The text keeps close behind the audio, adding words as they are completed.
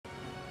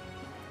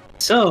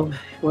So,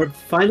 we're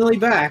finally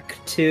back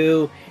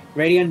to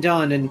Radiant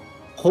Dawn, and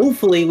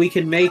hopefully we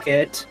can make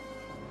it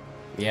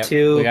Yep, we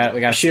to got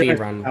a speed Shira's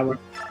run. Tower.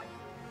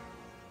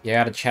 You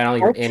gotta channel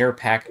your inner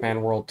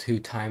Pac-Man World 2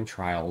 time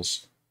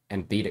trials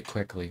and beat it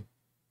quickly.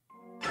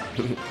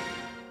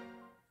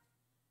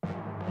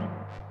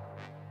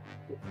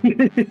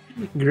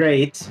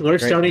 Great. We're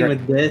starting Great,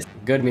 with this.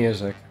 good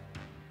music.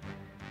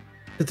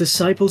 The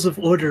Disciples of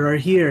Order are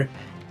here.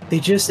 They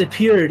just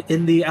appeared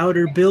in the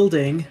outer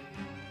building.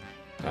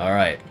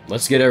 Alright,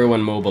 let's get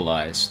everyone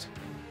mobilized.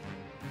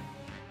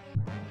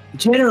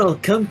 General,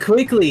 come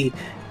quickly.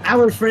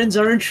 Our friends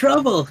are in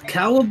trouble.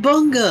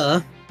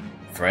 Cowabunga!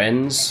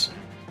 Friends?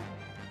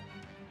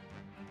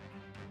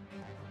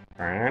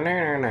 Are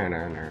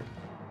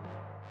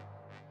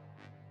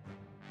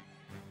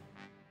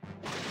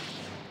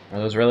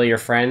those really your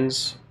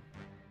friends?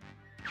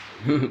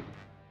 You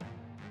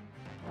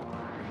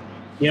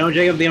know,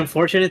 Jacob, the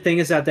unfortunate thing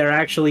is that they're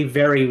actually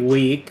very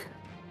weak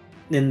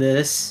in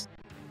this.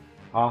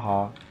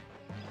 Haha.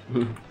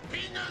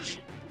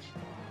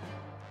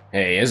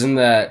 Hey, isn't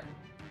that...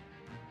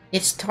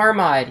 It's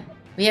Tormod.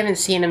 We haven't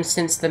seen him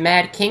since the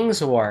Mad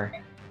King's War.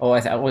 Oh,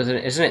 I thought,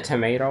 isn't it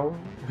Tomato?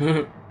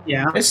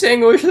 Yeah.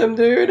 Distinguish them,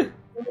 dude!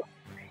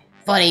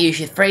 Funny you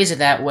should phrase it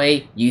that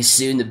way, you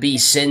soon-to-be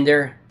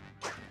Cinder.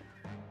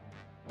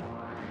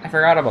 I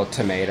forgot about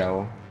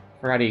Tomato.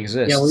 Forgot he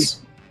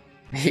exists.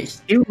 Yeah,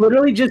 he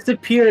literally just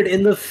appeared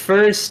in the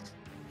first,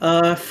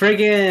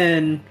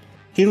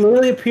 He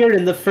literally appeared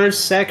in the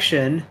first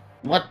section.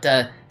 What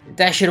the...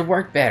 That should have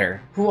worked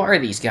better. Who are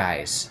these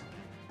guys?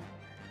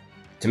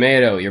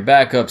 Tomato, your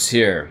backup's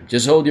here.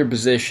 Just hold your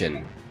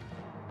position.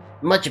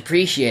 Much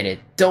appreciated.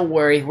 Don't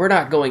worry, we're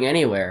not going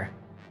anywhere.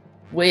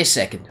 Wait a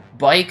second.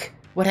 Bike?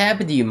 What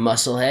happened to you,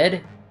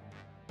 musclehead?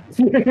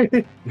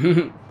 I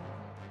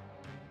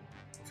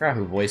forgot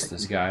who voiced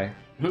this guy.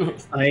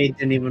 I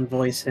didn't even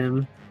voice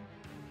him.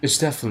 It's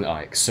definitely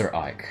Ike, Sir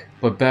Ike.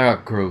 But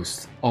back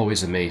growth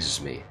always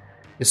amazes me.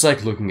 It's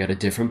like looking at a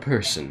different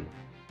person.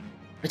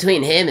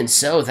 Between him and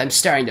Soth, I'm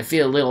starting to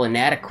feel a little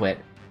inadequate.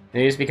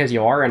 Maybe it's because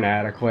you are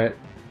inadequate.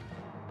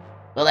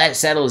 Well, that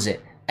settles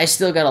it. I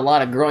still got a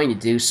lot of growing to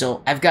do,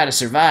 so I've got to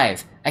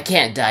survive. I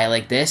can't die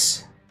like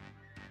this.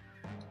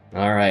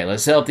 Alright,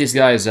 let's help these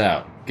guys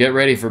out. Get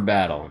ready for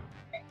battle.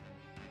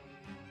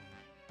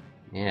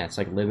 Yeah, it's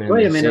like living in the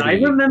city. Wait a minute, I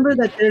remember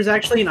that there's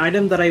actually an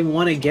item that I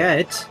want to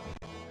get.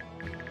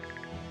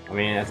 I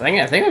mean, I think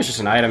it was just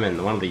an item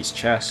in one of these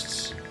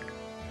chests.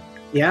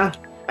 Yeah,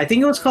 I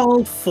think it was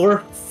called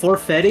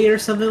Forfetti or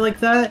something like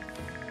that.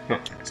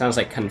 Sounds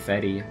like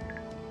confetti.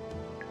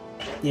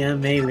 Yeah,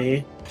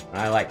 maybe.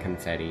 I like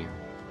confetti.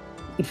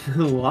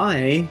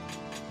 Why?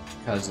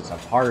 Because it's a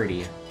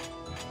party.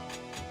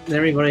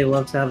 Everybody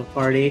loves to have a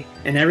party,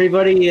 and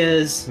everybody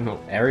is...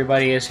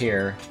 Everybody is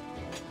here.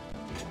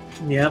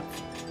 Yep.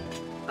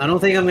 I don't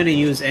think I'm gonna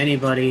use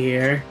anybody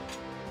here.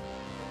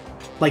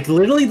 Like,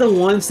 literally the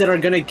ones that are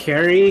gonna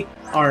carry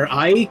are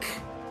Ike,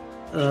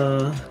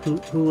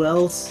 who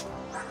else?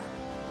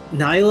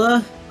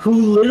 Nyla, who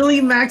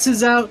literally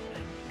maxes out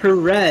her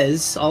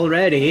res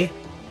already.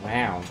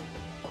 Wow.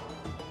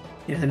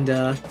 And,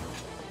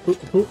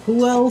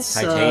 who else?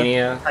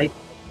 Titania.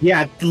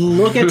 Yeah,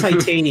 look at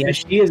Titania.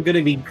 She is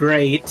gonna be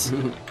great.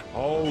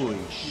 Holy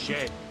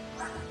shit.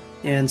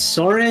 And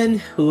Soren,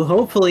 who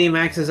hopefully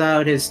maxes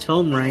out his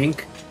tome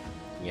rank.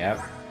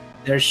 Yep.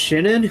 There's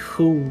Shinnen,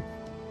 who...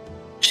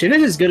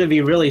 Shinnen is gonna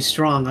be really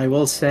strong, I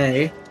will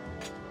say.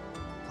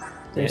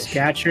 There's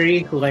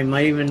Gatry, who I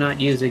might even not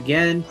use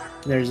again.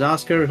 There's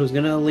Oscar, who's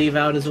gonna leave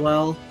out as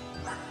well.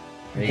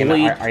 Are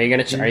you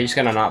just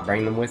gonna not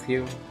bring them with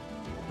you?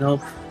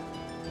 Nope.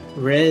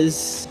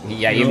 Riz.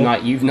 Yeah,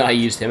 nope. you've not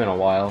used him in a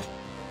while.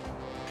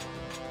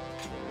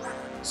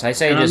 So I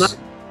say just...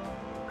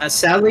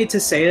 sadly to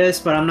say this,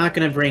 but I'm not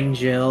gonna bring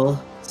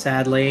Jill,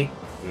 sadly.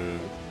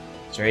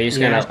 So are you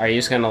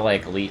just gonna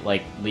like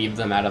leave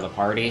them out of the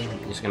party?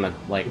 You're just gonna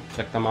like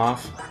click them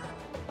off?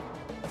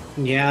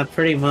 Yeah,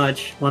 pretty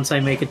much. Once I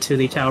make it to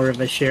the Tower of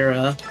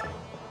Ashera.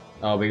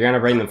 Oh, but you're gonna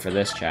bring them for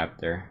this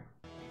chapter.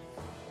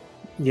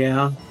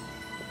 Yeah.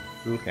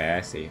 Okay,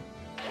 I see.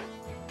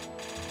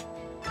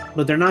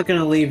 But they're not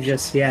gonna leave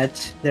just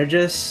yet. They're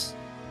just...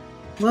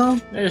 well...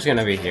 they're just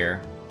gonna be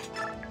here.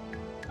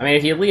 I mean,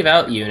 if you leave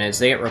out units,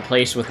 they get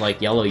replaced with,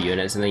 like, yellow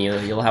units, and then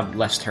you'll have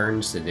less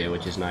turns to do,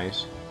 which is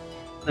nice.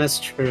 That's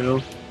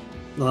true.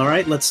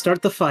 Alright, let's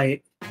start the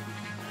fight.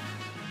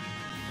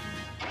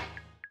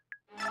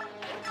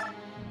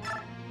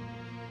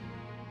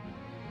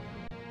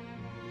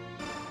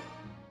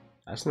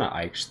 That's not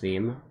Ike's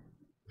theme.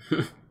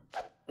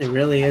 It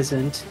really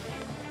isn't.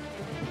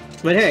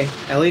 But hey,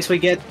 at least we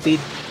get the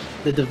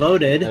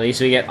devoted. At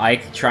least we get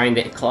Ike trying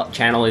to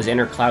channel his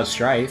inner Cloud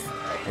Strife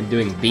and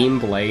doing Beam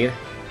Blade.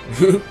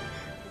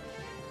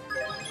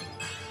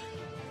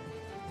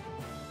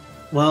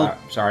 Well,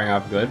 sorry,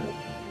 not good.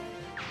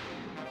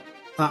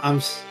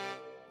 I'm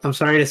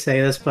sorry to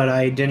say this, but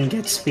I didn't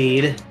get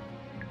speed.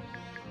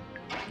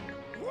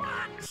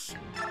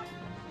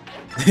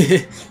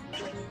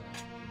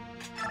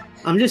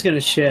 I'm just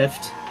gonna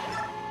shift.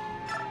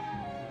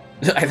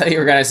 I thought you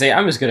were gonna say,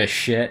 I'm just gonna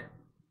shit.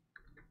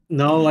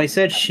 No, I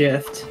said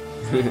shift.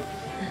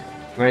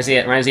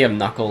 Reminds me of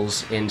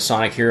Knuckles in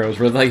Sonic Heroes,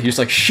 where like he's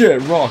like,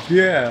 shit, rock,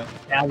 yeah!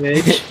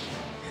 Savage.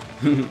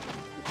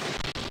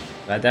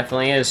 That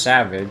definitely is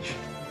savage.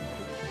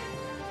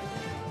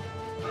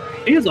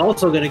 He is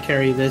also gonna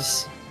carry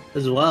this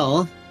as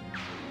well.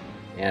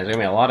 Yeah, there's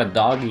gonna be a lot of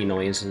doggy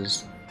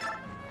noises.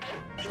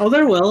 Oh,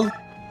 there will.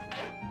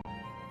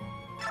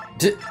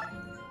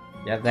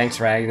 Yeah, thanks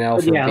Ragnell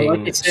But for yeah, being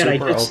like I said,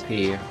 super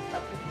OP.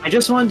 I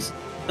just want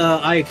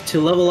Ike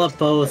to level up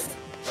both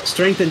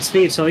strength and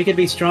speed so he could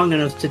be strong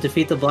enough to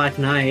defeat the Black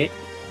Knight.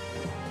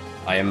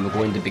 I am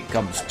going to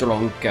become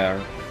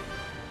stronger.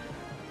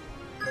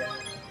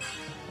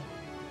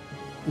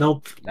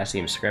 Nope, That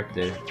seems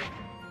scripted.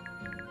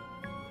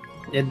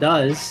 it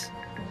does.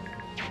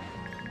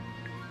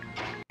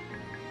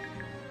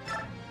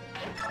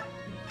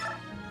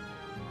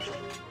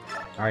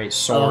 Alright,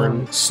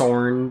 Sorn.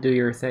 Sorn, do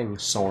your thing,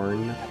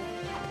 Sorn.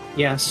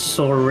 Yeah,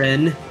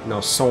 Soren. No,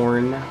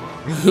 Sorn.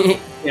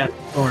 Yeah,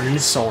 Soren.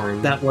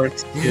 Sorn. That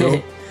works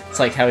too. It's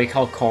like how we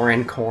call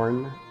Corrin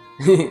Corn.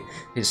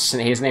 his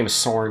name is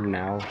Sorn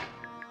now.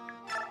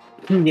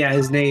 Yeah,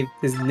 his name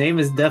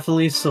is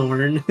definitely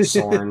Sorn.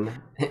 Sorn.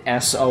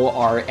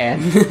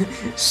 S-O-R-N.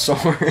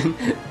 Sorn.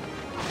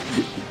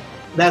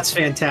 That's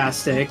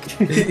fantastic.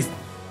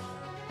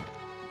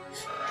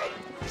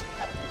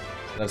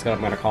 That's what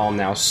I'm gonna call him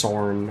now,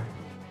 Sorn.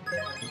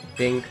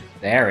 Dink.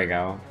 There we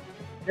go.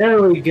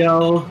 There we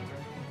go.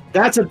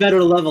 That's a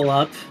better level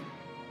up.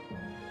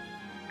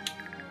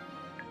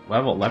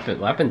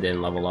 Weapon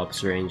didn't level up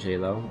strangely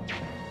though.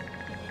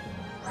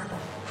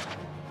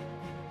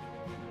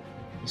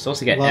 You're supposed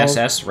to get Well,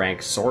 SS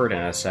rank sword in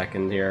a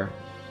second here.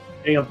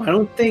 I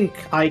don't think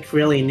Ike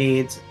really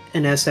needs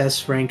an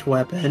SS ranked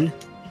weapon.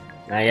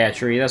 Yeah,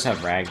 true, he does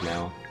have Rag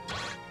now.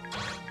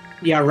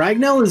 Yeah,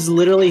 Ragnell is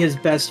literally his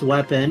best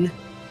weapon.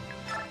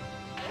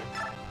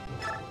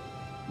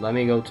 Let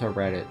me go to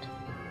Reddit.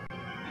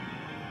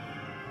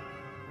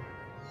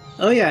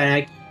 Oh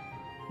yeah,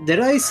 did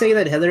I say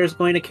that Heather is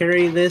going to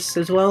carry this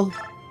as well?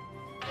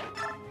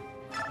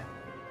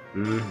 I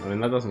mean,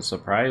 that doesn't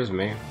surprise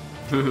me.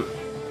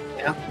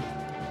 Yeah.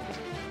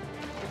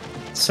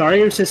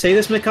 Sorry to say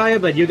this, Micaiah,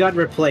 but you got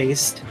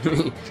replaced.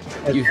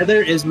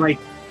 Heather is my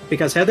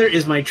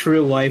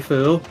true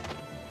waifu.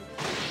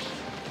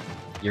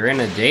 You're in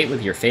a date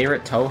with your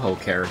favorite Toho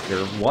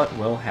character. What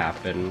will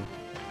happen?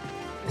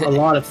 A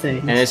lot of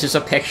things. And it's just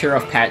a picture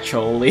of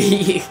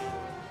Patchouli.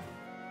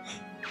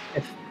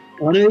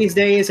 One of these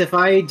days, if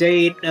I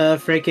date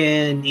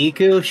frickin'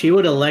 Iku, she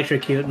would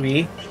electrocute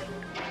me.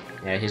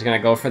 Yeah, he's gonna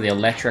go for the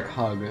electric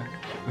hug.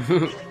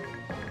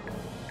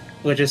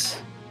 Which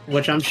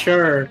I'm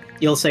sure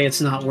you'll say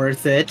it's not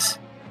worth it.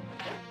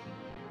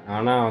 I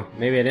don't know.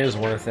 Maybe it is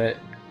worth it.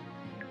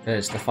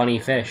 It's the funny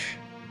fish.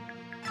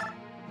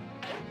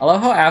 I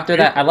love how after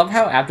that. I love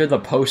how after the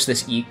post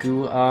this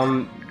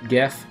Iku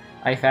gif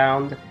I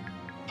found,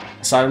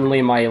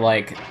 suddenly my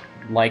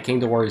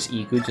liking towards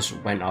Iku just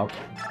went up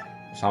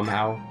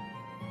somehow.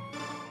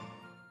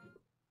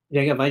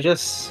 Jacob, I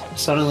just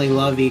suddenly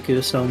love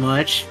Iku so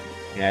much.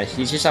 Yeah,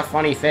 she's just a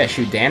funny fish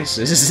who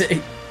dances.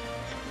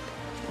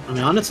 I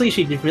mean, honestly,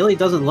 she really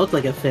doesn't look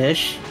like a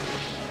fish.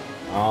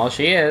 Oh,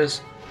 she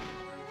is.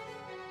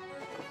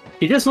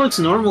 She just looks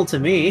normal to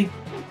me.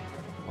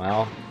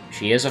 Well,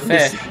 she is a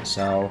fish,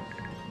 so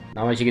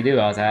not much you can do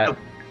about that.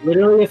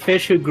 Literally a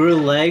fish who grew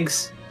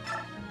legs.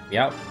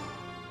 Yep.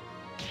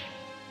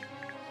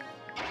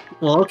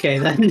 Well, okay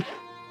then.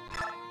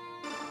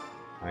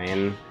 I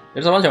mean,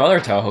 there's a bunch of other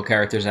Toho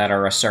characters that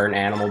are a certain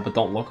animal but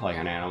don't look like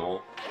an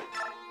animal.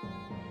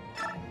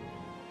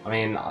 I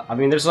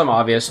mean, there's some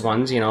obvious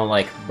ones, you know,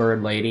 like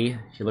Bird Lady.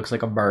 She looks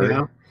like a bird.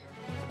 Yeah.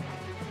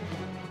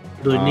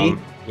 Bunny.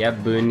 Yeah,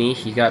 Bunny.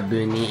 He got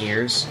Bunny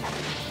ears.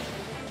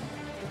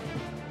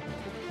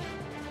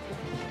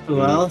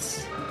 Who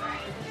else?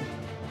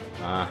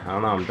 I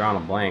don't know. I'm drawing a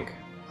blank.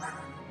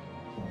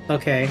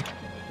 Okay.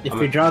 If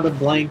you draw the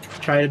blank,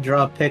 try to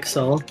draw a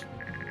pixel.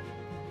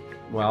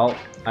 Well,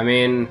 I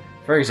mean,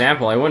 for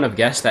example, I wouldn't have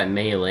guessed that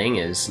Mei Ling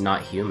is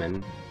not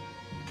human.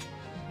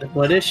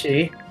 What is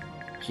she?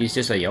 She's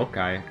just a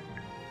yokai.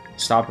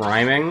 Stop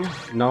rhyming?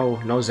 No,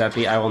 no,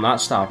 Zeppy, I will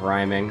not stop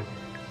rhyming.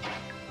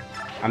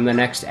 I'm the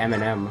next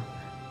Eminem.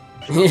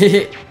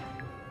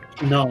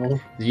 No.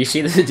 Did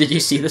you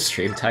see the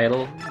stream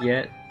title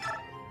yet?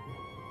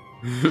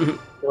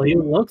 Well,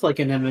 you look like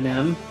an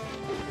Eminem.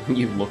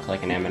 You look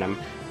like an Eminem.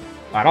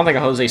 I don't think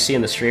Jose's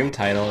seen the stream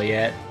title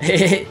yet.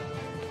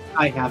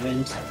 I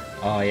haven't.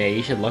 Oh yeah,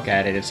 you should look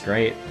at it. It's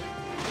great.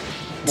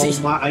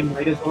 Well, I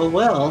might as well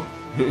will.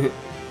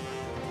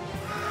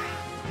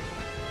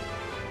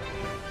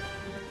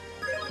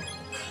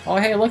 Oh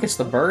hey, look, it's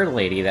the bird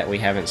lady that we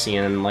haven't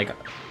seen in like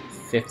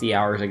 50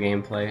 hours of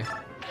gameplay.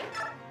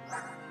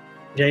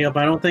 Jacob,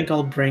 I don't think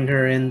I'll bring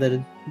her in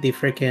the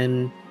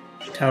frickin'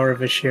 Tower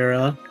of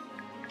Ashira.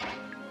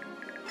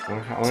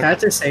 Sad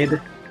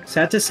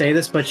to say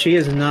this, but she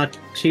is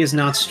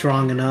not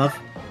strong enough.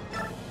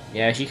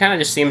 Yeah, she kind of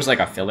just seems like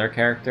a filler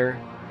character.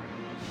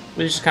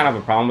 Which is kind of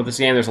a problem with this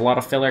game. There's a lot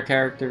of filler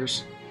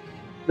characters.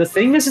 The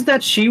thing is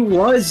that she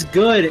was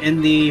good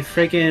in the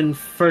freaking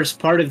first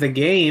part of the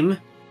game.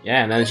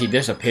 Yeah, and then she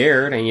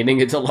disappeared, and you didn't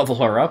get to level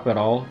her up at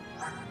all.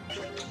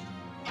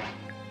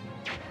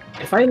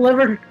 If I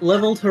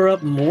leveled her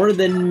up more,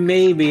 then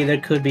maybe there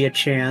could be a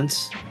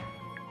chance.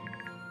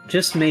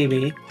 Just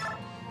maybe.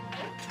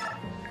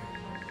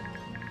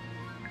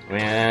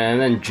 And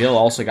then Jill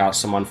also got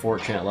some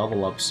unfortunate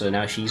level ups, so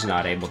now she's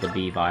not able to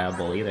be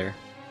viable either.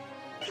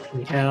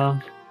 Yeah.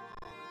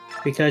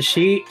 Because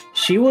she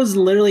was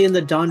literally in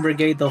the Dawn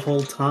Brigade the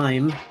whole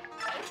time.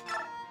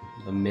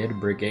 The mid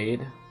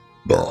brigade.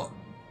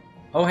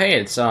 Oh hey,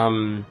 it's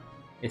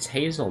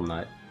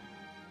Hazelnut.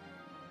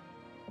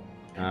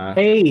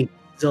 Hey,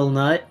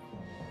 Hazelnut.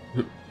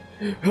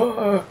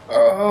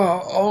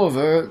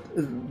 Oliver,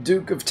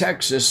 Duke of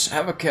Texas,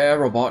 have a care,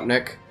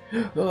 Robotnik.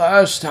 The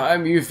last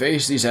time you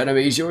faced these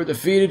enemies, you were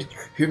defeated,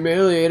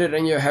 humiliated,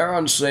 and your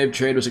heron slave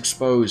trade was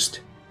exposed.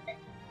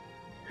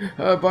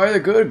 By the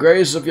good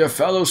graces of your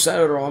fellow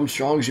Senator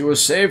Armstrongs, you were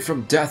saved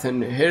from death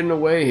and hidden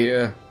away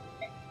here.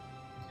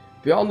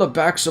 Beyond the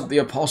backs of the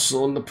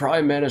Apostle and the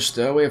Prime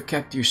Minister, we have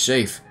kept you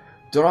safe.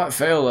 Do not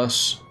fail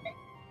us.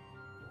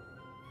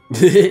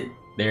 There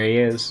he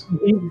is.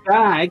 He's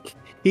back.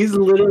 He's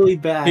literally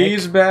back.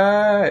 He's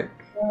back.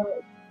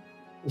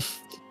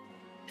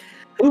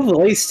 Who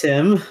voiced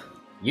him?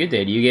 You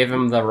did. You gave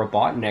him the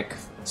Robotnik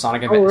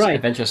Sonic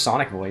Adventure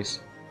Sonic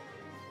voice.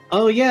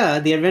 Oh yeah,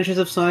 The Adventures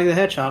of Sonic the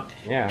Hedgehog.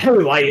 Yeah.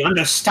 Oh, I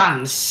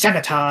understand,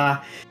 Senator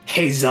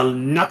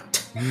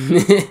Hazelnut.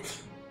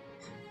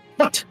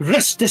 But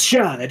rest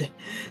assured,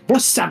 the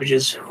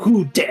savages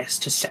who dares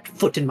to set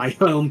foot in my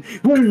home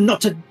will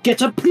not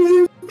get a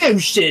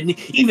promotion,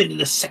 even in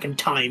the second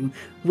time,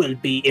 will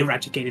be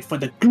eradicated for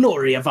the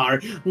glory of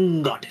our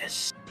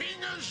goddess.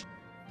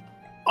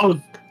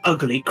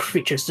 Ugly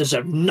creatures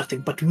deserve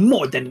nothing but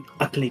more than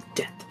ugly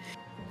death.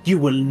 You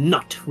will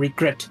not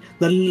regret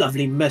the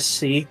lovely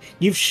mercy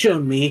you've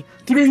shown me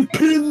through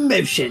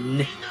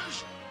promotion.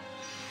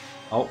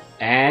 Oh,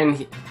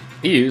 and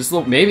he used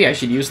the. Maybe I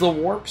should use the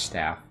warp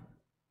staff.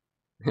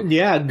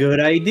 Yeah,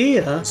 good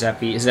idea.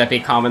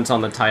 Zeppy comments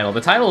on the title.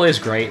 The title is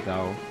great,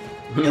 though.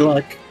 Hey,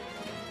 look,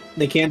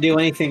 they can't do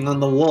anything on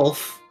the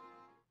wolf.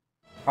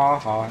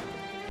 Haha.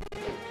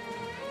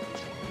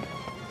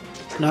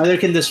 Neither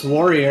can this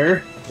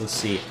warrior. Let's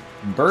see.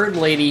 Bird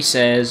Lady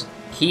says,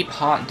 keep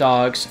hot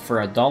dogs for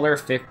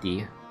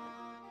 $1.50.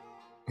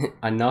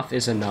 Enough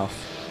is enough.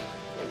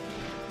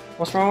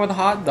 What's wrong with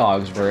hot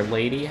dogs, Bird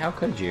Lady? How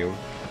could you?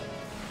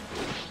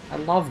 I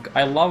love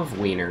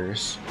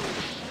wieners.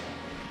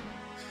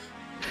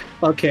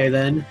 Okay,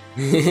 then.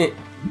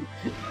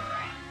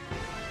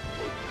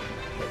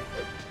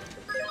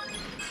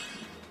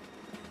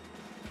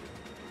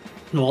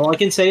 All I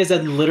can say is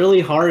that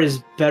literally Har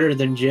is better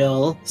than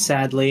Jill,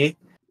 sadly.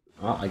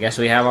 Well, I guess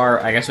we have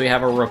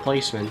a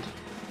replacement.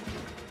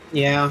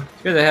 Yeah.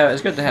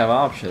 It's good to have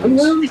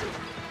options.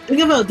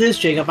 Think about this,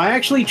 Jacob. I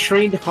actually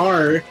trained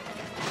Har.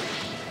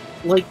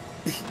 Like,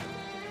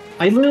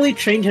 I literally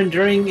trained him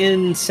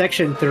in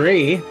Section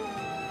 3.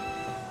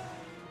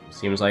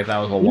 Seems like that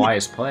was a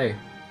wise play.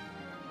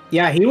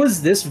 Yeah, he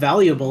was this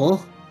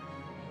valuable.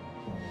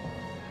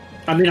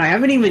 I mean, I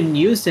haven't even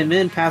used him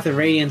in Path of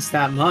Radiance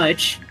that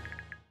much.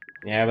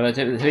 Yeah, but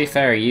to be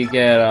fair, you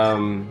get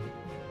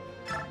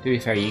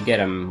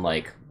him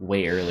like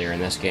way earlier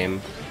in this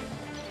game.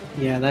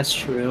 Yeah, that's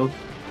true.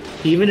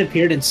 He even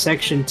appeared in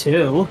Section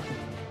 2.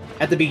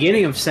 At the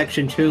beginning of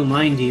Section 2,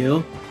 mind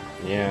you.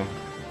 Yeah.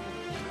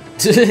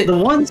 the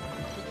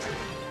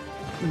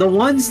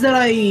ones that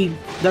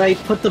I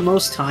put the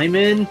most time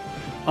in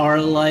are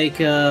like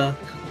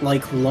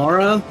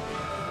Laura,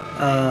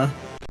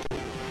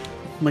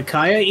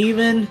 Micaiah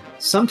even,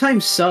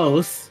 sometimes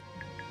Soth.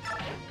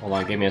 Hold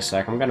on, give me a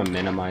sec. I'm gonna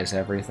minimize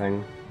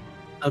everything.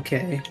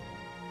 Okay.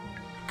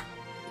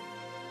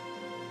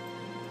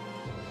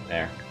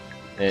 There.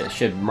 It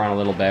should run a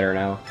little better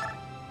now.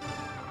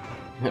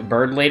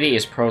 Bird Lady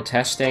is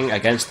protesting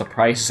against the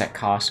prices at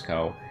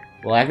Costco.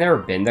 Well, I've never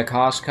been to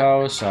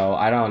Costco, so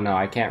I don't know.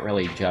 I can't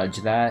really judge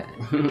that.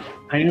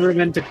 I never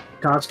been to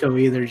Costco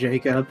either,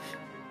 Jacob.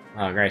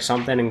 Oh, great.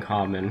 Something in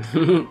common.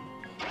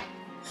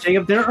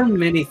 Jacob, there are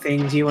many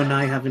things you and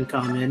I have in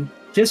common.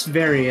 Just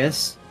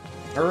various.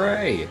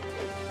 Hooray!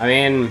 I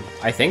mean,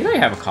 I think they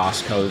have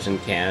Costco's in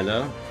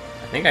Canada.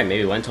 I think I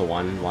maybe went to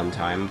one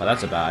time, but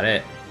that's about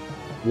it.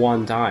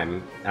 One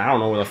time. I don't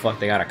know where the fuck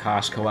they got a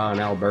Costco out in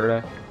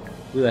Alberta.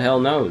 Who the hell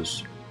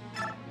knows?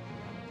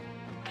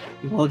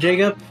 Well,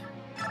 Jacob,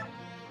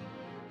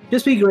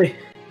 just be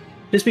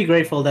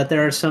grateful that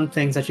there are some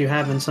things that you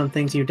have and some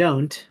things you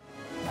don't.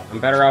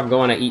 I'm better off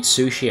going to eat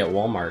sushi at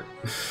Walmart.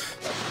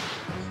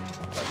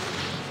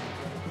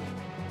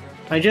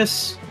 I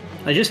just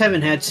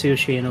haven't had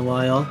sushi in a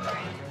while.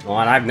 Well,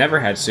 and I've never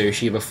had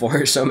sushi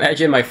before, so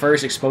imagine my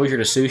first exposure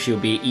to sushi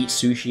would be eat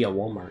sushi at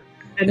Walmart.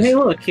 And hey,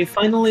 look, he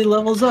finally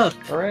levels up.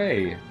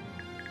 Hooray!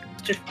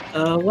 Just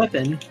a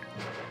weapon.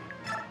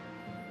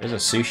 There's a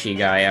sushi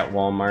guy at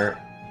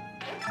Walmart.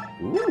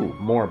 Ooh,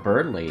 more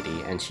bird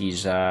lady, and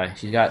she's got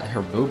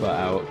her booba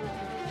out.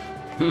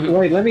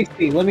 Wait, let me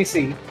see. Let me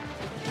see.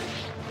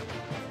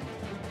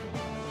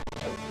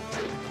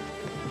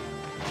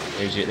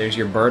 There's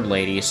your bird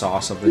lady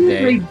sauce of the Oh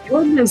day. my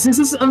goodness, this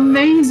is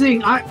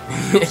amazing!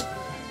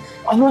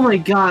 Oh my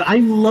god, I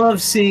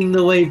love seeing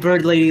the way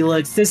Bird Lady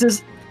looks. This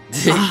is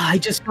I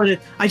just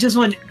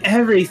want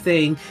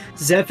everything.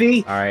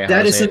 Zeppy, Alright,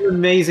 that is Jose. an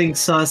amazing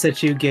sauce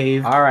that you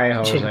gave. Alright,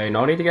 Jose,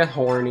 no need to get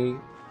horny.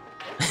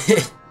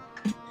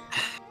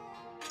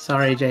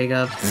 Sorry,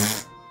 Jacob.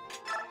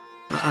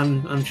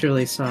 I'm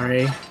truly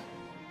sorry.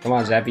 Come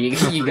on, Zeppy,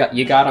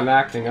 you got him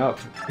acting up.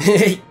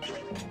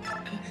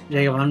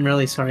 Jacob, I'm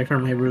really sorry for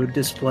my rude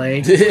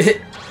display.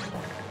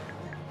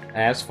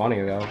 That's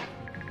funny though.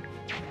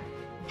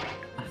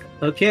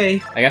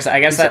 Okay. I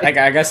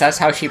guess that's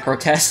how she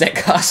protests at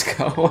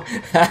Costco.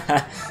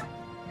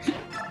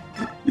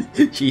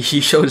 she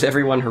shows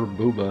everyone her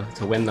booba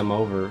to win them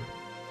over.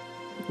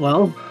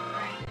 Well,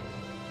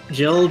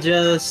 Jill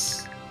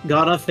just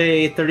got off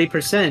a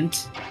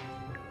 30%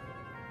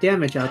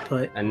 damage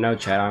output. And no,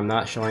 Chad, I'm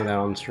not showing that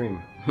on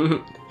stream.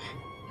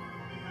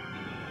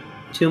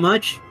 Too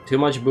much? Too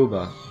much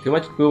booba. Too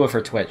much booba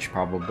for Twitch,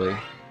 probably.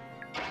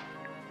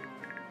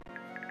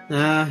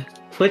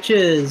 Twitch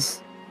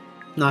is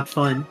not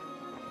fun.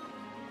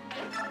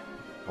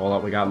 Hold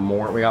up, we got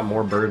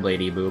more bird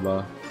lady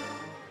booba.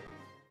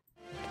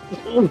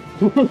 Hold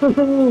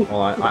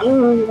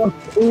on,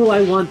 Ooh,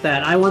 I want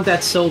that. I want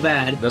that so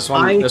bad. this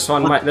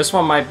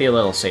one might be a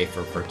little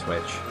safer for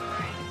Twitch.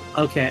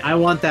 Okay, I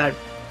want that.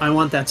 I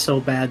want that so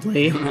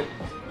badly.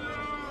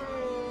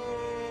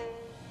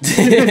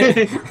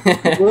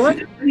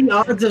 What are the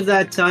odds of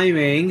that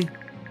timing?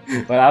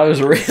 But that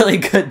was really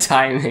good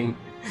timing.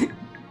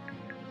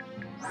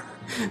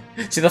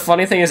 See, the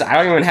funny thing is, I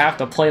don't even have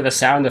to play the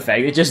sound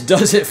effect, it just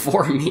does it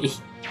for me.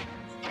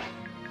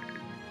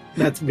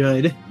 That's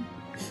good.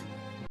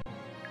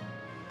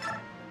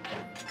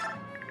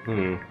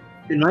 Hmm.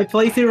 In my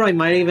playthrough, I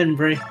might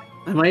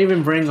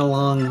even bring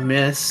along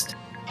Mist.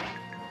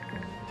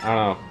 I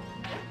don't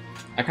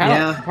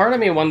know. Part of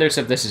me wonders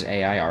if this is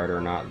AI art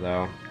or not,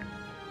 though.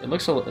 It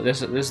looks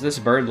this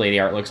bird lady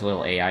art looks a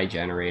little AI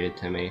generated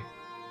to me.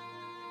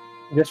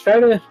 Just try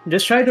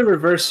to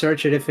reverse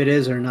search it if it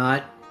is or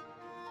not.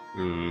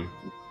 Hmm.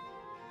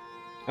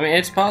 I mean,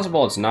 it's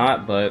possible it's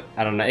not, but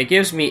I don't know. It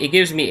gives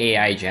me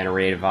AI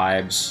generated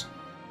vibes.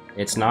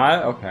 It's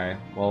not? Okay.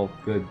 Well,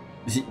 good.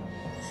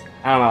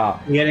 I don't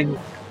know.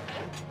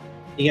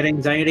 You get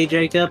anxiety,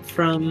 Jacob,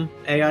 from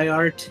AI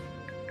art?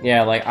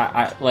 Yeah, like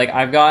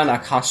I've gotten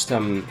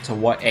accustomed to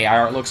what AI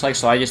art looks like,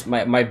 so I just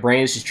my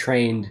brain is just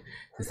trained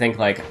to think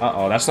like,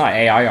 uh-oh, that's not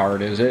AI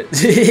art, is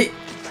it?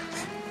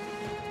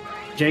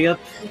 Jacob,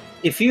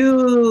 if you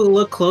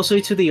look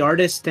closely to the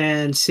artist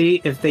and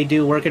see if they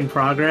do work in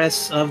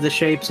progress of the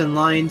shapes and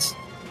lines,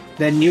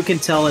 then you can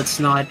tell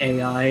it's not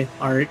AI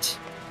art.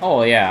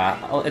 Oh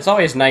yeah, it's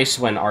always nice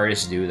when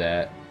artists do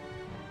that.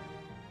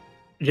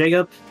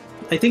 Jacob,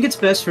 I think it's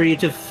best for you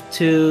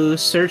to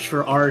search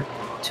for art,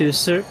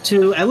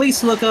 to at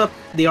least look up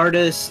the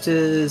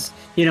artist's,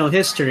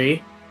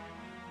 history.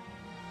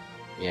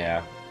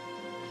 Yeah.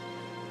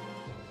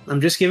 I'm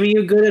just giving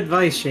you good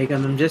advice,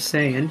 Jacob. I'm just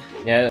saying.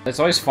 Yeah, it's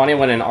always funny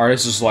when an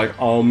artist is like,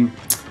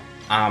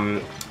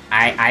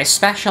 I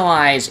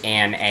specialize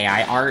in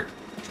AI art.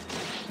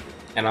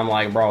 And I'm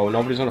like, bro,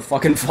 nobody's gonna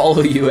fucking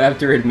follow you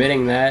after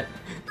admitting that.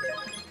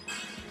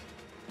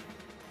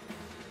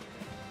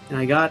 And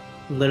I got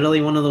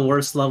literally one of the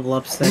worst level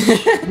ups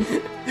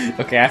that...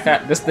 Okay, I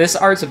thought this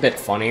art's a bit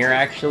funnier,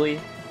 actually.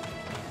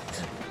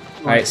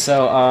 Alright,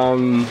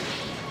 so,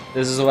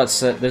 this is what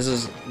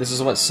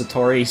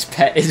Satori's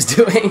pet is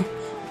doing.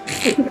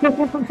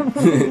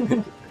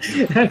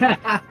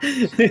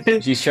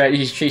 she's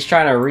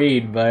trying to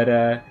read, but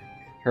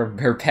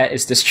her pet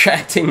is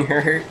distracting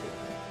her.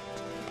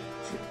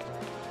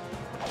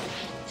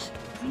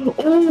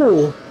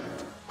 Oh!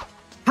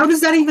 How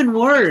does that even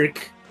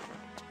work?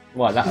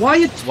 What? Why?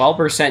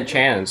 12%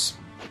 chance.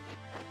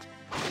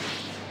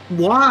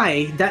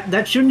 Why?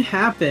 That shouldn't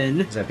happen.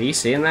 Is that B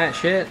seeing that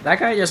shit? That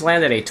guy just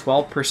landed a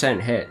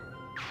 12% hit.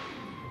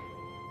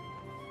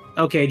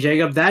 Okay,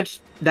 Jacob, that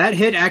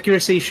hit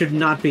accuracy should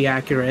not be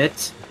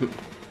accurate.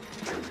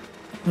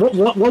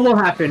 What will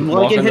happen?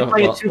 Will I get hit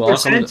by a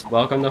 2%?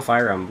 Welcome to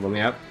Fire Emblem,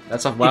 yep.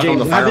 That's a welcome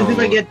to Fire Jacob,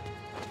 Emblem.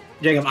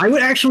 Jacob, I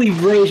would actually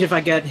rage if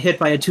I get hit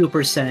by a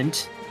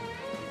 2%.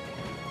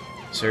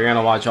 So you're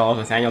gonna watch all of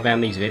Nathaniel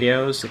Bentley's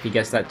videos if he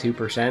gets that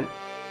 2%?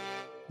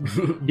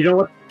 You know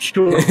what?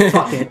 Sure,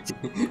 fuck it.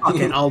 Fuck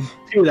it, I'll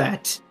do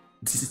that.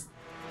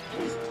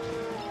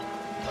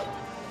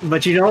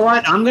 But you know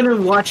what? I'm gonna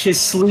watch his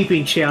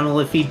sleeping channel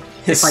if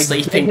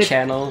sleeping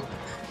channel.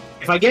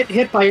 If I get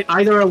hit by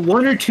either a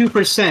 1 or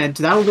 2%,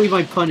 that will be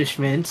my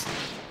punishment.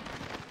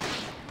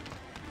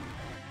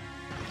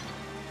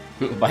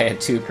 By a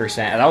 2%.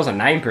 That was a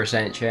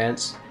 9%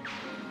 chance.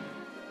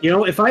 You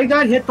know, if I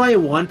got hit by a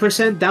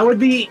 1%, that would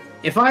be...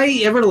 If I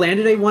ever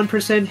landed a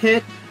 1%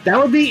 hit, That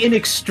would be an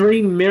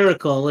extreme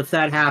miracle if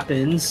that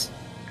happens.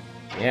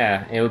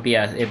 Yeah, it'd be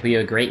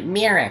a great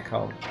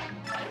miracle.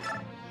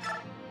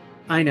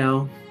 I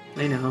know.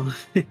 I know.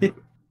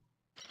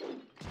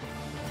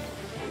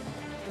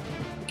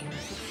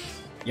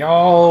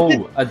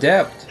 Yo,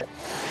 adept.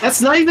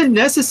 That's not even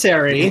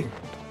necessary.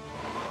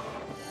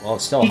 Well,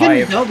 it's still He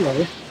high, can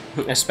double.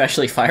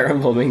 especially Fire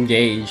Emblem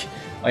Engage.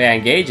 Oh yeah,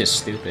 Engage is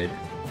stupid.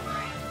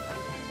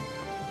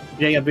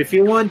 Jacob, if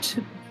you want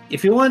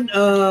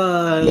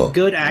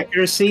good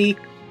accuracy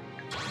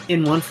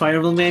in one Fire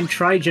Emblem game,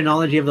 try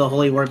Genealogy of the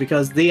Holy War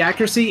because the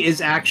accuracy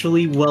is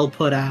actually well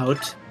put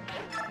out.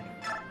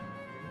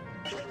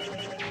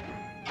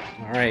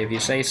 All right, if you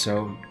say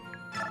so.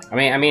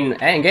 I mean,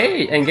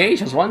 Engage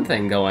has one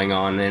thing going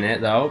on in it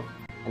though,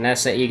 and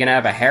that's that you can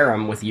have a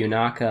harem with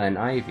Yunaka and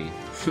Ivy.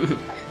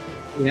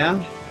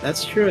 Yeah,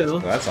 that's true. So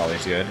that's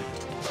always good.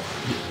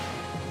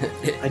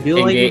 I do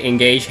like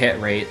Engage hit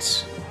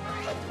rates.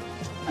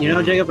 You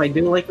know, Jacob, I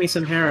do like me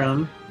some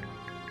harem.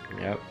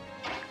 Yep.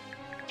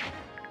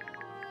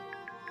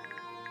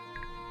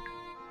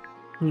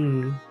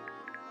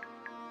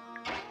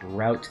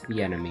 Route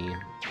the enemy.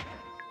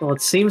 Well,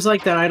 it seems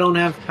like that I don't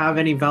have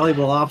any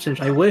valuable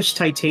options. I wish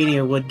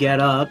Titania would get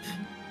up.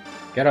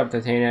 Get up,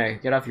 Titania.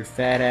 Get off your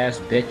fat ass,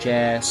 bitch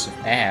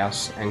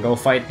ass, and go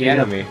fight the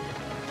enemy.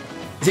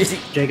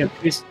 Jacob,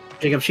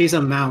 she's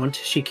a mount.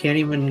 She can't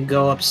even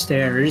go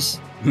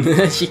upstairs.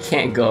 She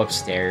can't go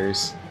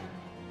upstairs.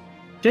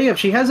 Jacob,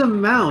 she has a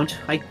mount.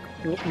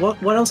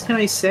 What else can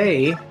I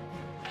say?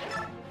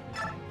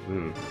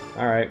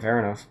 Alright, fair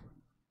enough.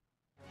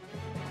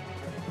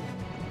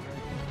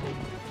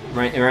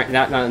 Right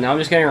now I'm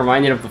just getting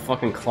reminded of the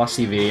fucking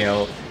Clussy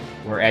video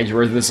where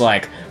Edgeworth was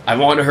like, I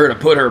want her to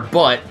put her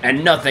butt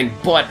and nothing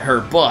but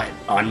her butt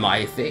on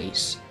my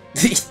face.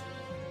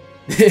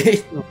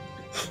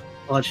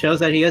 Well, it shows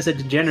that he is a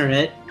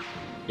degenerate.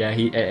 Yeah,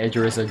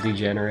 Edgeworth's a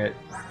degenerate.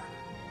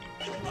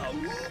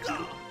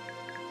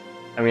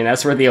 I mean,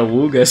 that's where the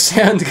awooga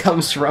sound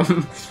comes from.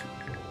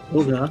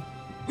 Ooga.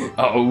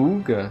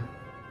 Awooga.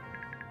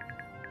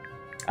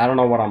 I don't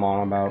know what I'm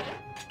on about.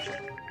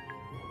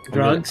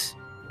 Drugs?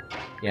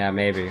 Yeah,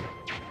 maybe.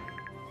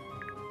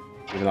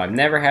 Even though I've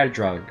never had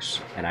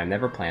drugs, and I've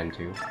never planned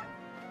to.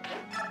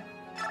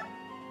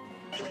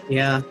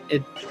 Yeah,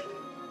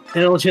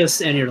 it'll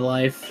just end your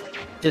life.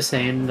 Just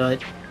saying,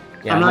 but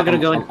Yeah, I'm not gonna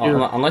go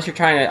into unless you're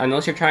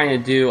trying to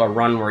do a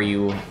run where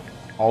you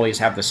always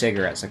have the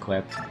cigarettes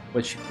equipped,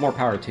 which more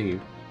power to you.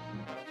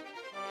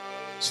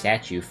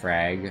 Statue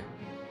frag.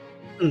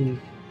 I mean,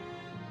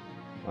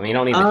 you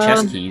don't need the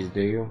chest keys,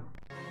 do you?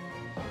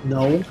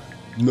 No.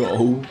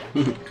 No.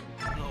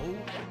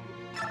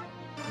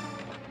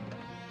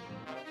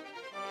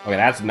 Okay,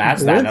 that's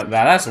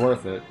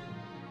worth it.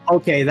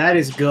 Okay, that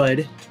is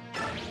good.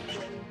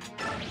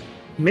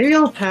 Maybe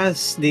I'll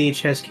pass the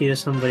chest key to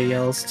somebody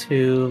else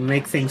to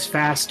make things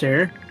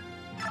faster.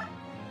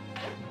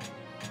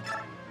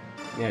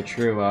 Yeah,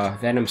 true.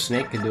 Venom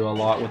Snake could do a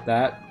lot with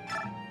that.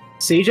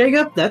 See,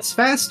 Jacob? That's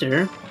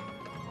faster.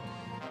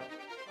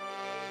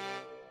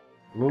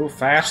 Move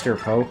faster,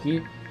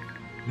 Pokey.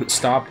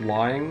 Stop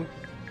lying.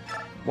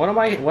 What am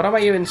I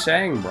even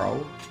saying,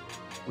 bro?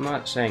 I'm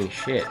not saying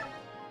shit.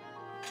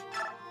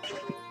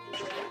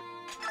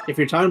 If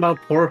you're talking about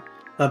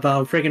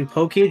friggin'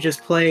 Pokey,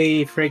 just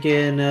play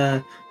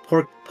friggin'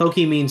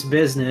 Pokey Means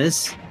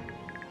Business.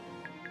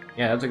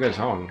 Yeah, that's a good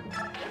song.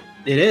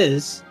 It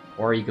is.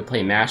 Or you could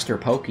play Master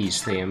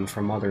Pokey's theme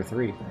from Mother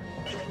 3.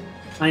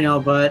 I know,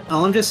 but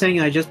all I'm just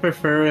saying, I just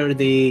prefer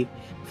the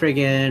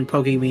friggin'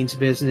 Pokey Means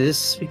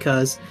Business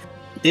because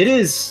it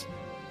is.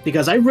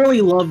 Because I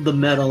really love the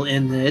metal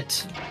in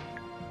it.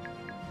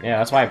 Yeah,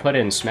 that's why I put it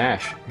in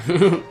Smash.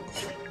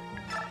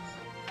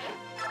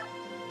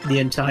 The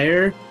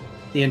entire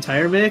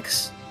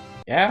mix?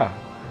 Yeah.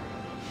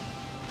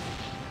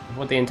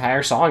 Put the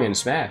entire song in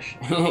Smash.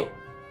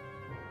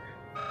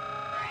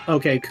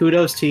 Okay,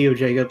 kudos to you,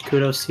 Jacob.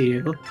 Kudos to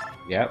you.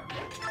 Yep.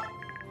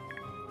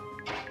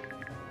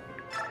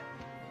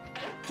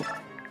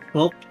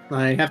 Well,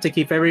 I have to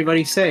keep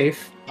everybody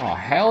safe. Oh,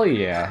 hell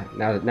yeah.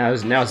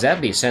 Now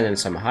Zeppy's sending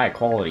some high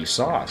quality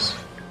sauce.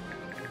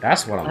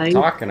 That's what I'm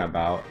talking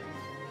about.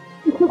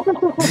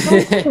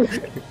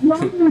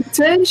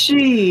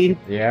 Tenshi!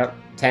 Yep.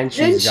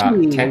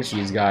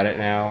 Tenshi's got it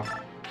now.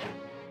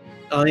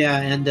 Oh yeah,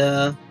 and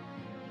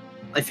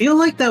I feel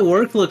like that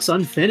work looks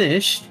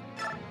unfinished.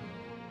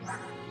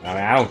 I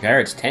mean, I don't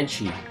care, it's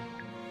Tenshi.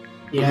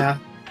 Yeah.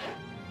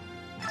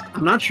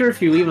 I'm not sure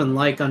if you even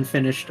like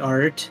unfinished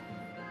art.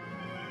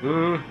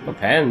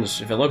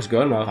 Depends. If it looks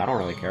good enough, I don't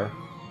really care.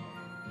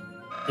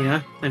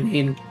 Yeah, I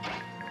mean,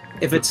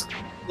 if it's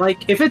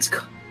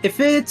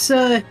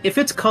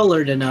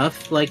colored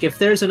enough, like if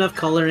there's enough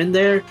color in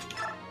there,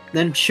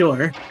 then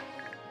sure.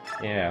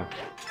 Yeah.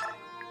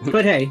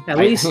 But hey, at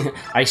least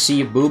I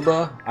see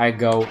Booba, I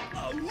go.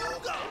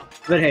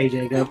 But hey,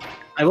 Jacob,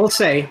 I will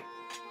say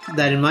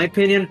that in my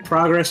opinion,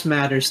 progress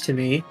matters to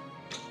me.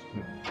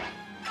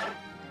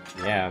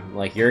 Yeah,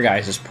 like your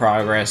guys'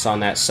 progress on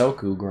that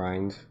Soku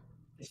grind.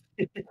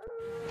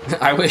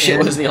 I wish it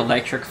was the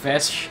electric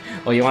fish.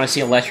 Well, you want to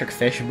see electric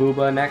fish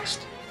booba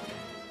next?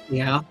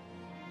 Yeah.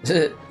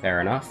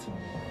 Fair enough.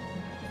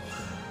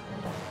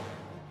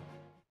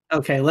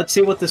 Okay, let's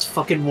see what this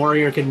fucking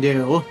warrior can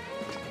do.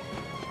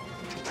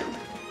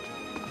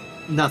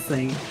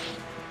 Nothing.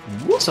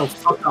 So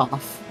fuck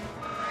off.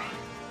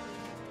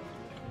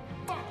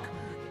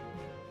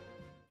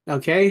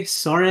 Okay,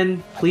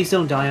 Soren, please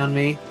don't die on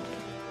me.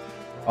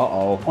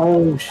 Uh-oh.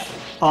 Oh,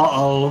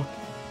 uh-oh.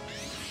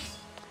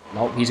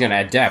 Nope, he's gonna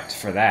adept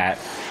for that.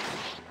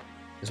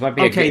 This might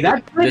be okay,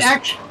 that crit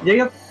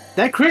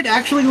that crit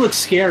actually looks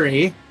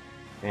scary.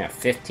 Yeah,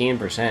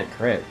 15%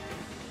 crit.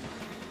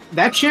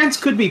 That chance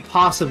could be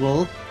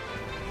possible.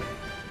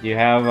 You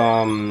have,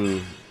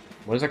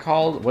 what is it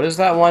called? What is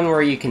that one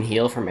where you can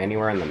heal from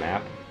anywhere in the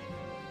map?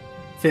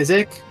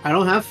 Physic? I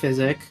don't have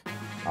Physic.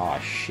 Aw,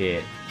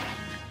 shit.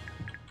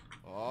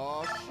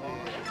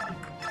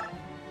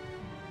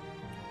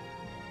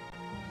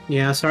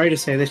 Yeah, sorry to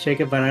say this,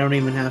 Jacob, but I don't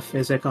even have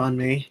Physic on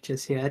me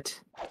just yet.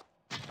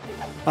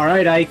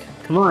 Alright, Ike,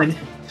 come on.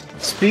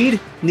 Speed,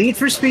 need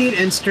for speed,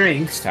 and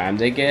strength. It's time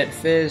to get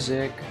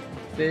physic.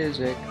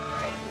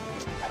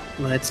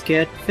 Let's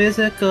get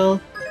physical.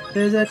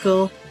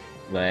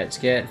 Let's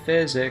get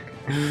physic.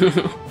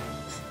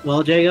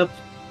 Well, Jacob,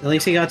 at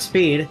least he got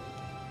speed.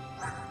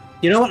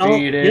 You know what?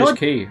 Speed is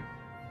key.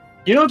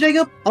 You know,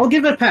 Jacob, I'll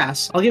give it a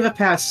pass. I'll give it a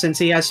pass since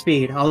he has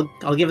speed.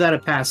 I'll give that a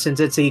pass since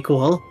it's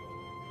equal.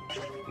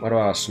 What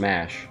about a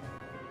smash?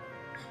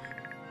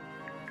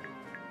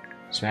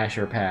 Smash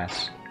or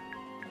pass?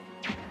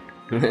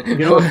 You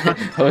know,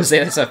 Jose,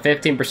 that's a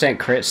 15%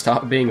 crit.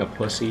 Stop being a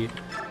pussy.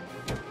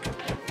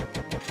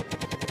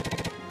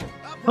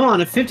 come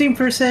on, a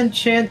 15%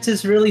 chance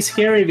is really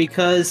scary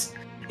because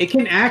it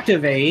can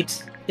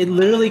activate. It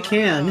literally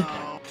can.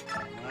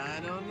 I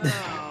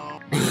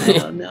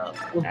don't know.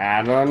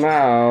 I don't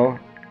know.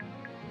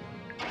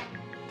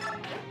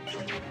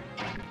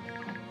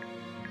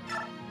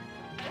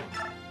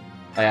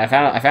 I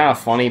found a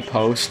funny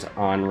post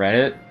on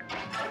Reddit,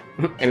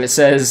 and it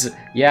says,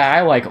 "Yeah, I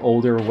like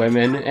older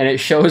women," and it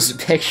shows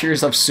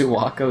pictures of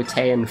Suwako,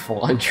 Tay, and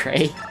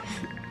Flandre.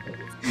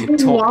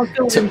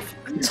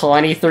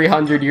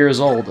 2,300 years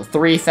old,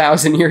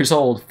 3,000 years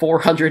old,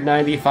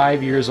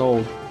 495 years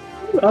old.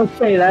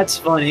 Okay, that's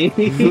funny.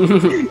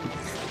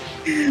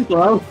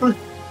 Well,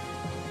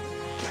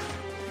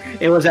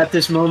 it was at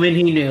this moment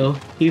he knew.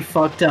 He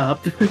fucked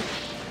up.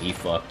 He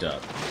fucked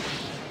up.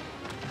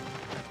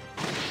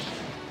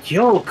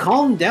 Yo,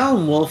 calm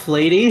down, wolf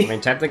lady. I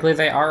mean, technically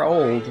they are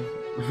old.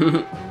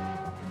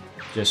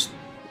 Just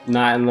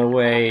not in the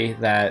way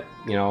that,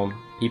 you know,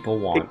 people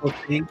want. People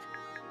think.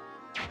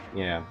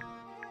 Yeah.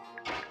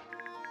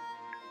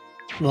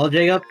 Well,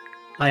 Jacob,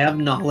 I have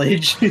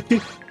knowledge.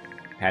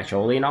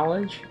 Patchouli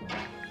knowledge?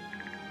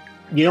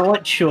 You know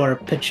what? Sure,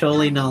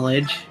 patchouli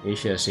knowledge. You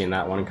should have seen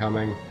that one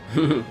coming.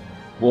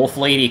 Wolf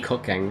lady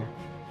cooking.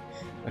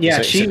 Okay,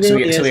 Yeah, she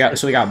really is.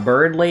 So we got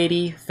bird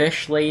lady,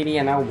 fish lady,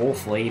 and now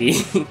wolf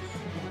lady.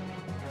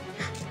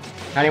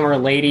 How many more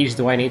ladies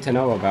do I need to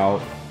know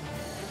about?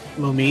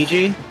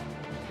 Momiji?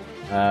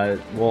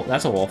 Well,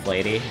 that's a wolf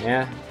lady,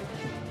 yeah.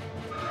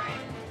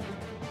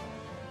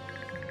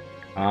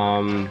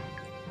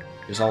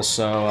 There's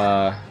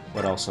also,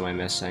 what else am I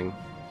missing?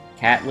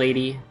 Cat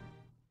lady.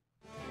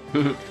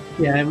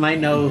 Yeah, I might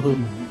know who.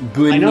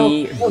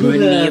 Bunny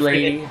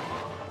lady.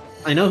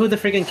 I know who the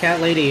freaking cat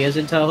lady is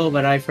in Toho,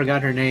 but I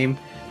forgot her name.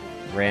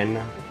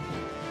 Rin.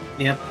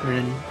 Yep,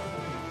 Rin.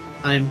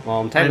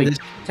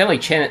 Technically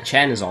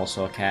Chen is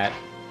also a cat.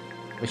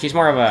 But she's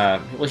more of a...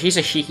 Well, she's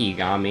a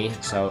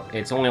Shikigami, so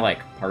it's only, like,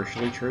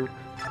 partially true.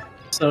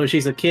 So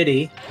she's a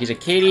kitty. She's a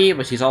kitty,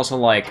 but she's also,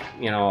 like,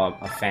 you know,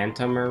 a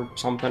phantom or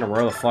something, or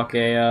where the fuck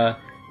a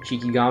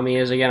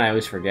Shikigami is again, I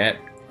always forget.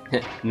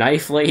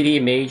 Knife lady,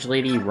 mage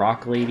lady,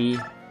 rock lady.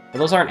 But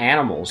those aren't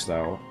animals,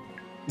 though.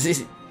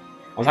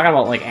 I'm talking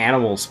about, like,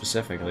 animals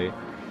specifically.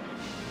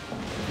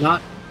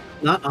 Not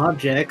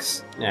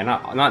objects. Yeah,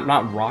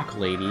 not rock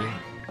lady.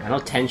 I know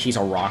Tenshi's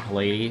a rock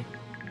lady.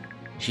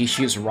 She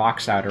shoots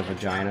rocks out her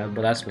vagina,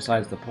 but that's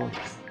besides the point.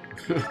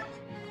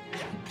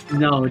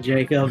 No,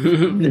 Jacob.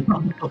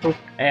 No.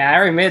 Hey, I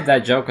already made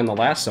that joke in the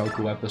last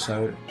Soku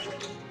episode.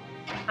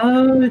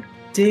 Oh,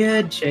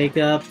 dear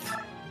Jacob.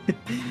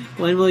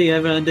 When will you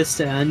ever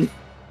understand?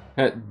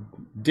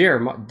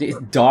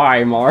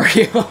 Die,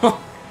 Mario!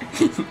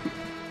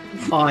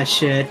 Aw,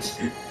 shit.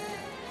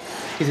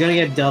 He's gonna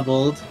get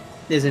doubled,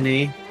 isn't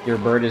he? Your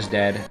bird is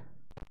dead.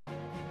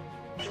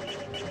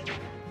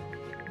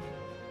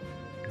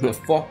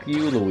 Fuck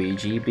you,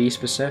 Luigi. Be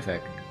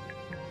specific.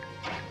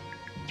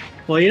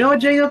 Well, you know what,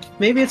 Jacob?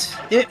 Maybe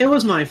it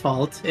was my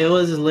fault. It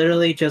was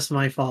literally just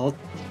my fault.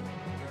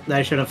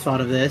 I should have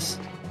thought of this.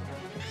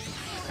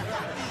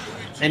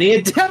 And he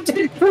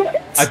adapted.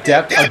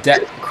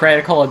 Adept,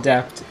 critical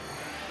adept.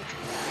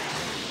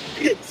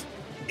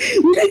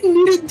 You didn't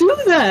need to do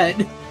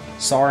that!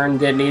 Soren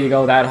didn't need to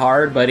go that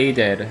hard, but he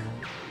did.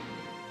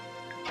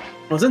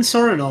 Wasn't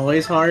Soren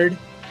always hard?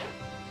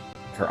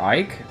 For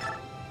Ike?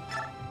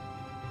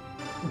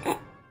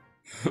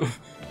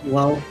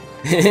 Well,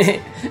 I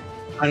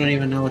don't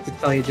even know what to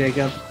tell you,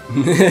 Jacob.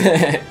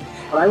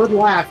 But I would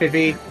laugh if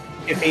he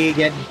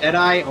get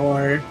Deadeye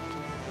or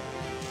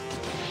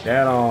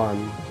Dead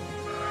on.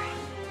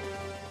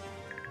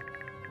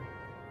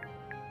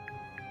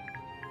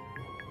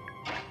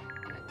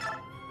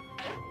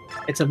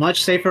 it's a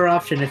much safer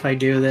option if I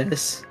do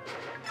this.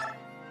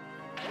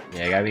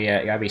 Yeah,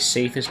 you gotta be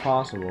safe as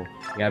possible.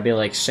 You gotta be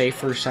like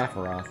safer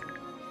Sephiroth.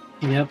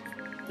 Yep.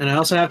 And I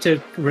also have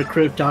to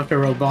recruit Dr.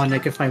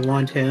 Robotnik if I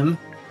want him.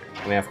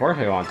 I mean, of course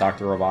we want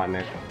Dr.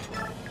 Robotnik.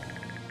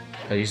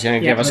 Because he's gonna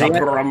Yeah, give us but a he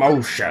has-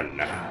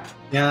 promotion.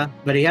 Yeah,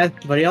 but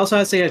he also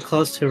has to get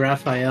close to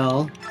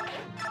Raphael.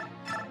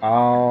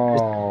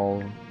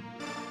 Oh,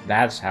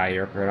 that's how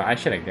you're. I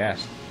should have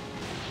guessed.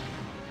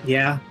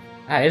 Yeah.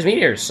 Ah, his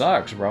meteor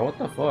sucks, bro. What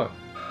the fuck?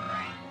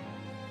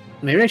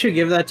 Maybe I should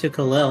give that to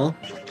Khalil.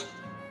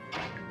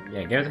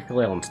 Yeah, give it to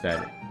Khalil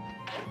instead.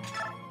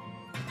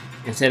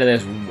 Instead of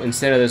this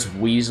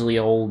Weasley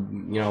old,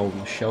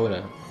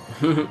 Shota.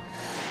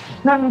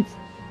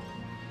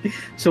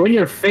 So in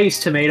your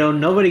face, Tomato,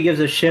 nobody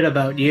gives a shit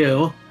about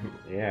you.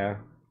 Yeah.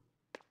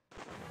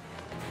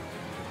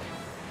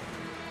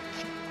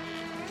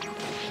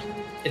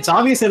 It's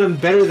obvious that I'm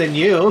better than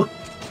you.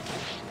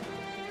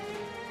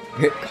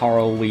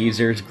 Carl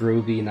Weezer's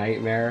groovy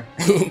nightmare.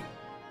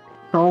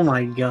 Oh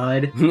my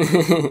god.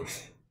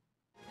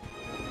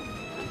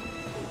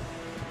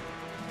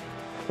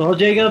 Well,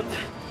 Jacob,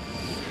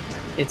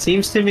 it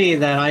seems to me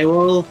that I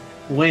will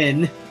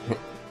win.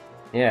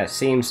 Yeah, it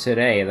seems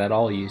today that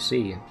all you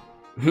see.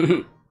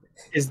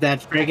 Is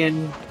that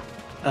friggin',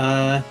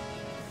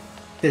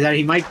 is that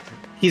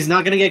he's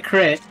not gonna get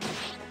crit,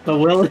 but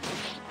But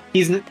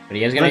he's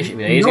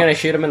gonna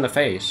shoot him in the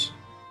face.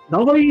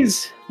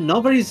 nobody's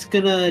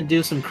gonna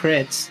do some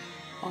crits.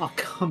 Oh,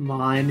 come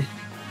on.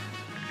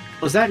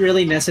 Was that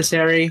really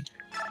necessary?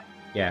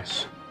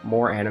 Yes.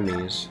 More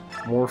enemies.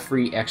 More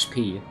free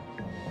XP.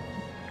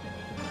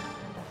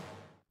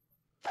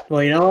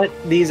 Well, you know what?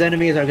 These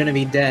enemies are gonna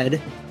be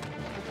dead.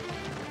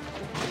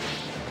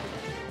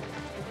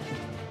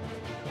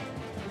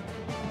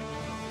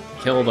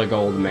 Kill the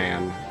gold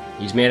man.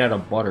 He's made out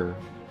of butter.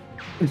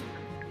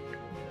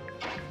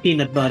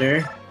 Peanut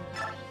butter.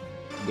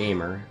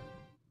 Gamer.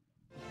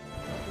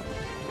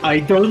 I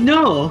don't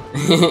know.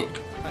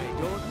 I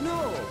don't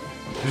know.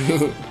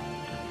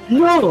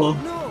 No.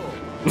 No.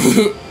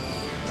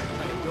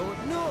 I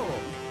don't know.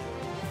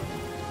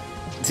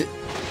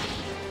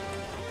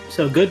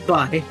 So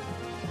goodbye.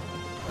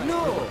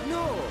 No.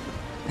 No.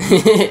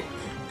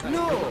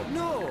 No.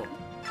 No.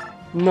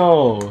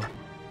 No.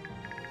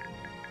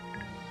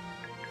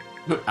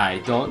 I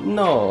don't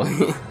know.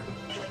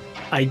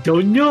 I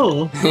don't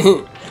know.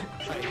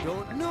 I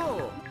don't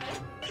know.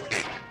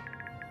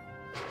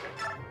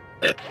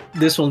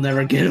 This will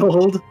never get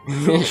old.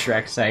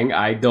 Shrek saying,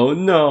 I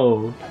don't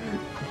know.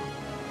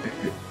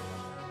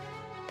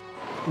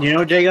 You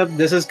know, Jacob,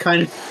 this is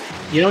kind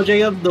of... You know,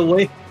 Jacob, the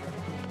way...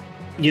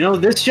 You know,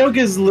 this joke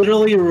is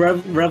literally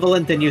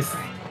relevant than you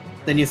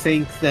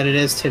think that it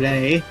is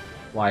today.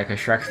 Why, cause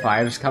Shrek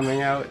 5 is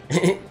coming out?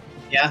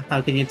 Yeah,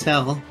 how can you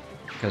tell?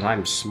 Cause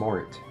I'm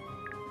smart.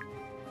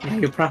 Yeah,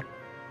 you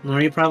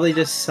probably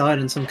just saw it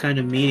in some kind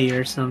of media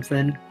or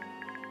something.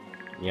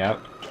 Yep.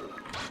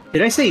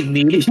 Did I say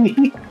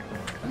meaty?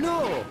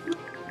 No.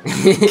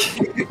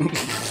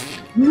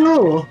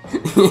 No!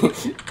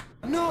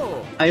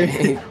 No.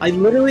 I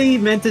literally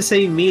meant to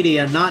say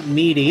media, not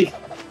meaty.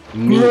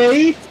 Me.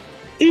 Great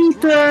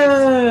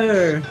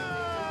Ether!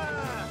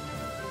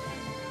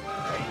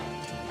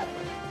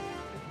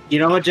 You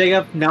know what,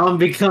 Jacob? Now I'm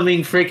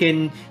becoming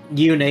freaking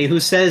Yune, who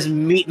says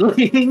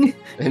meatling.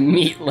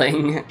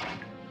 Meatling.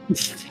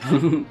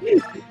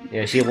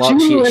 Yeah, she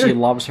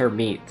loves her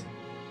meat.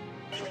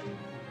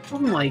 Oh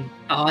my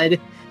god.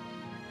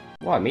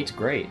 Wow, meat's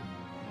great.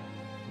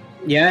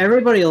 Yeah,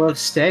 everybody loves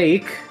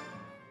steak.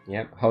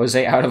 Yep.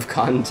 Jose out of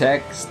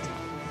context.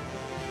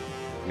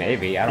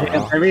 Maybe, I don't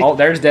Yeah, know. Oh,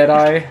 there's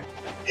Deadeye.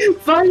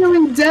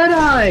 Finally,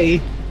 Deadeye!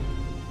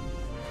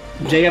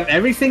 Jacob,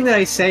 everything that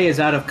I say is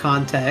out of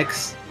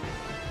context.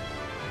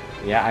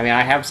 Yeah, I mean,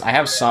 I have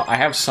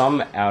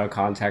some out of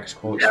context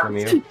quotes from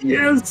you.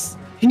 Yes!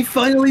 He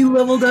finally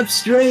leveled up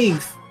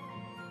strength!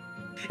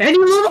 And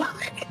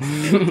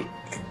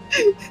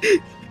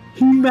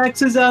he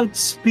maxes out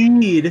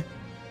speed!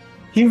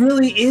 He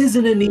really is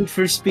in a need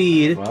for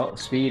speed. Well,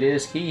 speed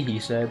is key, he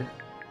said.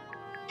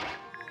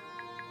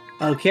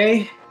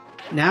 Okay,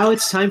 now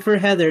it's time for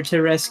Heather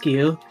to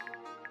rescue.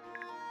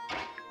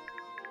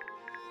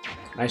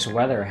 Nice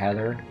weather,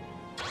 Heather.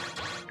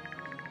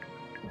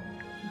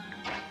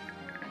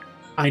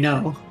 I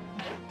know.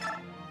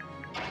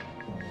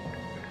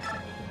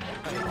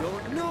 I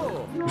don't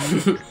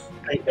know.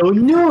 I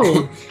don't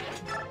know!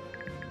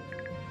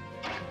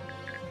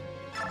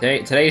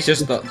 Today's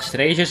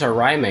just a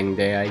rhyming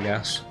day, I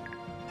guess.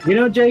 You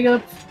know,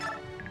 Jacob,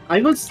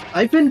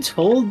 I've been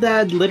told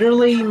that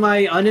literally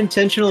my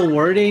unintentional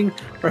wording,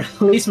 or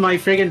at least my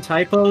friggin'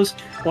 typos.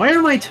 Why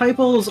are my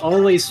typos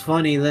always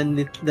funny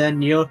than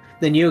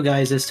you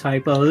guys'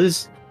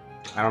 typos?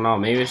 I don't know,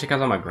 maybe it's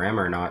because I'm a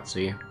grammar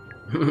Nazi.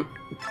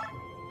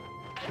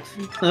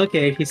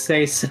 Okay, if you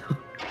say so.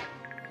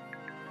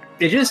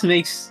 It just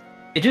makes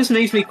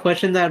me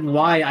question that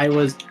why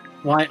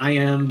I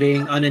am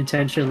being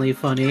unintentionally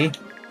funny.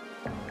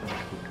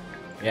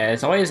 Yeah,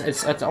 it's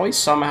always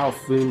somehow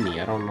funny,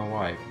 I don't know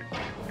why.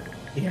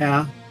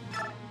 Yeah.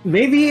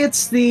 Maybe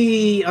it's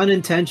the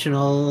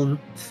unintentional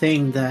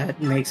thing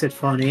that makes it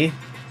funny.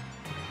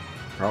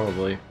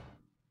 Probably.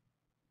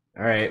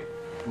 Alright.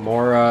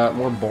 More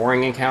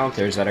boring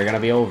encounters that are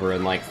gonna be over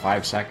in like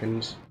 5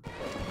 seconds.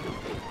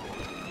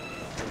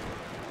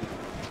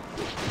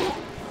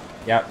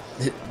 Yep,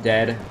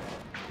 dead.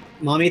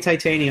 Mommy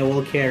Titania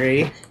will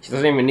carry. She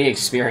doesn't even need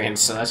experience,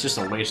 so that's just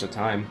a waste of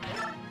time.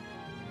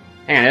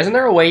 Hang on, isn't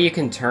there a way you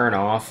can turn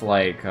off,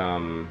 like,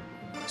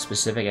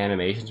 specific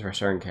animations for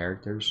certain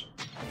characters?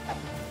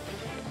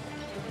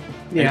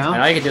 Yeah. I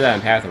know you can do that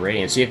in Path of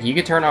Radiance. See, if you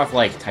could turn off,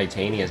 like,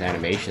 Titania's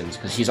animations,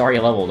 because she's already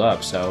leveled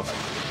up, so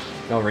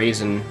no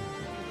reason.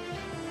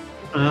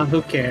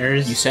 Who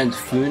cares? You send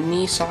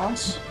Funni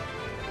sauce?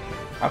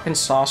 How can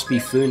sauce be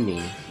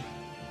Funni?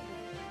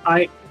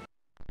 I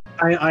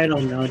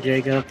don't know,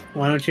 Jacob.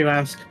 Why don't you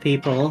ask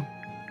people?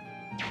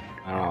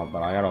 I don't know,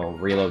 but I gotta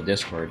reload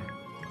Discord.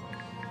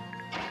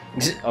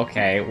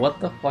 Okay, what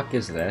the fuck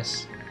is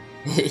this?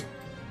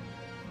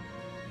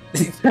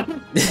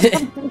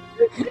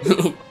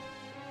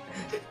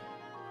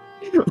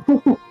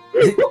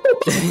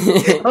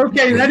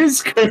 Okay, that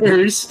is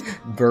cursed.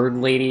 Bird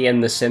Lady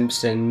and the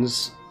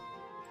Simpsons.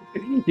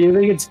 Do you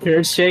think it's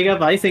cursed,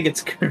 Jacob? I think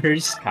it's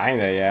cursed.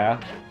 Kinda, yeah.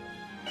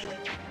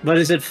 But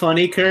is it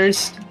funny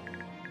cursed?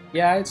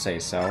 Yeah, I'd say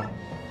so.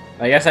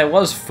 I guess I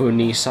was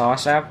Funny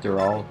sauce after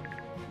all.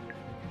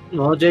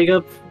 Well,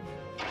 Jacob,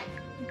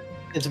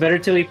 it's better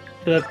to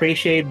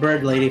appreciate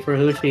Bird Lady for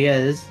who she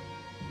is.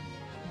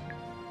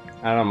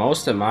 I don't know,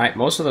 most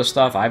of the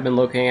stuff I've been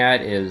looking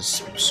at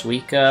is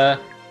Suika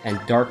and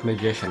Dark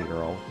Magician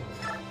Girl.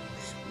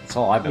 That's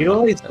all I've been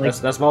looking at.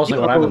 That's mostly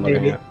what I've been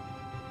looking at.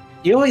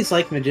 You always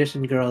like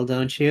Magician Girl,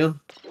 don't you?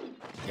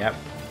 Yep.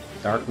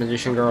 Dark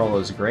Magician Girl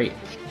is great.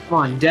 Come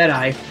on,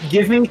 Deadeye.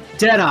 Give me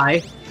Deadeye.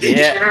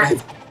 Yeah.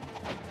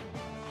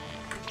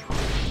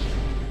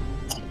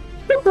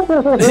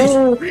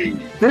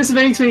 This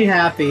makes me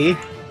happy. I'm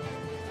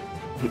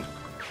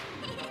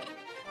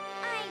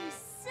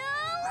so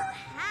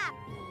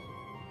happy.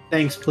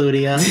 Thanks,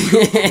 Plutia.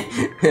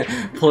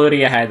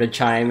 Plutia had to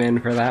chime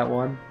in for that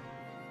one.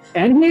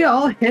 And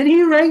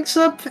he ranks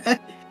up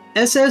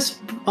SS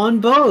on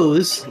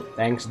bows.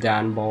 Thanks,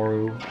 Dan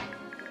Boru.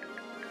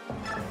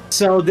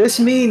 So this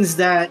means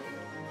that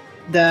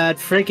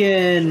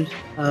freaking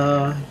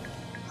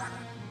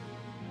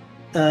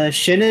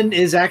Shinin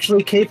is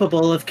actually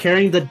capable of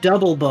carrying the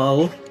double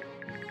bow.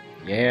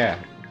 Yeah.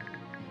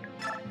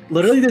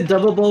 Literally the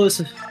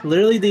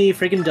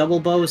freaking double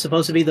bow is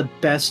supposed to be the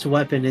best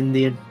weapon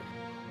in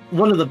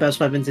one of the best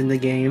weapons in the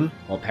game.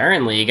 Well,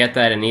 apparently you get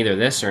that in either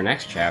this or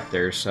next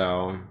chapter,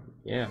 so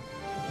yeah.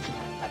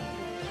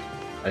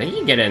 I think you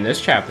can get it in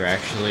this chapter,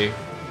 actually.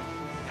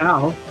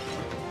 Ow.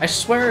 I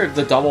swear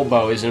the double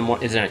bow is in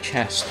a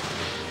chest.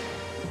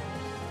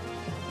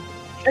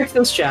 Check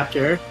this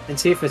chapter and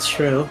see if it's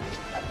true.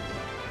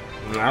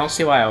 I don't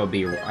see why I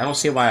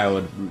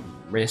would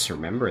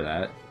misremember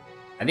that.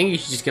 I think you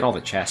should just get all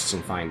the chests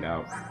and find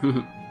out.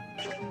 You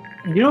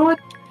know what?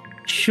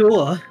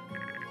 Sure.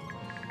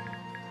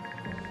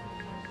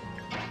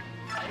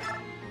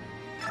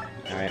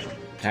 Alright,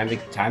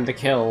 time to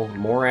kill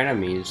more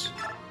enemies.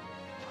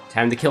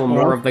 Time to kill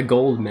more of the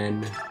gold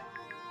men.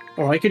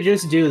 Or I could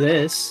just do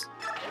this.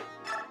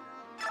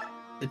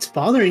 It's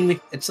bothering me.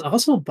 It's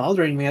also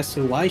bothering me as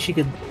to why she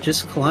could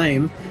just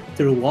climb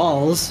through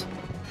walls.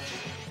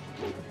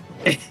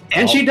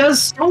 And she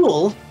does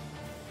soul.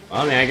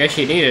 Well, I mean, I guess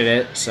she needed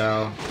it,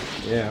 so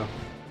yeah.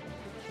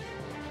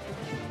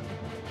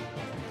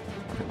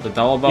 The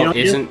double bow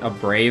isn't a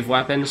brave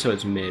weapon, so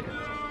it's mid.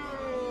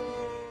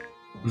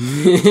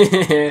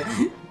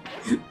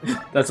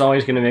 That's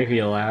always gonna make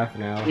me laugh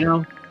now. You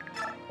know,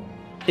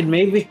 it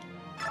may be.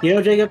 You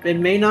know, Jacob, it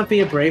may not be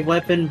a brave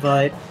weapon,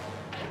 but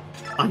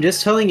I'm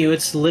just telling you,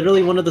 it's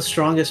literally one of the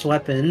strongest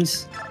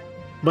weapons.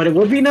 But it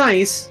would be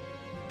nice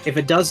if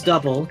it does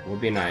double. Would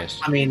be nice.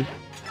 I mean,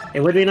 it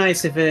would be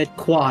nice if it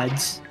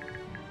quads.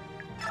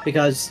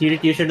 Because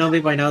you should know me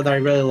by now that I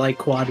really like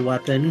quad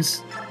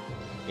weapons.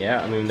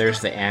 Yeah, I mean,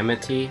 there's the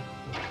Amity.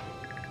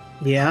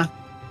 Yeah.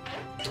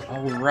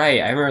 Oh,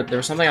 right. I remember there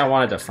was something I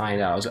wanted to find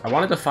out. I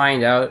wanted to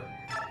find out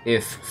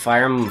if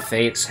Fire Emblem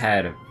Fates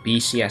had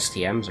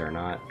BCSTMs or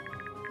not.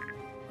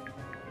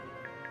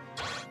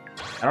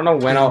 I don't know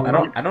when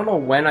I don't know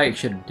when I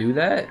should do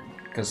that,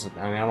 because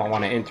I mean I don't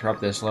want to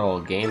interrupt this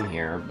little game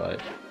here, but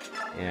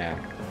yeah.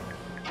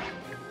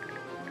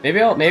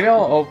 Maybe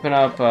I'll open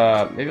up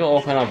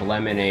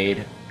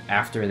Lemonade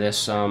after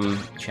this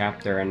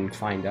chapter and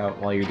find out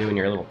while you're doing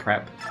your little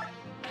prep.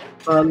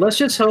 Let's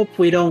just hope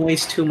we don't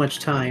waste too much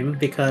time,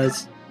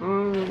 because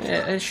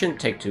it shouldn't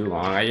take too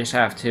long. I just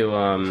have to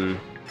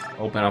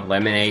open up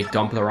Lemonade,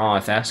 dump the raw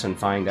FS, and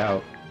find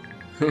out.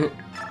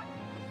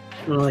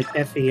 More like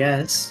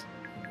FES.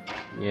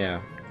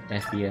 Yeah,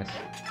 FBS.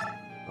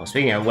 Well,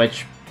 speaking of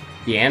which,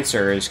 the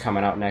answer is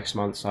coming out next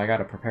month, so I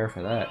gotta prepare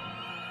for that.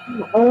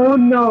 Oh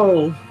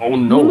no! Oh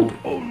no!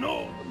 Oh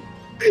no!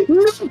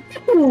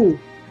 No!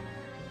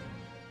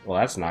 Well,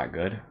 that's not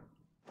good.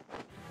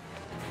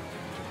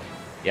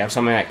 You have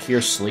something that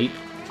cures sleep?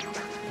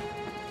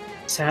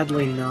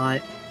 Sadly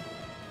not.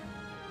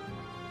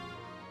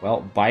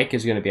 Well, Bike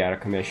is gonna be out of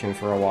commission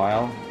for a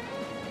while.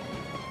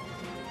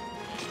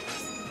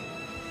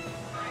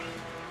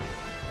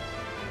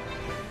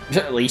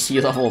 At least he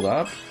leveled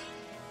up.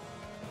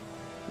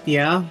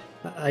 Yeah,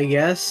 I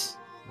guess.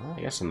 Well,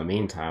 I guess in the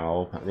meantime,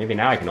 I'll open... maybe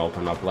now I can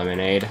open up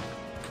Lemonade.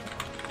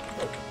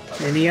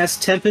 And he has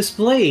Tempest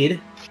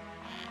Blade.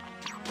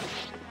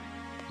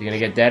 You gonna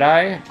get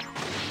Deadeye?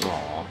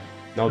 Aw,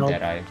 no Nope.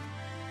 Deadeye.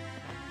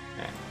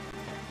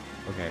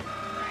 Okay.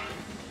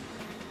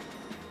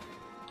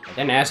 I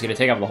didn't ask you to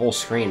take up the whole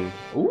screen.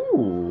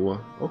 Ooh,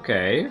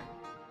 okay.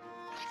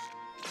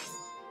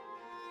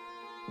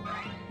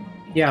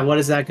 Yeah, what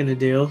is that gonna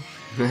do?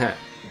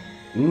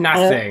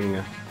 Nothing.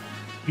 Are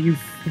you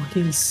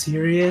fucking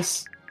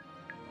serious?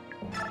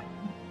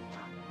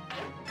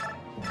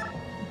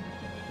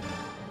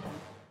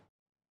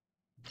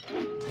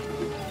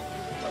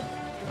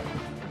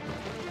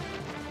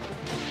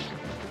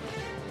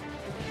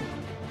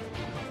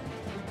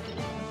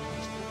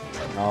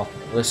 Well,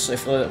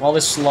 while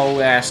this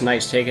slow-ass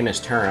knight's taking his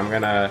turn, I'm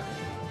gonna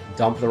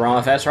dump the raw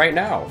FS right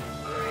now.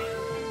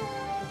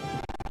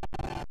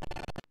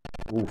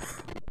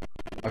 Oof.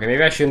 Okay,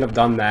 maybe I shouldn't have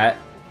done that.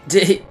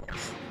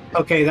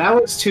 Okay, that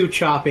was too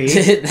choppy.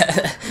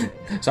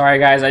 Sorry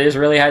guys, I just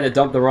really had to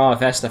dump the raw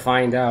FS to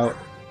find out.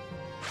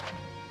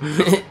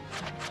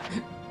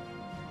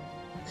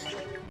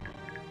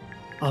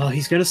 Oh,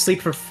 he's gonna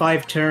sleep for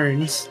 5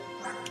 turns.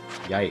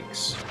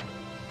 Yikes.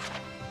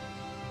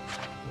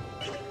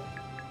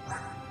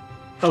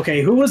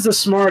 Okay, who was the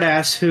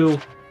smartass who...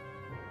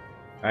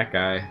 That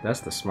guy,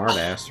 that's the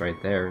smartass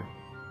right there.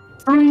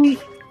 3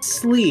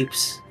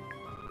 sleeps?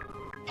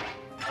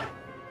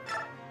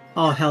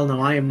 Oh, hell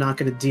no, I am not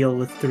gonna deal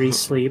with 3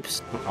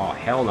 sleeps. Oh,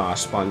 hell nah,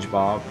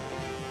 SpongeBob.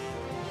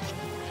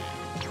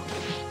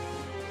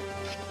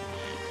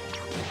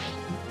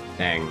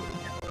 Dang.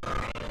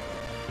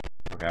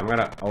 Okay, I'm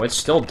gonna... Oh, it's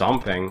still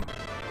dumping.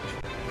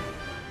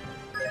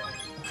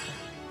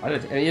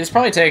 It's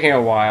probably taking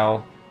a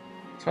while.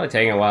 It's probably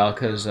taking a while,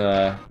 because,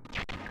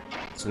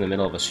 it's in the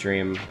middle of a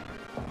stream.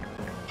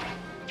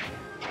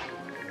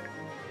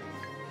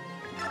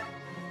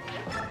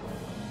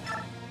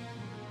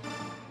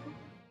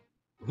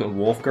 The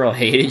Wolf Girl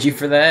hated you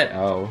for that?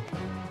 Oh.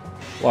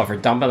 What, for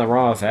dumping the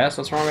wrong FS?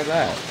 What's wrong with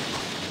that?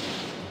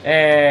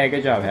 Hey,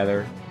 good job,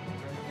 Heather.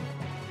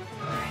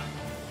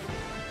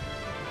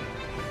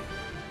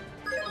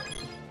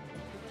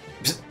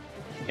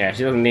 Yeah,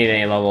 she doesn't need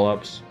any level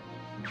ups.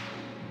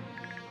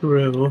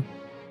 True.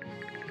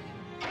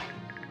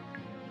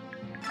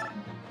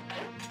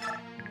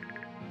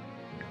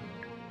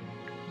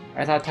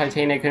 I thought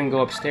Titania couldn't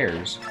go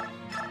upstairs.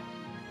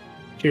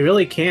 She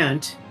really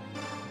can't.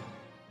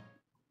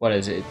 What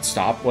is it?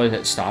 Stop? What does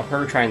it stop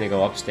her trying to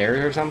go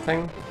upstairs or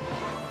something?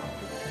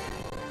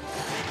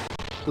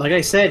 Like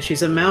I said,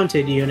 she's a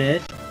mounted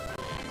unit.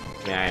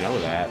 Yeah, I know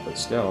that, but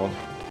still.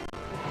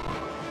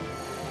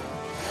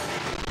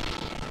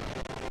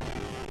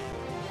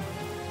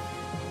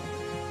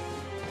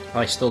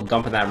 Probably still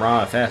dumping that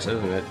raw FS,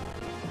 isn't it?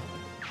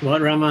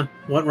 What ROM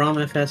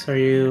FS are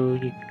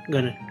you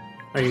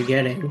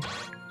getting?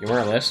 You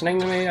weren't listening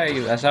to me?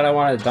 I said I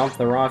wanted to dump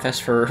the raw FS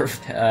for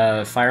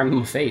Fire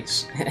Emblem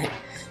Fates.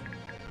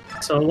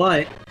 So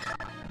what?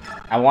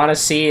 I want to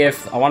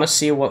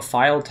see what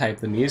file type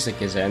the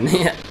music is in.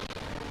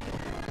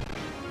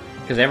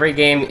 Because every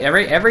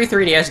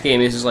 3DS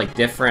game uses like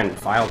different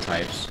file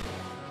types.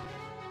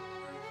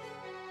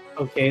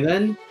 Okay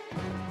then.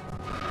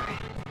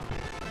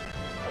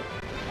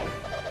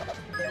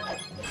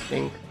 I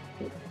think.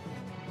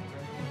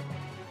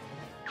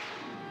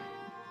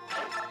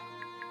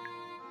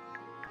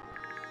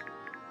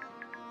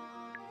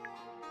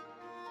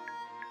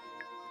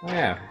 Oh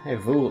yeah, hey,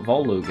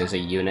 Volug is a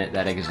unit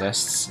that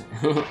exists.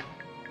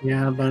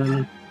 Yeah,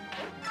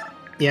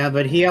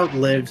 but he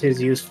outlived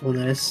his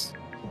usefulness.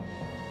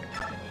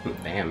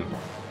 Damn.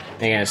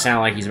 Making it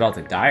sound like he's about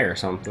to die or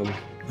something.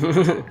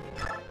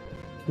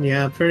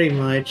 Yeah, pretty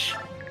much.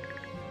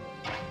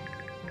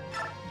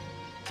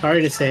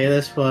 Sorry to say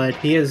this, but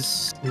he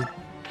is...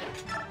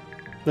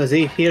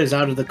 He is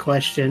out of the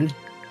question.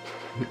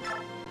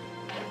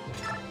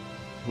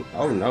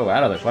 Oh no,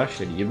 out of the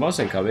question. You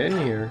mustn't come in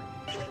here.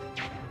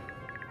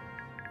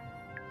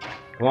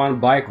 Come on,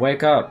 Bike,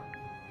 wake up.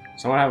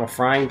 Someone have a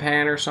frying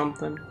pan or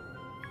something?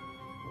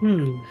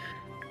 Who...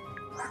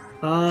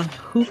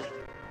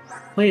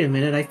 Wait a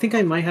minute, I think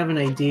I might have an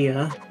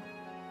idea.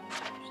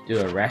 Do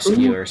a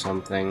rescue or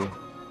something.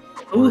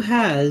 Who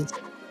has...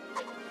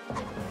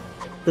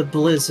 the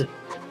Blizzard?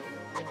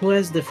 Who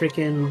has the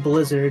freaking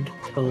Blizzard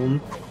tome?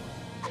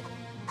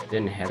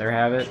 Didn't Heather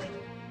have it?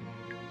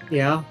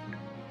 Yeah.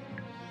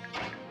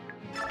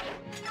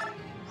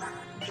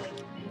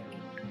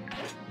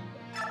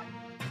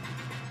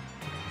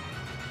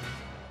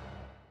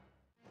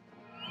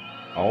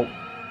 Oh.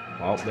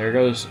 Well, there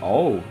goes...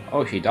 Oh.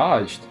 Oh, she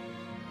dodged.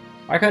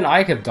 Why couldn't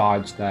I have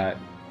dodged that?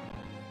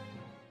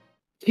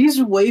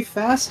 He's way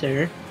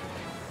faster.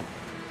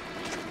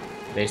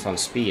 Based on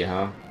speed,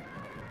 huh?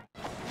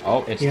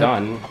 Oh, it's Yep.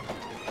 done.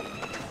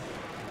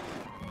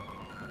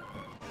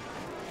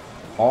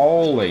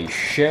 Holy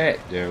shit,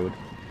 dude.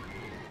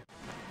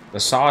 The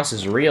sauce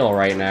is real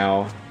right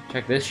now.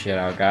 Check this shit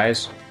out,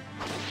 guys.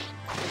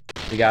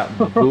 We got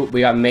we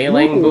got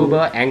Mailing Ooh.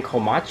 Booba and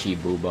Komachi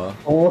Booba.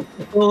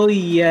 Oh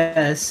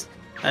yes.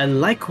 I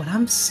like what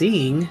I'm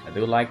seeing. I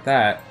do like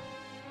that.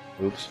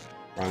 Oops,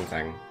 wrong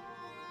thing.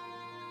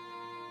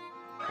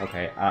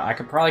 Okay, I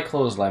could probably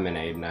close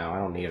Lemonade now. I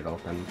don't need it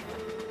open.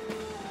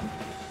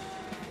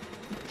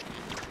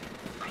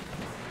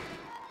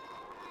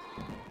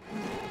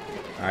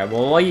 Alright,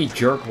 well, while you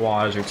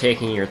jerkwads are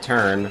taking your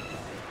turn,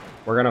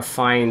 we're gonna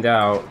find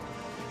out...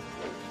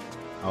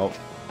 Oh,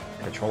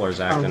 the controller's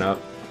acting up.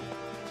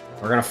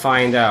 We're gonna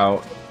find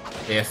out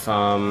if,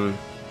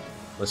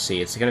 let's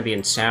see, it's gonna be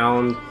in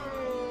sound...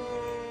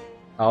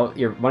 Oh,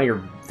 one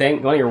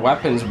of your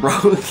weapons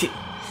broke.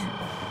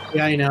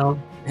 Yeah, I know.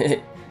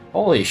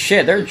 Holy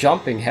shit, they're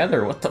jumping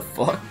Heather, what the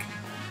fuck?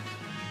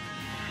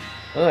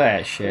 Look at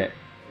that shit.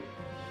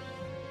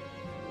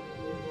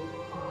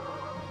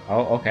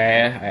 Oh,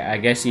 okay, I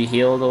guess he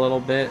healed a little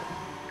bit.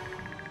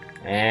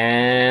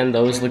 And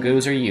those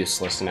Lagoos are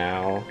useless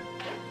now.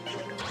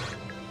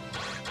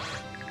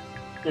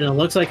 And it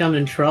looks like I'm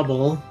in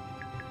trouble.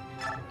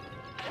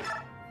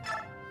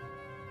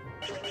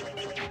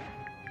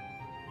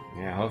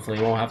 Yeah, hopefully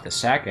we won't have to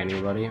sack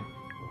anybody.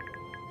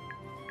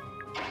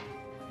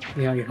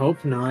 Yeah, I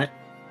hope not.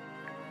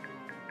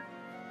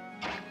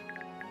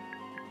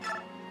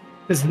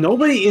 Because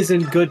nobody is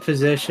in good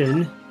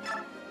position.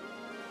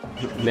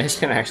 Miss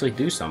can actually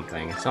do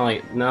something. It's not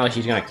like, no,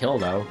 she's gonna kill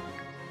though.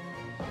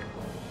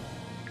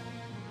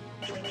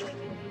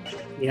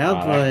 Yeah, Oh,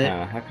 but...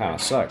 that kinda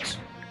sucks.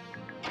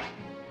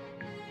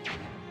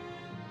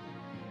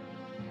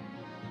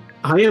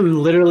 I am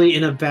literally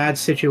in a bad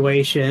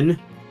situation.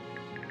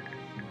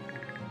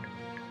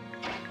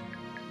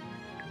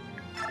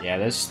 Yeah,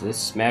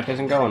 this map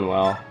isn't going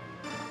well.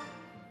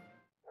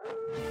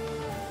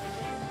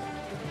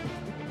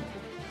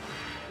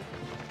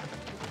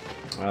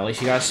 Well, at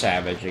least you got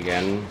Savage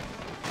again.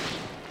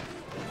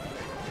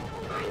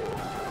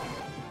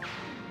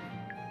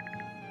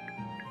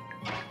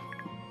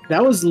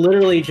 That was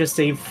literally just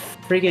a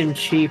friggin'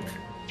 cheap...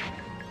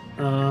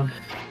 That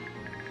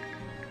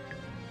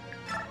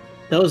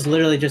was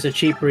literally just a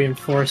cheap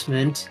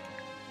reinforcement.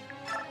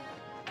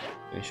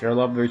 They sure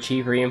love their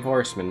cheap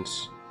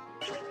reinforcements.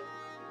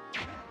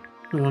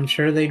 Well, I'm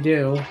sure they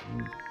do.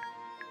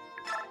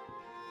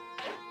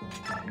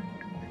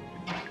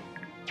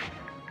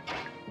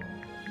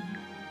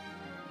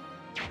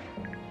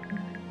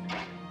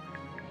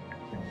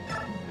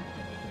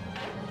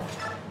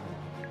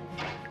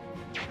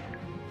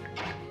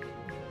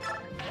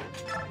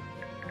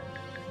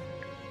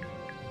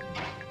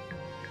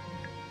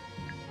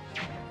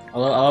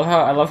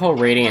 I love how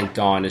Radiant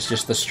Dawn is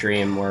just the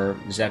stream where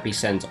Zeppy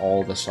sends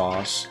all the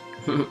sauce.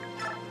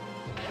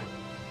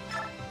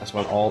 That's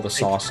when all the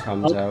sauce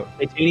comes out.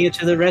 Titania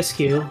to the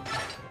rescue.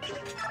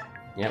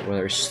 Yeah, with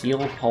her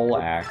steel pole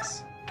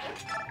axe.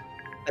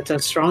 That's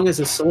as strong as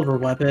a silver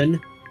weapon.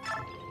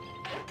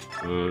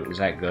 Is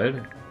that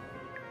good?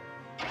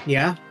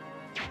 Yeah.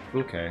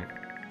 Okay.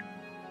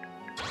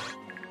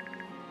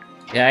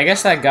 Yeah, I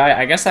guess that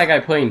guy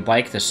putting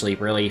Bike to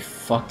sleep really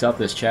fucked up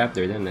this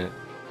chapter, didn't it?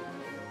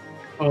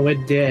 Oh,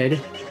 it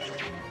did.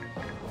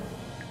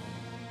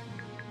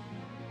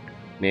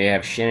 Maybe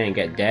have Shin and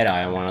get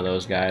Deadeye on one of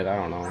those guys, I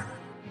don't know.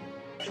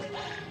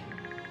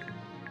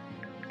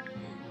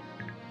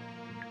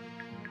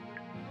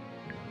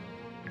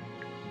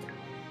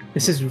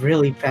 This is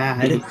really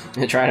bad.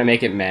 Trying to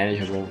make it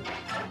manageable.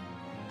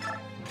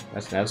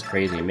 That's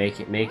crazy.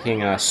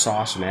 Making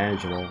sauce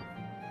manageable.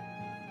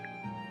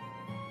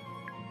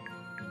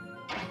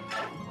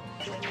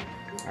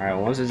 Alright,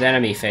 once it's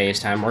enemy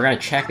phase time, we're gonna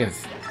check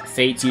if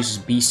Fates uses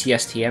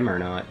BCSTM or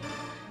not.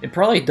 It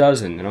probably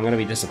doesn't, and I'm gonna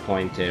be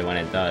disappointed when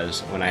it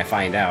does, when I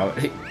find out.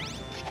 Hey,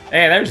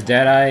 there's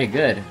Deadeye,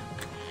 good.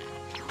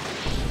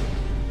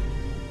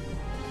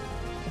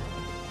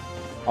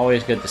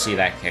 Always good to see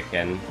that kick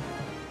in.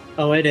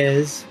 Oh, it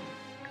is.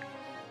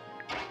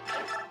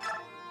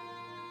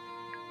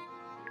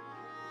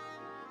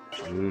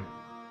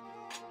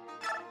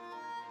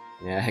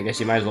 Yeah, I guess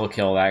you might as well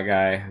kill that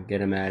guy.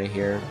 Get him out of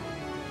here.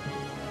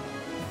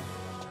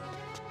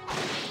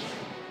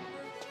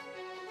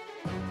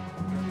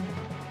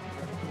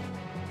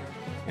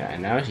 Yeah,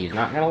 and now she's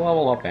not gonna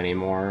level up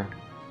anymore.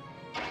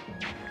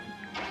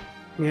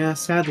 Yeah,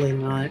 sadly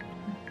not.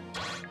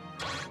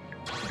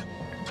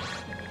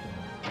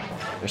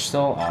 There's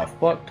still a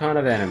fuck ton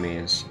of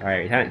enemies.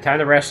 Alright, time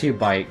to rescue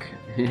Bike.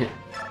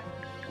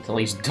 until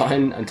he's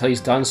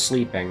done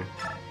sleeping.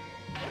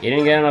 He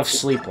didn't get enough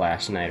sleep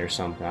last night or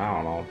something, I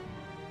don't know.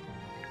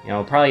 You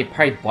know, probably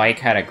Bike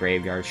had a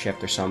graveyard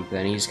shift or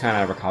something, he's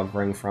kinda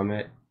recovering from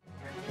it.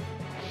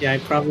 Yeah, I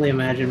probably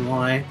imagine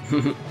why.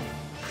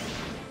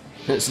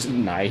 This is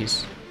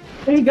nice.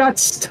 He got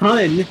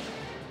stunned.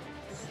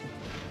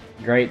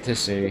 Great to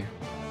see.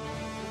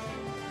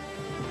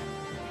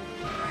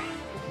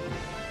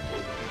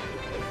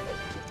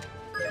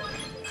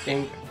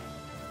 Dink.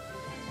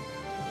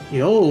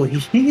 Yo,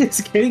 he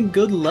is getting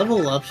good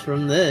level ups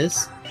from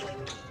this.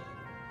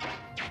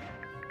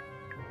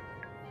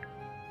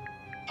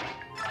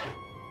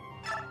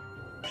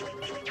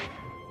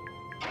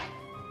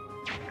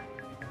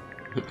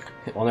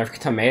 Wonder if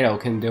Tomato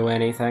can do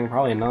anything.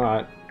 Probably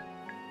not.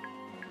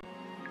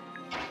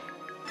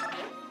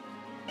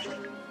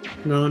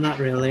 No, not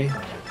really. You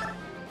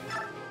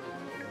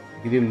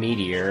can do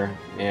Meteor.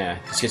 Yeah,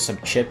 just get some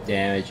chip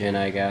damage in,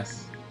 I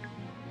guess.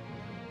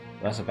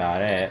 That's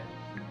about it.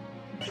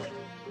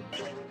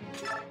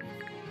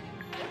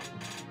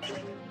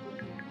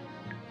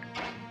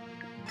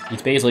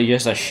 He's basically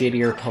just a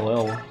shittier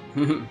Khalil.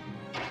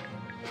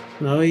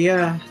 Oh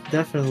yeah,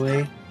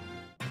 definitely.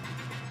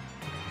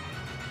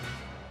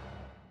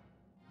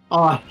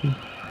 Oh.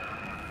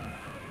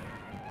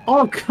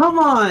 Oh, come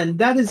on!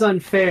 That is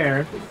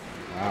unfair.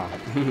 Wow.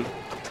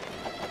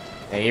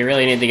 Hey, you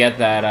really need to get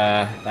that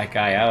that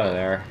guy out of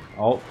there.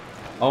 Oh,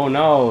 oh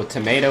no!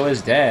 Tomato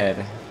is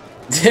dead.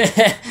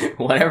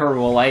 Whatever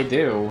will I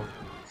do?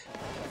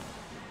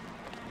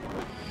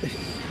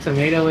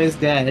 Tomato is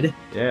dead.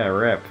 Yeah,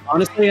 rip.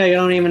 Honestly, I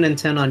don't even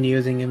intend on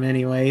using him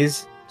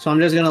anyways, so I'm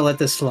just gonna let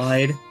this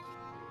slide.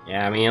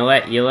 Yeah, I mean, you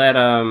let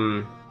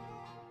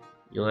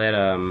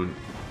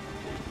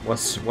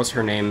what's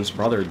her name's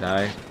brother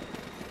die?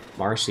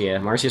 Marcia.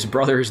 Marcia's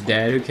brother's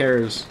dead. Who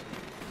cares?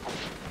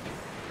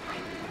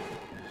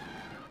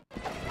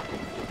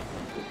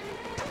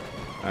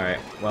 Alright,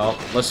 well,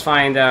 let's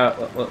find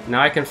out. Well,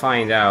 now I can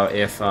find out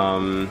if,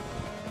 Well,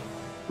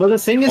 the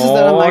thing is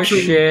that I'm oh,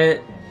 actually...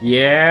 shit!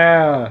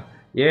 Yeah!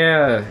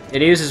 Yeah!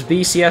 It uses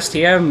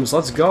BCSTMs!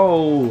 Let's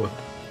go!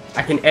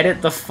 I can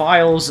edit the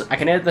files, I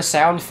can edit the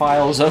sound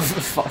files of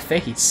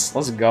Fates.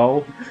 Let's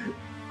go.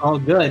 Oh,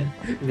 good.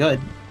 Good.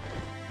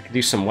 I can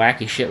do some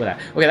wacky shit with that.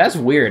 Okay, that's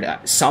weird.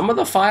 Some of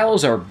the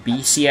files are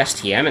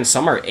BCSTM and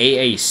some are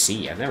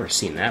AAC. I've never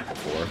seen that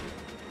before.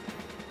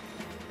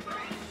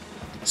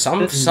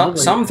 Some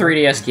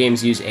 3DS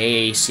games use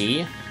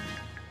AAC,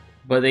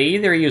 but they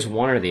either use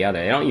one or the other.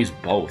 They don't use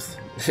both.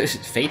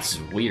 Fates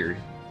is weird.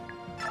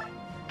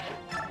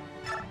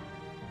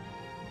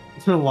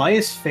 Why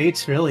is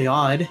Fates really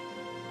odd?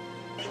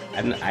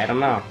 I don't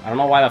know. I don't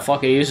know why the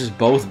fuck it uses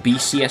both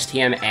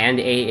BCSTM and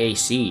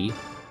AAC.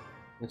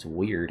 That's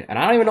weird. And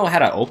I don't even know how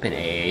to open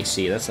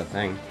AAC, that's the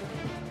thing.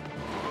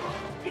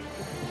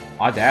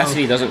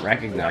 Audacity doesn't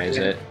recognize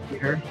it.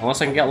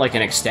 Unless I can get like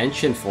an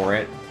extension for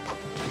it.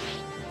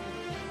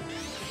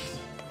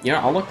 You know,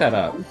 I'll look that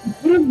up. You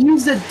could have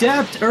used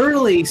Adept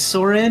early,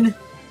 Soren!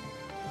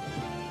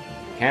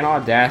 Can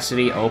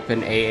Audacity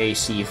open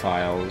AAC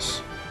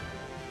files?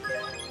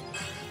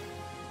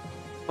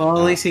 Well,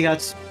 at least he got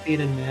speed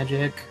and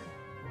magic.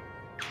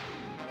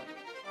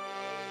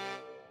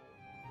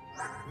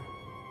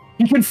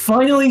 He can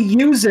finally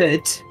use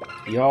it!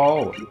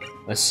 Yo!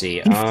 Let's see,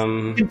 He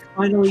can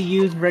finally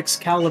use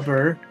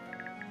Rexcalibur.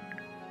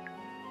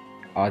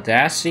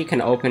 Audacity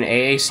can open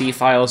AAC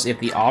files if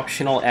the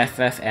optional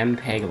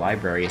FFmpeg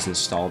library is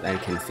installed and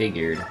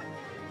configured.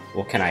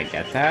 Well, can I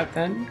get that,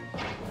 then?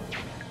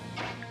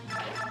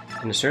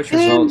 In the search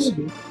results,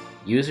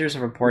 users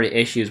have reported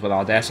issues with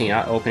Audacity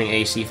not opening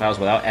AAC files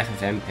without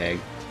FFmpeg.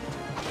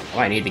 I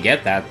might need to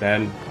get that,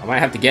 then. I might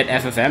have to get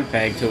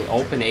FFmpeg to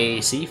open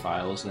AAC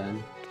files,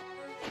 then.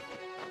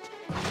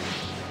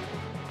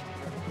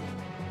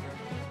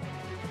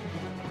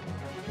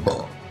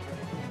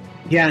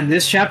 Yeah, in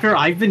this chapter,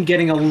 I've been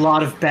getting a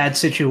lot of bad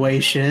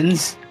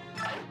situations.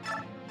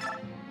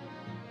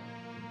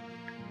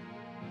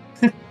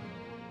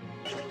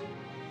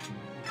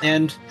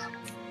 And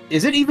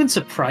is it even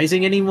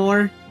surprising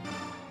anymore?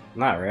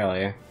 Not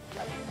really.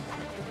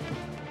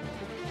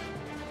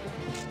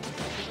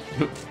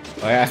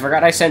 Oh yeah, I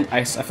forgot I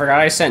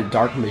sent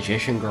Dark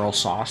Magician Girl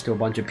sauce to a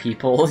bunch of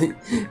people.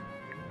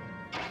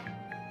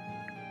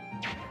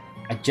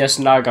 I just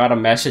now got a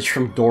message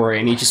from Dora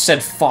and he just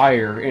said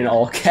fire in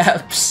all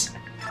caps.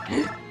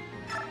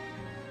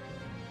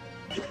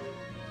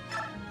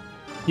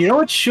 You know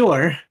what?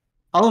 Sure.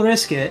 I'll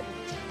risk it.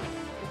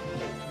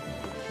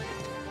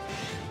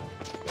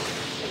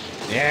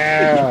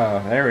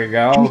 Yeah, there we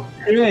go.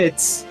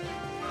 Crits.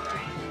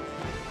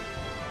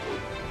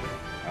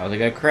 That was a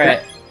good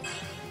crit.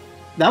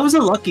 That was a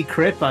lucky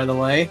crit, by the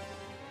way.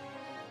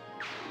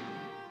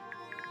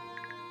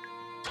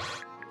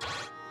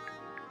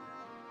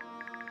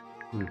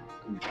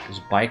 Is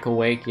Bike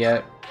awake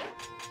yet?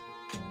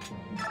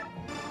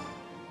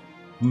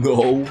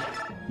 No.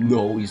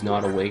 No, he's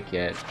not awake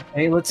yet.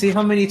 Hey, let's see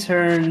how many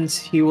turns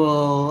he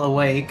will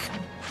awake.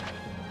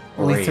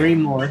 Only 3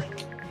 more.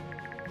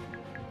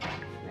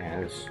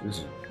 Man,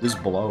 this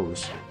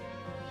blows.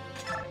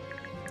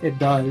 It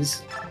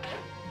does.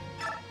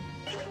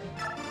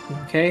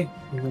 Okay,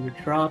 I'm gonna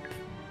drop.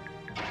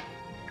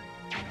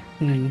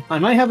 I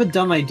might have a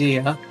dumb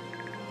idea.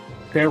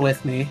 Bear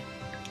with me.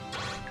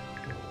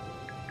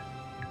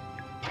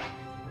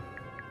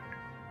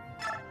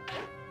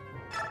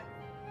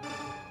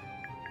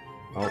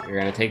 Oh, you're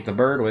gonna take the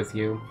bird with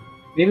you.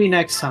 Maybe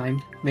next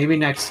time. Maybe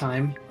next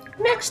time.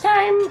 Next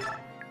time!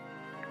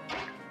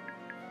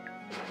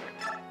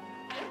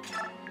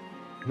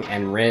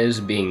 And Riz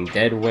being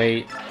dead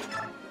weight.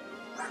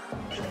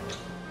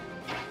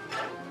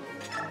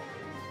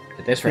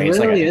 At this rate,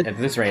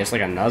 it's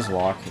like a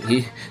Nuzlocke.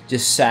 He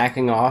just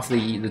sacking off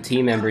the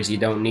team members you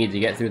don't need to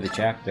get through the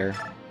chapter.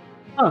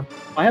 Huh.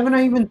 Why haven't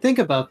I even think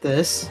about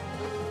this?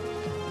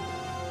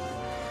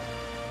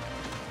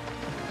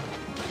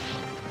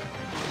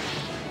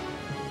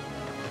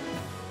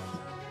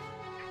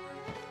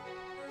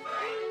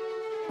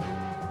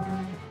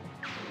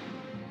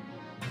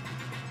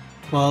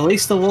 Well, at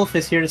least the wolf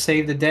is here to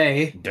save the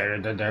day.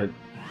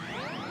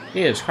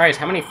 Jesus Christ,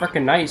 how many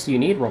frickin' knights do you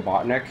need,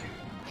 Robotnik?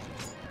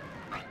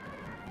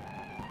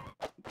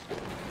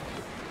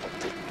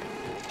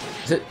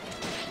 Is it...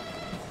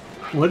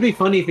 Would be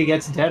funny if he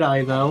gets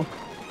Deadeye, though.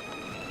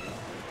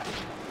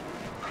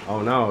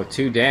 Oh no,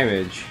 2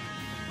 damage.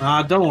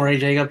 Don't worry,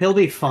 Jacob. He'll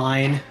be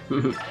fine.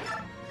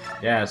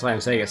 Yeah, that's why I'm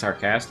saying it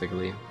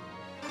sarcastically.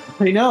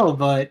 I know,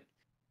 but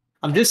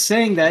I'm just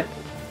saying that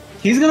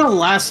he's gonna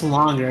last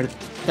longer.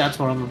 That's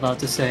what I'm about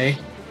to say.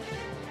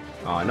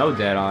 Oh, no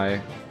Deadeye.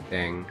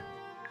 Dang.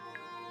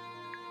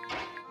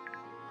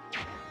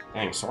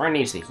 Dang, Soren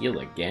needs to heal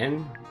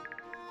again?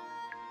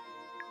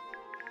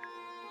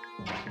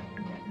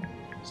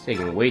 He's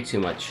taking way too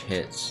much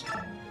hits.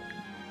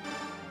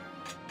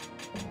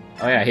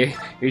 Oh yeah,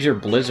 here's your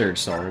Blizzard,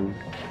 Soren.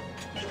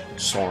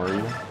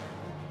 Soren.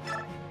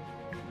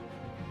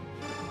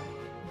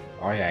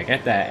 Oh yeah,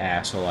 get that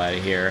asshole out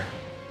of here.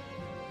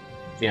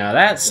 You know,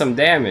 that's some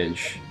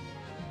damage.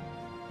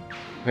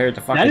 Compared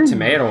to fucking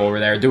Tomato over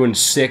there doing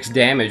 6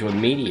 damage with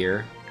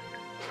Meteor.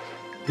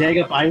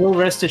 Jacob, I will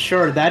rest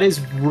assured, that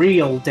is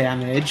real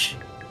damage.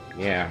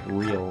 Yeah,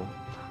 real.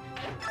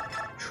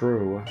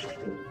 True.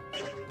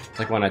 It's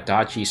like when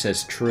Adachi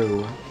says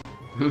true.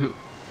 I'm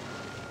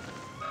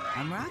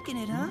rocking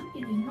it, huh?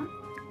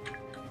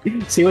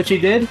 See what she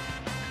did?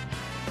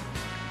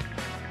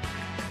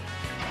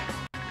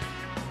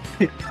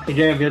 Hey,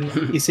 Jacob,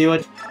 you see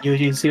what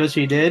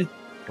she did?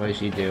 What did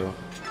she do?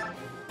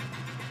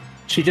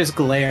 She just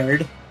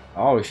glared.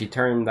 Oh, she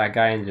turned that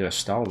guy into a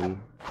stone.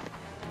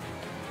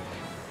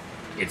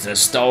 It's a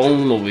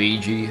stone,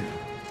 Luigi.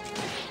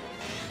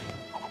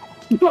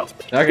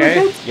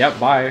 Okay, yep,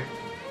 bye.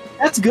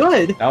 That's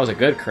good. That was a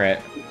good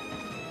crit.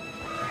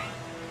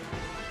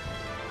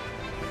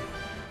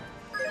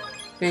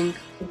 Bing.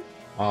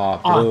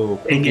 Aw, boo.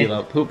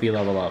 Poopy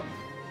level up.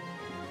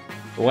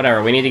 But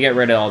whatever, we need to get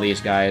rid of all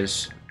these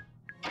guys.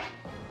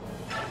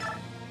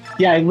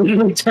 Yeah, I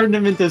literally turned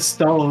him into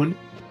stone.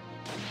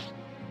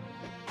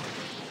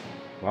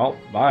 Well,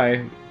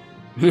 bye.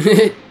 He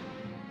didn't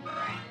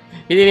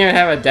even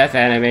have a death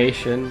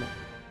animation.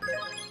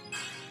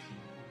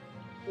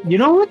 You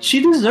know what?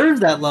 She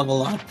deserved that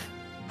level up.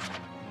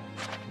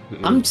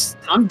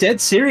 I'm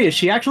dead serious.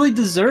 She actually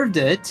deserved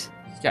it.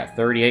 She's got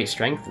 38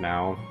 strength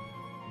now.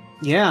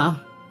 Yeah.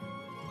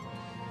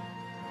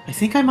 I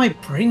think I might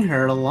bring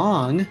her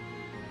along.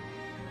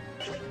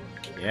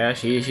 Yeah,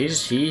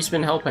 she's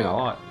been helping a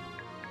lot.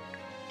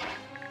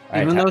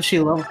 Even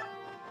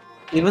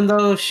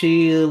though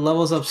she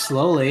levels up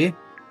slowly.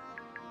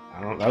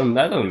 That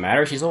doesn't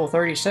matter. She's level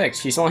 36.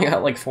 She's only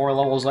got like 4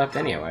 levels left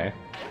anyway.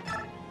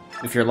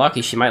 If you're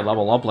lucky, she might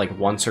level up like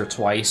once or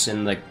twice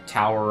in the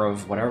Tower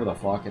of whatever the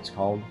fuck it's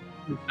called.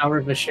 Tower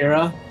of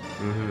Ashera.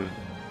 Mm-hmm.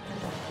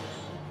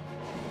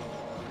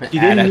 You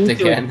Add didn't it need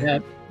to again.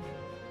 adapt.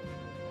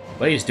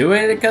 But he's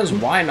doing it because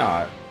why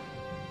not?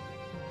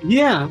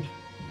 Yeah,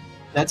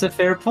 that's a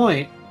fair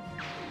point.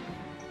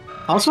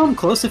 Also, I'm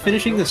close to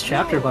finishing this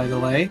chapter, by the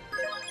way.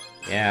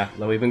 Yeah,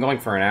 though we've been going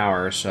for an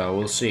hour, so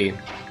we'll see.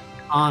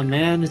 Aw,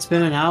 man, it's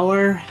been an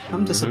hour.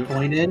 I'm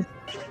disappointed.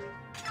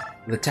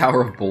 The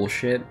Tower of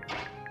Bullshit.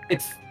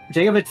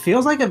 Jacob, it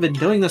feels like I've been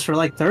doing this for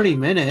like 30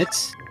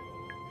 minutes.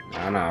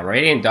 I don't know.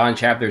 Radiant Dawn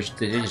chapters,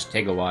 they just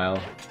take a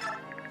while.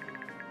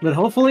 But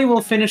hopefully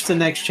we'll finish the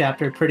next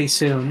chapter pretty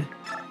soon.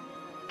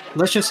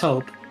 Let's just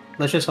hope.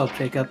 Let's just hope,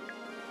 Jacob.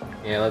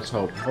 Yeah, let's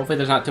hope. Hopefully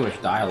there's not too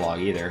much dialogue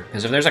either.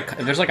 Because if there's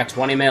like a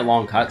 20-minute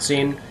long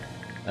cutscene,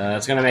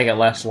 that's gonna make it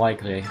less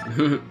likely.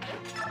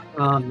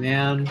 Oh,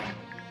 man.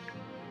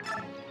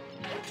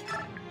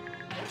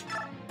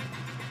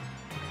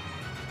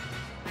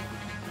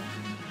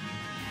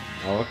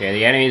 Oh, okay,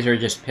 the enemies are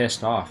just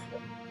pissed off.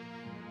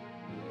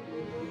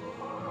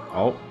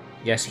 Oh,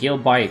 yes, heal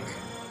Bike.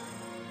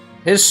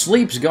 His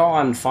sleep's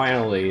gone,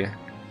 finally.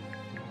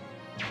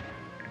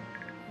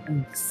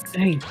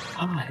 Thank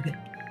God.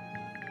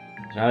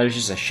 Now there's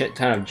just a shit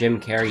ton of Jim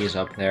Carreys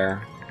up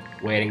there,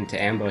 waiting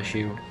to ambush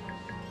you.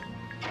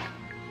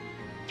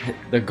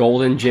 The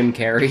golden Jim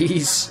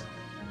Carreys.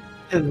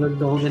 The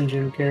golden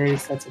Jim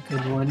Carreys, that's a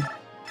good one.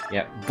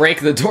 Yep, break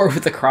the door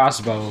with the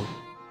crossbow.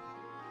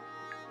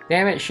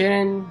 Damn it,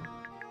 Shin.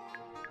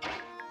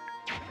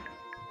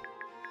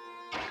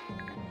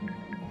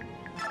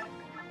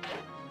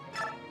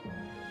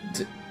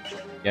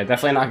 Yeah,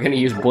 definitely not gonna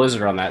use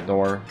Blizzard on that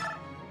door.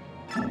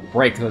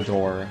 Break the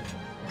door.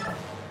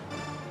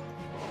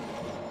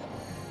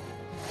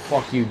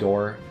 Fuck you,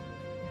 door.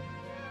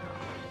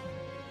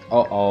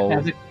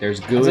 Uh-oh. There's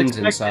goons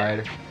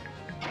inside.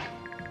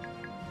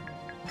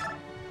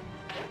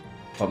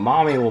 But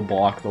Mommy will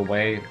block the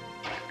way.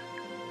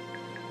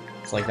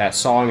 It's like that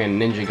song in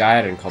Ninja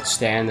Gaiden called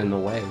Stand in the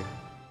Way.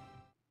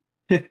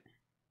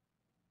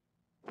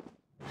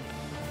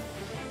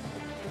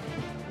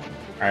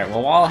 Alright,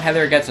 well, while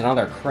Heather gets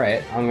another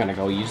crit, I'm gonna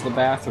go use the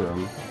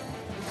bathroom.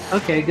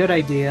 Okay, good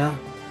idea.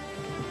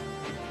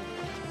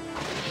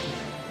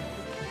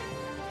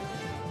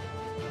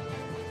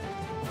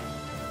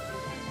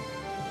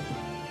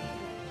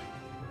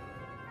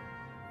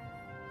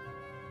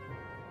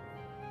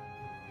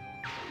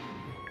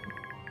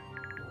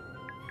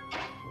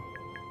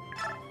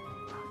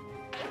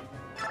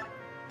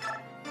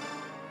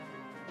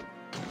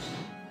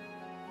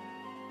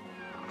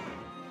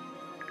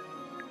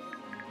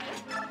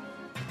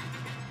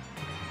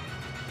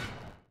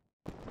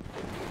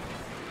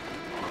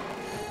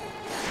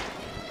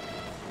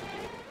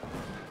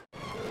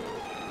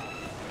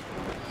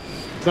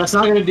 That's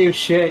not gonna do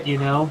shit, you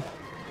know?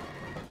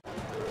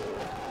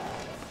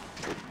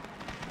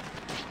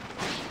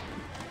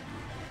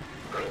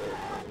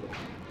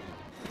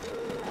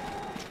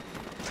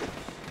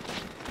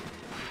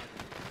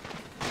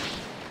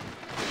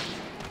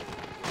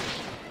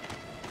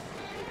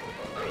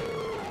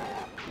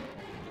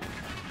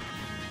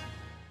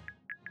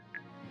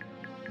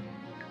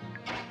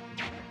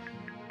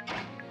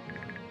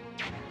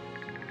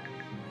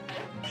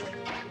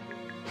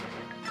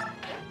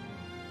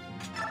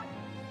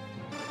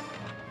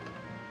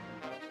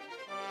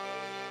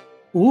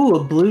 Ooh,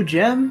 a blue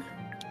gem?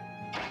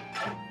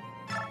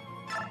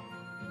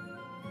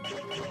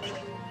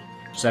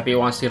 Zeppy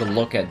wants you to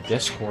look at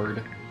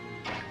Discord.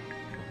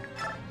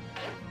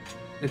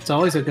 It's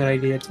always a good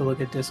idea to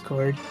look at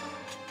Discord.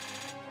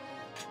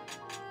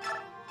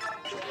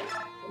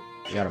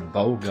 You got a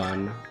bow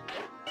gun.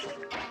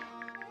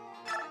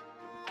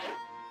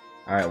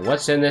 Alright,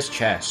 what's in this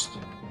chest?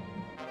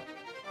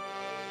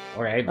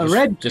 Alright,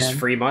 just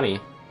free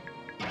money.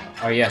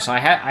 Oh yes, I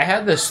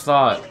had this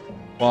thought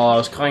while I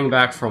was coming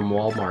back from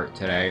Walmart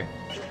today.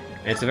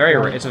 It's a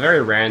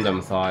very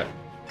random thought.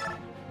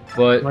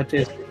 But What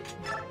is it?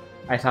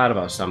 I thought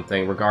about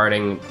something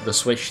regarding the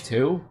Switch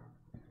 2.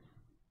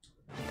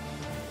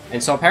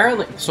 And so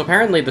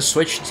apparently the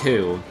Switch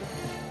 2,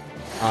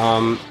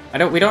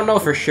 we don't know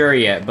for sure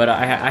yet, but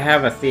I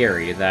have a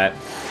theory that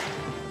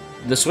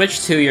the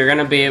Switch 2, you're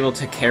gonna be able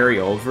to carry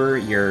over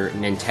your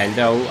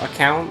Nintendo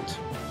account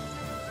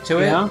to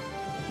it. Yeah?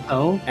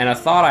 Oh? And a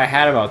thought I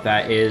had about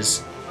that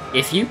is,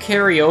 if you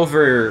carry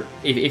over,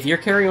 if you're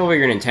carrying over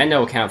your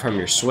Nintendo account from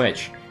your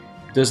Switch,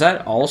 does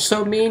that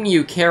also mean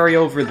you carry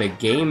over the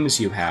games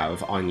you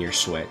have on your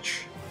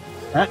Switch?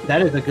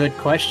 That is a good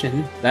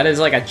question. That is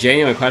like a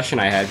genuine question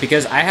I had,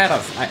 because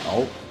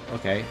oh,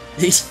 okay.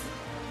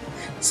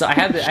 So I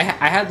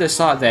had this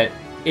thought that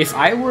if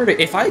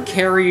I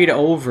carried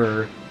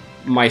over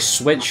my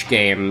Switch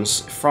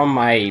games from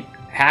my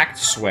hacked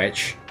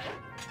Switch,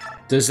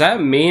 does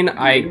that mean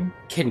I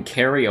can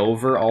carry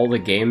over all the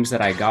games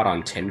that I got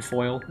on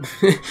tinfoil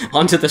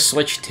onto the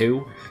Switch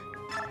 2?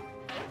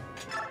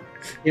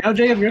 You know,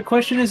 Jacob, your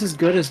question is as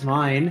good as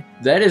mine.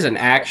 That is an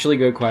actually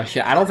good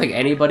question. I don't think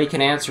anybody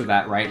can answer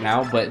that right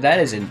now, but that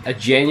is a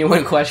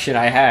genuine question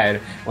I had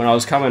when I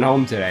was coming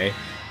home today.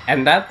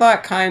 And that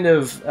thought kind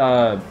of,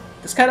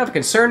 it's kind of a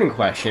concerning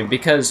question,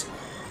 because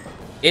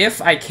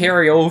if I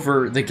carry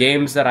over the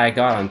games that I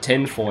got on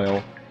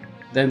tinfoil,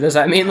 then does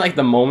that mean, like,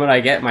 the moment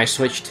I get my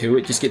Switch 2,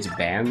 it just gets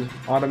banned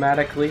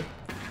automatically?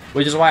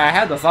 Which is why I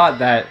had the thought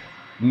that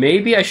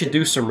maybe I should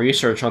do some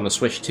research on the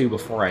Switch 2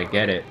 before I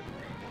get it.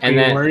 And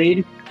Are you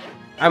worried?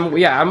 I'm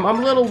a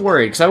little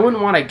worried, because I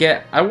wouldn't want to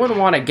get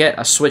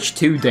a Switch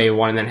 2 day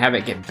one and then have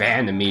it get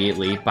banned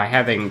immediately by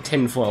having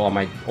tinfoil on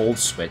my old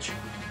Switch.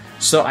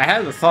 So I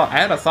had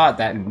a thought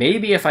that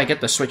maybe if I get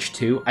the Switch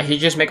 2, I should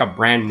just make a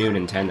brand new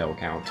Nintendo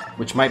account,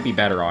 which might be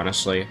better,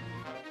 honestly.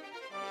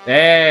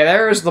 Hey,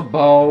 there's the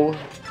bow.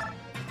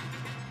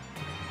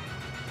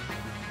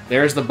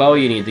 There's the bow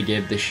you need to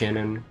give the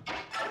Shinin.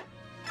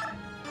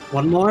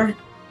 One more?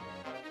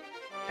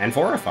 And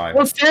 4 or 5. Oh,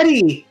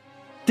 Fetty!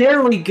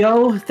 There we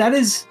go. That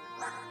is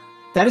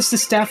the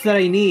staff that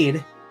I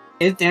need.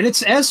 And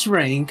it's S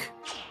rank.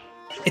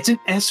 It's an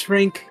S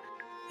rank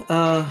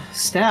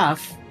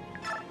staff.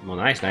 Well,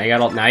 nice. Now you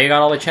got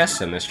all the chests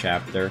in this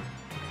chapter.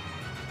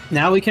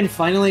 Now we can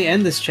finally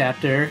end this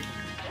chapter.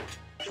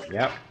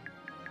 Yep.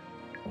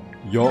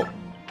 Yup.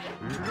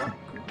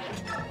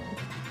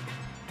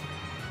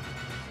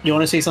 You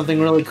want to see something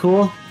really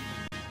cool?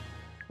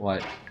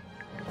 What?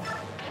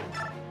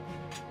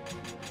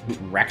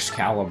 Rex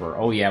Caliber.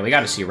 Oh yeah, we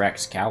gotta see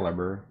Rex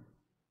Caliber.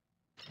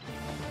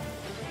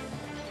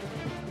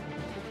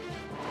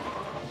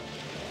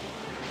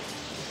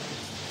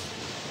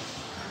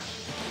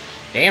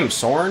 Damn,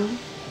 Sorn.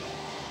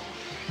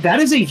 That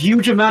is a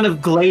huge amount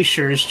of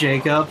glaciers,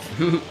 Jacob.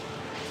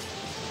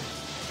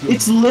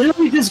 It's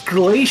literally just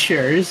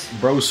glaciers.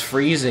 Bro's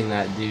freezing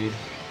that dude.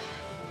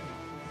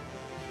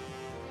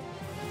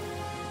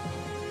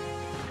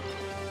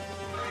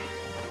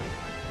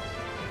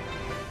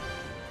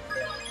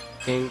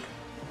 King.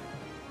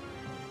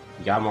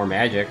 You got more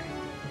magic.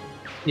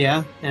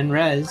 Yeah, and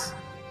res.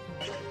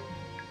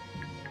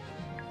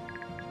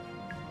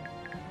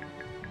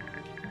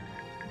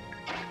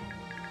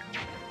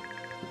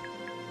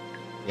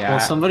 Yeah. Well,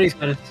 somebody's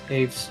gotta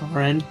save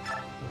Soren.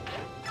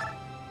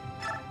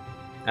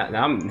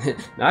 Now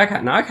I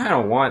kind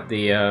of want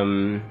the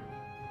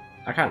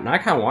I kind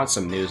of want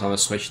some news on the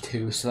Switch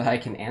too, so that I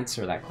can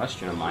answer that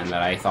question of mine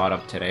that I thought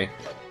of today.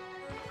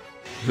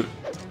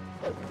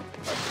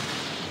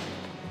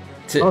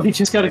 Oh, he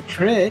just got a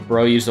crit.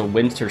 Bro used a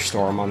winter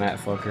storm on that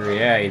fucker.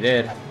 Yeah, he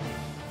did.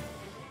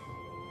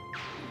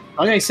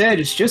 Like I said,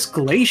 it's just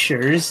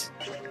glaciers.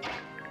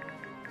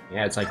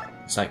 Yeah, it's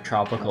like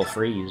tropical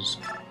freeze.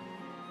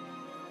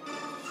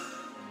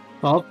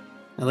 Well,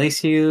 at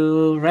least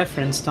you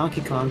referenced Donkey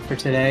Kong for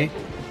today.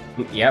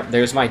 Yep,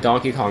 there's my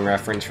Donkey Kong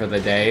reference for the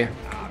day.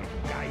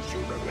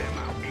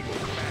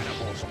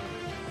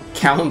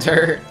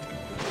 Counter.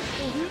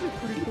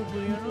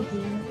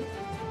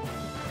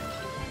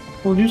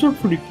 Oh, these are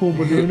pretty cool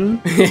bananas.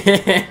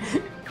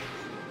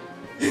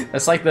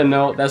 That's like the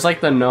no. That's like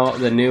the new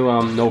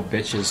no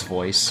bitches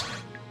voice.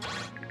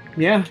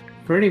 Yeah,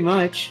 pretty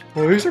much.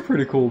 Well, these are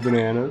pretty cool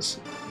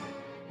bananas.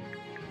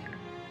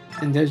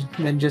 And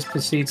then just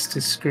proceeds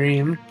to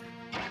scream.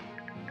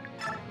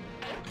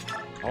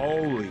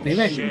 Holy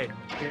Maybe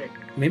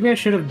maybe I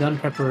should have done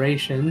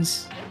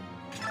preparations.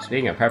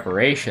 Speaking of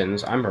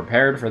preparations, I'm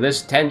prepared for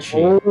this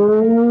tenchi.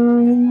 Oh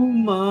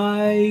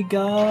my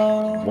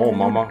god. Whoa,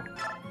 mama.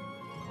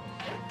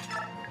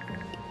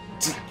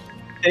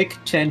 Thick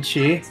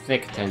Tenchi.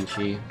 Thick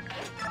tenchi.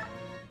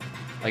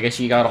 I guess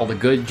you got all the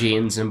good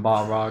genes in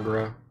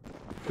Balragra.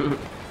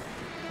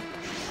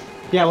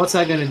 Yeah, what's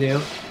that gonna do?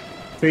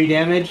 3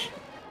 damage?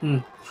 Hmm.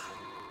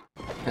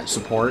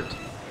 Support.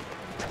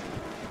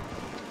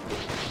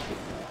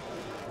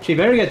 She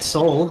better get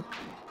soul.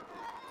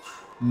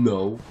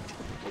 No.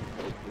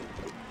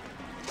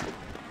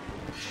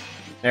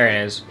 There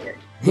it is.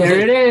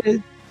 There it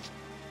is.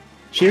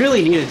 She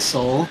really needed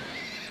soul.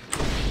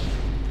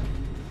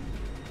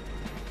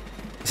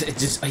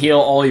 Just heal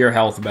all your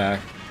health back.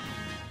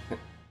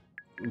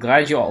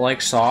 Glad you all like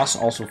sauce,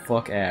 also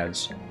fuck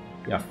ads.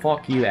 Yeah,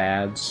 fuck you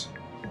ads.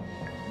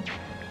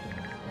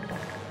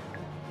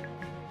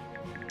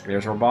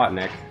 There's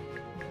Robotnik.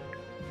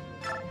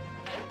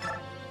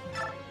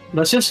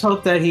 Let's just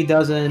hope that he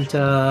doesn't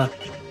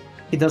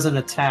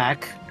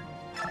attack.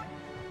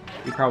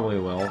 He probably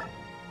will.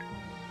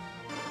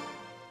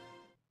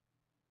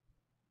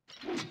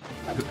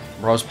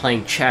 Bro's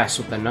playing chess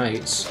with the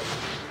knights.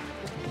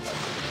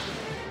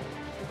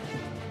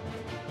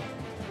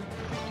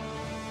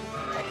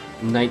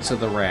 Knights of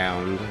the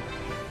round.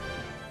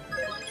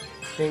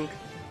 Think.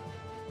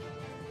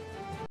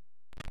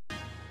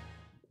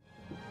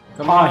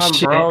 Come Aw, on,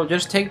 shit. bro,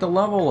 just take the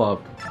level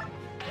up.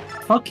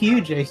 Fuck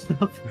you,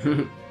 Jacob.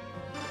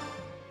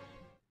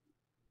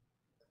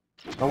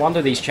 No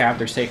wonder these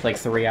chapters take like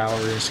 3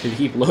 hours, because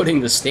you keep loading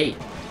the state.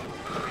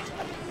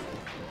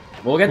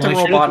 We'll get to Well,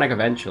 I should've- Robotnik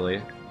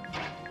eventually.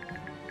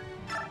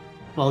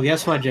 Well,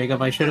 guess what,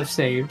 Jacob? I should have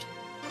saved.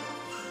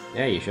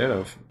 Yeah, you should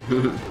have.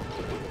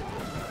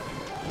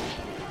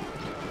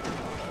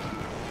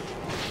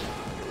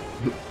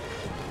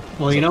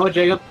 Well, you know what,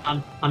 Jacob?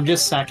 I'm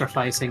just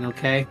sacrificing,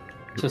 okay?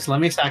 Just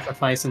let me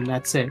sacrifice and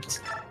that's it.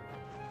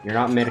 You're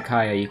not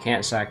Midkaya, you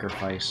can't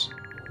sacrifice.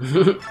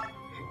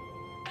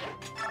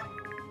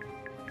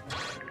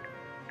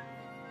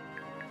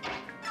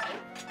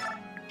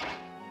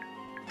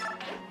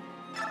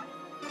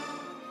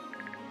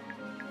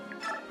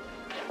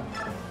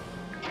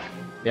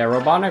 Yeah,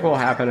 Robotnik will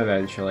happen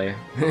eventually.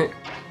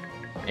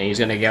 And he's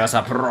gonna give us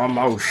a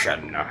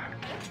promotion.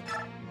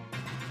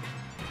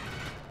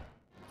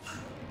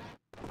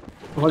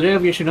 Well,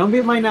 Jacob, you should know me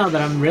by now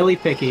that I'm really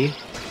picky.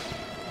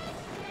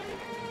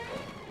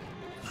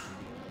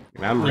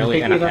 And I'm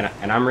really picky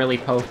and I'm really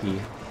pokey.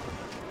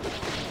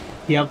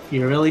 Yep,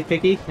 you're really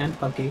picky and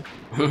pokey.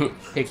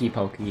 Picky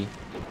pokey.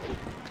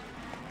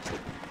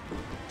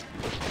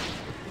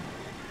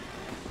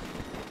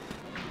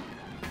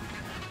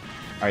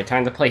 Alright,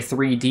 time to play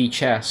 3D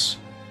chess.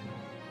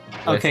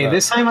 Okay, With,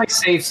 this time I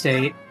save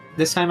state.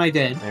 This time I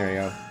did. There we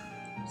go.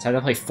 It's time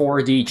to play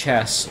 4D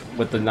chess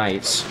with the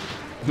knights.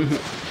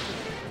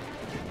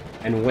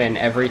 And win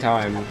every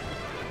time.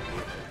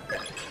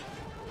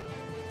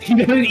 You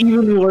got an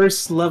even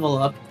worse level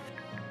up.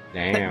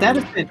 Damn. That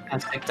is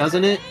fantastic,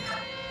 doesn't it?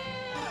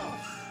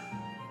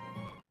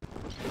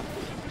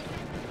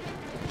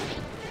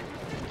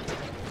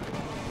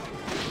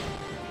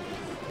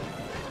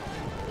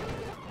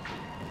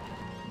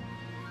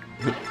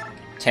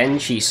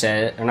 Tenchi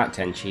said, or not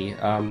Tenchi,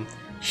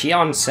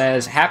 Shion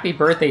says, "Happy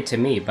birthday to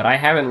me, but I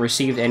haven't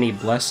received any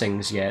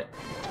blessings yet.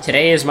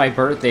 Today is my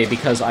birthday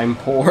because I'm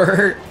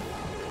poor."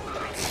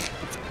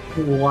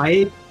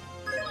 What?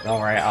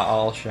 Alright,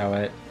 I'll show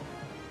it.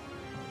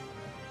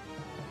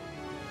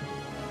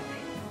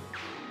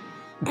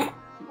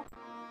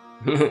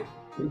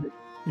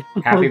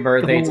 Happy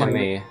birthday Come to on.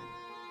 me.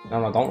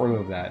 No, don't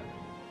remove that.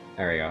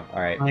 There we go.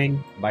 Alright.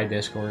 Fine. Bye,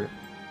 Discord.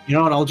 You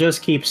know what? I'll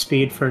just keep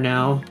speed for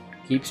now.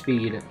 Keep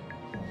speed.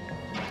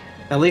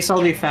 At least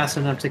I'll be fast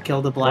enough to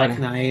kill the Black Well,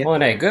 Knight. well,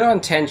 hey, good on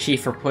Tenchi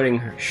for putting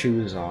her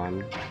shoes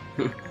on.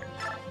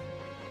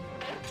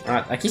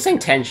 I keep saying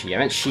Tenchi, I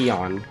meant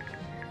Shion.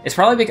 It's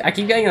probably I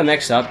keep getting them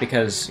mixed up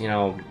because, you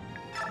know,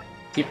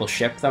 people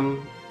ship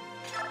them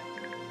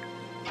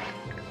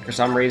for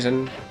some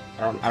reason.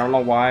 I don't know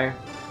why.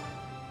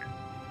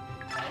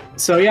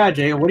 So yeah,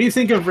 Jay, what do you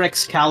think of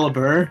Rex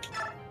Caliber?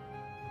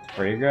 It's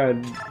pretty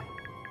good.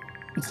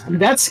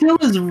 That skill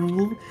is...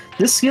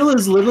 This skill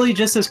is literally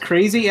just as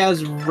crazy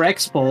as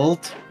Rex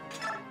Bolt.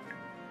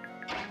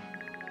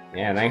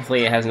 Yeah,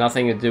 thankfully it has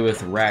nothing to do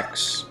with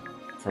Rex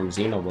from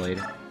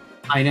Xenoblade.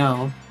 I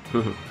know.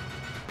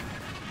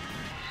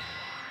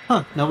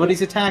 Huh,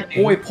 nobody's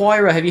attacking. Oi,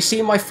 Pyra, have you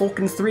seen my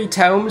fucking 3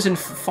 tomes in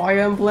Fire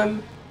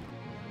Emblem?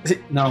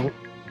 No.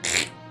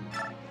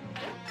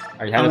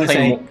 Are you time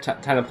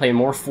to play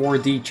more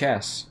 4D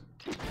chess?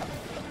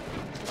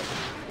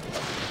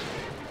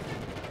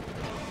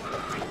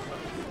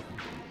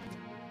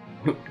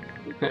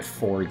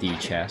 4D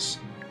chess.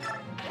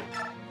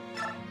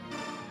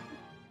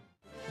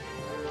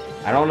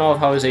 I don't know if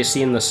Jose's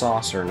seen the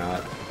sauce or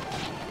not.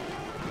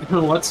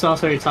 What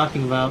sauce are you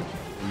talking about?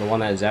 The one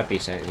that Zeppy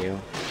sent you.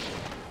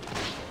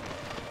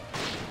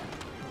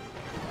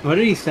 What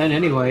did he send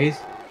anyways?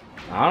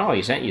 I don't know,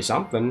 he sent you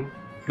something.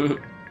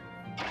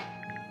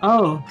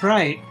 Oh,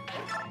 right.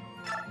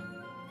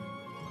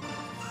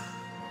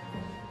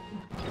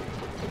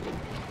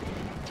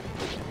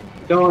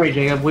 Don't worry,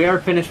 Jacob. We are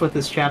finished with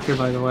this chapter,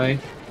 by the way.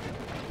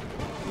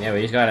 Yeah,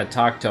 we just gotta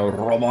talk to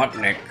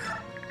Robotnik.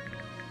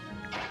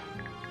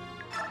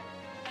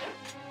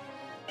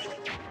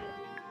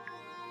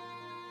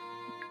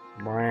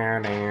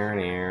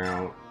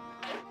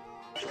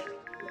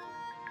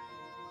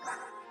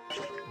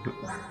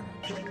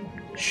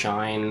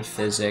 Shine,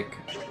 Physic.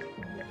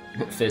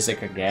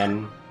 Physic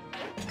again.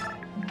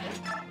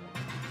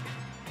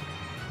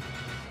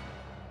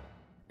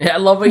 Yeah, I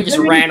love how he just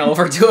ran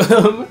over to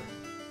him.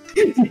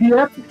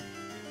 Yep.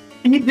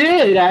 He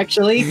did,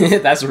 actually.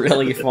 That's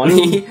really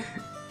funny.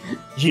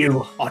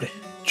 You are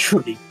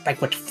truly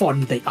like what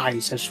formed the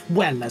eyes as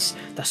well as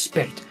the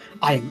spirit.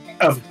 I am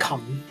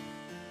overcome.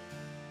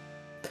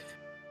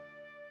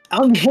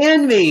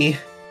 Unhand me!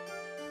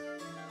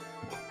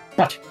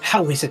 But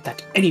how is it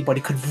that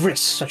anybody could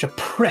risk such a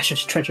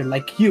precious treasure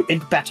like you in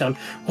battle?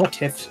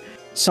 What if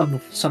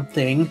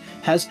something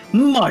has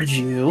marred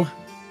you?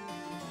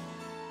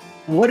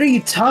 What are you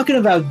talking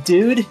about,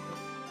 dude?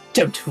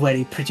 Don't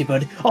worry, pretty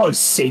bird. I'll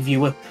save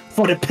you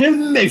for the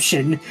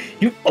promotion.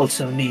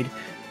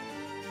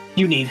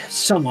 You need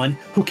someone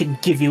who can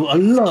give you a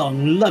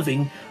long,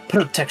 loving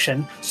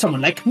protection.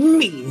 Someone like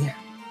me.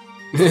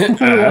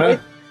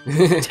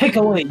 Take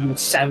away, you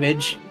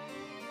savage.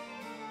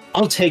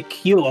 I'll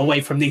take you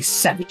away from these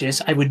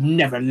savages. I would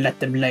never let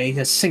them lay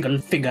a single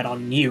finger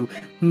on you,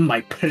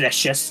 my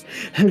precious.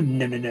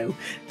 No.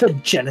 The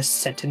jealous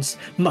sentence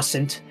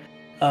mustn't,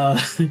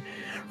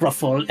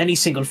 ruffle any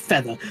single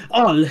feather.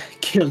 I'll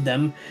kill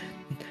them.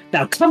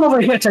 Now come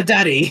over here to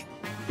Daddy!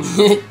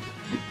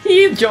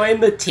 He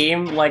joined the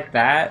team like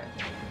that.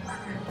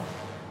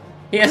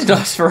 He has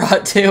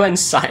Nosferatu and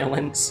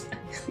Silence.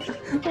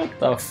 What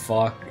the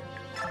fuck?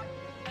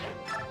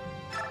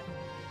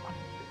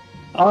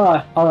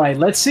 Alright,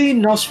 let's see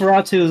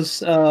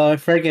Nosferatu's,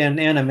 friggin'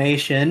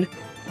 animation.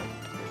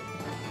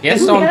 He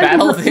has his own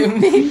battle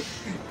theme.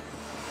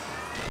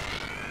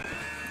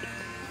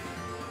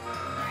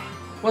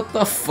 What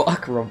the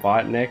fuck,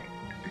 Robotnik?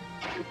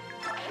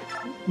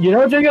 You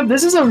know, Jacob,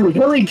 this is a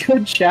really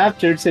good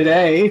chapter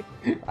today.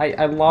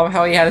 I love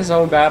how he had his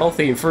own battle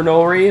theme for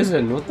no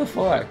reason. What the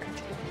fuck?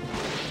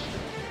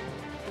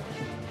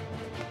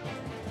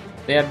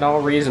 They had no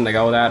reason to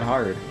go that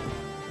hard.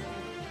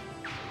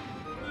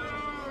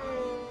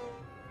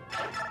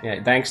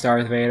 Yeah, thanks,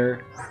 Darth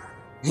Vader.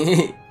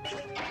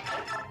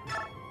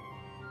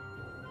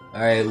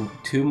 Alright,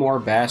 2 more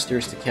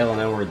bastards to kill and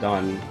then we're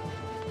done.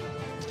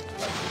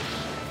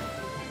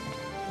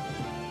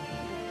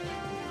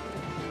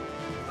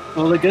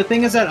 Well, the good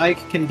thing is that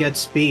Ike can get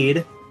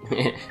speed.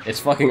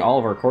 It's fucking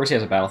Oliver. Of course he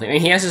has a battle theme. I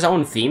mean, he has his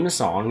own theme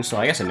song, so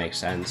I guess it makes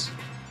sense.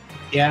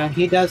 Yeah,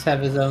 he does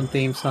have his own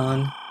theme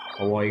song.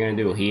 So what are you gonna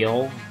do,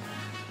 heal?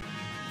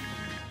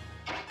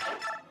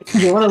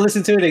 You want to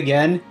listen to it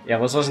again? Yeah,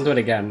 let's listen to it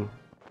again.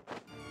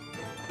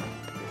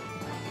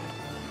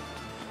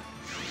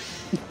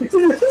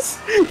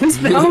 This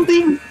battle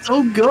theme is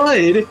so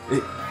good!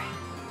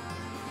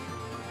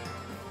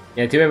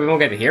 Yeah, too bad we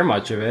won't get to hear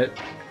much of it.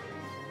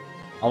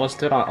 I'll listen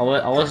to it on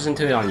I'll listen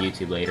to it on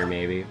YouTube later,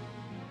 maybe.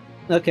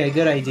 Okay,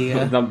 good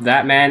idea.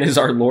 That man is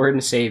our Lord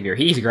and Savior.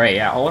 He's great.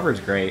 Yeah, Oliver's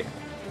great.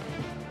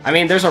 I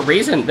mean, there's a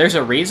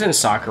reason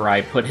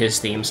Sakurai put his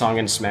theme song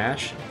in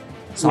Smash.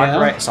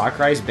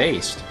 Sakurai's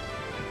based.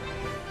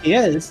 He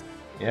is.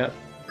 Yep.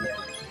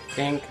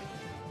 Think.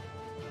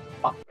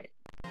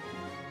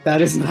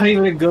 That is not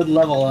even a good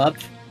level up.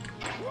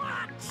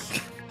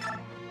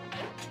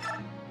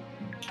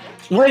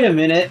 Wait a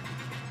minute.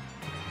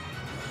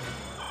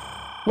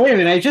 Wait a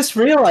minute, I just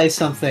realized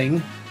something.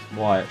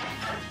 What?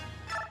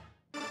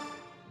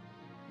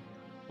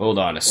 Hold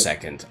on a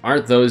second.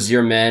 Aren't those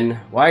your men?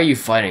 Why are you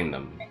fighting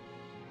them?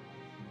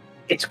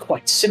 It's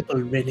quite simple,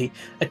 really.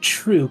 A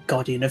true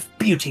guardian of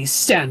beauty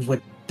stands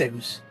with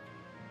those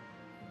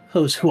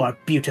who are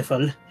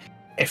beautiful.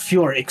 If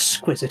your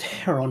exquisite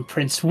Heron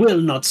Prince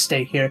will not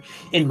stay here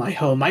in my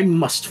home, I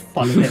must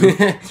follow him.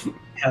 I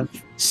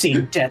have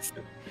seen death.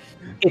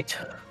 It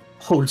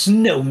holds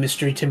no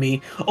mystery to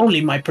me.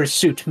 Only my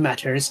pursuit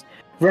matters.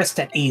 Rest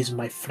at ease,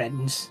 my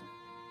friends.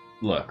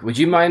 Look, would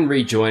you mind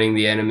rejoining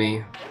the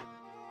enemy?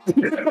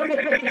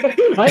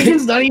 I'm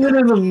just not even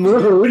in the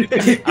mood.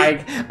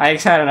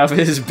 Ike's had enough of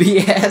his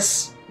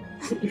BS.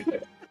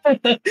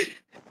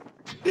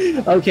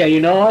 Okay,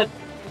 you know what?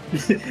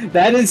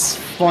 That is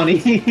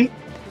funny.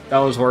 That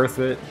was worth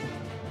it.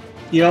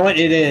 You know what?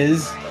 It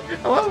is.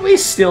 I love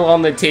he's still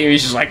on the team.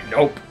 He's just like,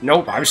 nope,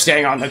 nope, I'm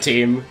staying on the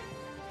team.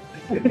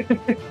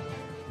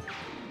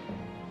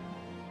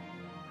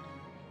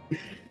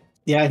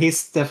 Yeah,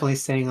 he's definitely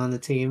staying on the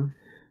team.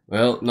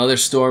 Well, another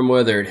storm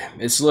weathered.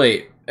 It's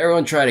late.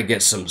 Everyone try to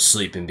get some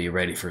sleep and be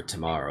ready for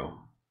tomorrow.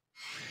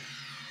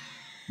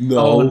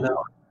 Oh No.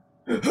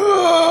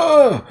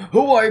 no.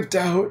 Wiped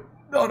out.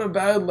 Not a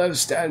man left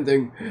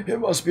standing. It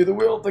must be the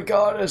will of the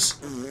goddess.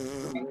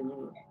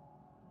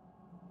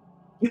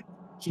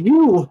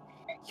 You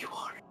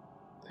are.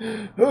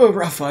 Oh,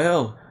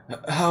 Raphael.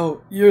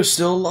 How you're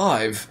still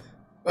alive.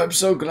 I'm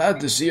so glad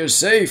to see you're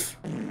safe.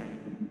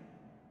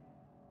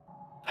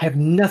 I have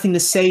nothing to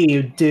say,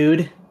 you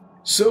dude.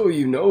 So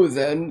you know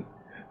then,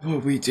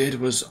 what we did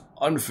was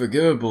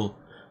unforgivable.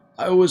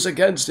 I was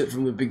against it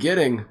from the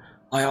beginning.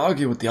 I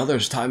argued with the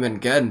others time and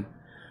again.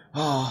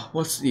 Ah,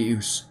 what's the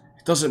use?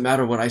 It doesn't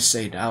matter what I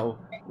say now.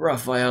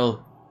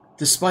 Raphael,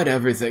 despite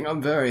everything,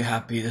 I'm very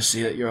happy to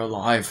see that you're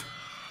alive.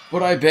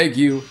 But I beg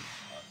you...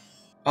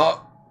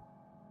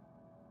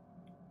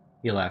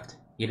 He left.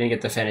 He didn't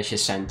get to finish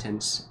his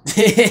sentence.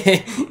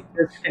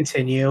 Let's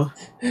continue.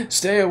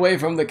 Stay away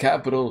from the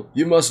capital.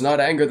 You must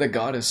not anger the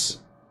goddess.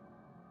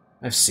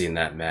 I've seen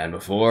that man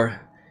before.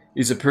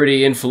 He's a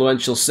pretty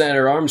influential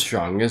Senator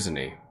Armstrong, isn't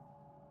he?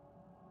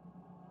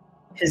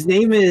 His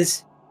name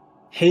is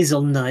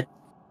Hazelnut,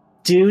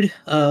 dude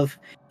of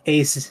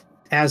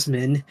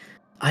Asmin.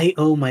 I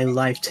owe my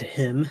life to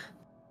him.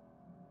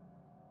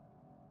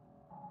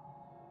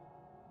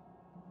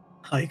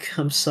 Ike,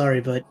 I'm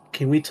sorry, but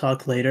can we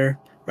talk later?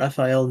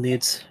 Raphael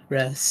needs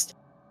rest.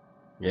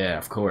 Yeah,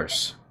 of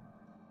course.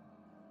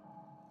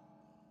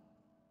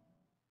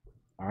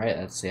 Alright,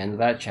 that's the end of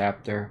that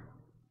chapter.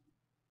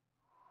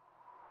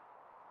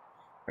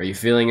 Are you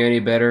feeling any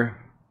better?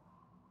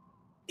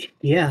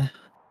 Yeah,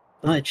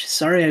 much.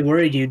 Sorry I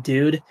worried you,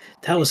 dude.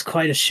 That was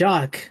quite a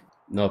shock.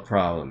 No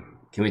problem.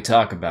 Can we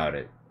talk about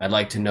it? I'd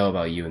like to know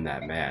about you and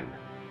that man.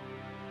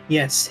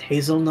 Yes,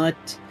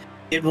 Hazelnut.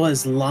 It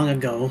was long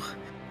ago.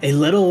 A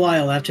little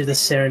while after the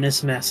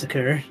Serenus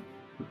massacre.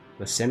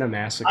 The Cinna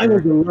Massacre? I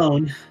was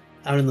alone,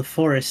 out in the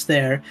forest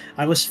there.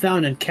 I was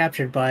found and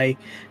captured by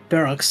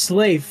Baroque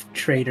slave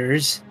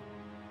traders.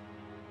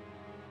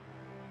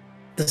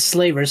 The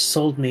slavers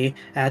sold me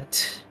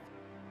at...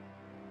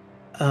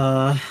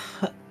 I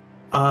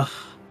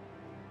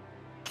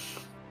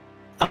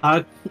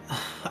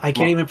can't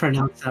even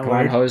pronounce that Come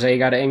word. on, Jose, you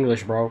got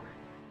English, bro.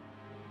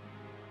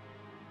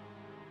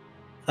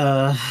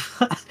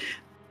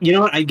 You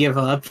know what? I give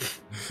up.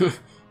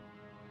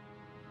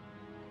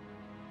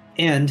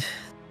 And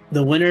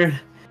the winner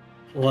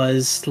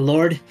was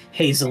Lord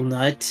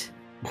Hazelnut.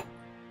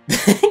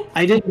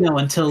 I didn't know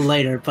until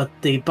later, but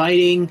the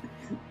biting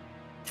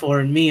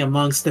for me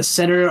amongst the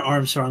Senator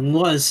Armstrong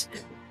was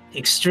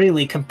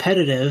extremely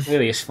competitive. Look at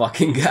these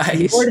fucking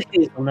guys. Lord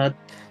Hazelnut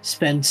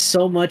spent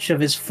so much of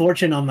his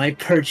fortune on my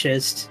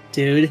purchase,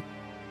 dude.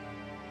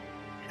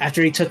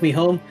 After he took me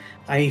home,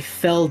 I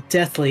fell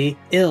deathly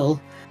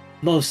ill,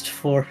 most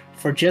for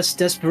just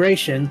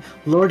desperation.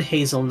 Lord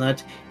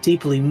Hazelnut,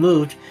 deeply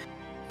moved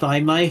by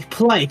my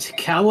plight,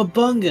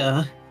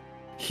 cowabunga,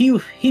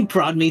 he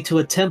brought me to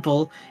a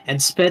temple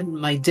and spent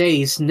my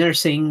days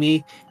nursing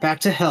me back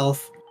to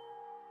health.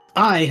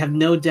 I have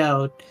no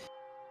doubt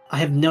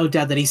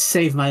that he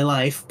saved my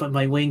life, but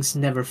my wings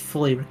never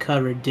fully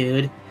recovered,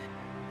 dude.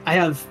 I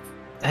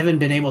haven't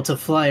been able to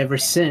fly ever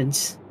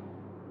since.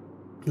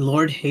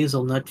 Lord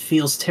Hazelnut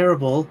feels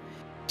terrible.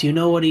 Do you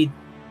know what he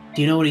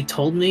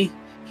told me?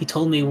 He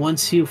told me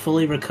once you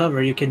fully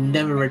recover, you can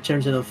never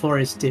return to the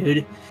forest,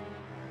 dude.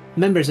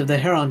 Members of the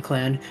Heron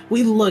clan,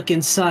 we look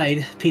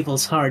inside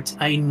people's hearts.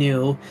 I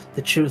knew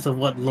the truth of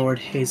what Lord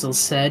Hazel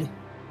said.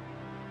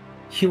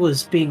 He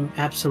was being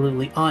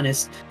absolutely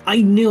honest.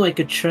 I knew I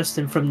could trust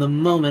him from the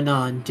moment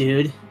on,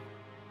 dude.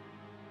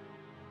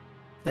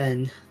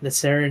 Then the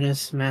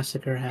Serenus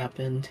massacre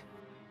happened.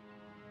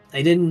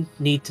 I didn't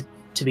need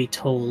to be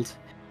told.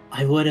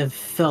 I would have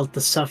felt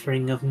the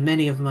suffering of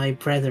many of my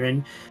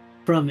brethren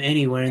from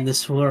anywhere in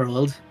this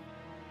world.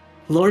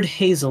 Lord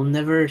Hazel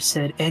never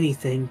said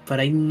anything, but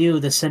I knew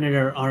the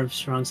Senator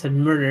Armstrongs had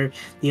murdered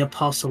the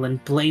Apostle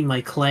and blamed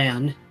my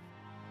clan.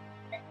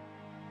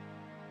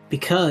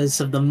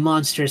 Because of the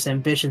monstrous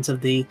ambitions of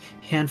the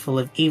handful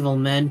of evil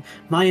men,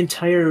 my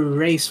entire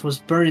race was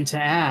burned to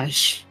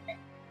ash.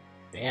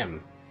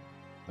 Damn.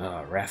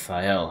 Oh,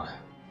 Raphael.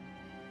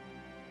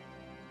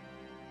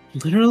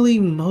 Literally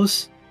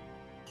most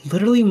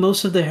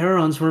of the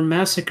Herons were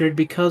massacred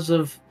because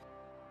of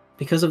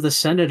the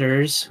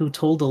senators who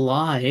told a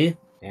lie.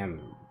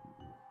 Damn.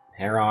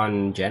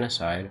 Heron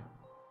genocide.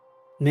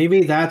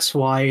 Maybe that's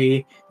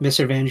why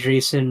Mr. Van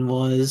Driesen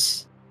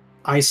was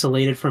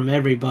isolated from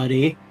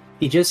everybody.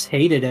 He just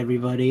hated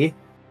everybody.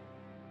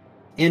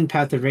 In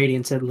Path of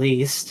Radiance, at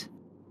least.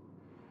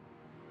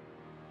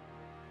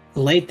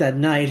 Late that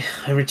night,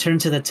 I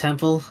returned to the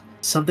temple.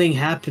 Something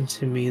happened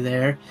to me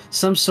there.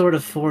 Some sort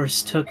of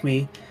force took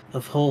me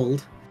of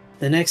hold.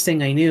 The next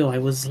thing I knew, I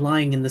was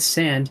lying in the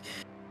sand.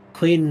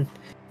 Queen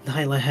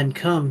Nyla hadn't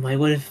come. I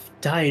would have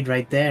died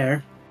right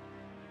there.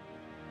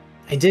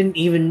 I didn't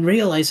even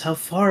realize how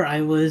far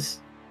I was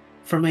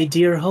from my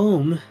dear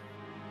home.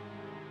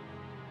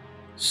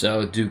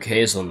 So, Duke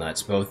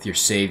Hazelnut's both your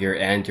savior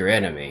and your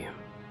enemy.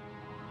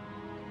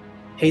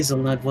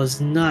 Hazelnut was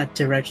not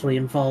directly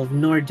involved,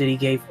 nor did he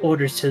give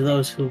orders to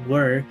those who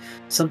were.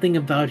 Something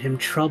about him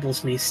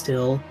troubles me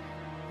still.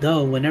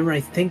 Though, whenever I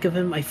think of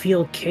him, I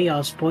feel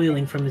chaos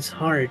boiling from his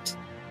heart.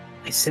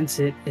 I sense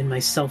it in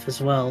myself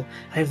as well.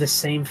 I have the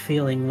same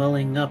feeling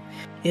welling up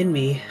in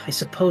me. I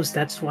suppose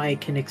that's why I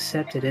can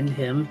accept it in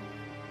him.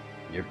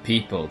 Your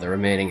people, the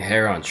remaining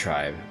Heron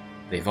tribe,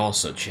 they've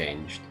also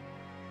changed.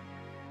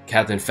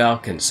 Captain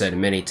Falcon said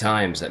many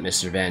times that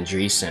Mr. Van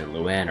Driesen and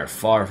Luann are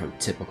far from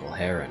typical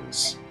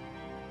Herons.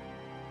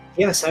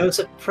 Yes, I was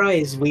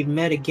surprised we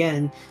met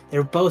again.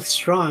 They're both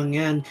strong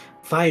and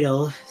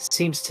vital,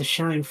 seems to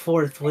shine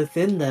forth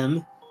within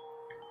them.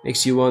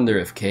 Makes you wonder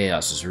if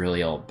chaos is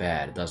really all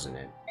bad, doesn't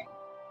it?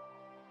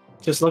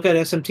 Just look at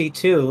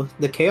SMT2.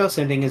 The chaos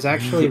ending is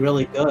actually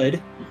really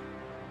good.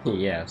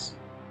 Yes.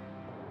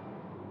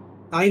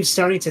 I'm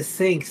starting to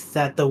think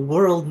that the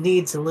world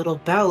needs a little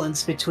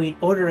balance between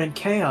order and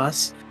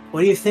chaos.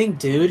 What do you think,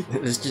 dude?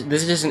 This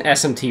is just an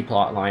SMT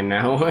plotline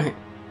now.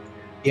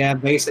 Yeah,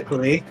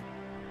 basically.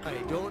 I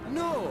don't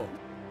know.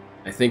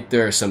 I think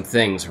there are some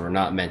things we're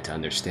not meant to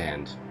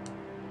understand.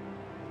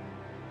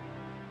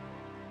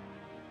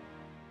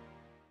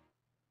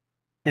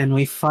 And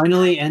we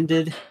finally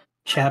ended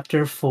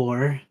Chapter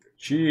 4.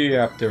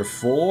 Chapter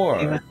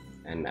 4! Even-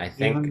 And I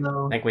even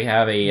though- think we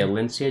have a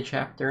Alincia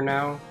chapter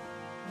now.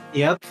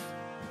 Yep.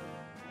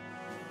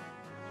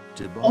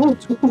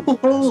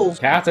 Oh!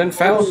 Captain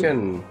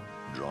Falcon!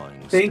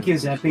 Thank you,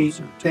 Zeppy.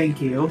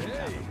 Thank you.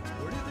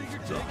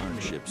 The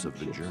hardships of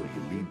the journey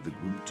lead the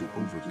group to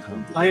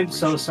overcome the I am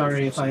so racial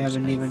sorry if I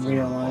haven't even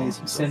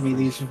realized you sent me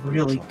these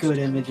really good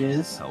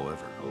images.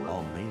 However,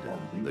 Almeida,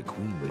 the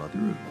Queen Mother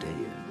of Dea,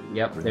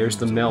 Yep, there's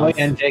the Oh, MILF.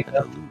 yeah, and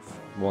Jacob.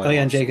 What? Oh,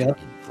 yeah, and Jacob.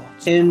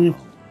 thoughts In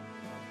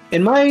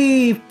my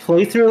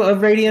playthrough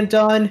of Radiant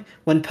Dawn,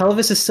 when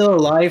Pelvis is still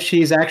alive,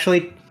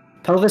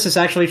 Pelvis is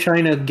actually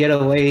trying to get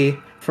away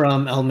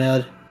from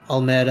Almeida.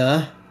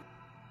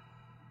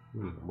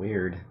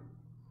 Weird.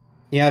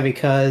 Yeah,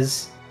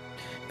 because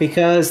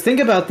think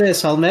about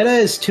this, Almeida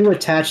is too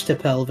attached to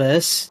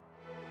Pelvis.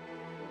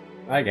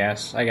 I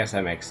guess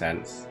that makes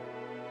sense.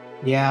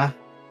 Yeah.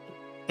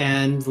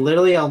 And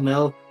literally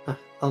Almeida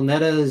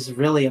is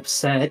really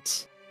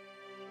upset.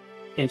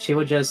 And she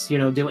would just,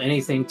 do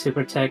anything to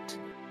protect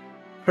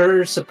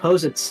her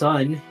supposed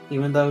son,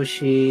 even though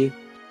she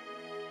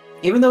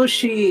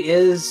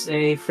is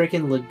a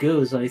freaking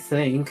Laguz, I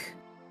think.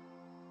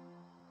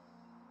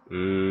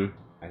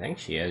 I think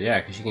she is, yeah,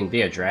 because she can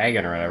be a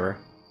dragon or whatever.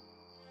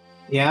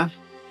 Yeah.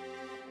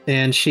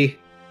 And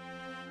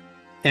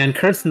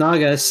Kurth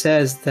Naga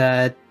says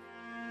that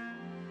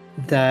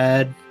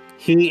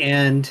he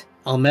and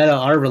Almeida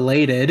are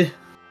related.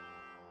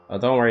 Oh,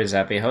 don't worry,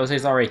 Zeppy.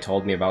 Jose's already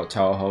told me about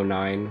Toho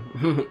 9.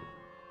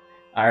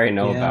 I already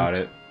know Yeah. about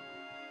it.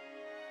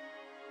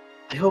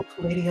 I hope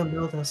Lady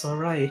Almeida's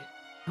alright.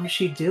 How's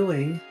she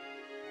doing?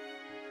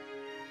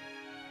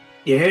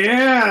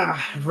 Yeah!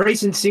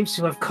 Raisin seems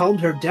to have calmed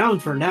her down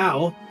for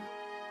now.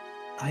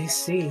 I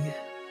see.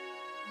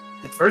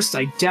 At first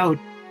I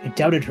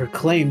doubted her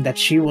claim that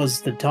she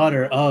was the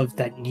daughter of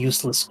that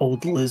useless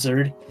old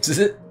lizard.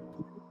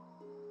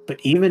 But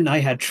even I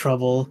had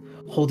trouble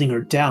holding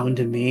her down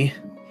to me.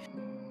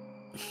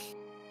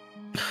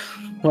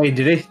 Wait,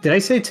 did I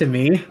say to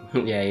me?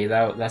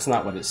 Yeah, that's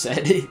not what it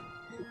said.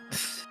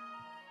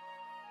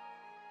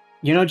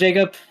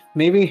 Jacob,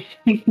 maybe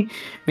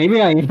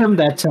maybe I am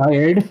that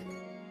tired.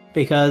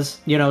 Because,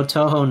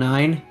 Toho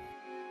 9.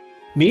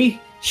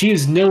 Me? She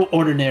is no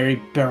ordinary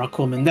Barak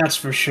woman, that's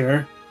for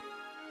sure.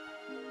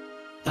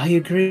 I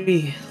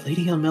agree.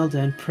 Lady Almelda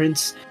and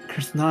Prince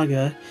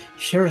Kurthnaga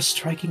share a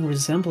striking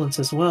resemblance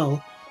as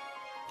well.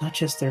 Not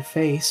just their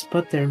face,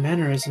 but their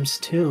mannerisms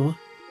too.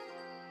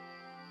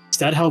 Is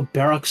that how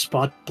Barak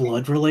spot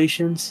blood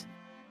relations?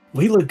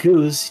 We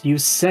Lagoos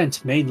use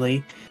scent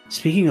mainly.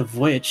 Speaking of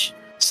which,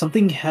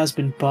 something has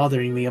been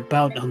bothering me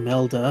about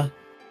Imelda.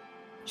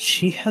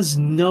 She has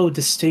no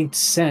distinct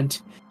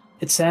scent.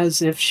 It's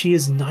as if she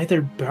is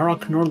neither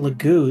Baroque nor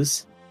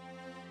Lagoos.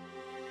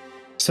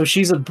 So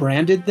she's a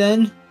branded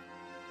then?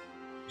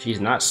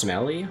 She's not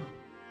smelly?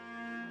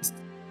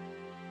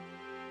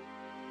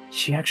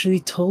 She actually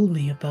told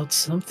me about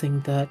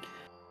something that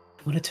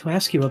I wanted to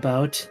ask you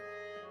about.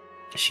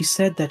 She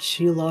said that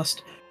she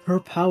lost her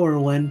power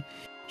when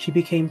she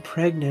became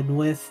pregnant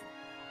with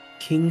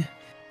King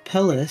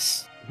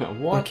Pellis. Or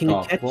What King the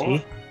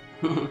Akechi.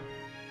 fuck?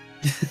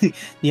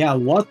 Yeah,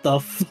 what the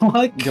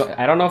fuck?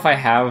 I don't know if I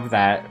have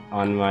that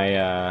on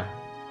my,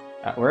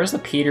 where's the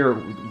Peter,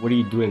 what are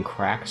you doing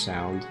crack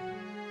sound?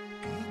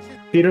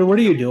 Peter, what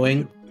are you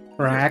doing?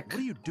 Crack.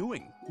 What are you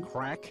doing?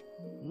 Crack?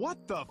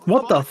 What the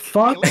What the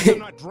fuck? At least I'm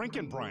not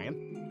drinking, Brian.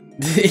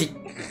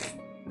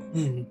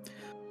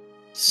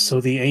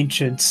 So the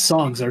ancient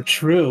songs are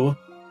true.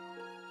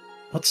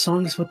 What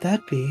songs would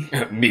that be?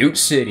 Mute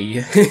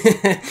City.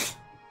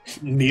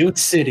 Mute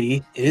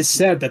City. It is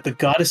said that the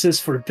goddesses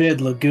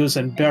forbid Lagoos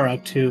and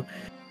Barak to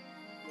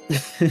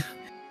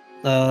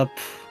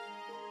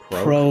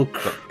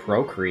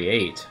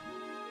Procreate.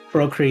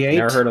 procreate.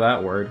 Never heard of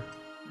that word.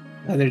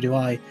 Neither do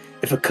I.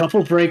 If a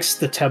couple breaks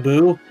the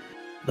taboo,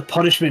 the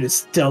punishment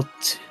is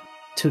dealt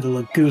to the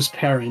Lagoos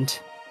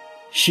parent.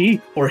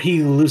 She or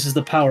he loses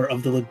the power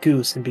of the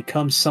Lagoos and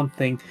becomes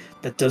something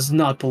that does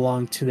not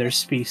belong to their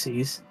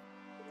species.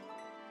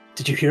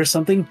 Did you hear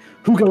something?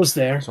 Who goes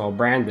there? It's all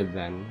branded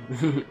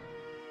then.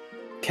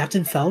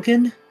 Captain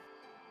Falcon?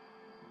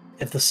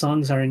 If the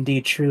songs are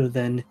indeed true,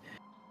 then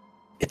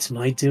it's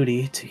my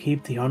duty to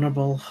keep the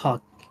Honorable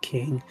Hawk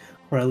King,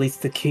 or at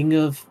least the King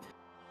of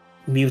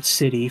Mute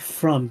City,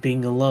 from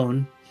being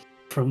alone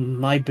from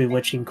my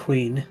bewitching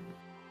queen.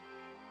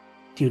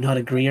 Do you not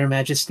agree, Your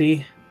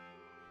Majesty?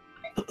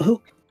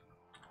 Who?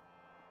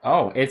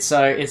 Oh,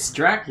 it's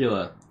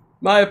Dracula.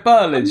 My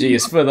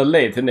apologies for the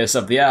lateness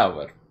of the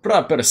hour.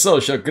 Proper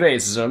social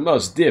graces are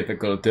most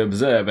difficult to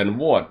observe in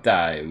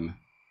wartime.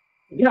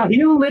 Yeah,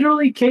 he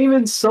literally came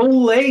in so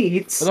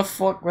late.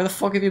 Where the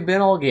fuck have you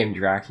been all game,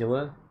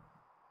 Dracula?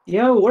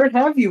 Yo, where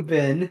have you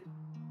been?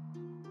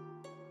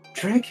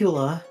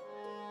 Dracula?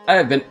 I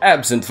have been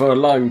absent for a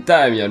long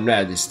time, Your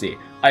Majesty.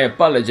 I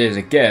apologize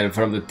again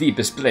from the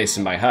deepest place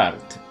in my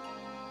heart.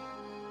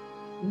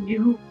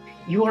 You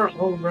are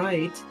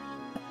alright.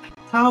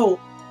 How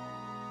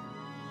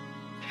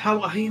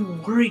I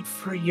am worried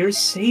for your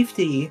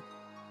safety.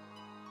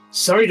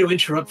 Sorry to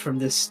interrupt from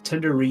this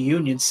tender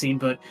reunion scene,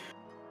 but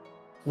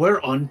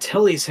where on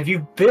tellies have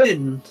you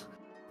been,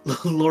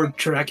 Lord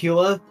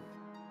Dracula?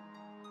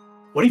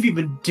 What have you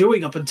been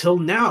doing up until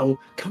now?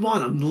 Come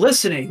on, I'm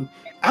listening.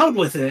 Out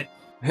with it.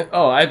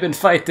 Oh, I've been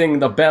fighting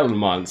the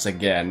Belmonts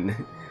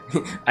again.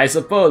 I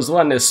suppose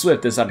one as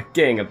swift as our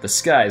king of the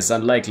sky is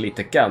unlikely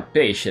to count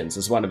patience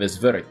as one of his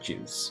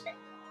virtues.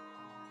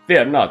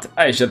 Fear not,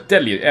 I shall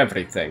tell you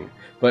everything.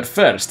 But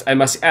first, I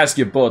must ask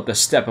you both to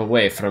step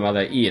away from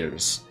other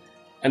ears.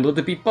 And would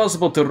it be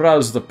possible to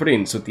rouse the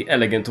prince with the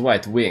elegant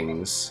white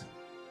wings?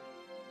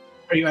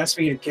 Are you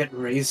asking me to get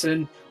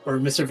Raisin or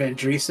Mr. Van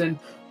Driesen?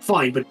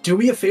 Fine, but do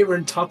me a favor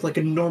and talk like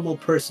a normal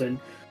person.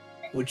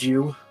 Would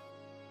you?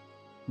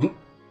 It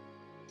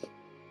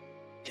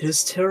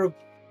is terrible.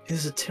 It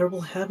is a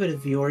terrible habit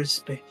of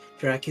yours,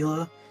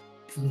 Dracula.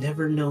 I've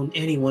never known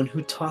anyone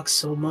who talks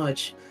so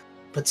much,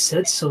 but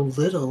said so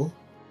little.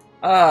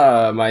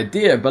 Ah, my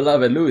dear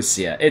beloved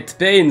Lucia, it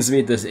pains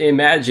me to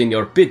imagine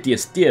your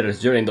piteous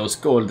tears during those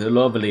cold,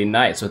 lovely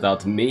nights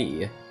without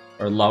me.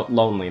 Or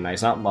lonely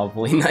nights, not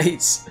lovely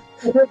nights.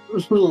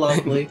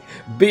 Lovely.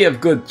 Be of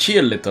good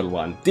cheer, little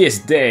one. This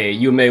day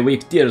you may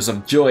weep tears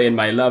of joy in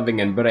my loving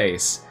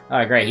embrace.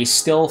 Ah, great, he's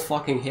still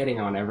fucking hitting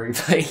on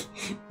everybody.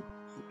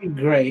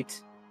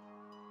 Great.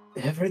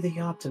 Ever the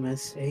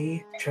optimist, eh,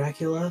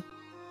 Dracula?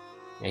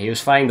 Yeah, he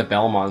was fighting the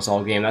Belmonts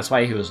all game, that's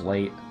why he was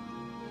late.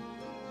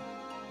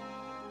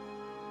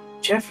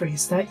 Jeffrey,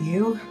 is that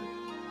you?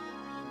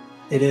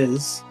 It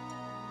is.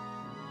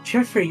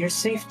 Jeffrey, you're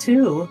safe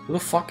too. Who the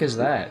fuck is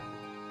that?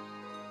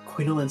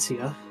 Queen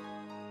Alencia,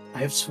 I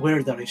have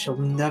swear that I shall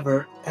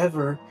never,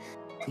 ever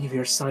leave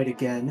your side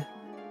again.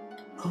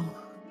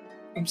 Oh,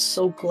 I'm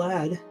so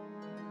glad.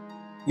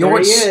 Yo,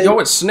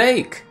 it's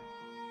Snake!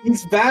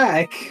 He's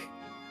back!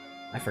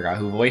 I forgot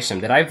who voiced him.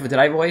 Did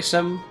I voice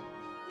him?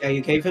 Yeah, you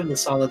gave him the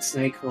solid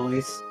Snake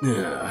voice.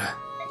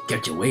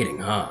 Kept you waiting,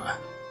 huh? I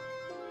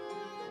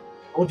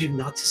told you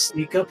not to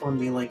sneak up on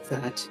me like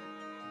that.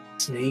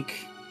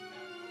 Snake.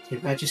 Your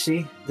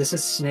Majesty, this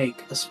is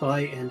Snake, a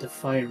spy and a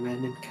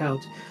fireman and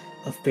Count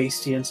of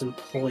Bastian's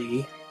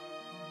employee.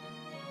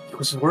 He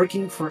was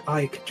working for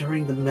Ike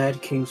during the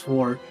Mad King's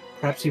War.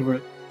 Perhaps he were...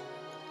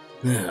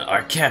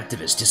 Our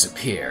captive has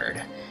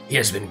disappeared. He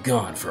has been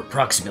gone for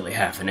approximately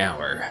half an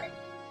hour.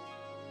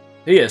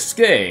 He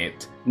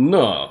escaped?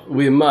 No,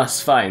 we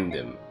must find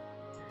him.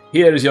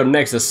 Here is your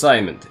next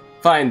assignment.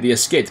 Find the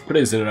escaped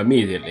prisoner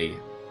immediately.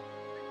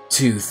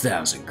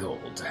 2,000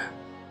 gold.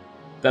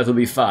 That'll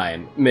be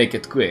fine. Make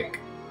it quick.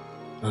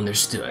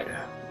 Understood.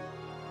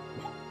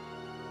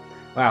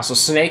 Wow, so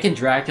Snake and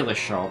Dracula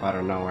show up out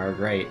of nowhere.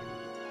 Great.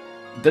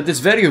 That is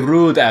very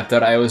rude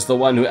after I was the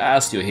one who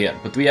asked you here,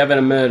 but we have an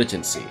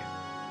emergency.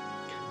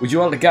 Would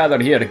you all gather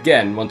here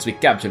again once we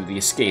capture the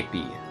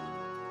escapee?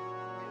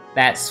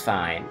 That's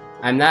fine.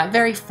 I'm not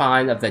very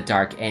fond of the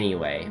dark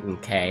anyway,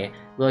 okay?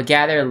 We'll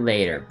gather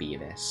later,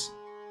 Beavis.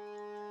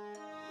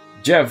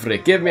 Jeffrey,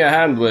 give me a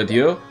hand, would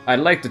you? I'd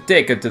like to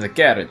take her to the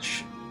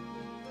carriage.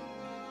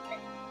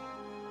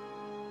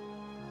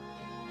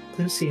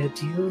 Lucia,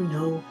 do you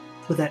know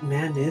who that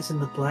man is in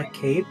the black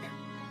cape?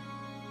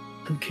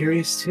 I'm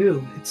curious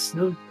too. It's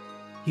no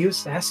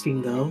use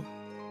asking though.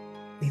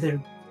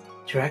 Neither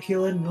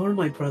Dracula nor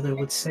my brother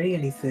would say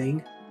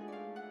anything.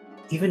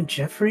 Even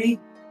Jeffrey?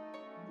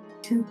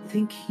 Didn't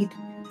think he'd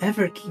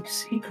ever keep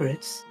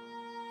secrets.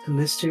 A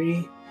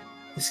mystery,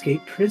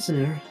 escaped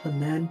prisoner, a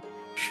man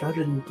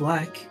shrouded in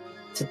black.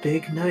 It's a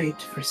big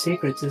night for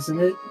secrets,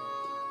 isn't it?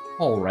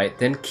 Alright,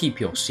 then keep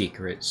your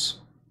secrets.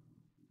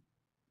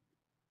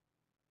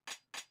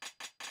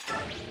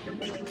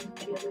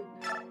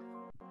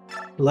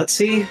 Let's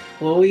see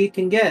what we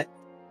can get.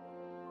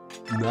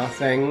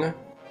 Nothing.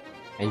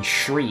 And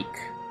Shriek.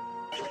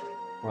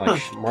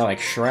 More like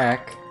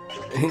Shrek.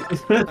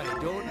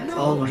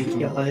 Oh my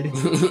god.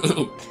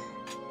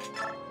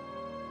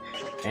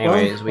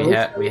 Anyways,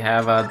 we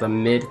have the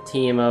mid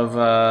team of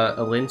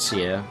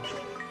Alencia.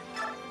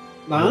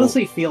 I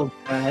honestly feel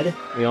bad.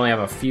 We only have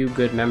a few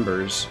good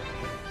members.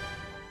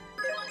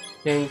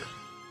 Dink.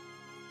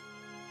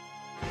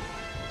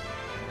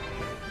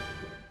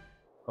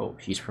 Oh,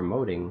 she's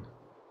promoting.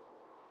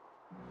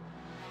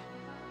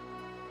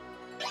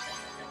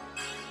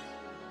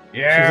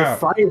 Yeah. She's a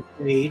fire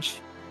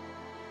mage.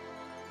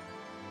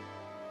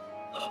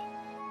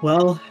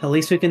 Well, at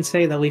least we can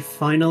say that we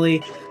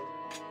finally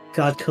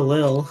got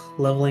Khalil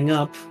leveling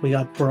up. We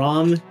got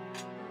Braum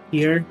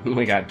here.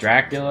 We got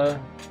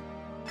Dracula.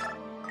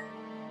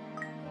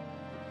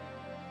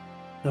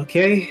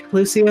 Okay,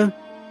 Lucia,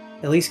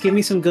 at least give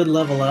me some good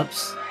level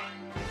ups.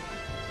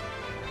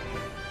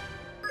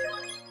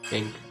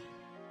 Dink.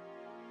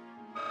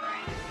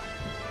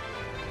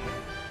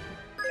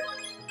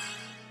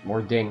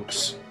 More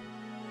dinks.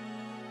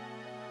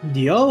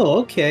 Yo,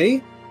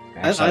 okay.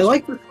 I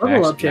like the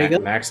level up,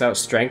 Jacob. Max out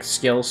strength,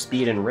 skill,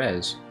 speed, and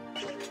res.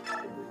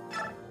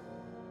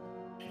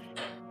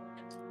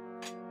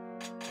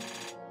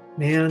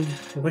 Man,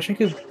 I wish I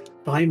could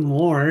buy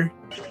more.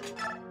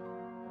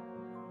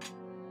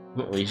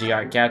 At least you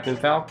got Captain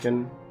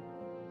Falcon.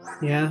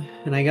 Yeah,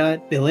 and I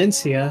got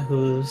Valencia,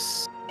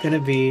 who's gonna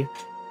be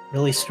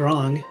really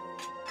strong.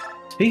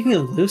 Speaking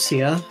of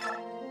Lucia,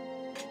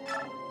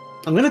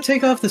 I'm gonna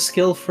take off the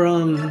skill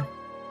from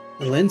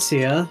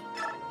Valencia.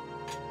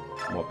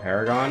 What,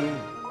 Paragon?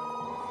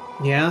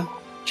 Yeah,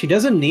 she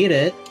doesn't need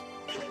it.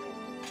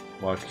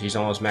 What, she's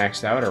almost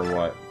maxed out, or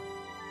what?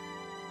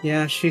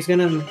 Yeah, she's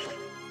gonna...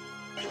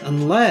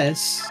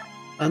 Unless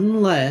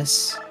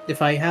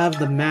if I have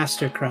the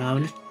Master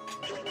Crown.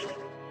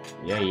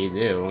 Yeah, you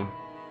do.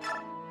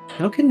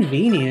 How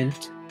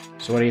convenient.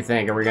 So what do you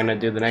think? Are we gonna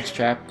do the next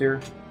chapter?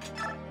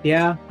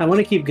 Yeah, I want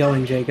to keep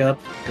going, Jacob.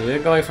 We're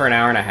going for an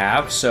hour and a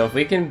half, so if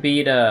we can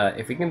beat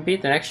the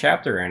next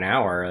chapter in an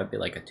hour, that'd be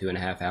like a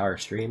 2.5 hour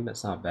stream.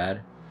 That's not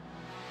bad.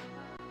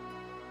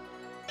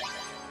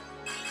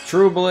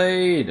 True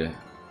Blade.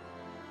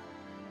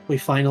 We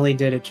finally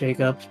did it,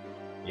 Jacob.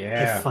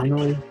 Yeah. We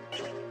finally.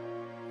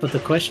 But the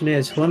question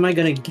is, who am I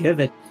gonna give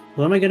it?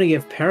 Who am I gonna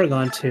give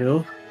Paragon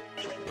to?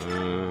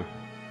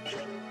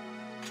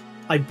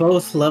 I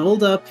both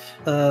leveled up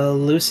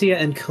Lucia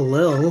and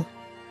Khalil.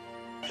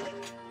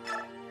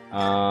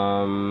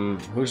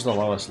 Who's the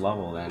lowest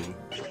level then?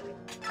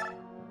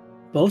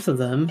 Both of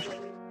them.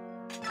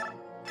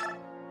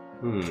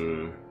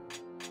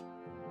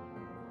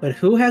 But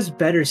who has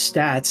better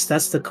stats?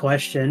 That's the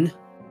question.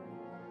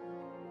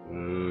 I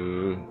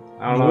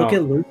don't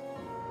know.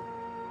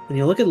 When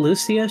you look at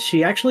Lucia,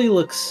 she actually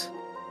looks...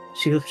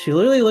 She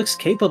literally looks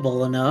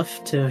capable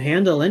enough to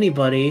handle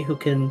anybody who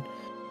can...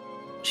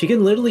 She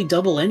can literally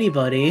double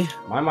anybody.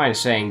 My mind's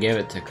saying give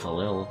it to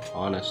Khalil,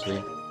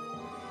 honestly.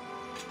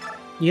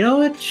 You know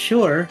what?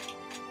 Sure.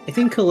 I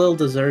think Khalil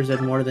deserves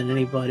it more than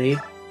anybody.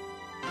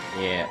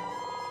 Yeah.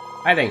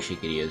 I think she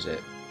could use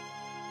it.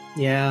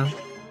 Yeah.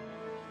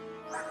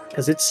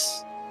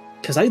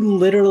 Because I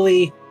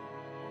literally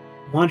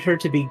want her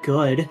to be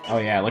good. Oh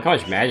yeah, look how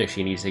much magic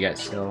she needs to get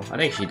still. I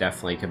think she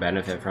definitely could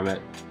benefit from it.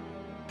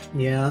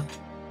 Yeah.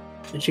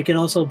 And she can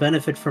also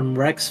benefit from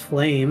Rex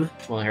Flame.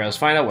 Well, here, let's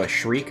find out what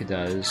Shriek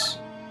does.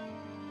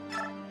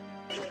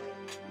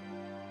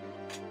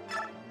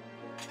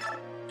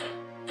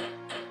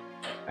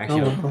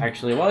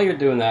 Actually, while you're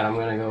doing that, I'm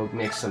gonna go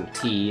make some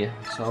tea,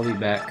 so I'll be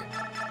back.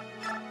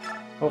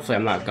 Hopefully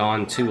I'm not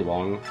gone too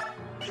long.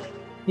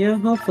 Yeah,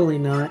 hopefully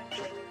not.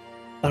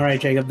 Alright,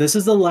 Jacob, this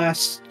is the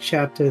last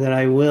chapter that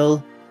I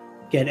will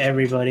get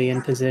everybody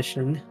in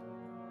position.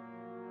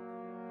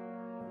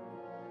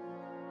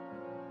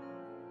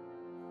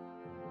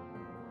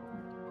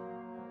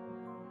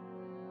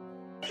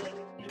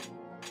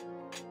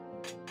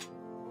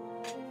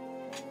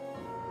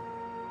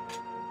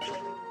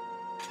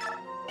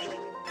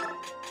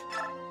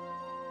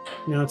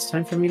 Now it's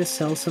time for me to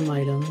sell some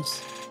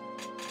items.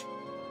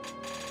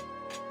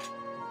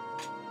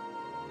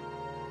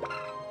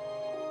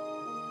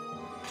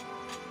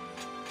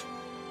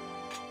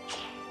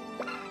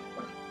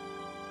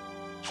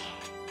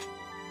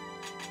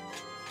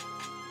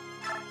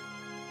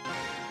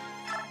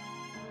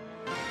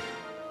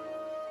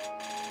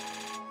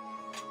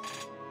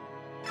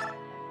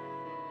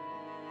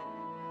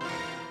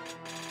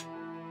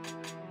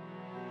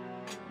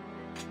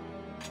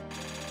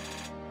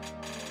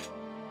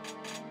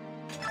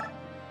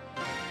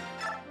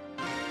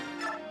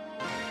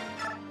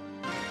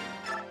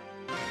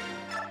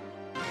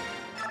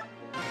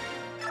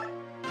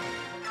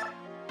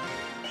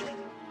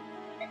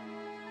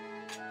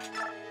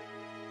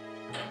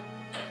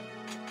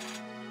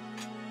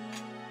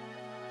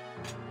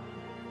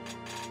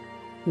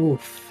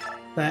 Oof.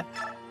 That.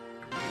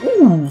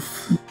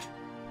 Oof.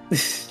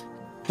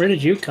 Where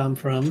did you come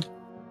from?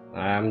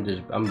 I'm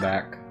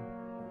back.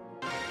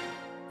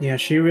 Yeah,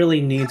 she really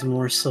needs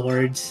more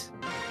swords.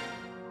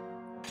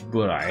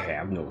 But I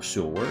have no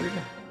sword.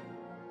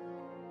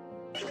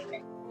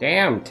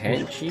 Damn,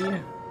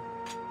 Tenchi.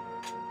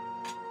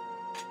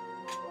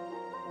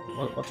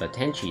 What the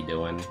Tenchi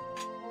doing?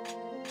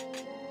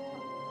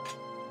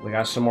 We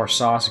got some more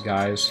sauce,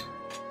 guys.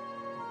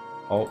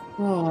 Oh,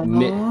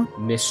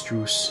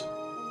 Mistress.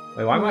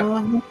 Wait, why am I?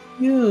 Aw,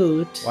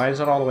 cute. Why is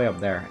it all the way up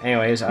there?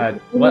 Anyways,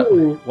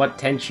 Ooh. what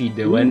Tenchi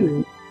doing?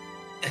 Ooh.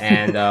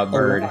 And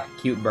bird,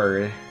 cute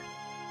bird.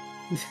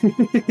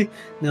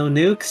 No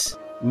nukes?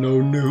 No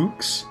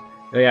nukes.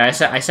 Oh, yeah, I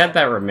sent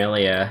that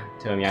Remilia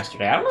to him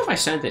yesterday. I don't know if I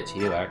sent it to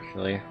you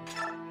actually.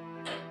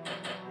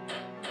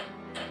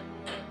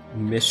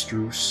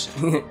 Mistress.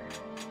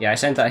 Yeah, I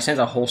sent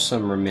a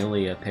wholesome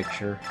Remilia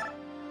picture.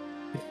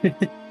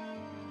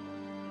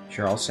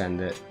 Sure, I'll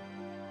send it.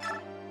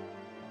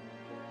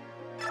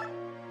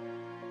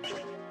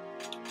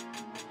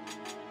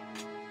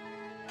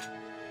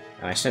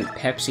 And I sent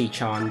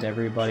Pepsi-chan to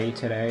everybody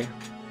today.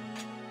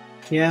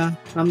 Yeah,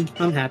 I'm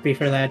happy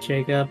for that,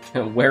 Jacob.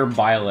 Where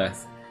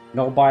Byleth?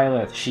 No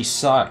Byleth, she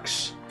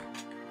sucks.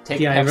 Take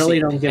Yeah, Pepsi, I really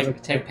don't give a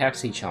take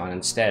Pepsi-chan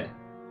instead.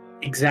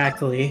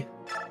 Exactly.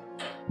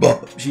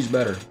 But she's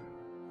better.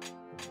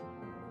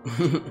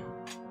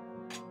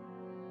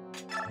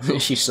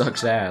 She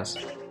sucks ass.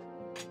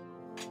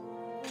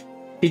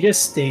 He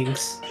just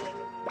stinks.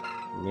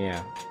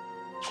 Yeah.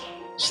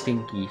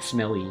 Stinky,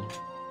 smelly.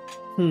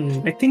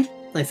 I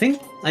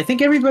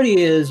think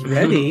everybody is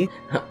ready.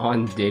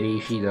 On Diddy,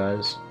 she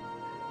does.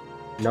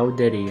 No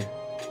Diddy.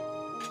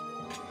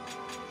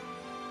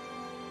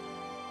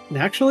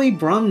 Actually,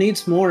 Braum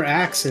needs more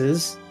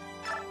axes.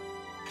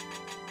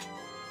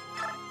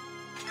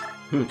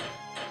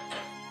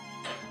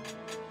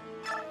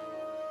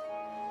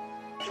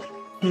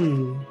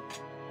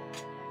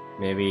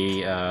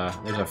 Maybe,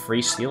 there's a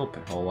free steel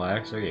pole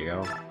axe. There you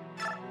go.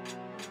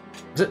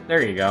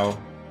 There you go.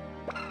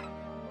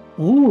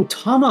 Ooh,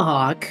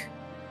 tomahawk.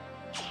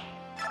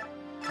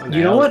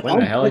 You know what? When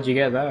the hell did you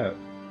get that?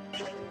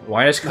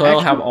 Why does Khalil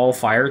have all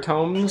fire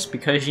tomes?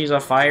 Because she's a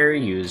fire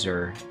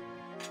user.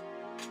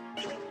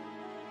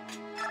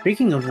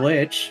 Speaking of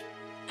which,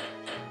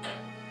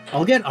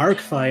 I'll get arc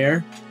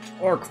fire.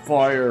 Arc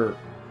fire.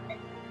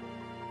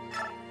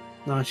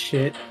 Aw,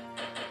 shit.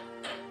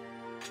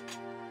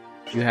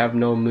 You have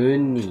no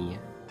money.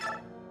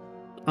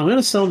 I'm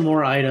gonna sell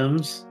more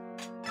items.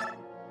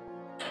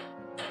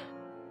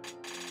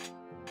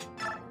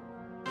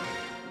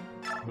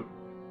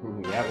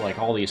 You have like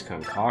all these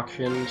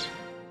concoctions.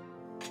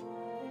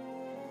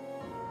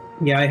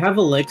 Yeah, I have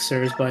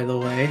elixirs, by the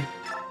way.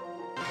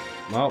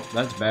 Well,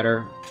 that's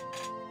better.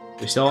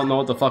 We still don't know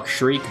what the fuck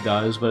Shriek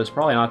does, but it's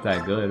probably not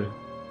that good.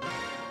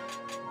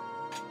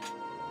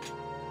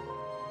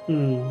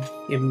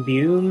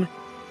 Imbue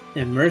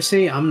and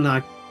Mercy? I'm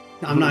not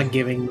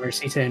giving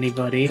Mercy to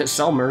anybody.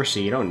 Sell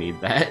Mercy, you don't need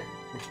that.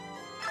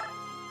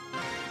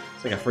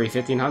 It's like a free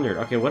 1500.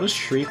 Okay, what does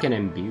Shriek and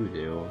Imbue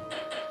do?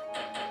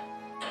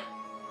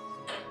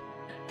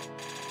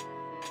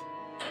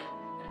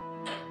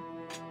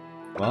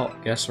 Well,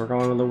 guess we're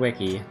going to the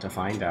wiki to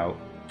find out.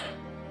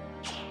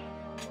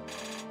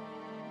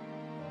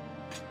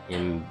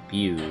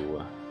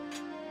 Imbue.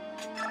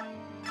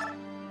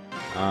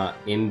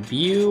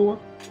 Imbue.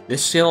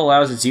 This skill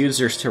allows its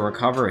users to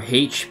recover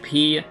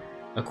HP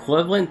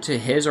equivalent to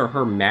his or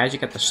her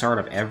magic at the start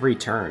of every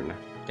turn.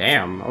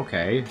 Damn,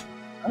 okay.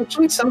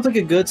 Actually, it sounds like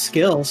a good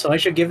skill, so I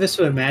should give this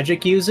to a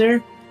magic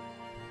user?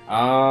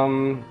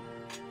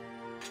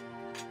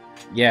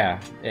 Yeah,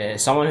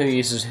 someone who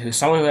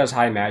has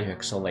high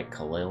magic, so like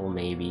Khalil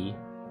maybe.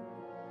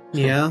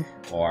 Yeah.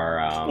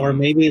 Or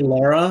maybe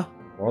Laura.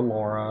 Or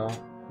Laura.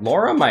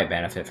 Laura might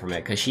benefit from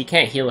it because she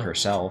can't heal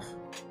herself.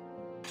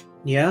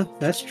 Yeah,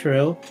 that's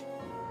true.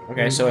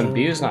 Okay, so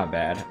Imbue's not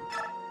bad.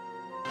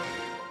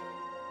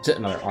 Is it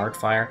another arc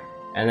fire?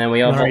 And then we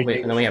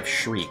have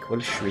Shriek. What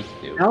does Shriek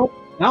do?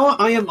 Now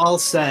I am all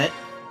set.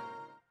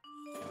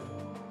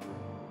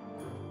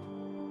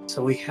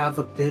 So we have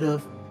a bit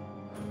of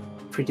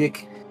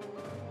predicament.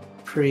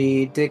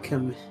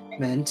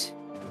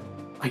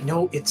 I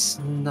know it's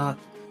none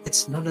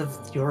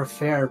of your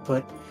affair,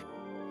 but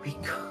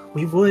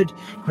we would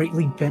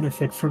greatly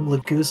benefit from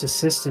Lagu's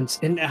assistance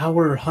in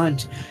our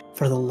hunt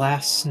for the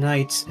last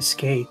night's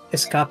escape.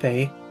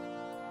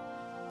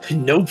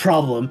 No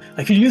problem.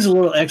 I could use a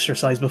little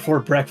exercise before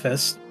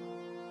breakfast.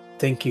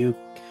 Thank you,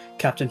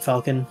 Captain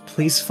Falcon.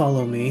 Please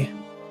follow me.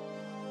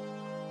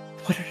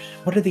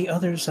 What are the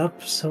others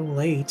up so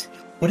late?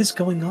 What is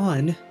going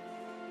on?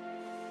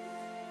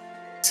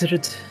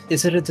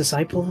 Is it a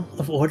disciple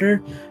of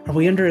Order? Are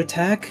we under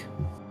attack?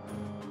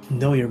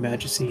 No, Your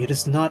Majesty, it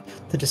is not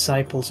the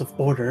disciples of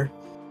Order.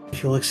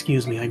 If you'll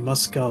excuse me, I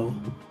must go.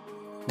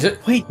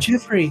 Wait,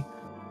 Jeffrey!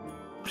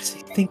 What does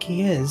he think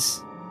he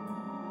is?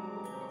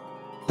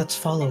 Let's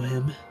follow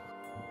him.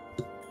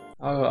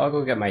 I'll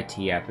go get my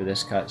tea after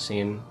this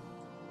cutscene.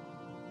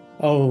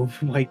 Oh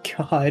my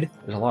god.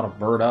 There's a lot of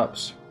bird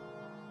ups.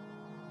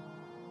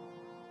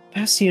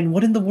 Bastian,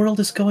 what in the world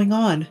is going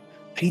on?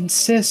 I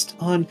insist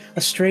on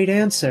a straight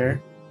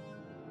answer.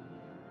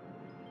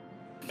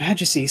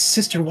 Majesty,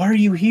 sister, why are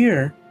you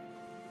here?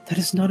 That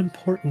is not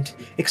important.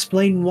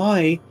 Explain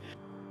why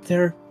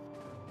they're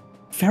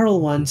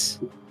feral ones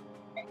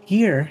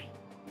here.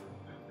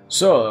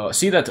 So,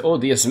 see that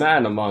odious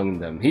man among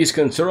them. He's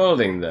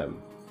controlling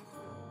them.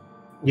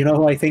 You know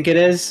who I think it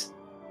is?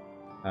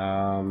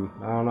 I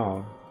don't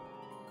know.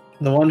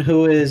 The one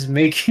who is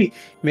making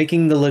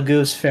the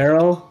Lagoose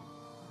feral?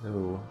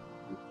 Who?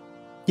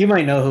 You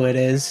might know who it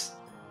is.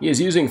 He is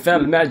using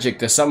fell magic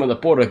to summon the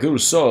poor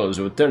Lagoose souls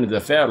who turn to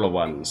the feral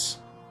ones.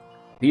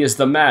 He is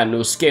the man who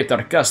escaped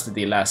our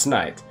custody last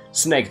night.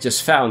 Snake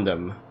just found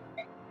him.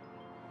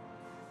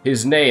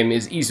 His name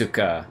is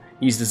Izuka.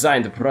 He's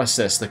designed the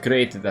process that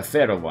created the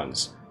feral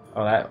ones.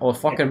 Oh, that old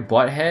fucking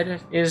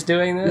Butthead is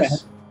doing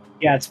this?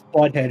 Yeah, it's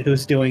Butthead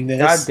who's doing this.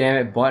 God damn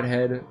it,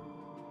 Butthead.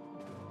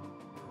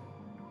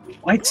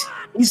 What?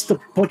 He's the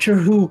butcher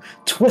who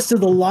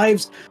twisted the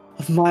lives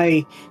of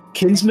my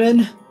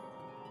kinsmen?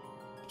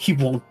 He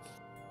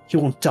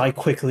won't die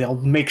quickly. I'll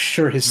make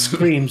sure his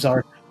screams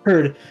are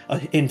heard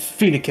in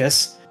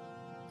Phoenicus,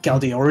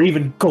 Galdia, or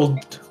even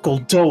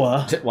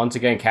Goldoa. Once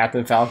again,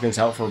 Captain Falcon's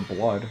out for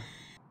blood.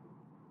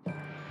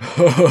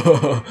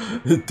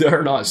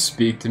 Dare not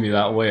speak to me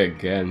that way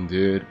again,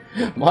 dude.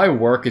 My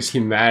work is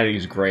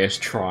humanity's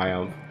greatest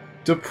triumph.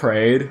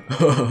 Depraved?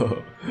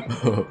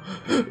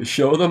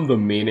 Show them the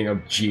meaning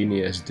of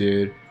genius,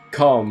 dude.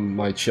 Come,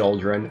 my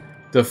children.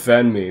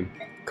 Defend me.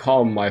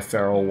 Come, my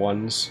feral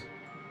ones.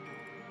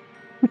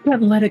 We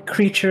can't let a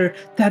creature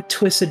that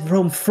twisted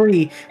roam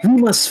free. We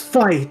must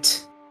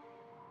fight.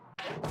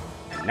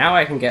 Now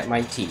I can get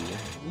my tea.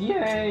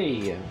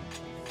 Yay!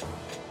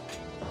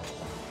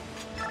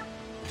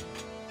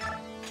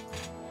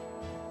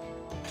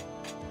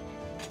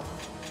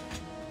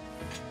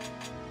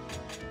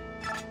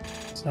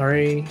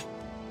 Sorry.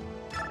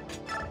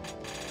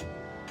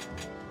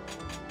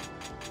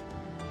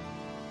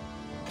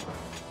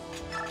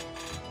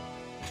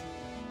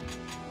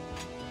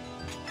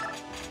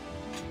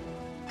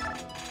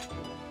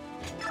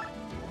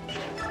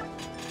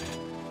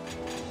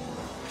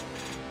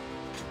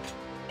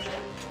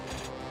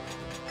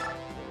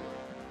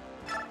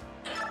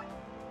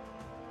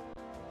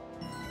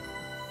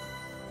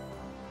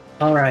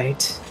 All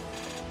right.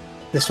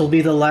 This will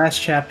be the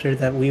last chapter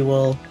that we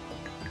will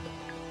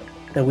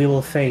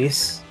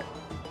face.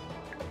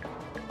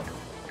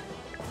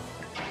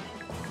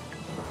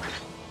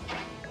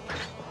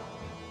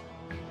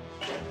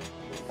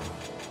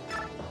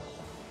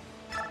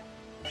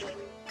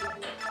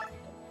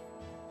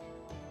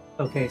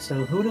 Okay,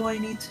 so who do I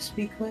need to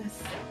speak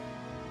with?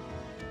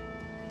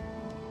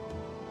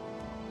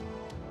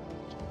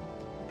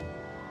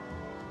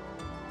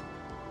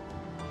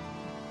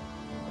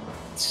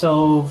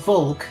 So,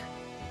 Volk.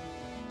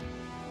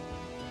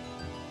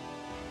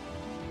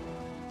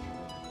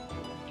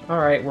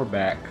 Alright, we're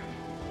back.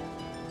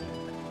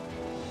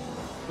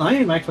 I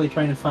am actually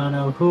trying to find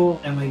out who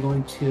am I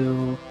going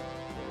to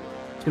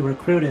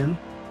recruit him.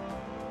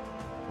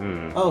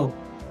 Oh.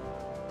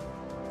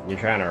 You're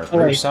trying to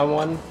recruit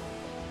someone?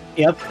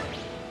 Yep.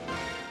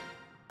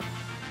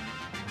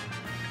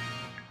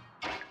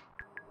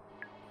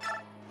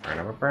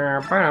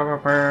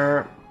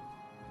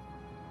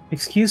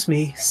 Excuse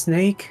me,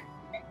 Snake?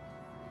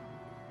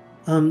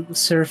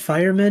 Sir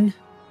Fireman?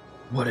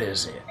 What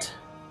is it?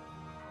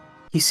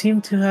 You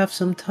seem to have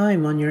some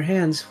time on your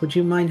hands. Would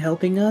you mind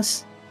helping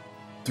us?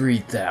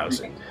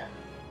 3,000.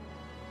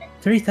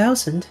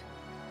 3,000?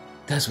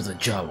 That's what the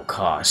job will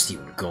cost you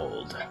in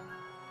gold.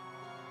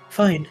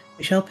 Fine,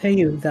 we shall pay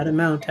you that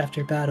amount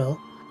after battle.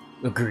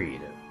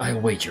 Agreed. I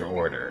await your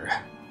order.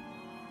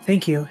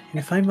 Thank you, and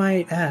if I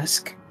might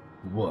ask...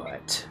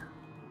 What?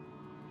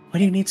 Why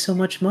do you need so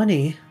much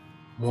money?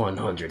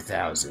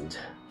 100,000.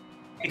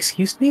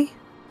 Excuse me?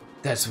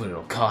 That's what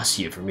it'll cost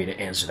you for me to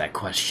answer that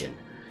question.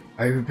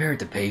 Are you prepared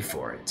to pay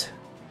for it?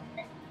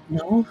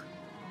 No.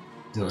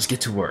 Then let's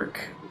get to work.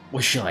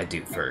 What shall I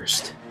do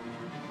first?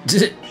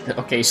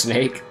 Okay,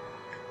 Snake.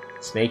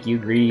 Snake, you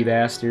greedy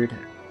bastard.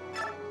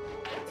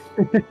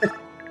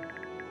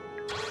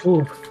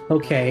 Ooh,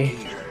 okay.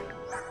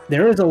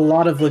 There is a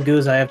lot of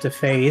Lagoos I have to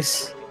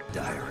face.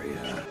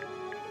 Diarrhea.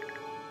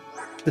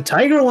 The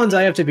tiger ones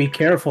I have to be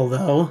careful,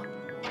 though.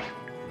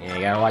 Yeah,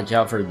 you gotta watch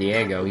out for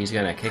Diego. He's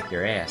gonna kick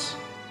your ass.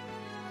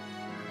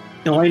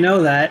 No, I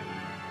know that.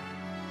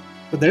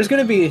 But there's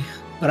gonna be...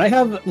 But I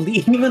have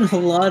even a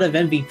lot of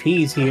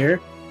MVPs here.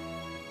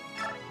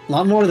 A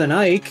lot more than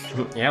Ike.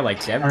 Yeah, like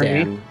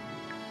Alright. Zebdan.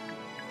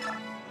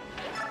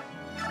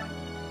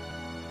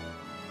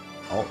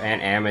 Oh,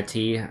 and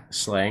Amity,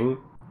 Sling.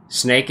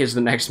 Snake is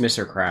the next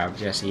Mr. Krabs.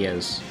 Yes, he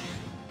is.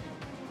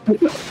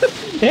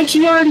 And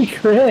she already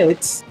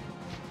crits!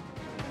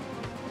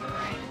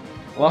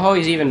 Well, how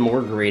he's even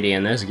more greedy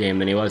in this game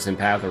than he was in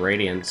Path of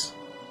Radiance.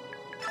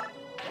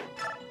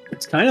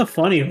 It's kind of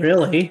funny,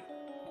 really.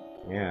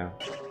 Yeah.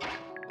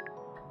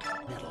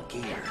 Metal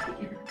Gear.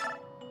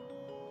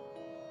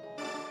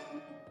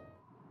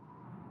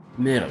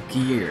 Metal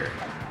Gear.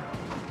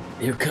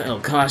 It'll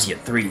cost you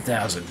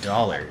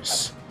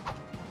 $3,000.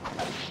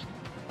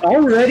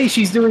 Already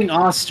she's doing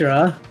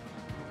Astra.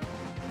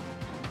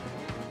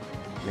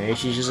 Maybe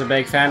she's just a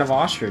big fan of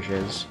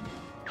ostriches.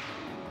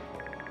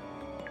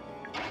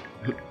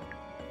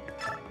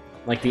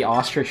 Like the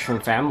ostrich from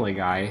Family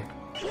Guy.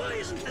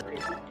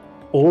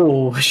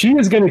 Oh, she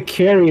is gonna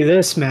carry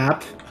this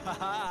map.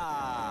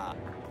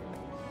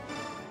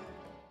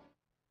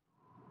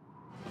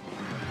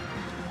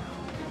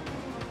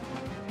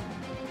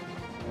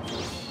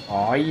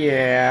 Oh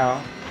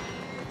yeah.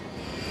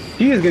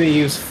 She is gonna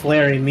use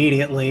Flare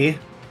immediately.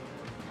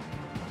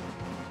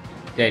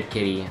 Dead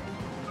kitty.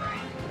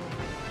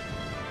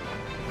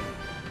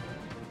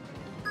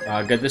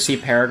 Good to see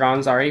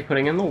Paragon's already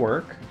putting in the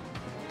work.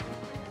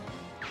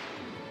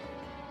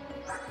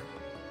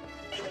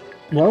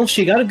 Well,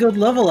 she got a good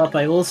level up,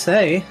 I will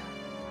say.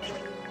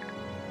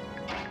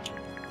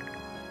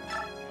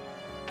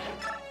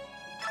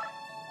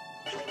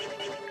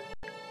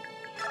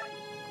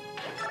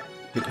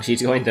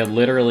 She's going to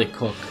literally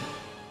cook.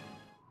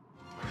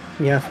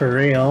 Yeah, for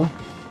real.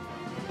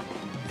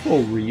 For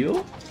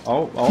real?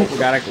 Oh, we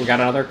got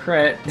another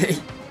crit.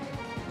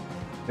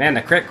 Man,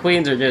 the crit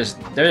queens are they're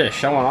just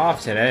showing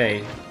off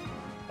today.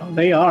 Oh,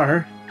 they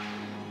are.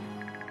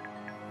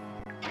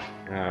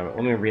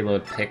 Let me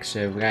reload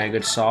Pixiv. We got a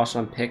good sauce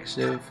on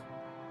Pixiv.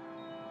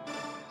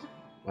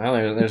 Well,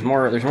 there's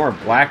more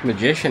Black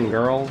Magician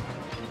girl.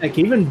 Like,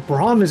 even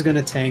Braum is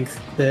gonna tank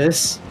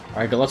this.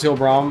 Alright, let's go,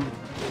 Braum.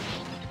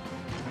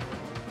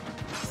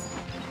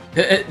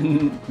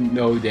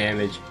 No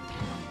damage.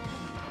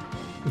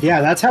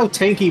 Yeah, that's how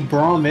tanky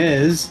Braum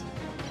is.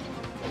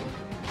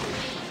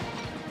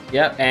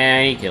 Yep,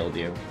 and he killed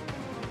you.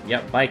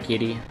 Yep, bye,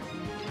 kitty.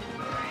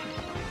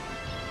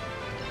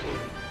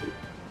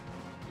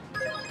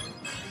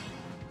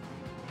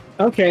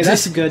 Okay,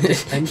 that's good.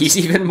 He's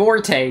even more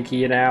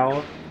tanky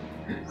now.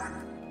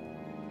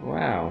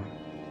 Wow.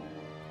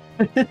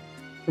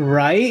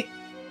 Right?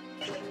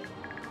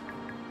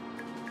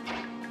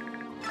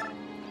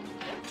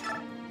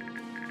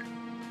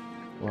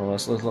 Well,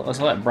 let's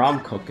let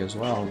Braum cook as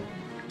well.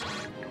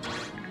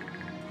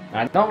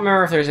 I don't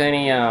remember if there's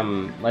any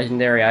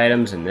legendary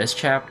items in this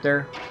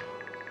chapter.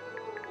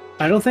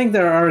 I don't think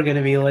there are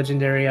gonna be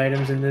legendary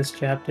items in this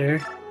chapter.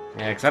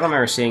 Yeah, because I don't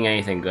remember seeing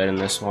anything good in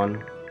this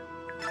one.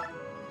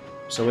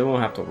 So we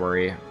won't have to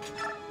worry.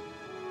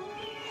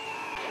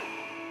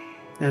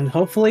 And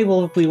hopefully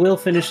we will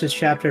finish this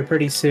chapter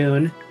pretty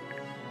soon.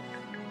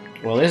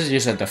 Well, this is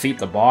just a defeat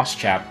the boss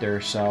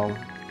chapter, so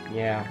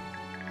yeah.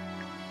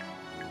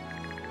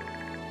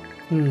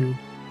 You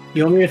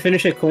want me to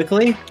finish it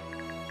quickly?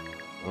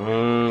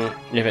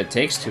 If it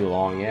takes too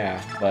long,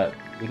 yeah. But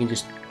we can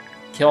just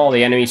kill all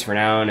the enemies for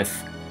now, and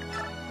if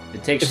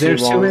it takes too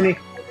long, too many,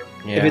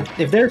 yeah.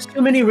 if there's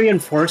too many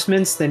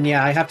reinforcements, then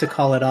yeah, I have to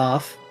call it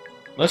off.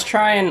 Let's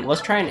try and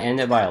end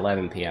it by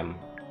 11 p.m.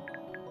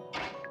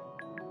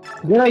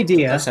 Good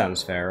idea. That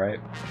sounds fair, right?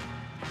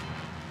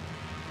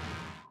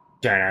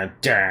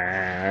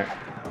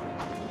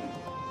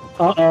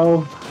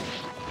 Uh-oh.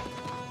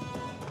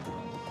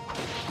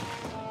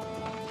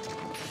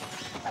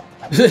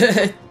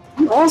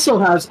 He also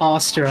has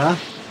Astra.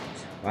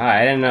 Wow,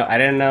 I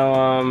didn't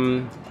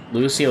know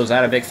Lucy was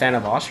that a big fan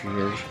of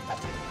ostriches.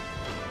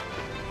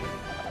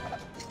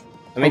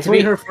 I mean,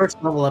 Hopefully her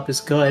first level up is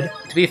good.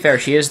 To be fair,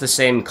 she is the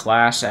same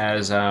class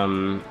as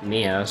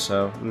Mia,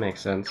 so it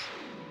makes sense.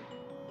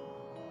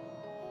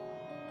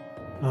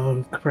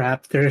 Oh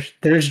crap!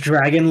 There's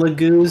Dragon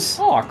Lagoos.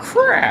 Oh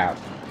crap!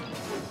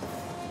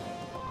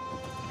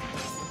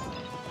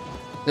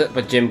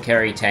 But Jim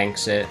Carrey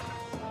tanks it.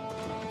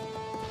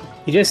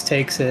 He just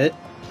takes it.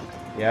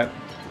 Yep.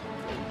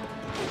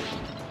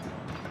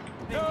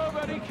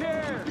 Nobody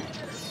cares.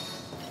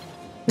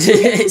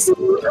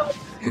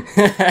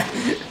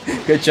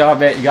 Good job,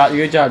 man.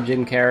 Good job,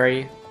 Jim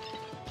Carrey.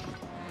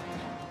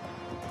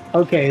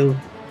 Okay,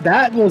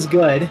 that was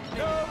good.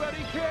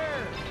 Nobody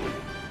cares.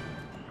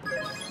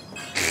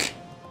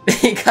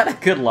 He got a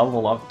good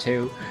level up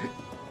too.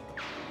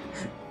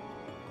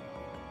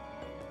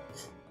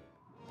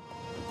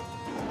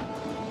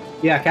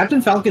 Yeah,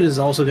 Captain Falcon is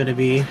also going to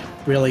be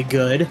really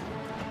good.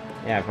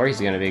 Yeah, of course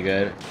he's gonna be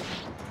good.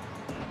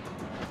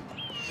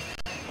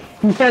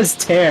 He has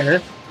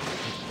Tear.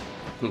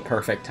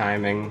 Perfect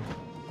timing.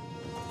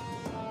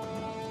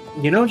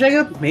 You know,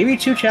 Jacob, maybe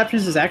 2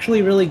 chapters is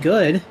actually really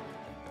good.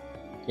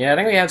 Yeah, I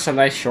think we had some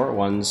nice short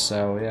ones,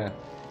 so yeah.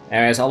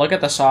 Anyways, I'll look at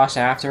the sauce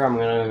after. I'm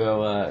gonna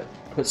go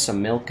put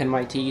some milk in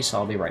my tea, so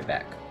I'll be right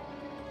back.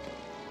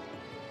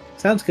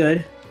 Sounds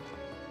good.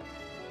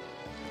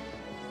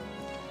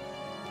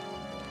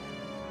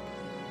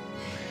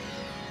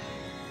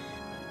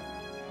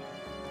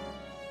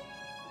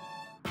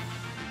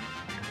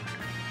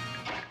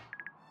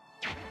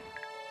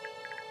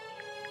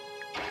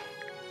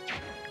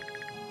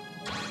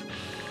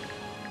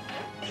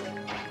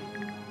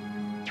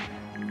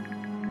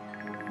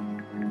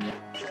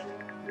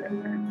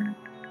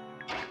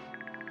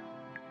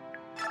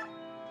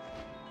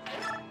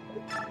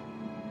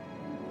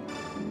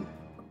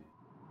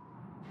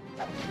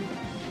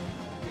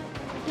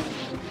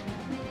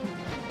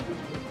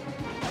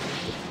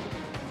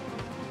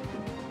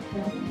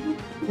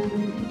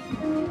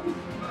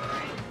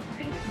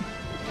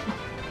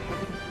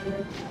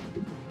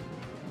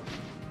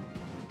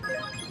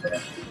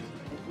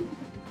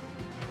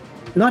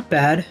 Not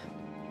bad.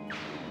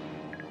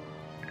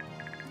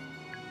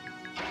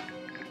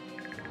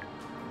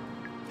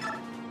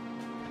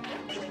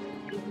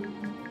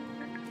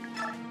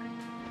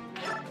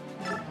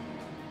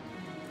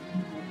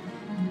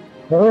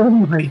 Oh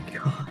my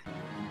god.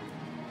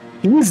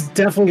 He's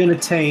definitely gonna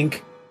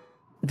tank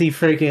the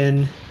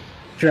freaking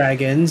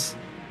dragons.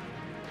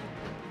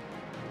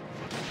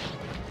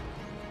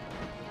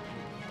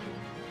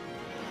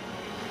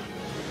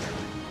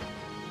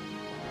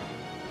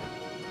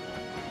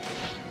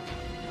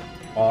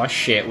 Oh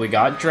shit, we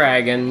got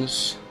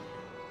dragons.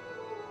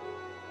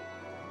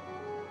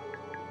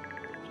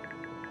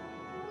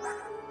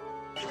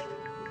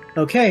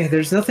 Okay,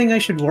 there's nothing I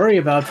should worry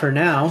about for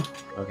now.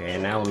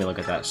 Okay, now let me look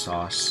at that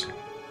sauce.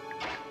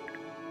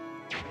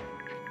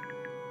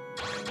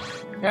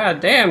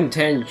 God damn,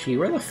 Tenchi,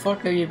 where the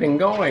fuck have you been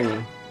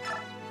going?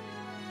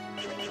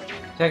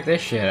 Check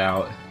this shit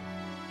out.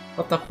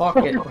 What the fuck?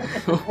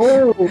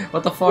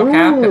 What the fuck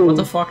happened? What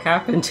the fuck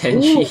happened,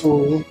 Tenchi?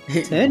 Ooh,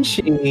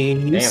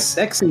 Tenchi, you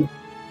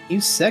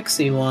Damn.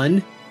 sexy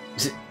one.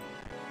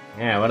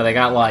 Yeah, what do they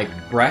got, like,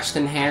 breast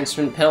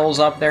enhancement pills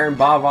up there in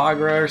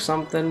Bavagra or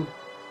something?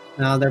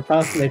 No, they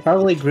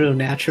probably grew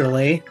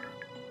naturally.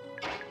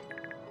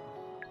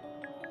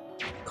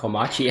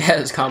 Komachi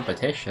has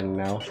competition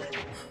now.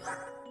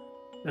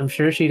 I'm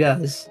sure she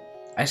does.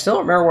 I still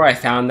don't remember where I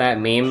found that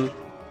meme,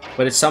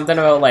 but it's something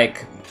about,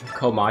 like,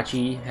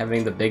 Komachi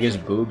having the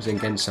biggest boobs in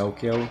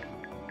Gensokyo.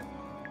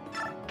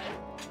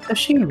 Does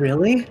she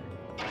really?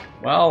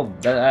 Well,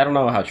 I don't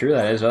know how true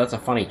that is, but that's a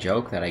funny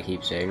joke that I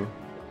keep saying.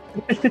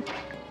 Wait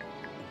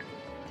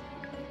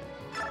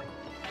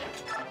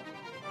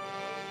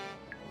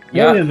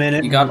a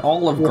minute. You got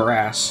olive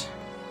grass.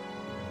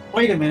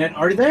 Wait a minute,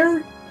 are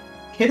there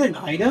hidden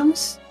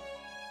items?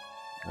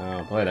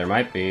 Oh boy, there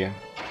might be.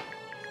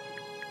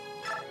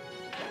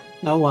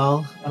 Oh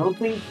well, I don't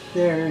think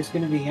there's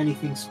gonna be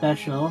anything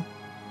special.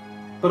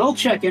 But I'll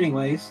check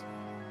anyways.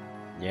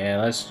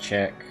 Yeah, let's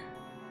check.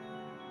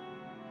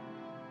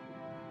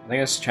 I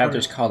think this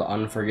chapter's called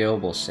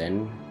Unforgivable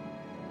Sin.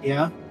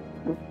 Yeah.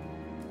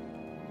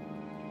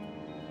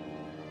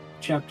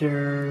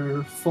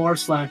 Chapter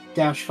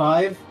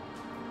 4/-5.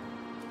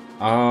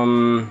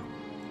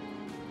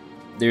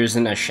 There's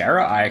an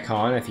Ashera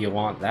icon if you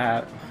want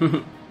that.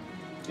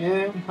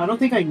 Yeah, I don't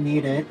think I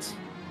need it.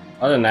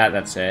 Other than that,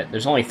 that's it.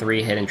 There's only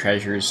 3 hidden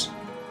treasures.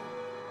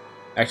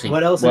 Actually,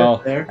 What else well,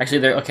 is there?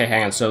 Actually, okay,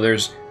 hang on. So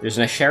there's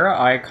an Ashera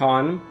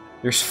icon.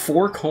 There's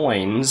 4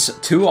 coins,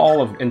 2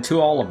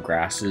 olive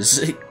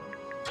grasses.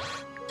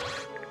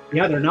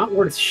 Yeah, they're not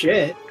worth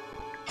shit.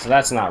 So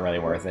that's not really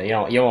worth it.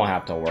 You won't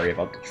have to worry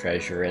about the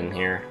treasure in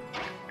here.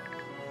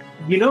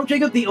 You know,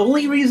 Jacob, the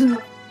only reason...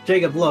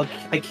 Jacob, look,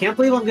 I can't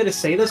believe I'm gonna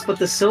say this, but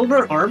the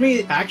Silver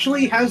Army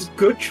actually has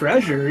good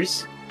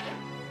treasures.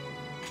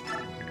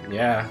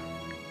 Yeah.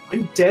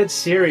 I'm dead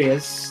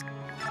serious.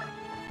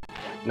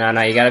 No,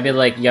 you gotta be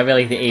like the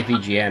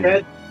APGN.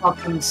 Dead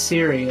fucking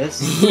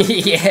serious.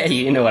 Yeah,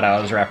 you know what I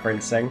was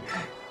referencing.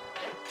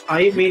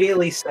 I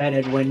immediately said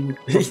it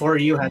before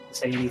you had to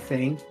say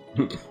anything.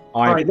 I'm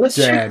Alright, let's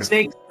check dead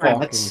Snake's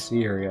fucking stats.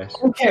 serious.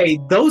 Okay,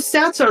 those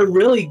stats are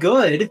really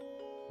good.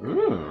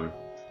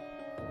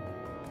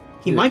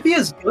 He might be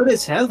as good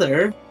as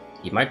Heather.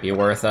 He might be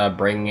worth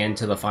bringing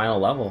into the final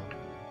level.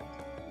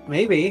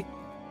 Maybe.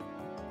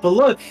 But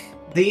look,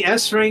 the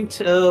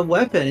S-ranked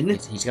weapon.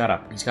 He's got a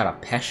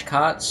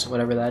Peshkots,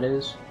 whatever that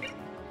is.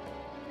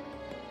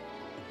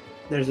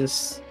 There's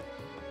this.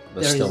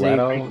 The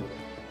stiletto.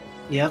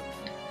 Yep.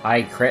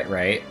 High crit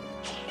rate.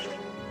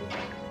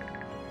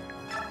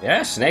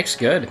 Yeah, Snake's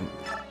good.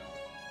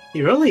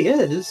 He really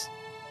is.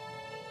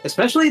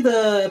 Especially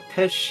the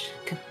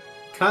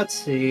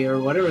Peshkatsi, or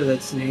whatever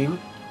that's name.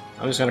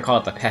 I'm just gonna call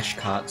it the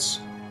Peshkots.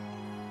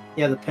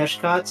 Yeah, the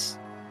Peshkots.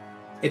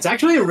 It's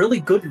actually a really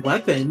good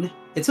weapon.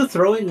 It's a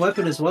throwing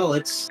weapon as well.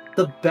 It's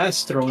the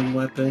best throwing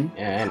weapon.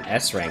 And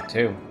S rank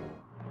too.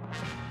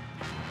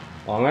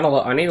 Well,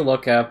 I need to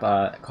look up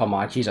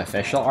Komachi's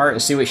official art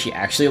and see what she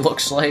actually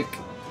looks like.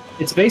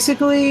 It's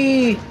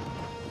basically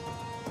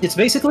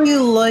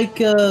like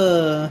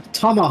a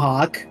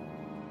tomahawk.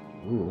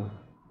 Ooh.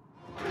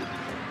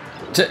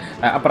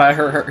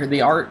 But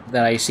the art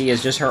that I see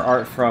is just her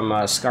art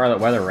from Scarlet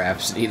Weather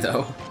Rhapsody,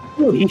 though.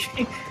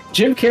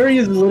 Jim Carrey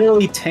is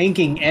literally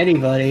tanking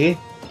anybody.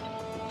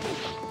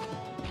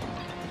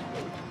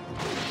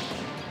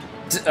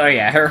 Oh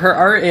yeah, her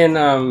art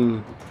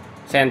in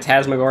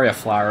Phantasmagoria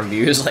Flower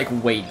View is like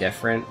way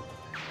different.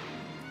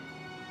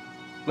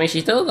 I mean, she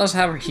still does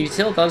have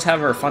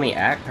her funny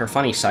her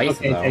funny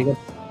scythe Okay, though.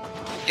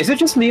 Is it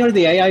just me or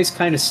the AI is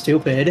kind of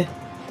stupid?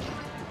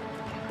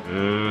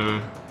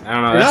 I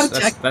don't know.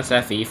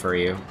 That's FE for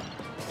you.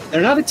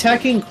 They're not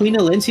attacking Queen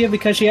Elincia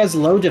because she has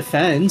low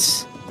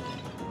defense.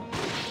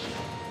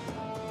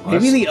 Well,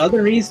 maybe the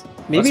other reason.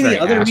 Maybe the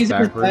other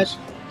reason is that.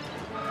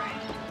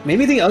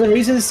 Maybe the other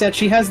reason is that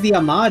she has the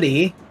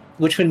Amati,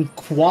 which can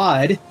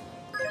quad.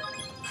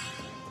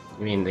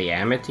 You mean the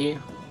Amity?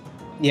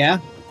 Yeah,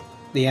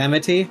 the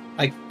Amity.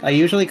 I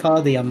usually call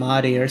it the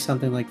Amati or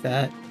something like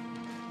that.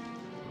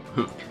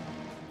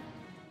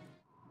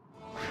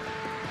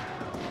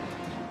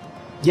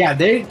 Yeah,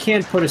 they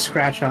can't put a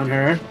scratch on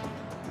her.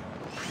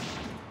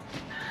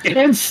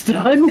 And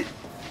stun?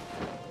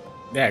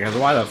 Yeah, because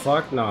why the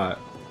fuck not?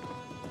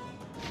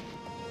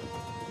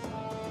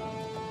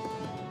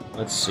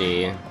 Let's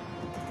see.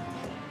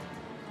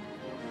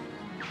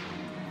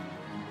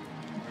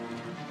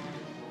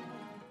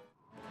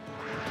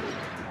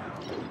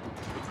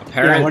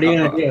 Yeah, what are you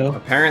gonna do?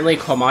 Apparently,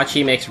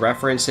 Komachi makes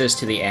references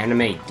to the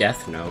anime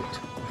Death Note.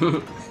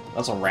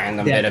 That's a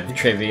random bit of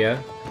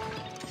trivia.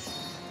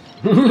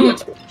 Yo,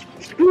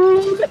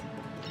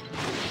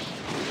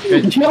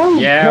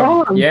 yeah,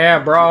 Brom. yeah,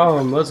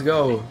 bro, let's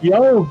go.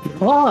 Yo,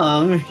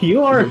 Brom,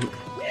 you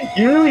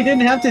really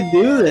didn't have to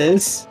do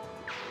this.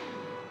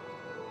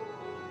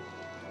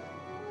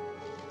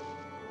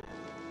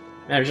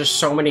 Man, there's just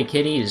so many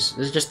kitties.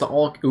 This is just the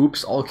all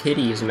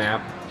kitties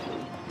map.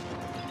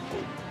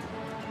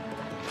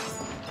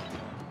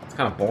 It's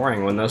kind of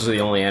boring when those are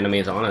the only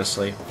enemies,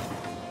 honestly.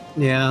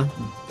 Yeah,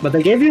 but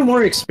they gave you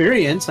more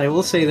experience, I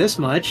will say this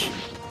much.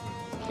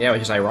 Yeah,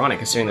 which is ironic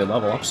considering they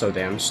level up so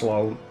damn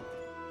slow.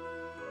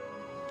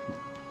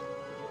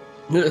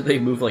 They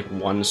move like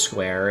one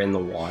square in the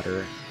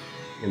water,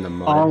 in the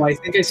mud. Oh, I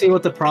think I see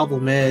what the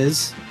problem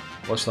is.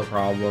 What's the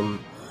problem?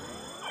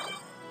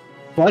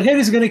 Butthead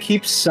is gonna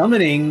keep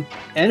summoning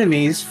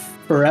enemies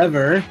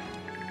forever.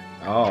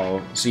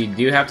 Oh, so you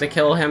do have to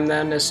kill him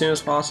then as soon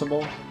as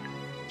possible?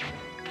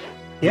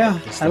 Yeah,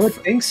 I would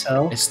think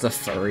so. It's the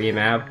furry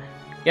map.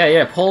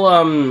 Yeah, pull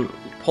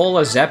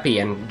a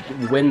Zeppy and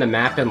win the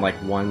map in like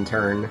one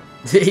turn.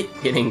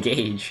 Get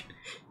engaged.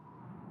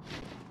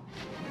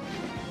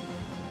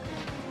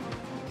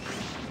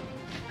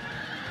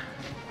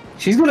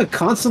 She's gonna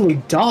constantly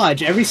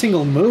dodge every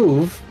single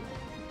move.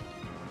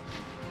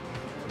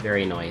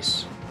 Very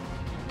nice.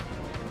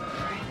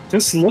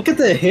 Just look at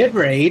the hit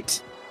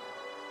rate.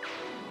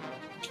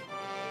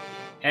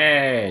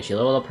 Hey, she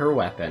leveled up her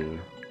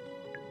weapon.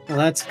 Well,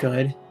 that's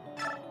good.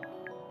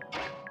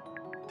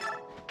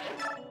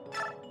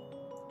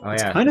 Oh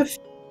It's yeah. kind of...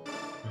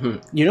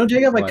 You know,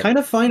 Jacob, I What? kind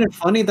of find it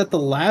funny that the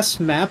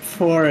last map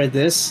for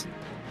this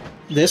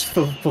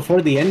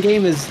before the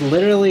endgame is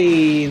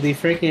literally the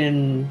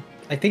freaking...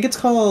 I think it's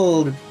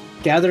called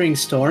Gathering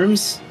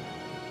Storms.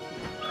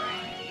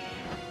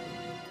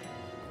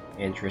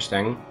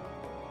 Interesting.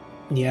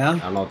 Yeah. I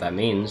don't know what that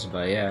means,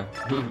 but yeah.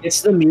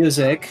 It's the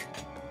music.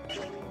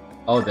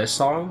 Oh, this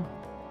song?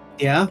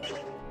 Yeah.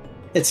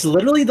 It's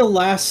literally the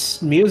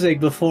last music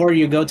before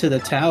you go to the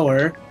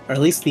tower, or at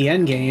least the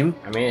end game.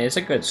 I mean, it's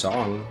a good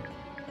song.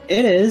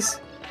 It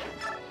is.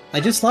 I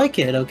just like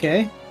it,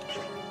 okay?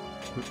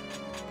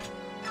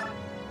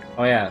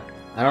 Oh yeah.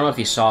 I don't know if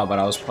you saw, but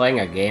I was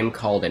playing a game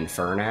called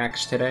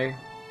Infernax today.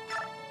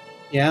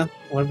 Yeah,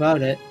 what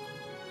about it?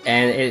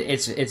 And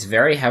it's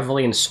very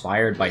heavily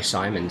inspired by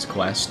Simon's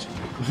Quest.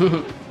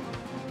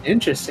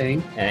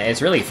 Interesting. And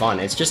it's really fun.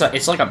 It's just but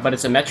it's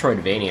a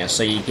Metroidvania,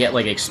 so you get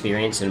like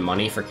experience and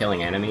money for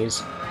killing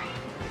enemies.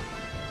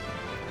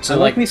 So I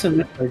like like me some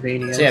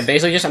Metroidvanias. so yeah,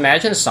 basically just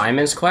imagine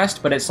Simon's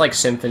Quest, but it's like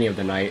Symphony of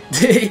the Night.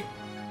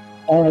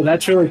 Oh,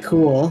 that's really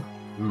cool.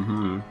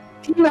 Mm-hmm.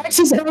 He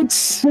maxes out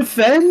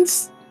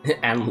defense?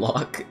 And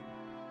luck.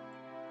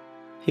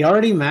 He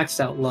already maxed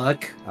out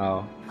luck.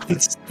 Oh. But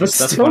That's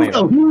still, funny,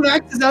 though. though, who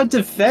maxes out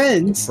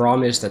defense?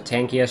 Braum is the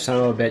tankiest son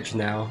of a bitch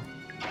now.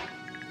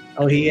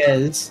 Oh, he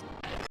is.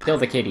 Kill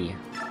the kitty.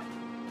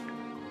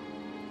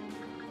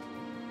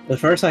 But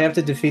first I have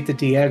to defeat the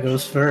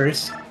Diegos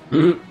first.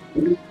 The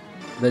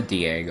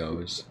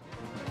Diegos.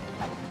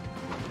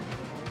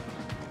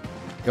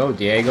 Go,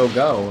 Diego,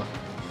 go.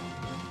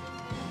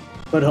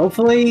 But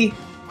hopefully,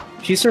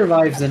 she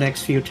survives the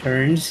next few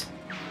turns.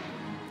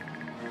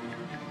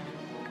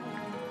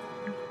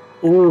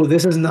 Ooh,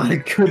 this is not a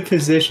good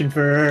position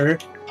for her.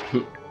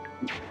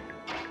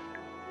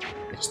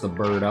 It's the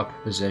bird up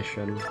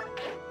position.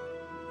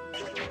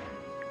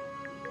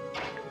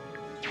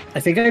 I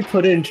think I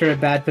put it into a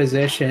bad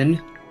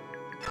position.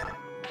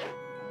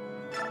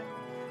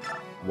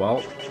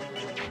 Well,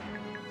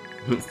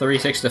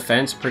 36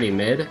 defense, pretty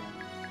mid.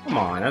 Come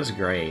on, that's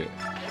great.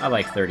 I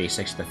like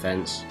 36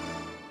 defense.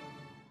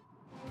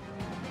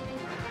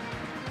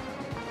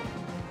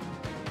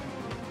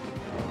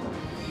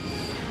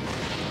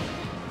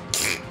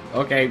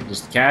 Okay,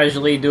 just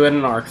casually doing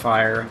an arc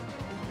fire.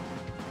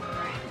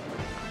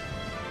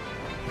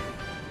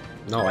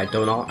 No, I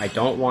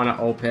don't want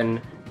to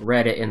open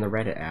Reddit in the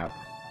Reddit app.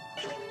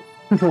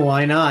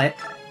 Why not?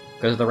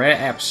 Because the Reddit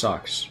app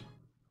sucks.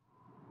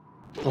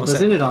 Well,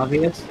 isn't it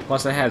obvious?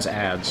 Plus it has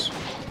ads.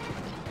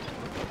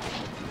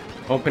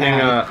 Opening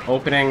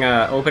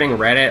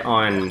Reddit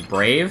on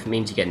Brave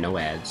means you get no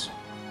ads.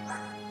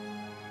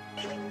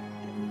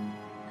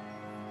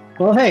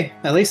 Well, hey,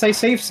 at least I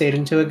save state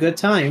into a good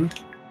time.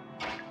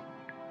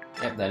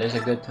 Yep, that is a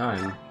good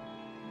time.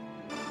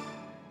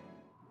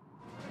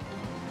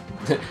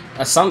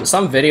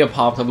 Some video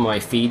popped up on my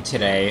feed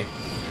today,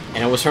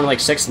 and it was from like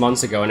 6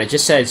 months ago, and it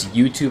just says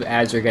YouTube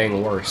ads are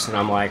getting worse, and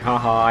I'm like,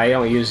 haha, I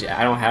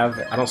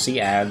don't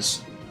see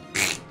ads.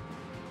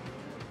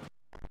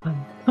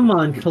 Come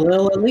on,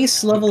 Khalil, at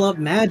least level up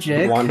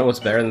magic. You wanna know what's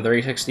better than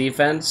 36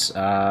 defense?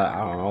 I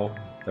don't know,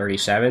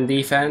 37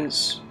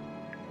 defense?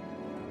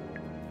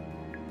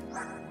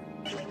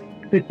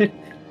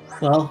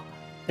 Well,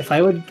 if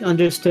I would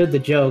understood the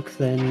joke,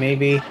 then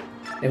maybe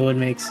it would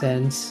make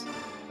sense.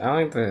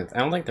 I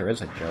don't think there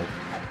is a joke.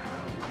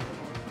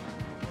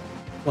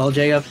 Well,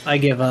 Jacob, I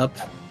give up.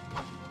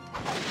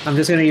 I'm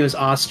just gonna use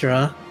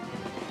Astra.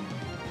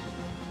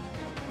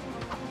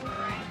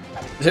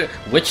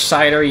 Which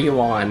side are you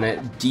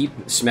on? Deep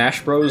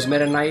Smash Bros.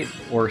 Meta Knight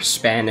or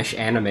Spanish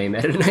anime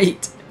Meta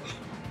Knight?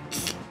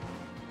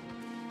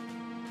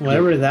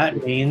 Whatever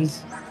that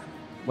means.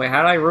 Wait,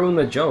 how did I ruin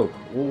the joke?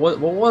 What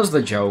was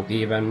the joke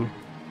even?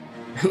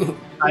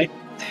 I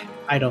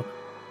don't.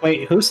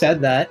 Wait, who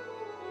said that?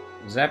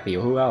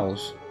 Zeppy, who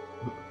else?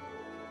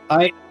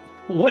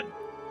 What?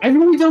 I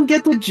really don't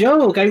get the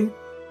joke.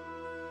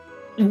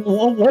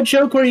 What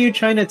joke were you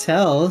trying to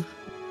tell?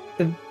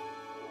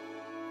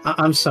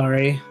 I'm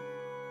sorry.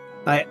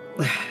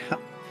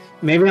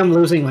 Maybe I'm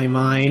losing my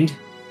mind.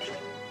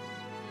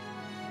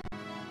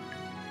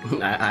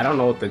 I don't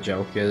know what the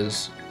joke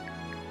is.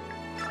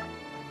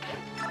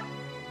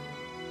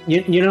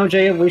 You know,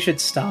 Jacob, we should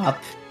stop.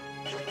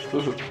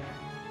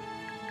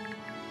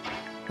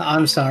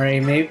 I'm sorry.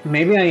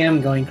 Maybe I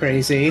am going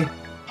crazy.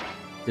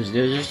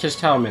 Just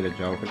tell me the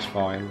joke. It's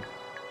fine.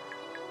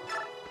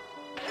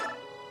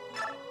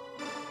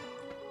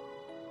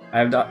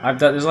 I've done.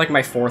 This is like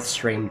my 4th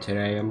stream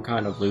today. I'm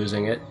kind of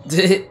losing it.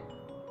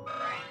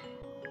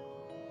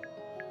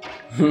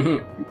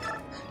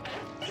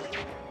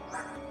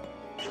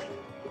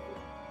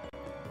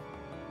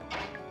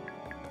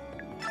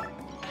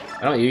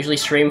 I don't usually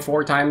stream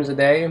 4 times a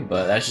day,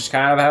 but that's just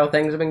kind of how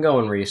things have been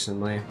going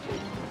recently.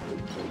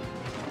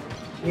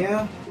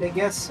 Yeah, I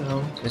guess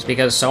so. It's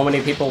because so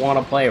many people want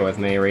to play with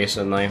me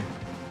recently.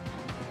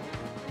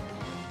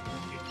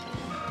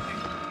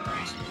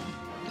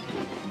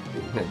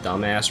 The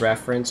dumbass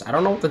reference? I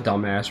don't know what the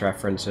dumbass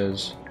reference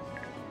is.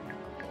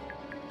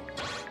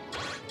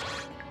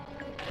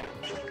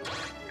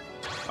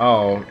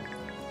 Oh,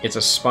 it's a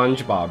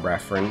SpongeBob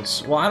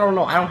reference. Well, I don't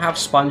know. I don't have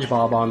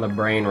SpongeBob on the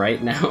brain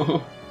right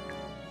now.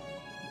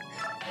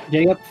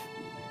 Jacob,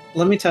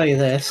 let me tell you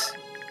this.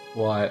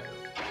 What?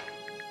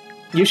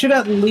 You should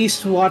at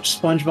least watch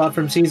SpongeBob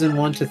from season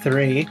 1 to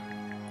 3.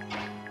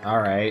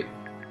 Alright.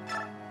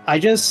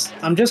 I'm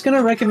just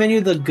gonna recommend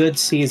you the good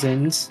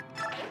seasons.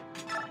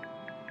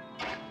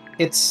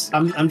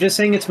 I'm just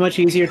saying it's much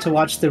easier to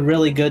watch the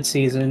really good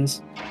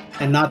seasons,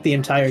 and not the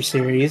entire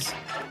series.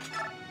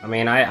 I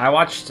mean, I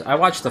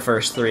watched the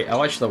first 3. I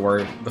watched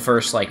the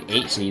first like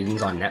 8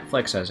 seasons on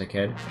Netflix as a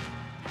kid.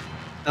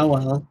 Oh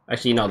well.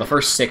 Actually, no, the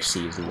first 6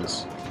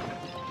 seasons.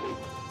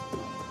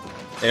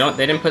 They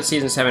didn't put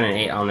season 7 and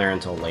 8 on there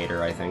until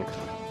later, I think.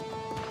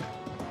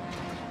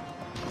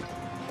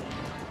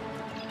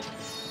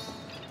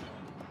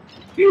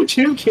 Dude,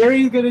 Jim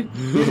Carrey's gonna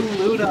do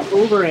Luna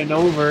over and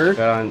over.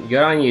 Good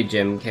on you,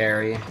 Jim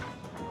Carrey.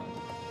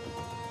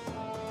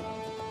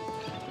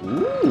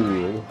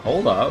 Ooh,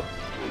 hold up.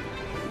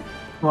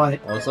 What?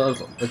 Let's let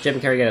Jim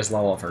Carrey get his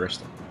level up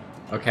first.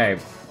 Okay.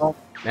 Oh.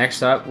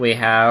 Next up, we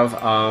have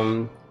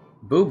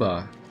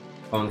Booba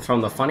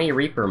from the Funny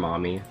Reaper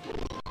Mommy.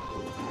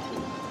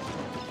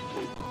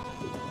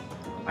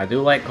 I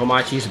do like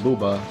Komachi's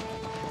Booba.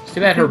 It's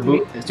too bad her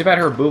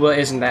Booba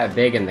isn't that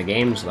big in the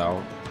games,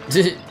 though.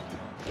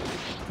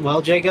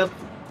 Well, Jacob,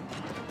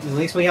 at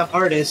least we have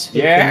artists.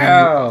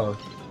 Yeah!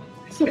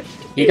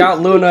 He got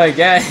Luna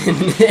again!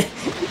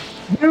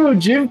 Dude,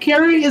 Jim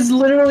Carrey is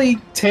literally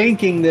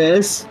tanking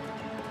this.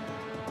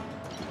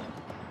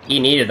 He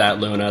needed that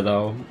Luna,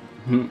 though.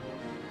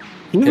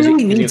 He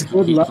really needs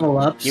good level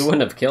ups. He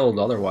wouldn't have killed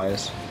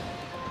otherwise.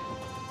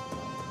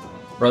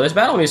 Bro, this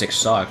battle music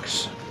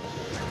sucks.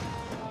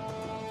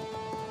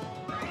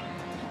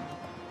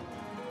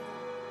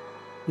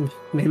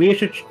 Maybe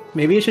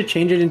you should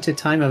change it into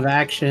time of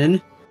action.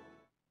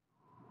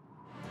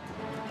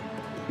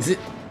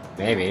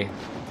 Maybe.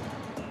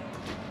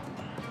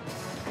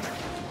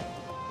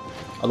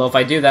 Although if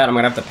I do that, I'm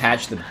gonna have to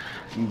patch the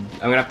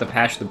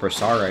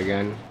Brasara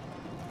again.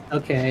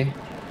 Okay.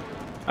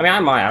 I mean, I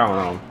might. I don't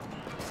know.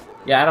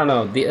 Yeah, I don't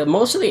know.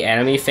 Most of the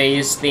enemy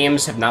phase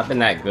themes have not been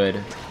that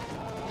good.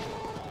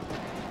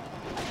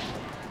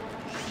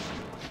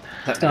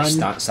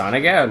 Stun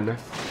again.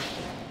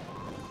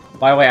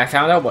 By the way, I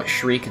found out what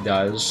Shriek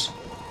does.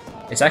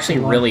 It's actually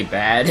really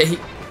bad.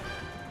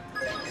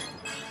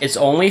 It's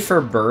only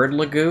for bird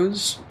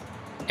lagoos,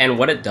 and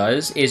what it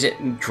does is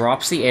it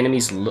drops the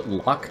enemy's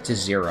luck to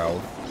 0.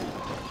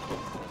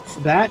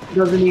 That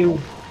doesn't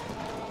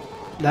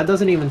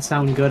even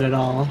sound good at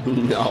all.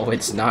 No,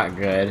 it's not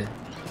good.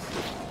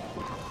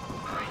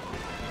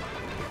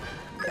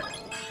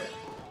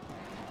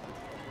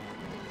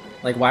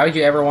 Like, why would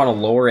you ever want to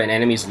lower an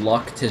enemy's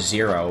luck to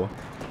 0?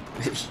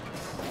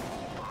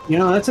 You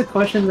know, that's a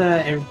question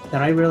that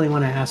I really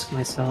want to ask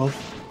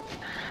myself.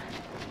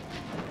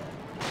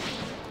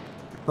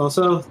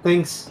 Also,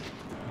 thanks.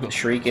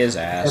 Shriek is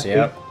ass, Zeppy.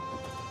 yep.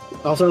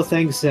 Also,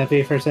 thanks,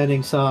 Zeppy, for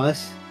sending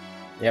sauce.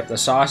 Yep, the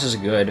sauce is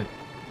good.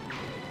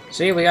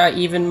 See, we got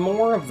even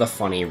more of the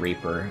funny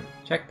Reaper.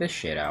 Check this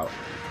shit out.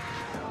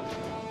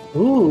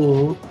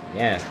 Ooh.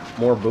 Yeah,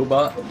 more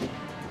booba.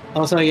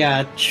 Also,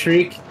 yeah,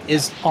 Shriek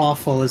is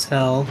awful as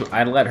hell.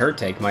 I'd let her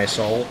take my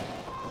soul.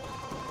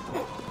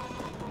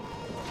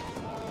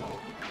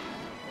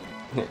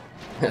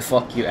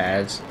 Fuck you,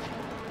 ads.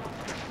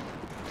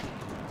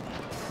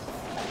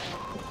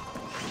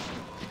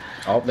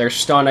 Oh, they're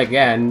stunned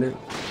again.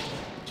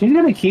 She's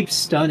gonna keep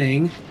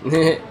stunning.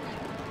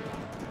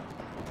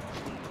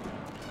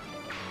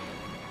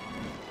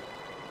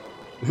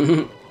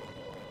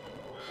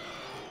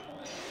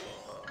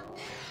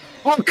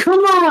 Oh,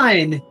 come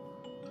on!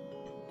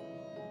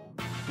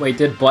 Wait,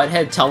 did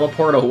Butthead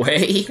teleport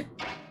away?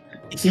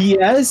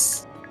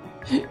 Yes?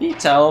 He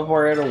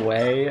teleported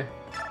away.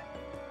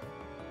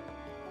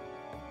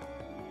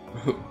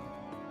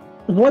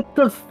 What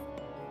the f-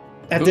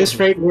 At this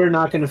rate, we're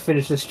not gonna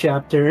finish this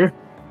chapter.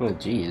 Oh,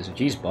 jeez.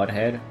 Jeez,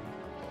 Butthead.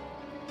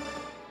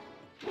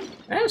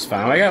 That's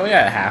fine. We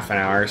got half an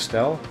hour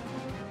still.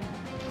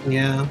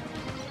 Yeah.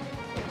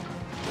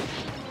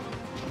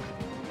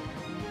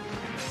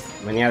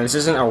 I mean, yeah, this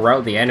isn't a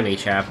route the enemy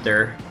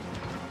chapter.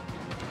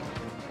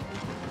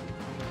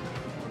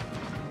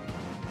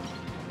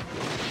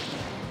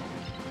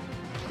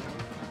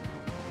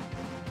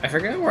 I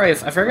forget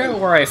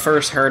where I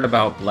first heard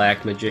about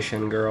Black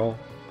Magician Girl.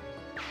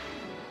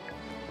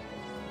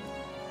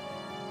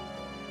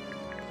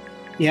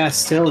 Yeah,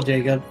 still,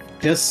 Jacob.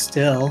 Just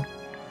still.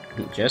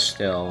 Just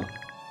still.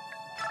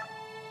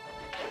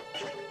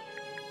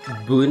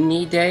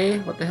 Bunny Day?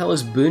 What the hell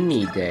is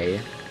Bunny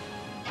Day?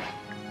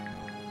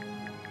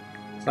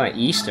 It's not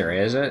Easter,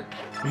 is it?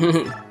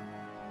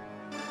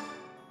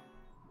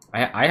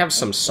 I have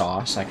some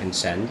sauce I can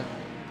send.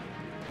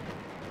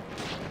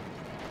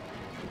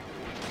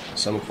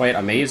 Some quite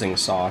amazing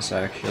sauce,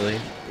 actually.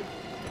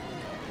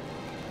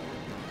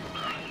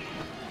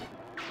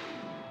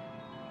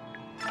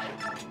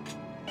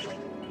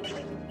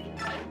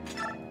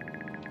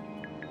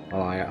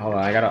 Hold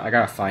on, I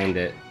gotta find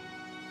it.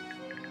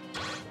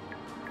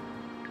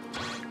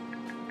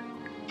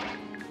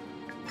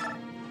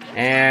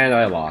 And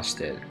I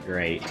lost it.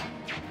 Great.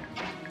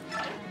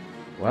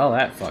 Well,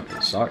 that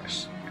fucking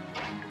sucks.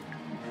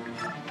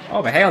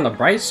 Oh, but hey, on the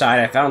bright side,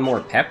 I found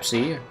more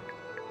Pepsi.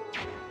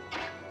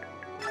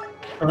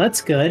 Well,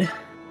 that's good.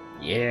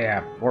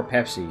 Yeah, more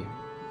Pepsi.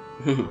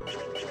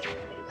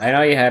 I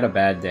know you had a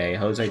bad day,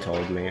 Jose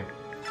told me.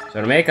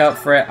 So to make up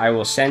for it, I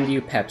will send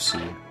you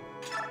Pepsi.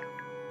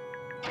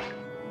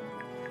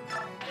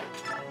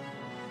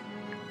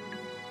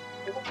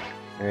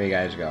 There you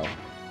guys go.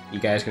 You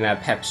guys can have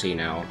Pepsi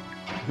now.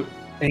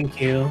 Thank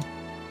you.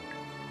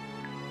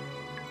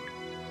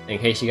 In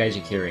case you guys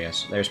are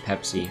curious, there's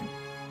Pepsi.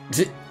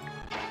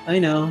 I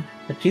know,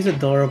 but she's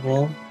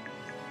adorable.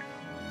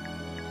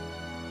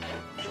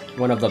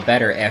 One of the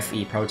better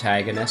FE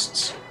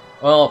protagonists.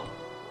 Well,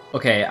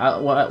 okay,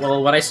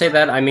 well, when I say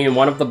that, I mean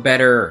one of the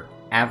better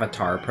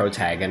Avatar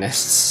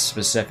protagonists,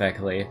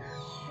 specifically.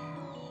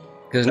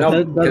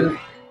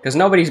 Because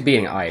nobody's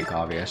beating Ike,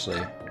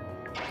 obviously.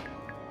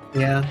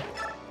 Yeah.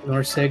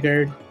 Nor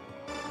Sigurd.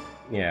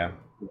 Yeah.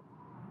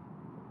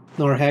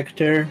 Nor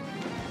Hector.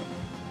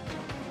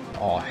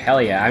 Oh,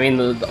 hell yeah. I mean,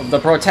 the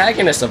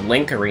protagonist of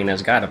Link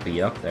Arena's gotta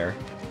be up there.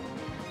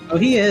 Oh,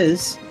 he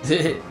is.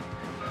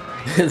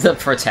 The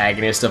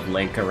protagonist of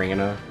Link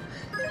Arena.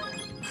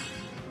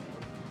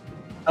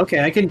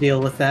 Okay, I can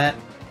deal with that.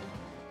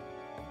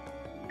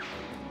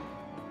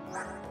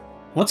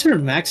 What's her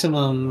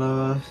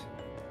maximum,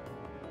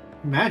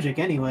 magic,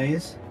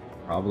 anyways?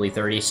 Probably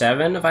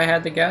 37, if I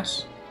had to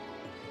guess.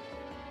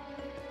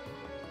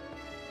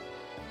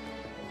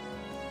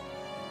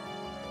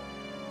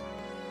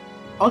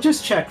 I'll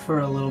just check for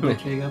a little bit,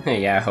 Jacob.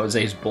 Yeah,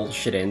 Jose's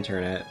bullshit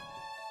internet.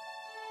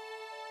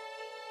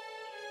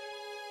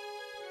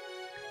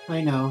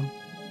 I know.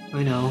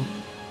 I know.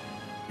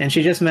 And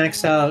she just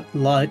maxed out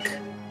luck.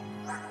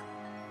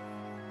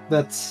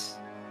 That's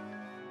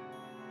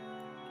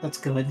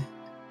good.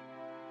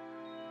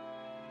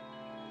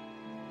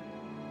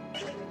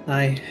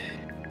 I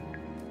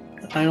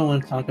don't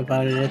want to talk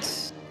about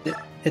it.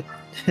 It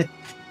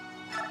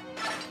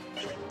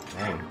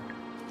Dang.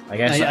 I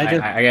guess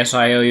just- I guess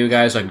I owe you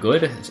guys a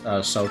good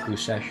Soku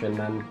session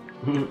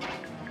then.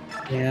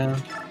 yeah.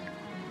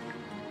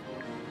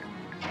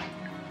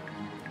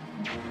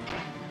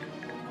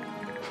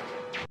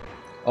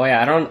 Oh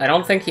yeah, I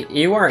don't think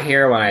you weren't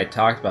here when I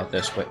talked about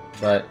this,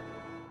 but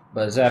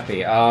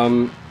Zeppy,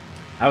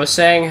 I was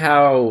saying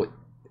how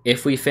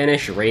if we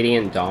finish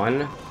Radiant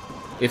Dawn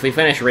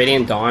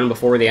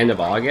before the end of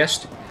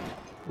August,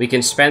 we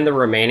can spend the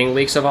remaining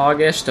weeks of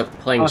August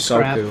playing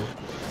Soku.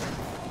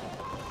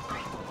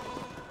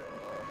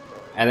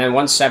 And then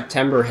once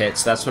September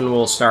hits, that's when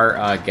we'll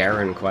start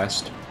Garen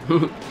Quest.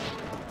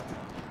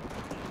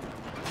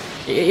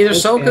 Either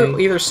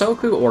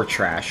Soku or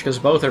Trash, because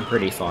both are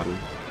pretty fun.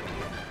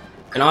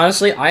 And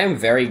honestly, I am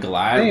very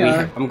glad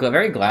I'm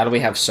very glad we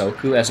have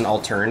Soku as an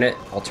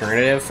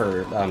alternative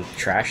for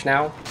Trash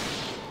now.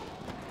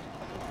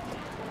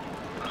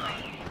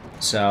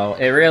 So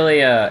it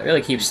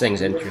really keeps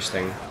things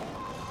interesting.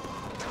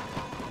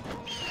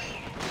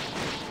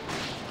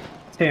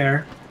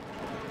 Tear.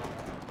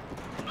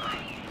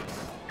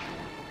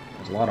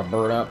 There's a lot of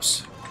bird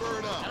ups.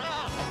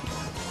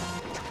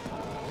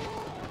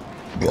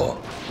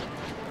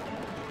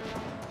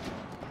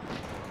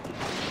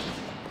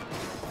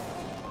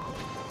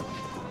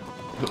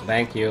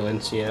 Thank you,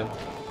 Lincia.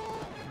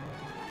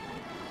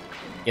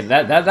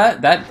 Yeah,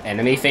 that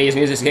enemy phase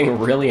music is getting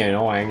really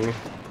annoying.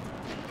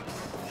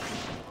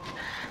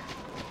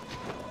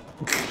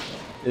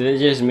 Is it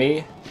just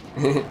me?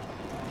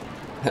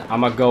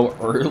 I'ma go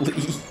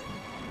early.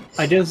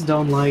 I just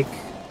don't like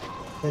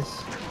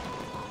this.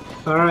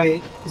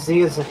 Alright,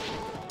 see ya,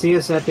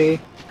 Zeppy.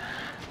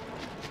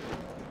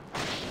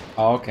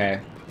 Oh,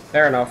 okay,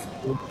 fair enough.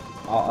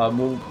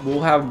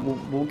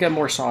 We'll get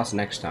more sauce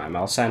next time.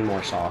 I'll send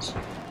more sauce.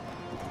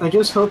 I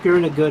just hope you're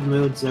in a good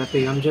mood,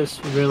 Zeppy. I'm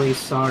just really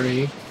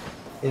sorry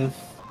if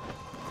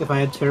I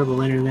had terrible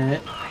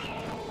internet.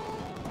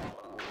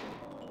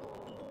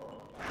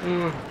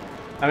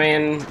 I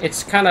mean,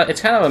 it's kind of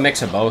a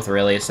mix of both,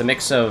 really. It's a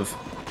mix of,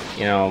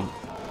 you know,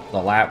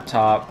 the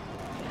laptop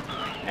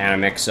and a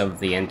mix of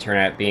the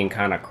internet being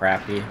kind of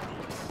crappy.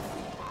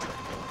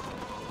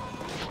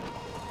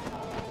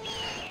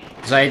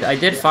 Because I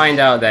did find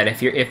out that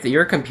if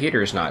your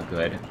computer's not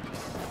good,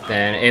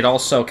 then it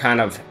also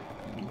kind of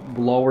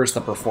lowers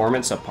the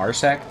performance of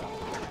Parsec,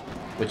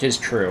 which is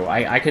true.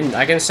 I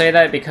can say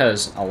that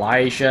because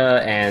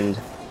Elijah,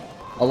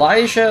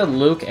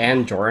 Luke,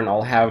 and Jordan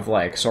all have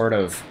like sort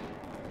of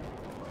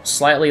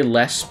slightly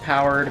less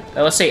powered,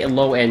 let's say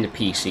low-end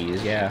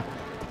PCs, yeah.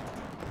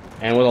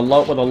 And with a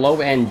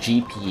low-end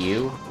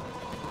GPU,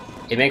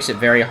 it makes it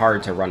very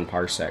hard to run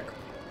Parsec.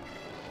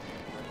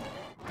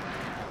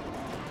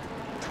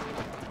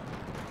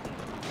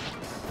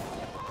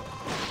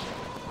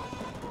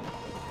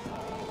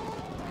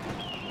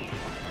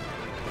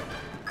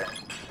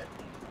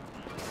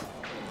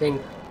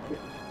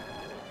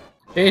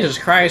 Jesus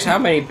Christ, how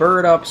many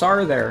bird ups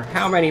are there?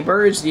 How many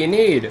birds do you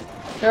need?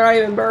 They're not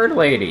even Bird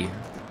Lady.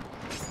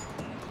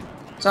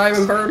 It's not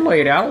even Bird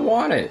Lady, I don't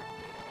want it.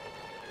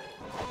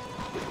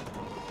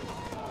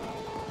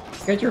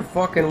 Get your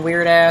fucking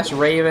weird ass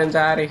ravens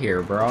out of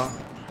here, bro.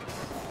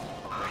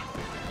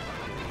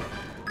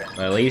 But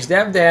at least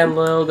Dev Dan,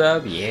 Lil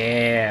Dub,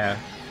 yeah.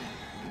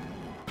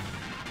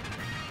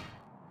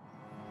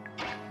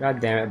 God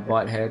damn it,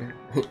 butthead.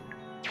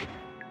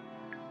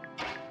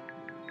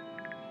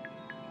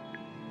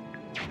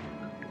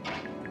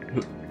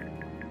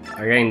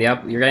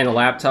 You're getting the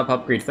laptop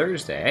upgrade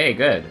Thursday. Hey,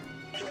 good.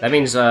 That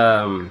means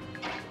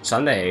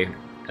Sunday.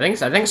 I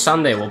think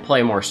Sunday we'll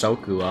play more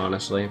Soku,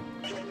 honestly.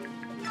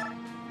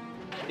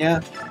 Yeah,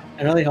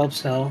 I really hope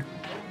so.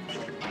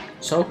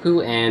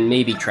 Soku and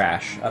maybe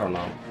Trash. I don't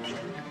know.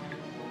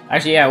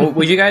 Actually, yeah.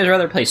 Would you guys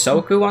rather play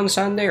Soku on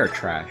Sunday or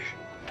Trash?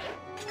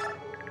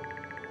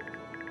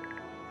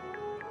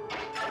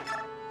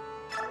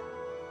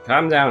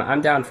 I'm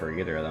down for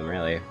either of them,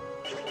 really.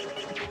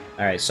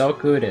 Alright,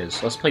 Soku it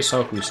is. Let's play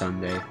Soku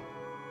Sunday.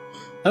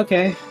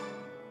 Okay.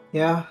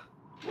 Yeah.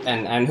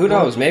 And who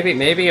knows,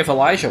 maybe if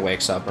Elijah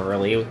wakes up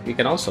early, we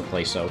can also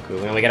play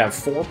Soku, and we can have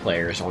 4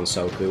 players on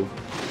Soku.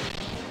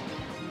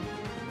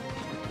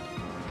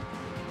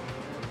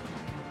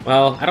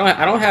 Well, I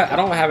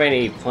don't have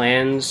any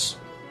plans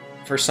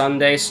for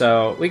Sunday,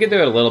 so we could do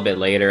it a little bit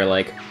later,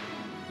 like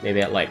maybe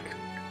at like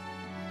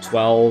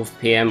 12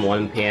 p.m.,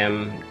 1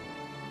 p.m.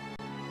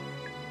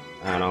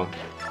 I don't know.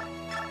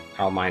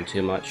 I don't mind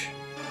too much.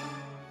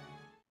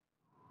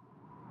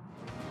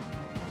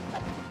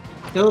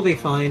 It'll be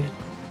fine.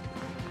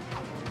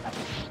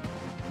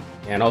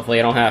 And hopefully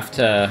you don't have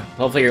to...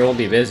 Hopefully you won't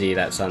be busy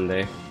that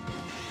Sunday.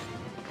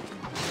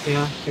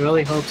 Yeah, I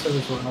really hope so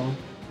as well.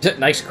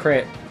 Nice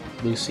crit,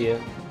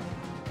 Lucia.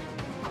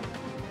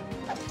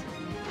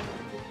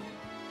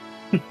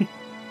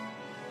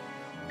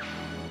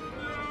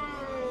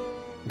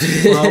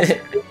 Well,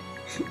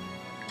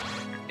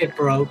 it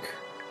broke.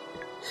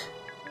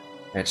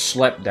 It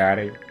slept,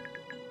 daddy.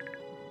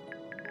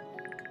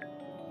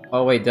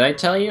 Oh wait, did I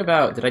tell you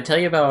about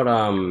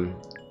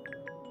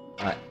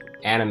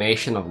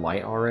animation of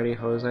light already,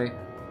 Jose?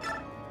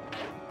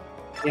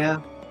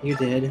 Yeah, you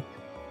did.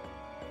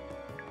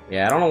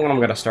 Yeah, I don't know when I'm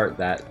gonna start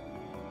that.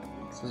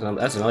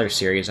 That's another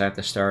series I have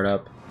to start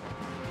up.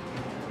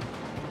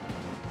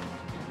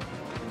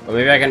 But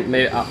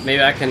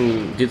maybe I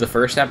can do the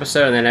first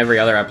episode, and then every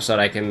other episode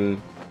I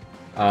can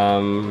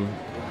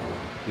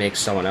make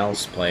someone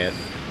else play it.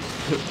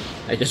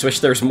 I just wish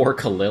there was more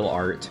Khalil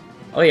art.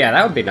 Oh yeah,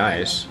 that would be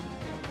nice.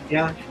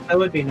 Yeah, that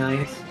would be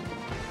nice.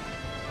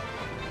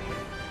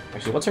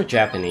 Actually, what's her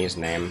Japanese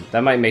name?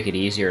 That might make it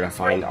easier to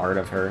find art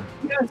of her.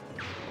 Yes.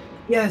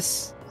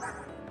 Yes.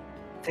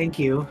 Thank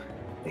you.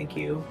 Thank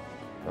you.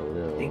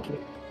 Khalil. Thank you.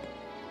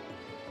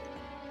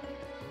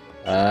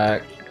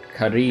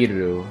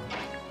 Kariru.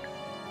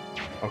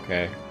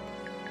 Okay.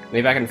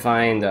 Maybe I can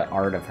find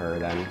art of her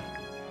then.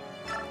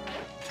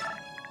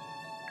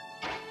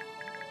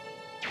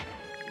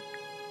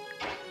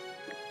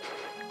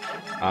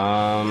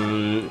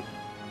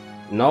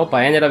 Nope,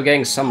 I ended up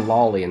getting some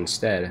lolly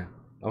instead.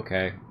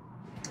 Okay.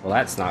 Well,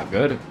 that's not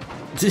good.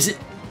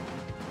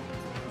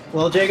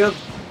 Well, Jacob,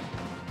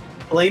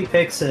 blame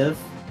Pixiv.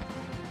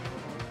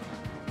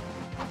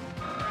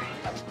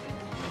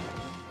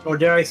 Or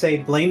dare I say,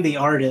 blame the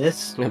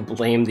artist.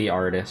 Blame the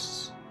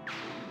artists.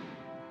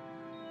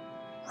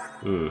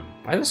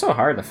 Why is it so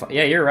hard to find?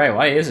 Yeah, you're right.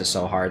 Why is it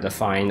so hard to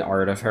find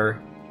art of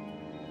her?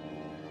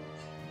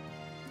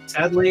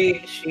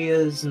 Sadly, she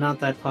is not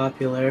that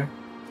popular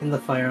in the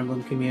Fire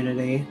Emblem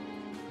community.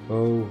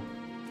 Oh.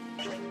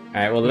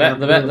 Alright, well, Yeah,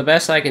 the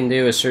best I can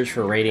do is search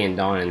for Radiant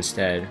Dawn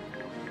instead.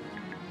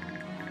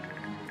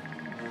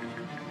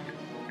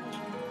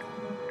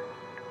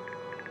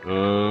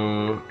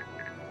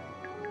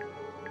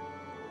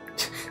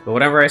 But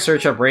whenever I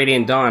search up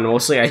Radiant Dawn,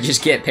 mostly I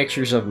just get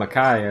pictures of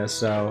Micaiah,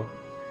 so...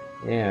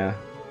 yeah.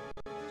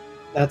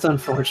 That's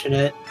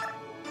unfortunate.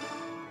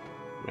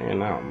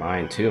 Man, I don't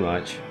mind too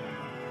much.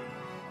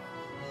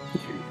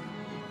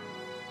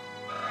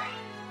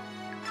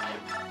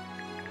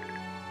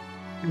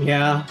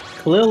 Yeah,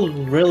 Khalil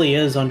really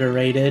is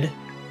underrated.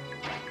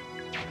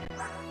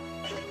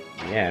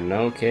 Yeah,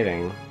 no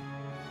kidding.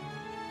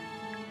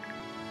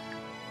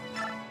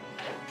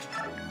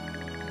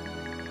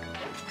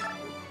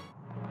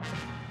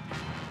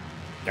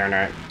 Darn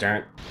it, darn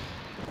it.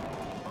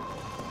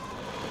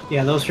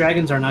 Yeah, those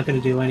dragons are not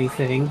going to do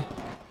anything.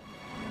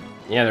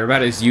 Yeah, they're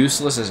about as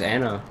useless as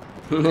Anna.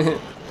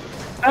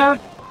 Ah!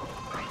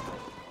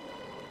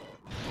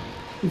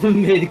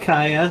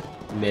 Mid-Kaya.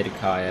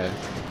 Mid-Kaya.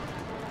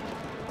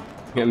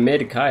 Yeah,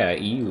 Mid-Kaya,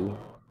 ew.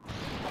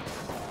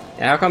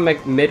 Yeah, how come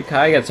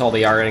Mid-Kaya gets all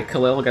the art and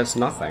Khalil gets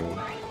nothing?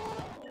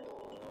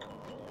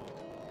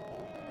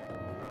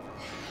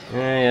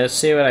 Let's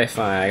see what I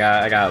find.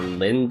 I got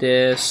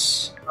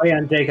Lindis. Oh yeah,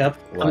 and Jacob.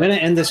 What? I'm going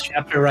to end this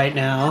chapter right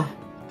now.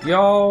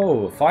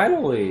 Yo,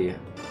 finally!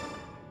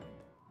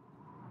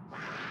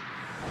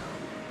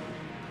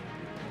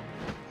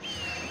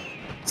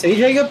 See,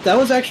 Jacob, that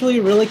was actually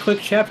a really quick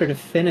chapter to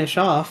finish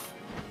off.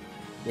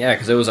 Yeah,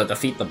 because it was a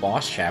defeat the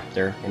boss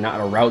chapter, and not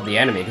a rout the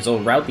enemy, because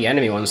those rout the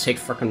enemy ones take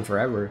frickin'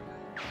 forever.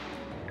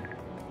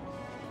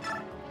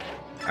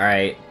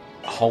 Alright,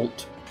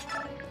 halt.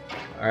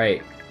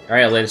 Alright,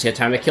 Lindsay, it's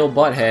time to kill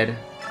Butthead.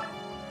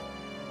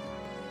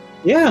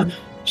 Yeah,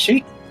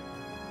 she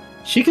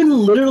can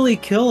literally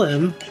kill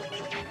him.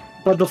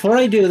 But before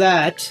I do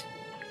that,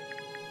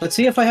 let's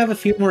see if I have a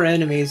few more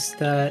enemies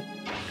that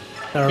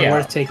are Yeah.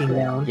 worth taking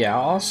down. Yeah,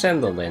 I'll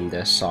send the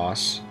Lindis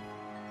sauce.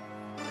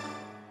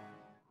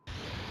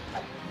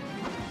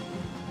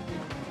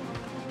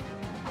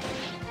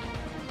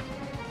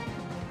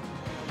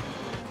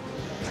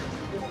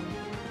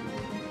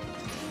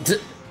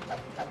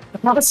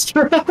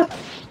 Astra!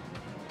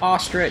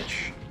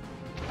 Ostrich.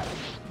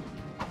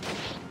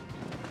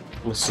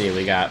 Let's see,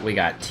 we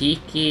got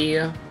Tiki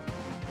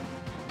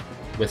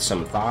with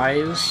some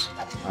thighs.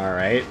 All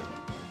right.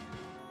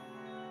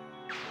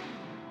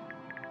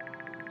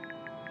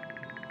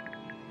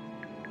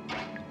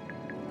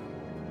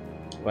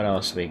 What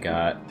else we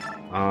got?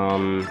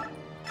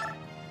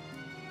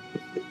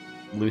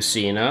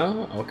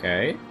 Lucina.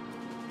 Okay.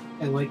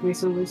 I like me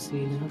some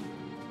Lucina.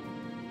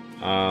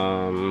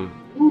 Um,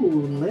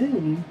 Ooh,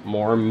 Lynn.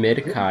 more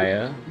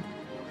Mid-Kaya.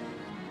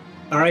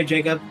 Alright,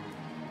 Jacob.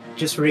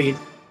 Just read.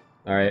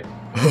 Alright.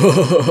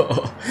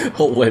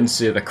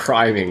 Lindsay, the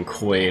criming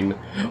queen.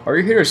 Are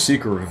you here to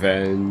seek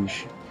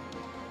revenge?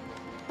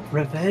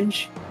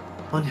 Revenge?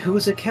 On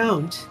whose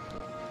account?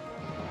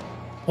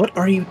 What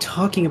are you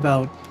talking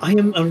about? I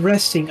am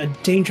arresting a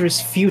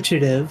dangerous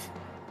fugitive.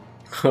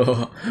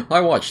 I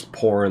watched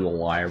porn in the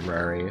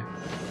library.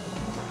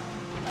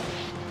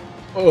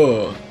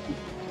 Ugh.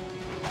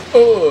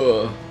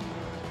 Ugh.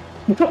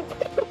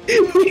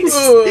 he's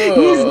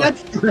that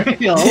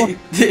frail.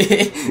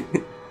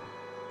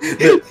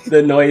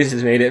 The noise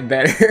has made it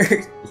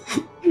better.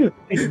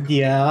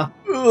 Yeah.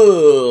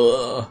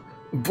 Ugh,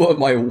 but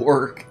my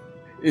work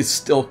is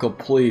still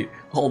complete.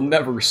 I'll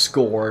never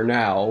score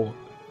now.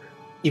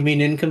 You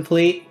mean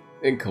incomplete?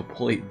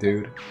 Incomplete,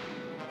 dude.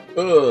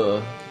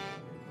 Ugh.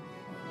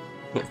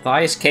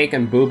 Thighs, cake,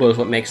 and boobo is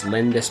what makes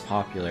Lindis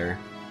popular.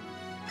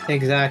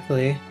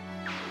 Exactly.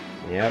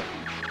 Yep.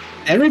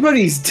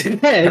 Everybody's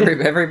dead.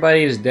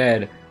 Everybody's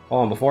dead.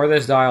 Hold on, before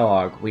this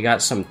dialogue, we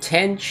got some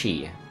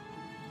Tenchi.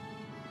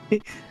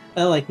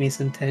 I like me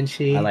some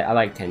Tenchi. I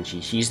like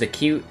Tenchi. She's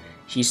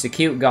the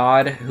cute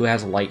god who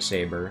has a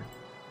lightsaber.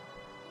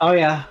 Oh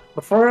yeah.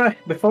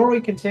 Before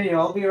we continue,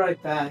 I'll be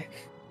right back.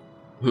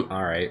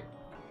 Alright.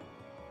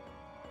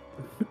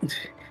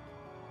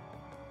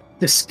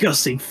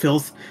 Disgusting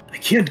filth. I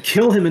can't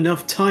kill him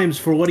enough times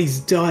for what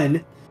he's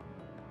done.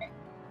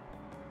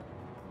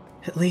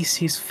 At least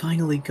he's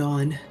finally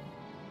gone.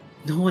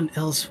 No one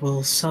else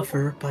will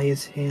suffer by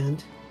his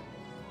hand.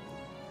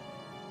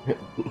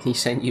 He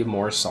sent you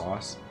more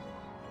sauce.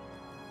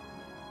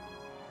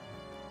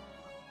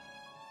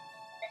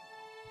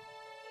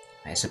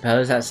 I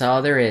suppose that's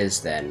all there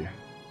is, then.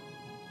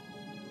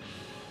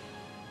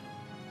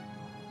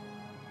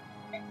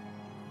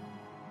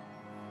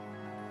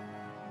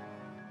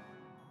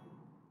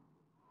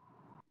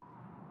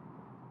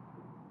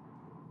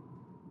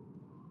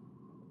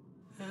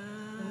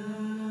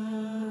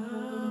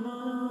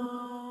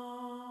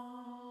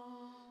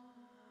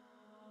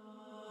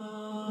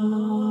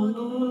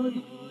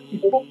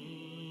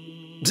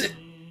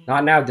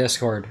 Not now,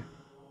 Discord.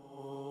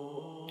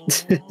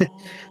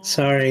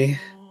 Sorry.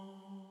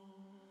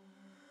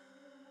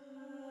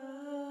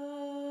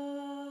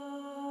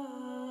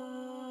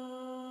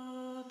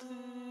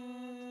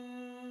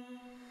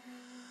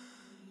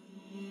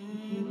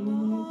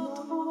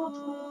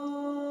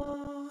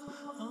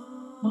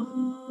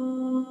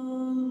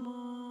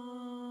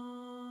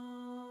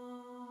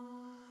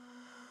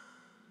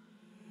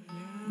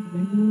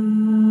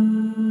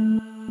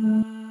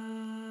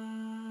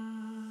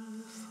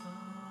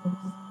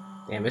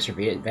 Damn,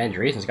 Mr. Van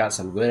Dreesen's got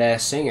some good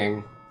ass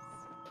singing.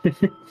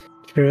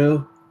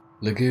 True.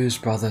 Lague's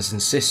brothers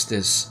and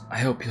sisters, I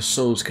hope your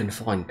souls can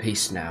find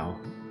peace now.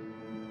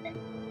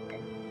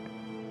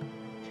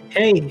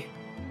 Hey!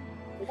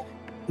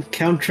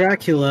 Count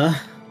Dracula.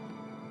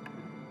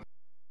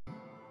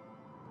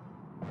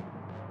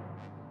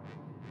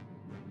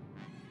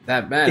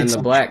 That man in the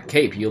black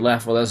cape you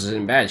left with us is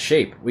in bad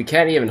shape. We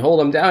can't even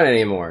hold him down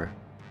anymore.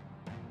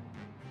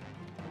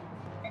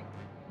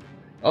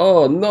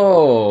 Oh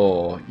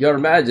no! Your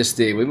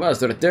Majesty, we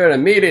must return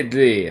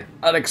immediately!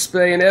 I'll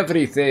explain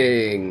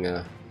everything!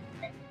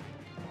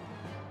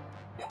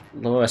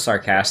 Look how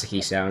sarcastic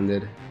he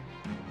sounded.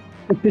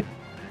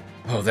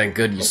 Oh, thank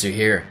goodness you're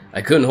here.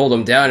 I couldn't hold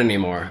him down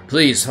anymore.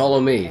 Please, follow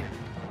me.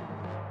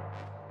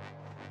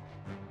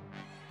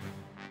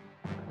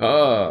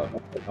 Oh,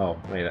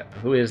 wait,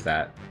 who is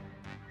that?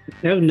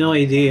 I have no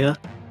idea.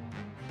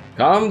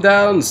 Calm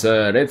down,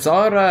 sir. It's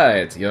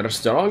alright. You're a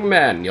strong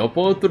man. You'll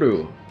pull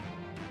through.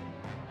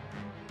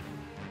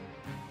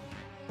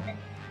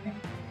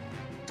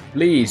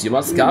 Please, you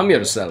must calm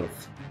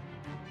yourself.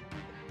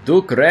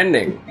 Duke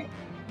Renning.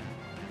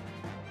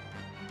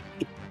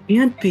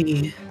 Can't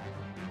be.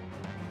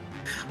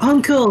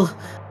 Uncle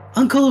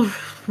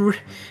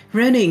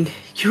Renning,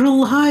 you're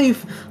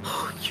alive.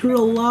 Oh, you're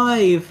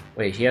alive.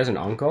 Wait, he has an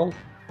uncle?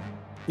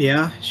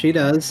 Yeah, she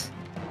does.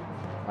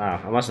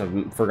 Wow, I must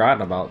have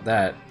forgotten about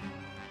that.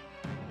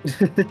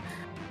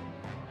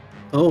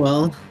 Oh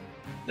well.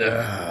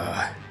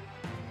 Ugh.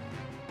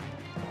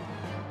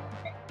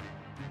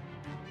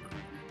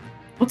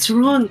 What's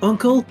wrong,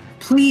 Uncle?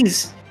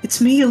 Please,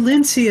 it's me,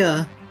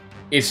 Alencia.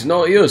 It's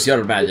no use,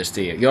 Your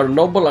Majesty. Your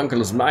noble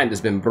uncle's mind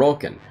has been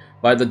broken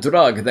by the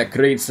drug that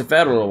creates the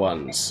feral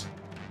ones.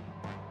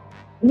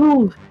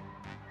 No!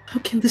 How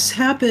can this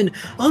happen?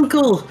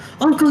 Uncle!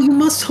 Uncle, you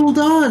must hold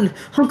on!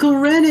 Uncle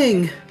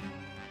Renning!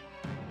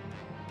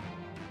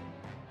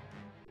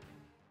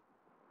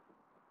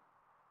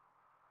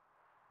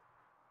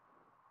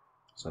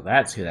 So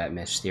that's who that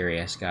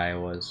mysterious guy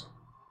was.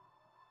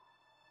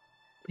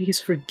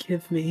 Please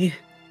forgive me.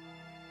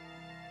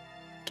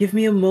 Give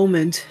me a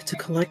moment to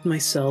collect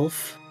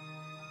myself.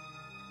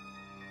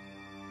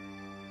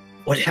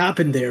 What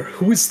happened there?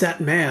 Who is that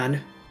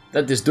man?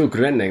 That is Duke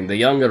Renning, the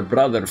younger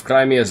brother of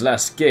Crimea's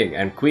last king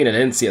and Queen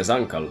Alencia's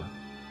uncle.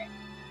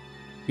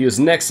 He was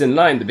next in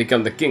line to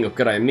become the king of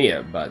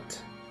Crimea,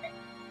 but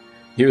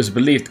he was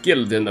believed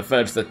killed in the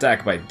first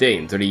attack by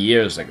Dane 3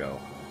 years ago.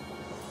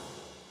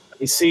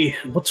 I see.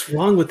 What's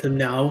wrong with him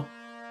now?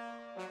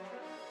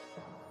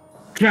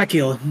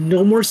 Dracula,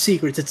 no more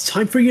secrets. It's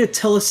time for you to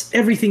tell us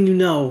everything you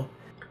know.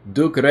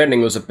 Duke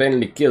Renning was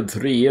apparently killed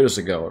 3 years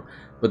ago,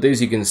 but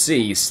as you can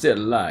see, he's still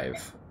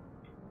alive.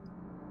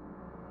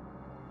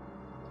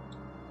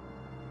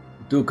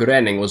 Duke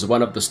Renning was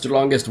one of the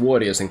strongest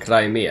warriors in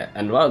Crimea,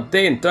 and while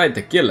Dane tried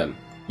to kill him,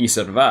 he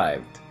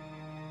survived.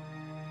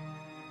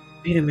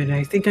 Wait a minute,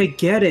 I think I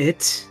get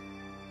it.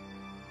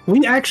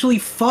 We actually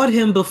fought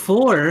him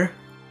before.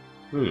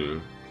 Hmm.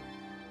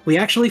 We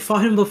actually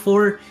fought him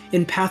before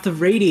in Path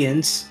of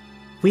Radiance.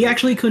 We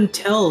actually couldn't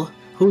tell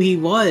who he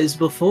was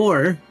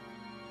before.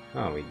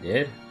 Oh, we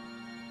did?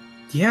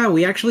 Yeah,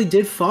 we actually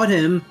did fought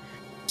him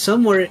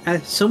somewhere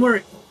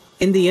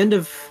in the end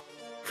of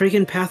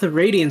freaking Path of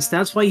Radiance.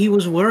 That's why he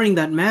was wearing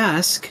that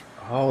mask.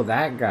 Oh,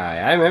 that guy.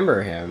 I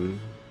remember him.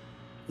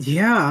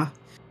 Yeah.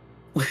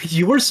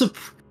 You were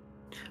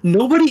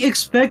Nobody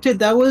expected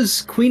that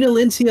was Queen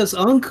Elincia's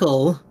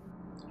uncle.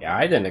 Yeah,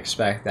 I didn't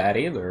expect that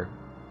either.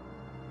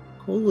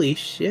 Holy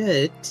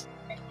shit.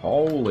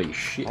 Holy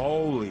shit.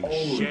 Holy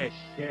shit.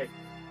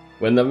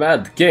 When the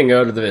Mad King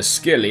heard of his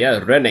skill, he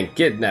had Renning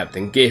kidnapped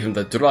and gave him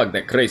the drug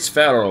that creates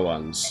feral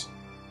ones.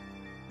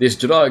 This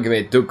drug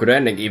made Duke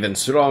Renning even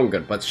stronger,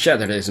 but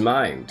shattered his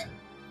mind.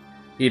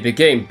 He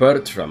became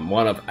Bertram,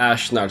 one of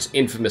Ashnar's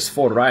infamous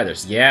four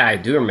riders. Yeah, I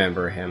do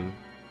remember him.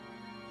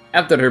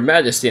 After Her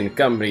Majesty and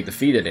company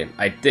defeated him,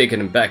 I'd taken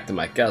him back to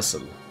my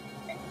castle.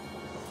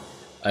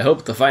 I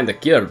hoped to find a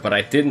cure, but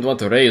I didn't want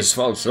to raise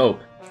false hope.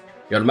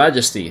 Your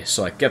Majesty,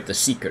 so I kept a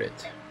secret.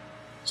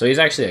 So he's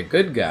actually a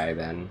good guy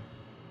then.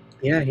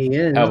 Yeah, he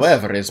is.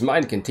 However, his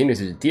mind continues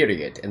to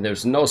deteriorate, and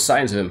there's no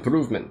signs of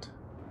improvement.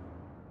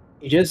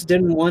 He just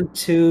didn't want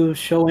to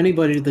show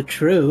anybody the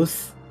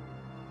truth.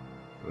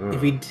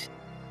 If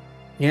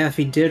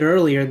he did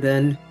earlier,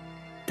 then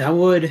that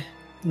would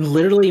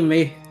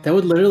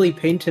literally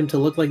paint him to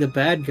look like the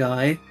bad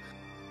guy.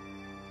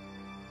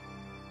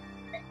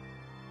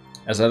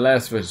 As a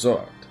last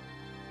resort,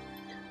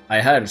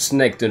 I hired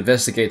Snake to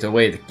investigate a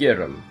way to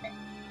cure him.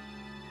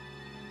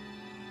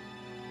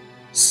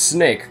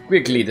 Snake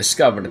quickly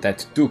discovered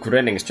that Duke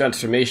Renning's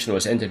transformation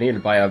was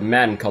engineered by a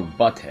man called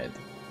Butthead.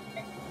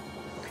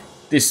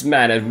 This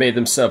man had made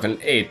himself an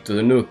aide to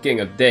the new King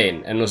of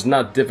Dane and was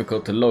not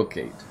difficult to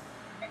locate.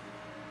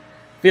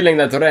 Feeling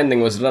that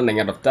Renning was running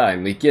out of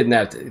time, we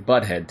kidnapped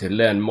Butthead to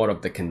learn more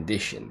of the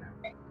condition.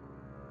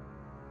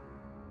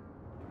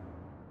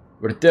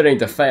 Returning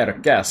to Fire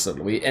Castle,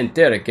 we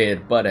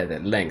interrogated Butthead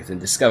at length and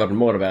discovered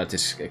more about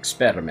his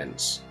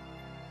experiments.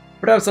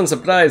 Perhaps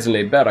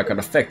unsurprisingly, Barak are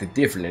affected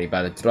differently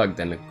by the drug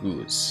than the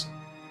goose.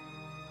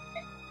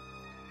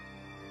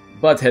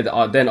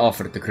 Butthead then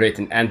offered to create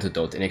an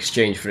antidote in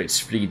exchange for its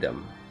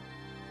freedom.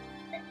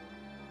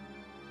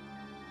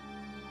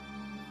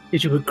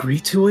 Did you agree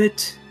to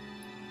it?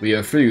 We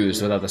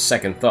refused without a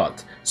second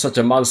thought. Such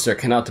a monster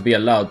cannot be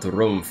allowed to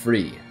roam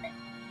free.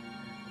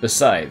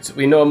 Besides,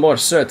 we know a more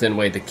certain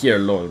way to cure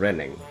Lord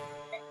Renning.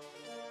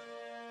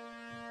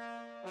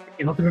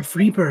 Another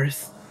free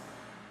birth.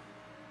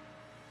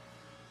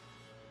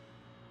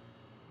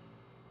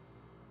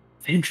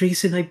 Van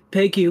Driessen, I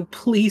beg you,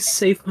 please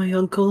save my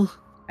uncle.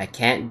 I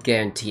can't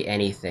guarantee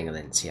anything,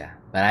 Alicia,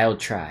 but I will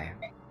try.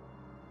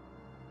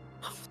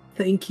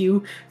 Thank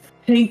you.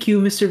 Thank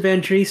you, Mr.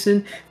 Van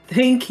Driessen.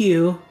 Thank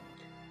you.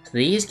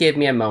 Please give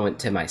me a moment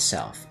to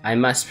myself. I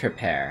must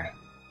prepare.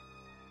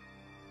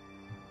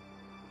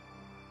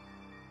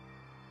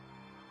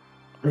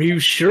 Are you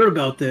sure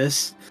about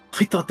this?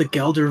 I thought the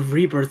Galder of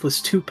Rebirth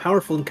was too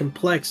powerful and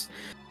complex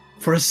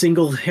for a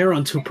single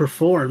Heron to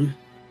perform.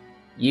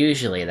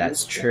 Usually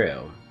that's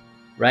true.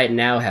 Right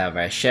now,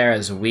 however,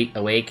 Shara's weak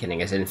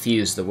awakening has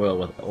infused the world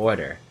with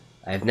order.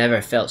 I've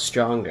never felt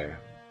stronger.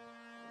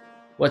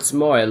 What's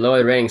more,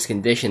 Lord Renning's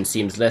condition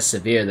seems less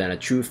severe than a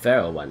true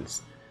feral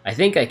one's. I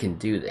think I can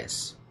do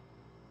this.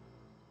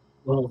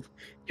 Well,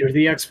 you're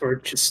the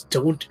expert. Just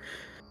don't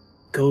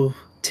go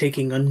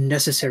taking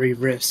unnecessary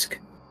risk.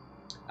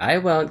 I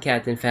won't,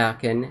 Captain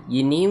Falcon.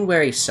 You needn't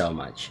worry so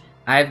much.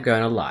 I've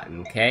grown a lot,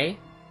 okay?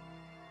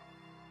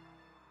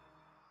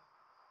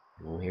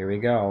 Well, here we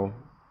go.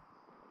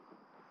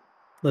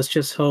 Let's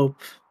just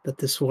hope that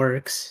this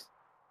works.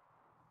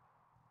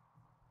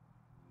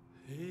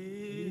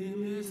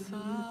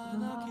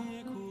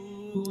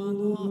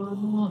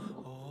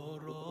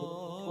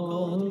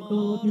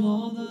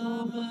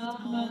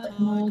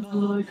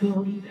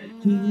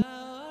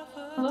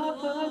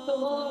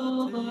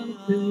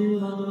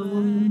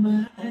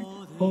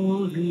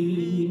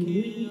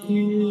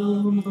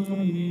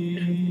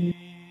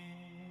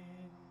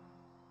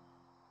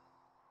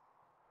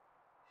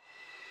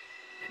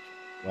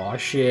 Aw,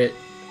 shit.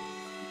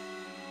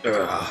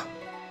 Ugh.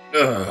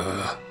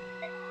 Ugh.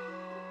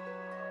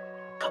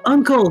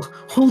 Uncle,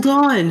 hold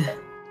on!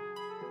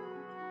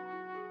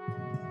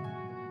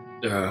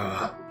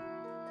 Ugh.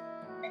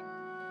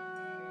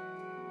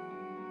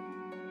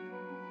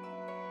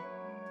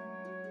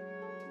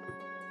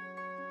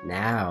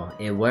 Now,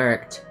 it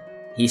worked.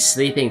 He's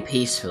sleeping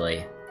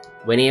peacefully.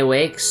 When he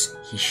awakes,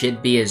 he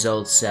should be his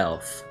old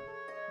self.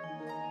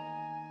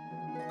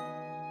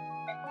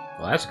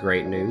 Well, that's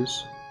great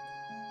news.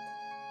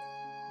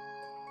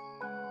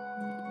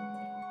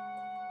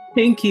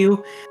 Thank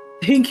you.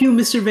 Thank you,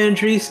 Mr. Van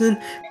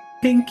Driessen.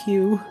 Thank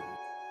you.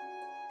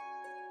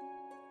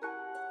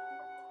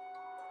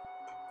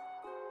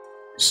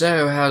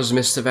 So, how's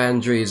Mr.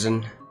 Van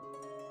Driessen?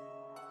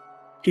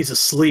 He's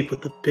asleep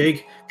with a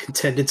big,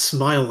 contented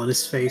smile on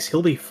his face.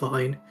 He'll be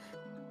fine.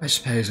 I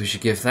suppose we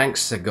should give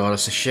thanks to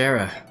Goddess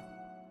Ashera.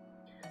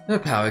 Her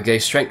power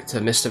gave strength to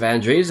Mr.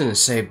 Van Driesen and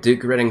saved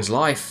Duke Redding's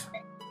life.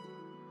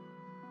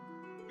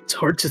 It's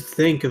hard to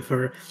think of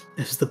her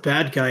as the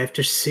bad guy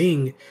after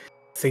seeing a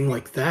thing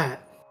like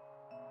that.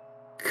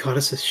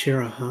 Goddess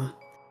Ashera, huh?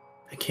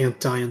 I can't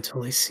die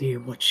until I see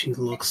what she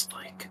looks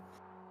like.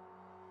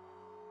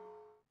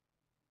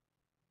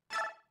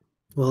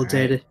 Well,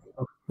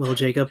 well,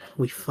 Jacob,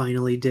 we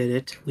finally did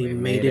it. We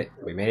made it.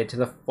 We made it to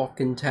the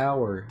fucking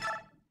tower.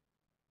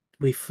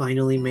 We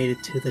finally made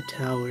it to the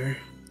tower.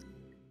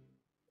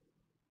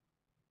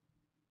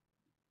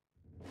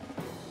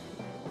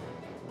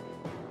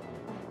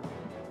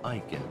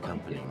 Ike and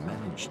company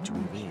managed to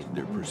evade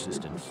their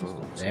persistent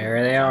foes.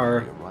 There they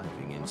are.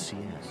 Arriving in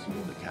Sienne,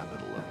 the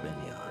capital of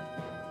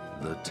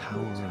Benyan, the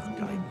Tower of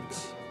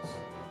Guidance.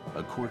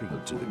 According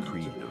to the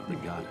creed of the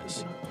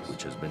goddess,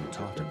 which has been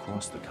taught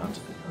across the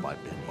continent by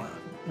Benyan,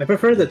 I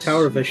prefer the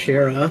Tower of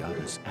Ashera.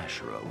 Goddess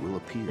Ashera will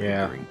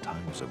appear during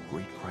times of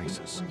great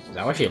crisis. Is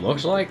that what she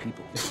looks like?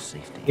 People for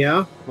safety.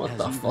 Yeah? What As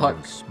the even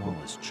fuck? the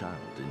smallest child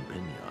in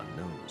Benyan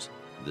knows,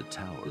 the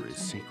tower is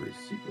sacred,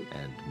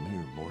 and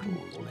mere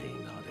mortals may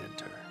not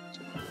enter.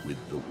 With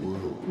the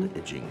world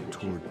edging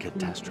toward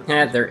catastrophe,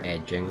 Yeah, they're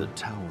edging. the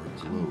tower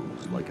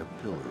glows like a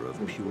pillar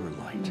of pure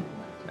light,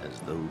 as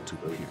though to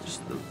pierce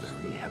the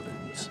very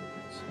heavens.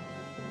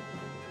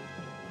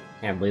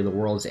 Can't believe the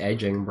world's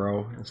edging,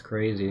 bro. That's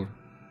crazy.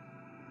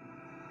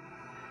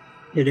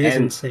 It is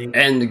insane.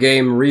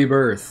 Endgame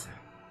Rebirth.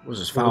 What was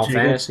this, Final Jacob,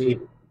 Fantasy?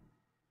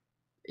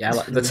 Yeah,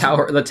 like the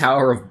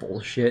tower of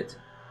bullshit.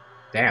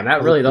 Damn,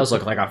 that really does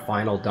look like a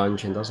final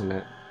dungeon, doesn't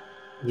it?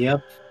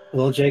 Yep.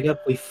 Well, Jacob,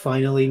 we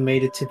finally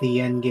made it to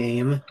the end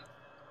game.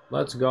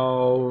 Let's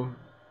go.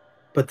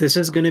 But this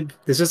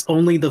is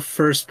only the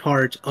first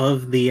part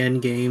of the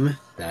end game.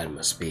 That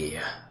must be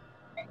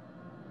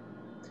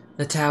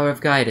the Tower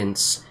of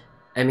Guidance.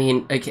 I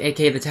mean,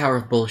 aka the Tower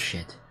of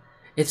Bullshit.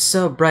 It's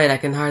so bright I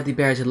can hardly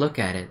bear to look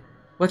at it.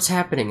 What's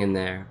happening in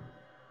there?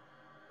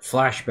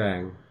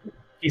 Flashbang.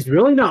 He's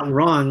really not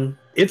wrong.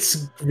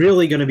 It's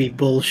really gonna be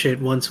bullshit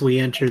once we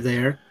enter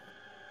there.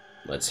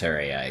 Let's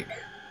hurry, Ike.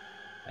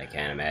 I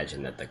can't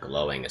imagine that the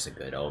glowing is a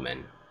good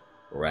omen.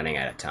 We're running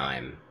out of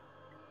time.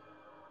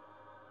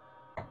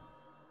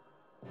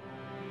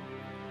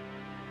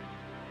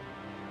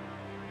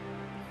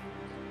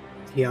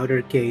 The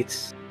outer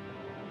gates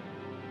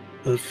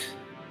of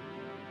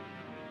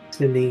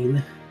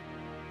Sinine.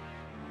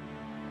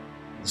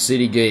 The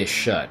city gate is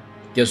shut.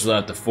 Guess we'll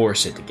have to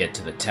force it to get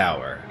to the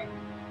tower.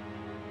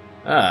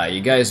 Ah,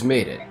 you guys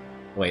made it.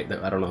 Wait,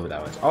 I don't know who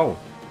that was. Oh!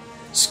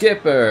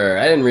 Skipper!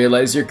 I didn't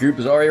realize your group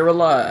has already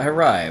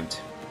arrived.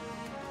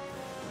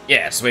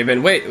 Yes, we've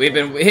been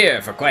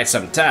here for quite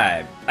some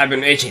time. I've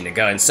been itching to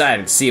go inside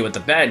and see what the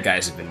bad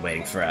guys have been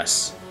waiting for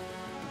us.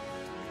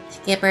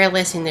 Skipper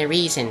listened to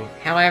reason,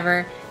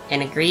 however,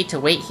 and agreed to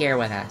wait here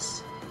with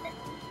us.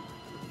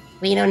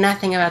 We know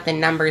nothing about the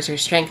numbers or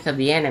strength of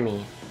the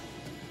enemy.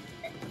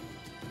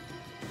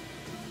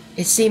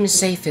 It seems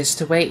safest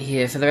to wait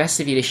here for the rest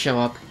of you to show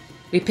up.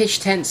 We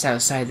pitched tents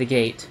outside the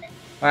gate.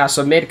 Wow,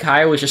 so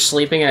Mid-Kai was just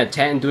sleeping in a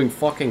tent and doing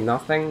fucking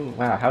nothing?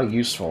 Wow, how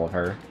useful of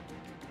her.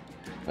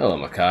 Hello,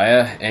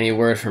 Micaiah. Any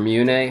word from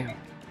Yune?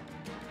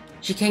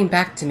 She came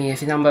back to me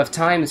a number of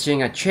times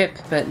during our trip,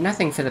 but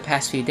nothing for the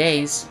past few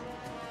days.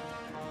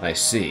 I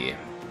see.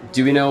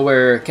 Do we know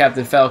where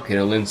Captain Falcon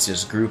and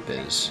Lince's group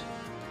is?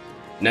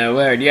 No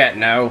word yet,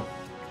 no.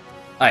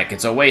 Ike,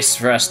 it's a waste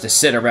for us to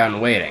sit around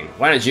waiting.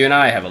 Why don't you and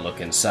I have a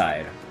look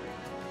inside?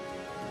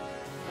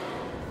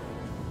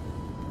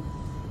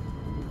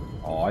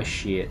 Aw,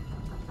 shit.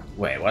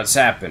 Wait, what's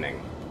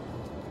happening?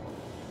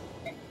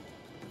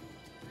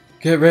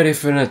 Get ready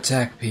for an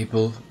attack,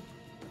 people.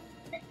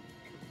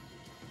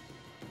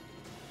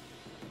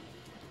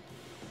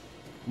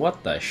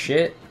 What the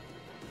shit?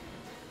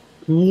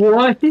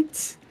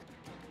 What?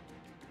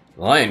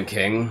 Lion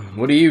King,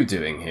 what are you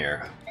doing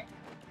here?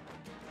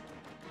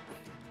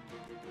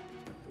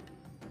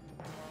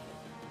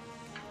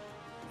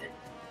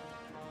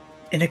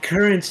 An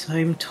occurrence,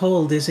 I'm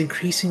told, is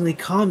increasingly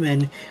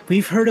common.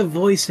 We've heard a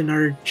voice in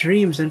our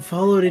dreams and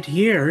followed it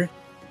here.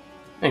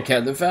 And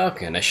Captain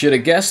Falcon, I should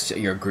have guessed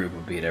your group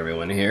would beat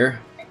everyone here.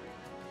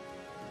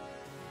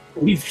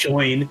 We've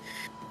joined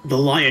the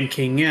Lion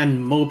King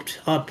and moped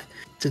up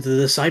to the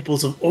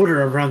Disciples of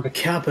Order around the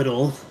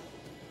capital.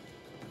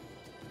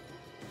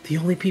 The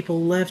only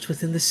people left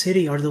within the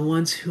city are the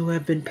ones who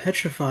have been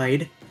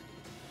petrified.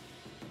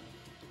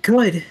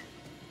 Good.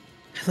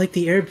 I like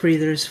the air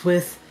breathers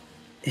with...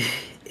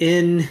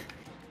 in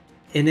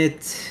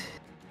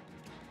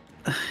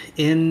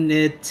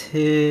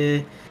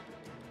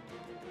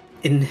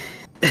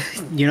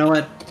you know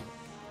what?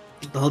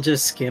 I'll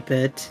just skip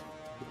it.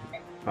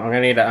 I'm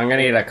gonna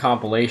need a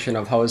compilation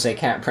of Jose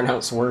can't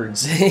pronounce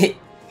words.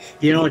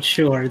 You know what?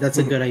 Sure, that's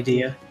a good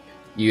idea.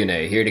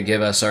 Yune, here to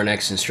give us our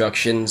next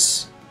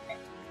instructions.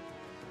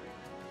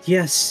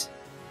 Yes,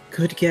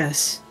 good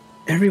guess.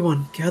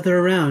 Everyone, gather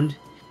around.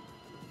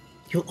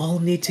 You'll all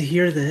need to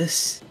hear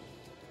this.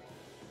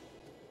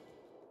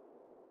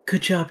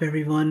 Good job,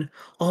 everyone.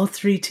 All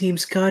 3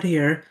 teams got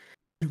here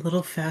a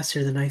little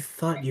faster than I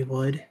thought you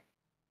would.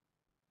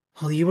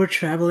 While you were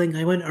traveling,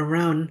 I went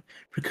around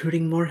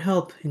recruiting more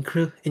help,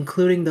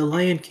 including the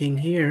Lion King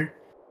here.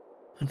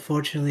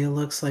 Unfortunately, it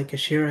looks like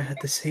Ashira had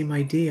the same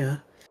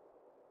idea.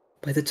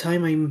 By the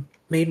time I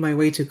made my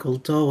way to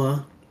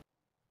Goldoa,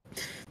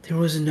 there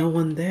was no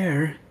one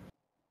there.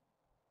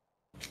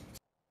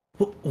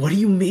 What do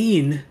you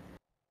mean?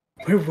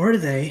 Where were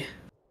they?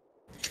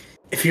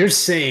 If you're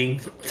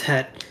saying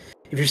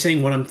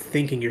what I'm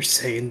thinking you're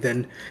saying,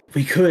 then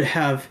we could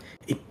have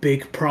a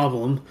big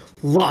problem.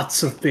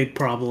 Lots of big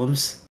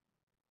problems.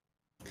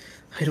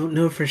 I don't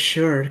know for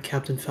sure,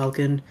 Captain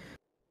Falcon.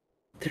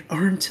 There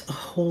aren't a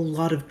whole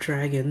lot of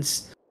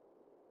dragons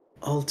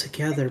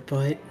altogether,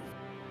 but it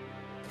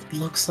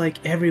looks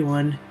like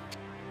everyone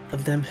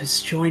of them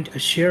has joined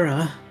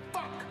Ashira.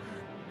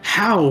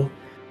 How?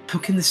 How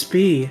can this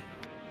be?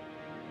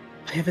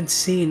 I haven't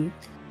seen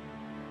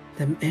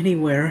them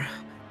anywhere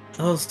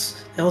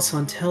else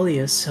on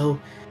Telia, so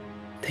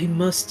they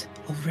must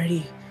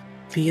already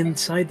be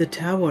inside the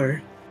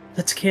tower.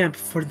 Let's camp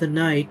for the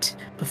night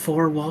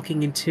before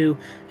walking into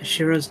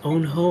Ashira's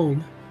own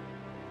home.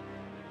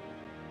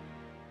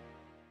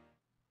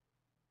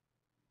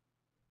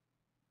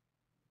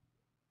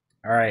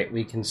 Alright,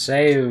 we can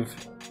save...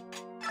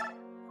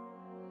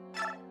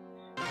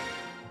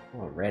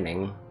 Oh,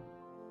 renting.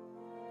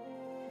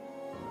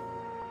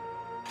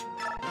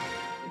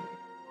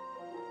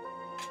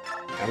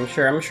 I'm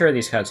sure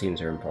these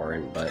cutscenes are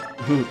important, but...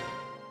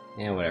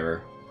 yeah,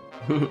 whatever.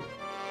 You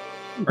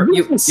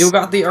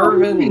got the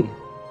Irvin!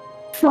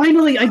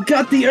 Finally, I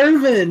got the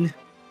Irvin!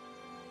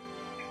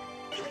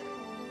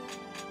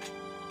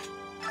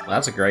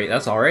 Well,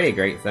 that's already a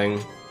great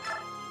thing.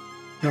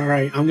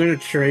 Alright, I'm gonna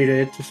trade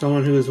it to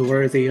someone who is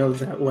worthy of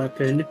that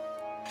weapon.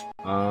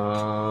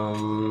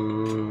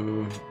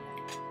 Aren't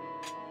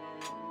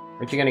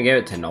you gonna give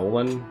it to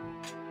Nolan?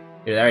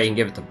 Either that or you can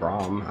give it to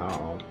Braum, I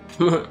don't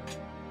know.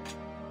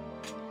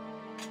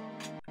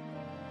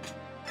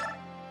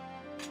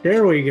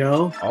 There we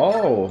go.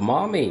 Oh,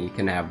 Mommy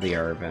can have the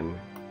Irvin.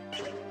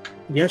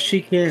 Yes,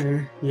 she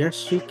can. Yes,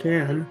 she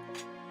can.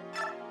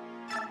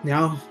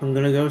 Now, I'm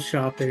gonna go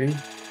shopping.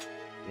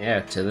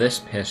 Yeah, to this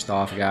pissed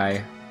off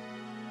guy.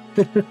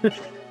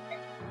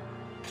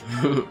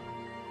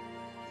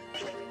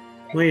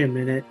 Wait a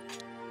minute.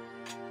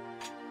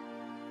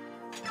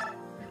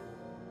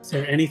 Is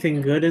there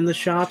anything good in the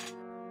shop?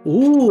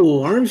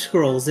 Ooh, arm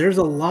scrolls. There's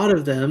a lot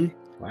of them.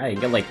 Wow, you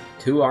get like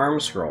 2 arm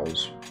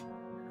scrolls.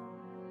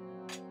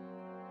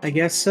 I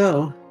guess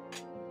so.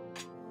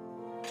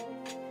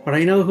 But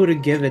I know who to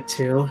give it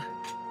to.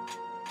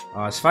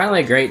 Oh, it's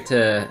finally great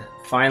to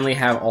finally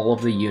have all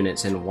of the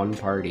units in one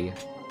party.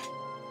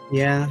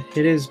 Yeah,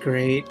 it is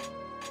great.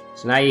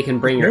 So now you can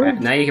bring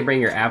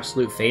your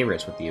absolute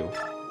favorites with you.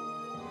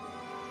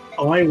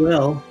 Oh, I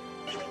will.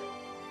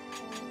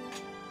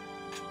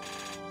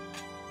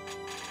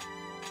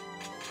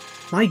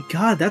 My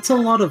god, that's a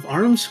lot of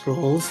arm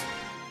scrolls.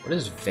 What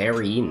is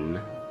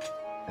Varine?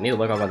 I need to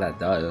look up what that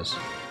does.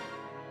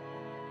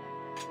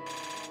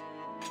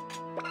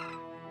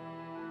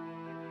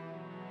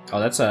 Oh,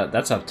 that's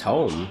a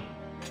tome.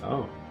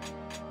 Oh.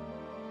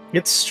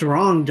 It's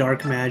strong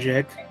dark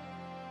magic.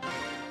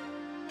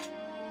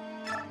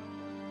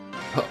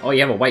 Oh,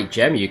 you have a white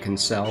gem you can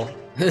sell.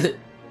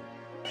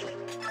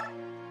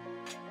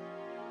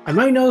 I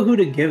might know who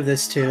to give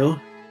this to.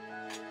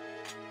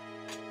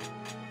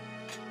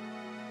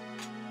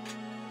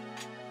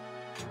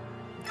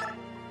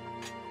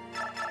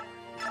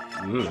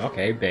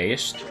 Okay,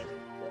 based.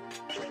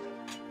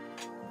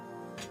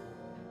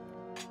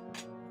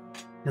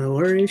 Now,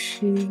 where is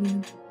she?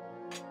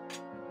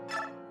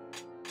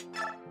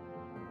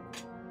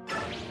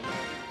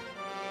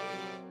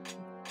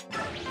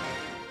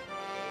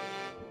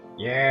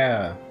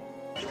 Yeah.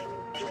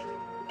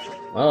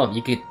 Well,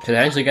 you could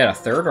potentially get a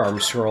 3rd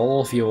arm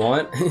scroll if you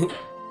want.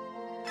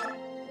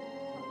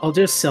 I'll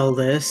just sell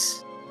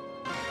this.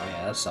 Oh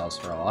yeah, that sells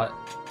for a lot.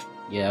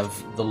 You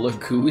have the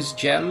Laguz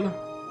gem.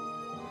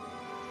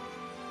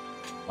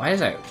 Why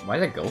does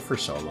that go for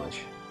so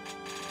much?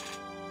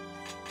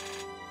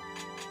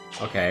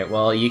 Okay,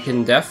 well you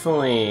can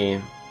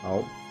definitely...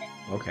 Oh,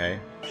 okay.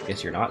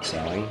 Guess you're not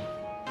selling.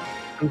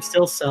 I'm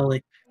still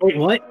selling. Wait,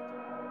 what?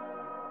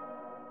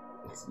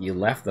 You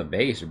left the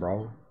base,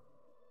 bro.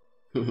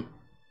 Oh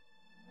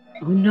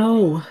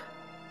no.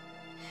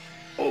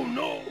 Oh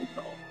no!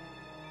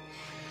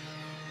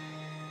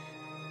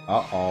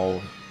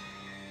 Uh-oh.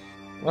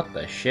 What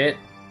the shit?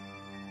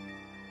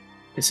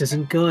 This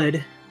isn't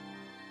good.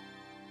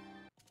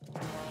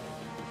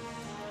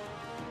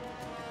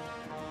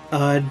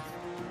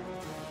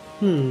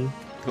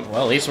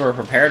 Well, at least we're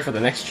prepared for the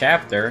next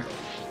chapter.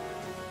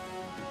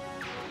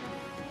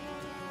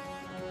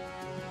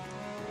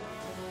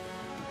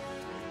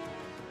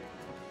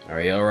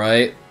 Are you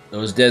alright?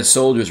 Those dead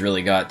soldiers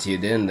really got to you,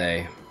 didn't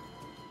they?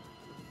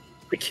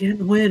 We can't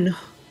win.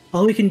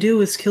 All we can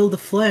do is kill the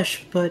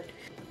flesh, but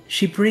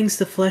She brings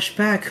the flesh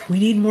back. We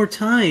need more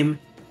time.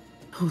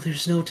 Oh,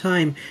 there's no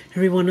time.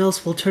 Everyone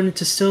else will turn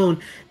into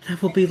stone, and I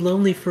will be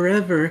lonely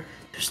forever.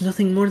 There's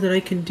nothing more that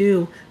I can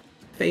do.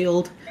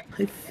 Failed.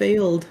 I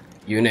failed.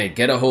 Yune,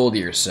 get a hold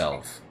of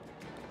yourself.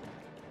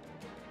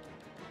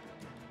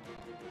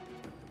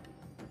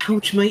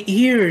 Ouch, my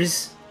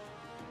ears!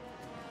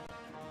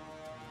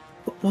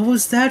 What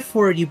was that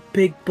for, you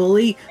big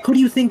bully? Who do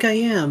you think I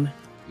am?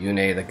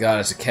 Yune, the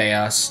goddess of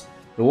chaos.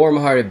 The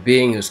warm-hearted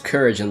being whose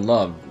courage and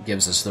love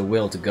gives us the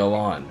will to go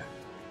on.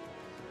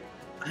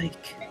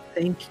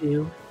 Thank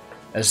you.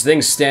 As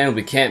things stand,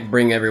 we can't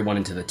bring everyone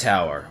into the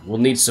tower. We'll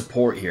need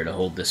support here to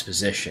hold this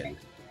position.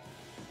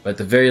 But at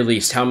the very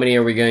least, how many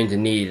are we going to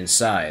need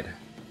inside?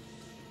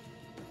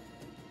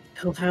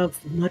 He'll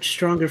have much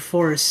stronger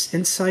force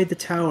inside the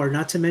tower,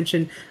 not to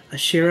mention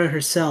Ashira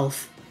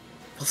herself.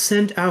 We'll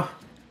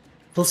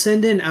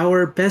send in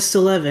our best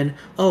 11.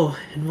 Oh,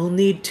 and we'll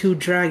need 2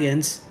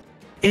 dragons.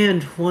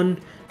 And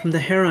 1 from the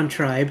Heron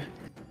tribe.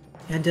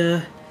 And,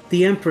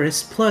 the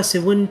Empress. Plus,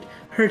 it wouldn't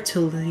hurt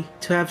to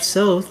have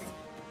Soth.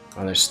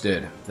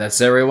 Understood. If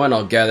that's everyone,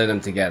 I'll gather them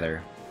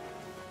together.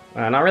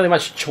 Not really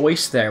much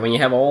choice there when you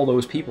have all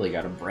those people you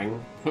gotta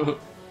bring.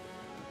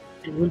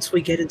 And once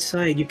we get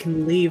inside, you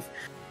can leave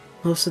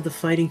most of the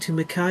fighting to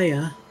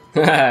Micaiah.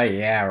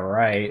 Yeah,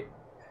 right.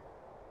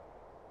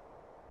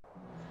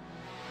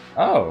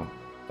 Oh,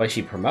 but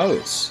she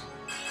promotes.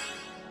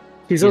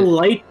 She's a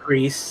light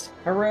priest.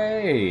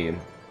 Hooray!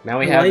 Now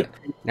we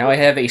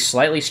have a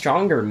slightly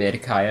stronger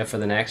Micaiah for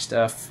the next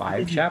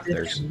 5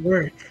 chapters. That can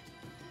work.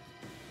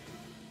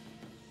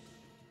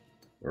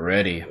 We're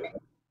ready.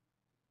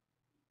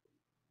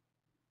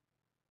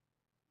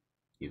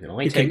 You can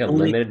only take a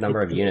limited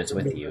number of units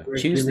with you.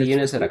 Choose the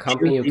units that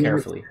accompany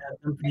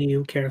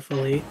you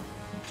carefully.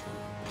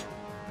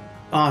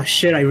 Oh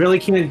shit, I really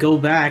can't go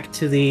back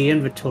to the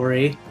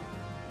inventory.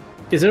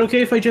 Is it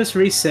okay if I just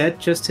reset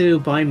just to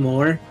buy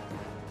more?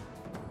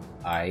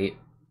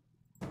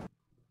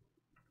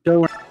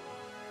 Don't worry.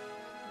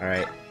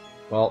 Alright.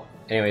 Well,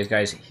 anyways,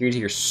 guys, here's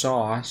your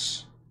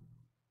sauce.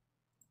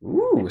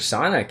 Ooh,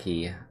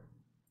 Sanaki.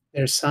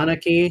 There's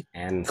Sanaki.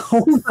 And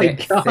Oh my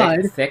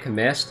god. Thick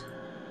Mist.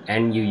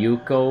 And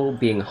Yuyuko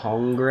being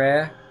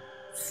hungry.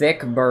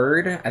 Thick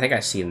Bird. I think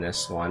I've seen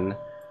this one.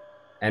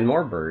 And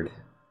more Bird.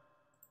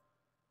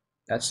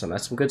 That's some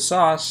good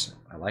sauce.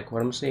 I like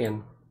what I'm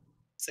seeing.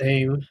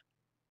 Same.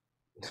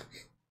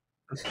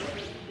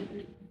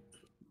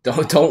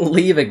 Don't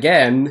leave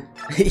again.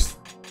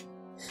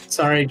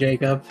 Sorry,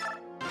 Jacob.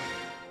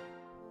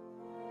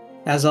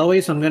 As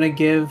always, I'm gonna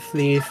give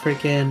the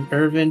freaking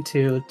Irvin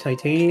to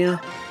Titania.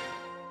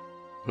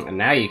 And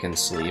now you can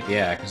sleep,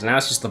 yeah, because now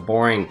it's just the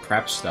boring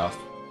prep stuff.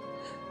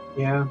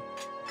 Yeah.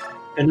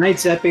 Good night,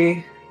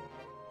 Zeppy.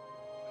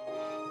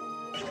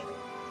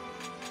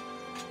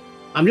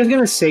 I'm just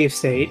gonna save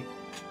state.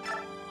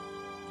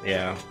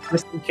 Yeah.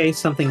 Just in case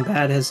something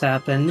bad has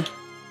happened.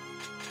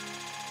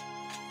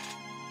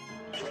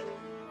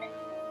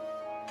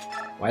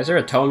 Why is there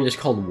a tome just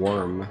called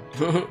Worm?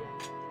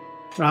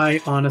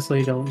 I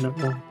honestly don't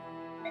know.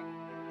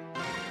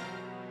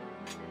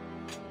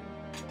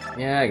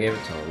 Yeah, I gave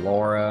it to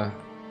Laura.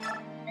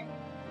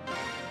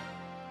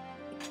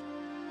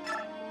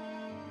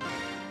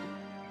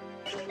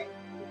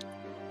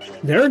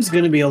 There's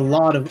gonna be a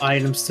lot of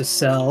items to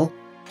sell.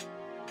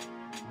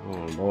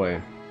 Oh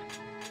boy.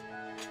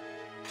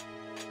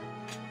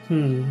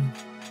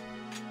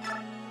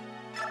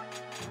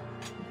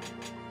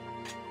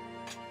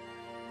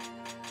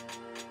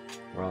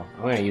 Well,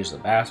 I'm gonna use the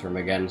bathroom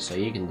again so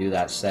you can do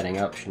that setting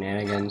up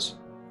shenanigans.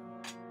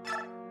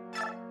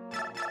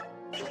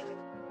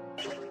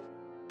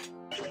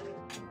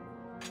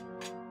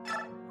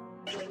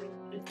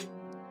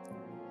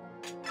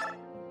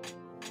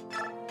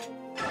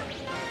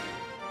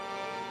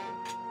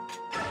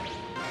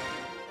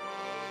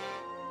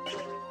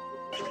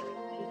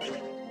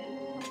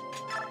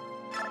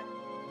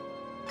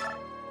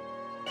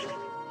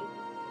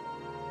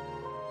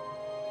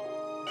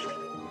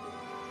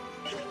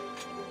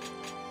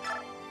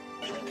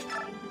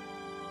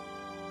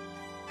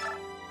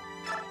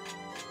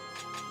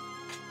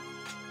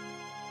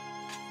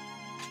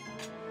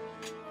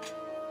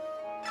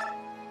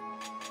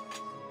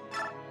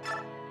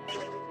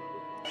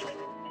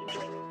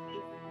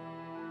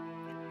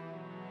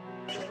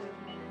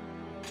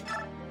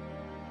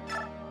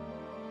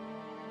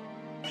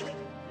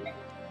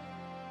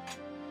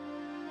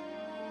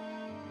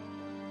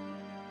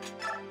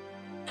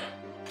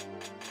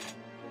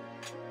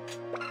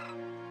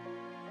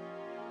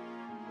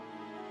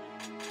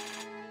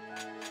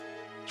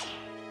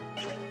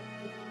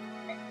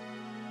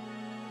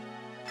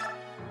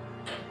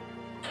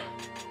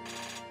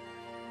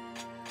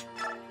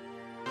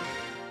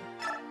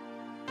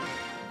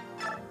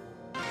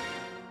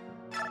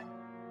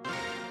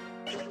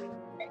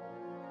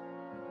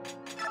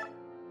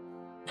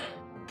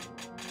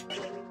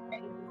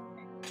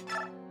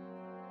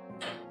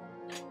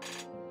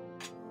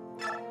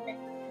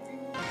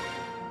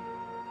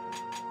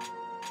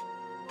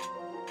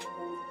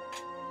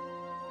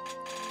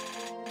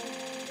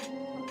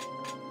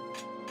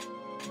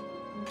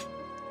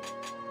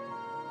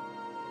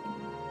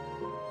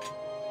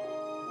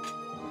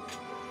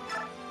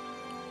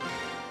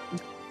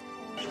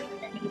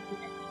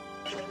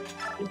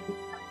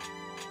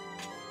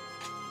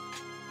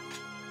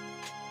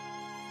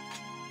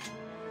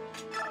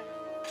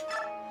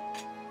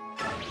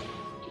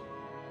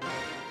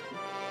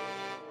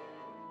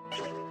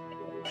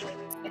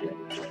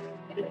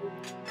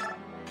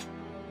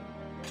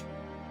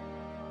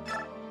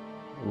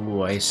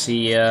 Ooh, I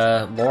see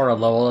Laura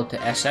level up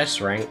to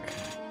SS rank.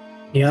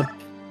 Yep,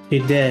 she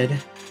did.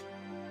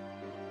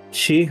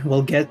 She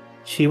will get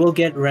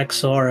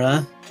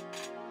Rexora.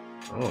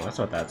 Oh, that's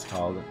what that's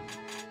called.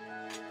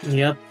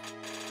 Yep.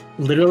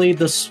 Literally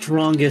the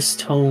strongest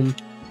tome.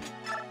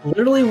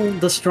 Literally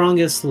the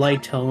strongest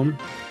light tome.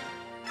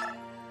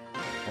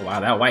 Oh wow,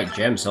 that white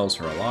gem sells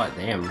for a lot,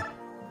 damn.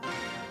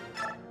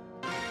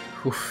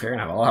 Oof, you're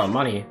gonna have a lot of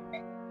money.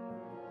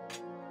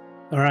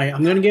 Alright,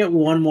 I'm gonna get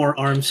one more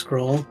arm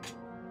scroll.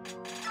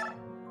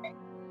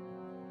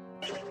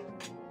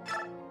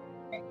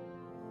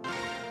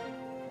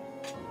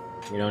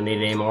 You don't need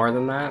any more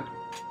than that?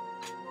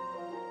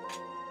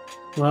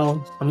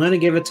 Well, I'm gonna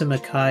give it to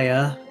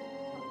Micaiah.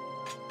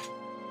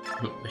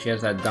 She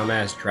has that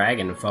dumbass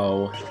dragon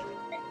foe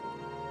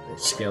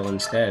skill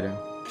instead.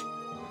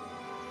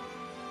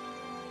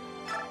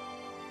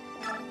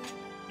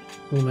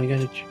 Who am I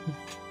gonna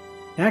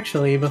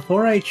Actually,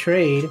 before I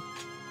trade...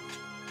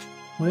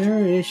 Where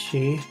is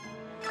she?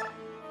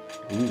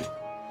 Ooh,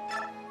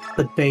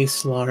 The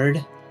base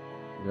lord.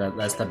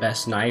 that's the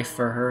best knife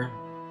for her.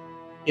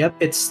 Yep,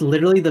 it's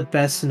literally the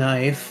best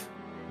knife.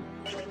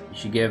 You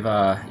should give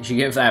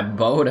that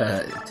bow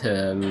to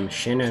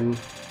Shinnon.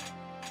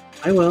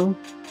 I will.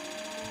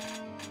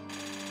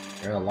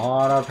 There's a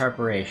lot of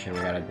preparation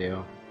we gotta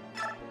do.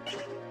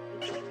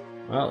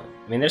 Well,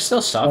 I mean, there's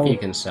still stuff you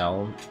can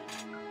sell.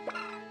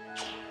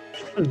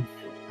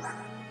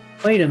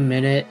 Wait a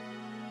minute.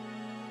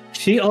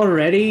 She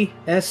already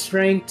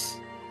S-ranked?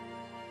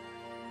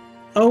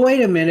 Oh,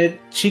 wait a minute.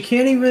 She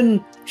can't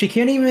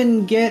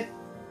even get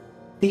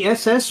the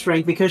SS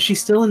rank because she's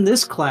still in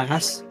this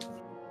class.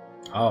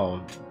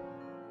 Oh,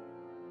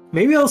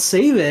 Maybe I'll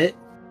save it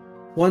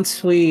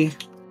once we...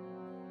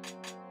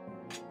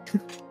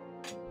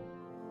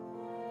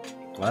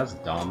 well, that's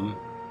dumb.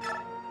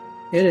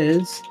 It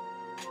is.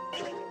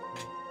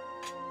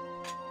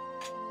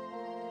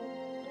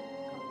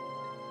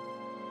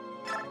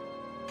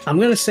 I'm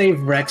gonna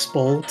save Rex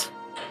Bolt.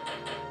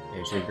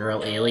 There's your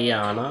girl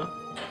Ileana.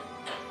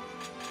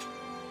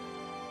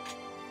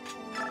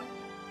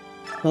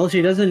 Well,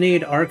 she doesn't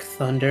need Arc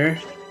Thunder.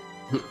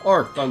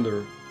 Or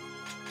Thunder.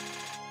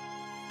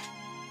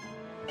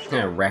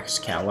 Yeah, Rex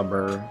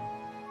Caliber.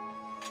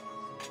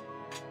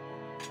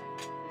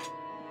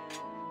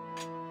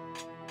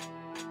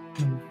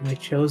 My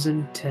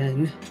chosen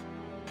 10.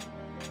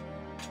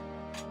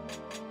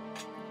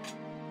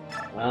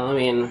 Well, I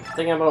mean,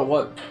 thinking about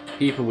what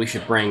people we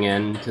should bring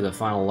in to the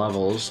final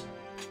levels.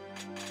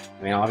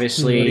 I mean,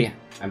 obviously,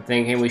 I'm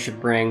thinking we should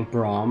bring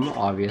Braum,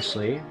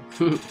 obviously.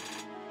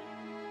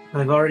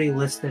 I've already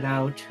listed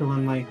out who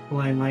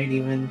I might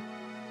even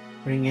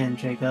bring in,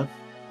 Jacob.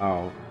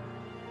 Oh,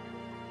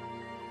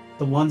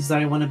 The ones that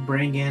I want to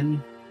bring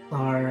in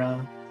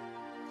are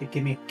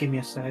give me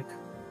a sec.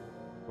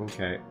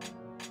 okay.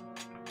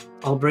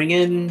 I'll bring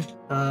in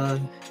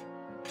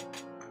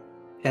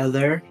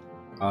Heather.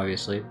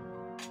 Obviously.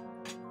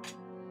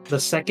 The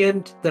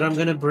second that I'm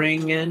gonna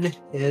bring in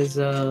is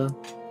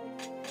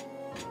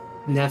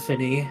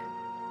Nephany.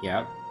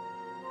 Yep.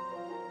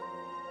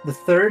 The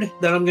third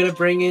that I'm gonna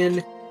bring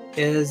in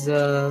is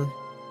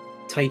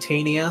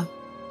Titania,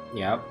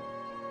 Yep.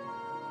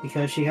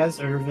 because she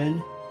has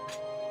Irvin.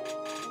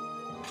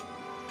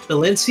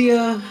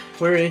 Valencia,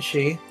 where is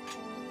she?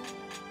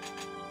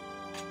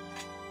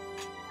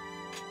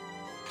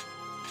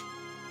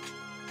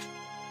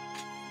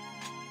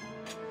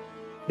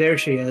 There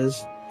she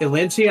is.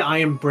 Valencia, I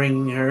am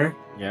bringing her.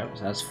 Yep,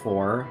 so that's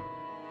 4.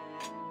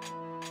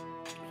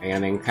 Are you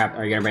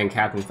gonna bring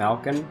Captain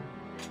Falcon?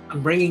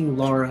 I'm bringing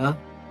Laura.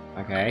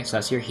 Okay, so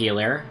that's your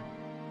healer.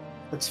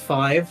 That's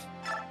 5.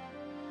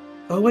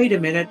 Oh, wait a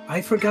minute.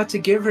 I forgot to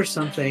give her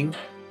something.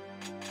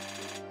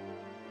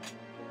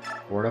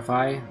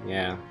 Fortify?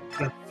 Yeah.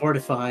 Yeah,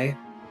 Fortify.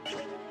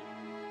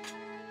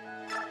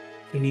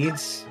 He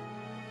needs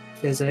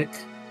Physic.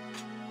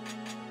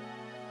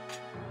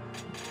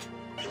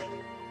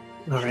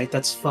 Alright,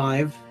 that's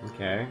 5.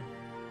 Okay.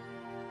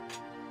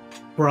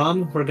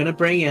 Brom, we're gonna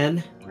bring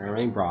in. We're gonna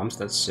bring Brahms,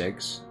 that's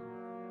 6.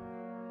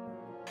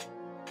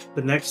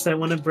 The next I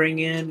want to bring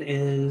in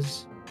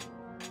is...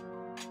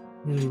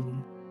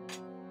 I'm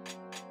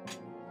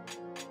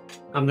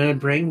gonna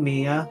bring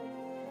Mia.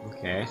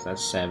 Okay, so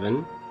that's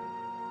 7.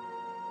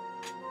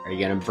 Are you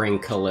gonna bring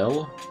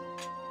Khalil?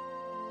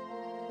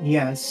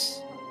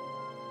 Yes.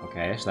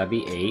 Okay, so that'd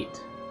be 8.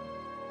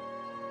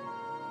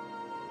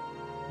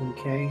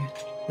 Okay.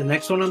 The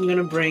next one I'm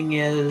gonna bring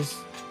is...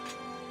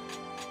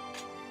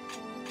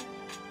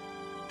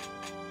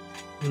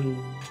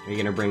 Are you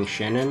gonna bring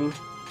Shannon?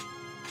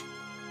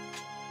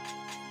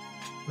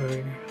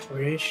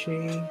 Where is she?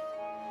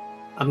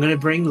 I'm gonna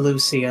bring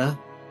Lucia.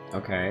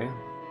 Okay.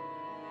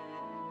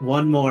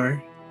 One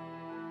more.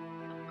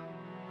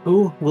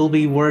 Who will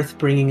be worth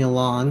bringing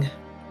along?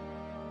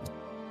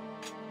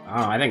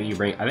 Oh, I think you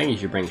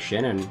should bring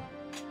Shinnon.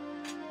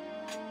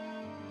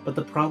 But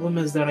the problem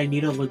is that I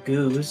need a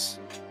Lagoose.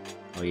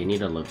 Oh, you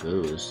need a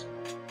Lagoose.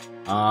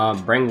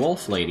 Bring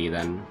Wolf Lady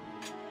then.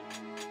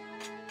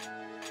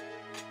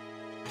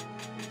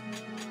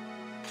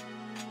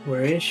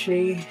 Where is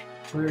she?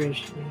 Where is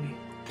she?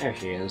 There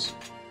she is.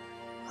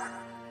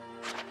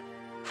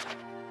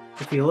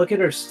 If you look at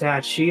her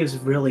stats, she is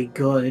really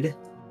good.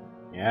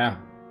 Yeah.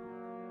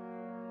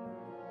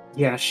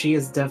 Yeah, she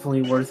is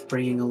definitely worth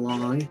bringing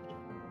along.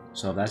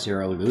 So if that's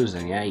your Lagoose,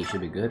 then yeah, you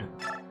should be good.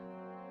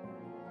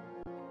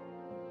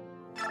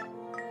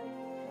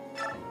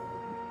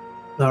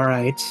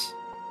 Alright.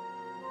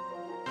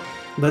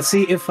 Let's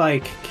see if I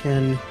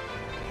can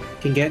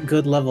get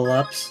good level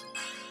ups.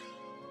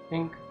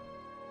 Pink.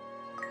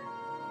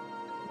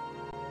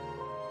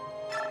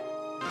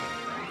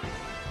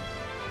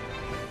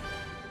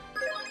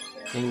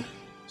 Pink.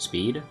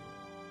 Speed.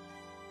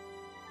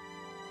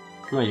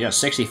 Oh, you got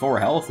 64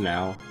 health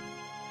now.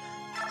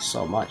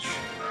 So much.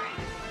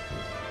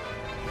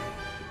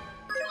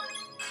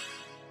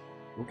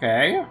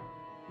 Okay.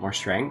 More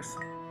strength.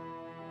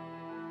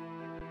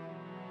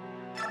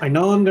 I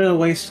know I'm gonna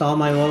waste all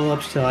my level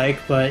ups to Ike,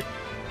 but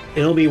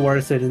it'll be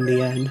worth it in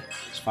the end.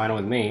 It's fine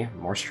with me.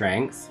 More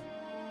strength.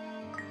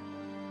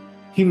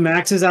 He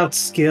maxes out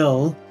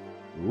skill.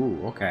 Ooh,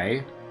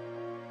 okay.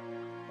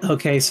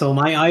 Okay, so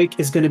my Ike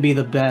is gonna be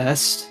the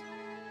best.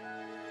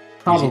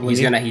 Probably.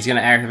 He's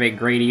gonna activate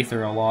Great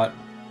Ether a lot.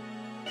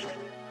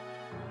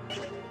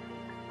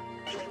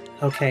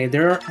 Okay,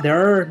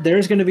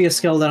 there's gonna be a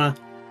skill that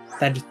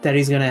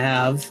he's gonna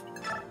have.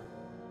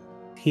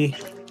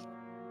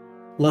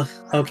 Look,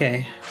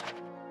 okay.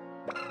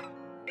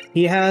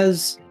 He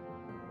has...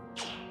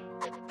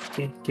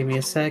 Okay, give me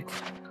a sec.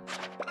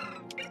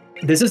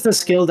 This is the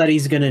skill that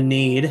he's gonna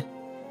need.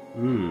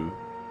 Hmm.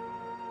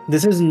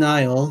 This is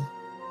Nile.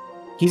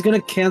 He's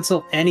gonna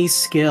cancel any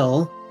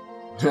skill.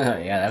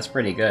 Yeah, that's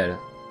pretty good.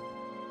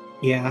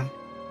 Yeah.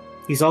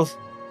 He's also...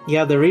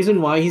 Yeah, the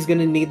reason why he's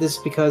gonna need this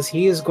is because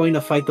he is going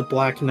to fight the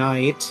Black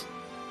Knight.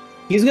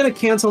 He's gonna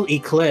cancel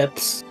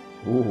Eclipse.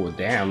 Ooh,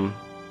 damn.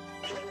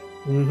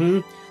 Mm-hmm.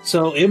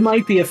 So it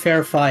might be a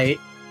fair fight.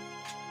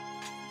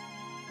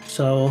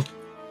 So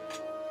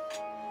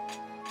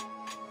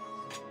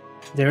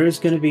there is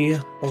going to be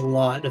a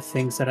lot of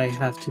things that I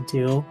have to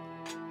do.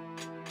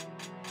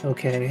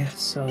 Okay,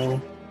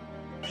 so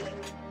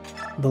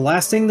the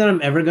last thing that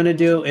I'm ever going to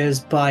do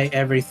is buy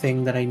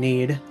everything that I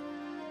need.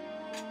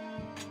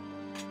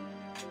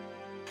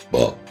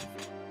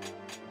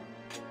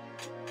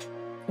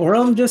 Or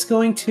I'm just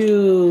going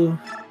to...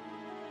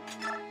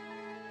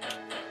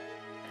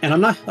 And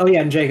I'm not... Oh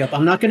yeah, and Jacob,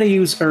 I'm not going to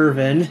use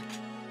Irvin.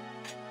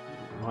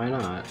 Why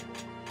not?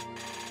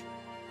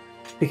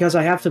 Because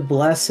I have to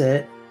bless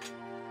it.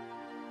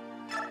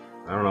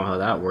 I don't know how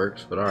that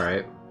works, but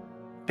alright.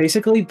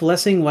 Basically,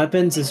 blessing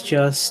weapons is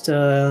just,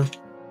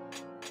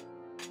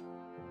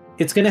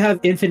 it's gonna have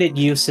infinite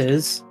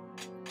uses.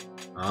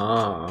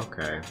 Oh,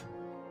 okay.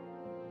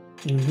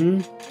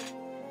 Mm-hmm.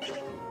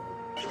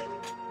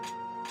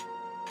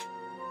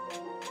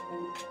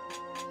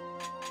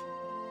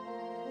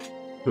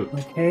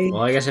 Okay.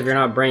 Well, I guess if you're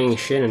not bringing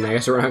Shinnon, I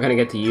guess we're not gonna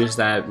get to use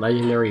that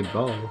legendary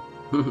bow.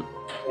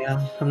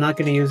 Yeah, I'm not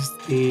gonna use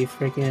the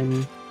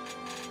freaking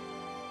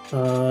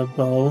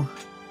bow.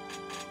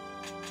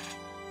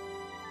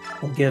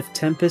 I'll give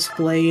Tempest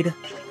Blade.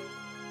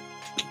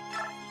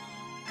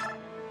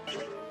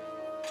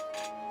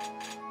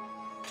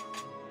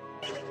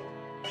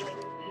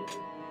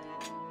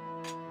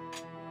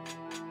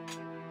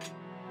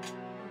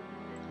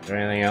 Is there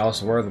anything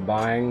else worth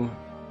buying?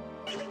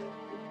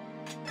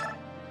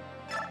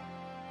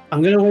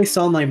 I'm gonna waste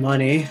all my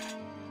money.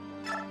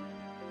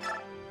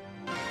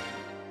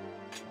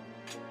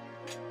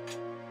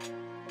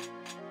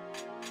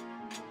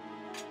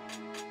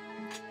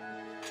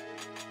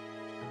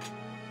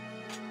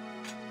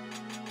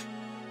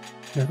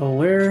 Now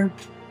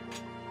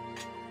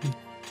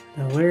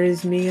where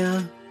is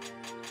Mia?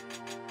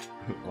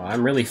 Well,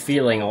 I'm really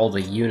feeling all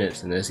the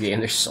units in this game.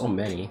 There's so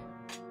many.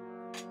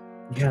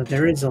 Yeah,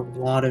 there is a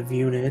lot of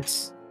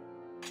units.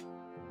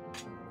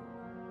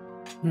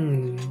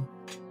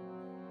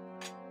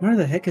 Where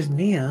the heck is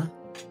Mia?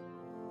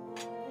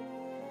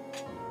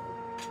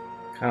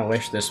 Kinda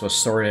wish this was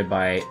sorted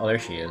by... Oh, there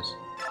she is.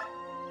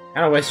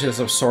 Kinda wish this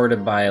was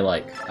sorted by,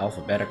 like,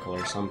 alphabetical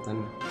or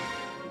something.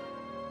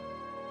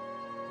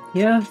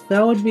 Yeah,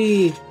 that would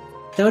be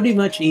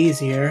much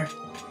easier.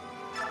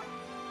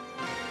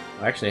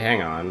 Actually,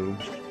 hang on.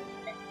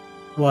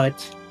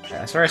 What?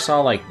 I swear I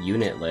saw, like,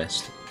 unit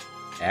list.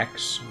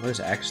 X? What does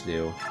X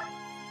do?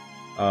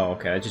 Oh,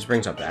 okay, it just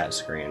brings up that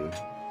screen.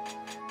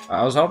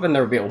 I was hoping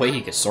there would be a way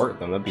you could sort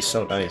them. That'd be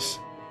so nice.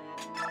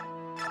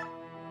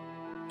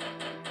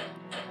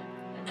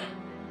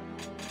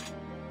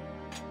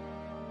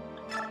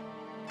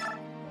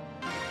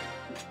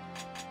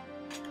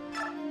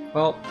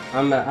 Well,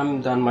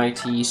 I'm done my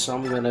tea, so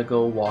I'm gonna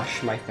go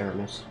wash my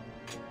thermos.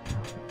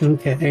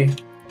 Okay.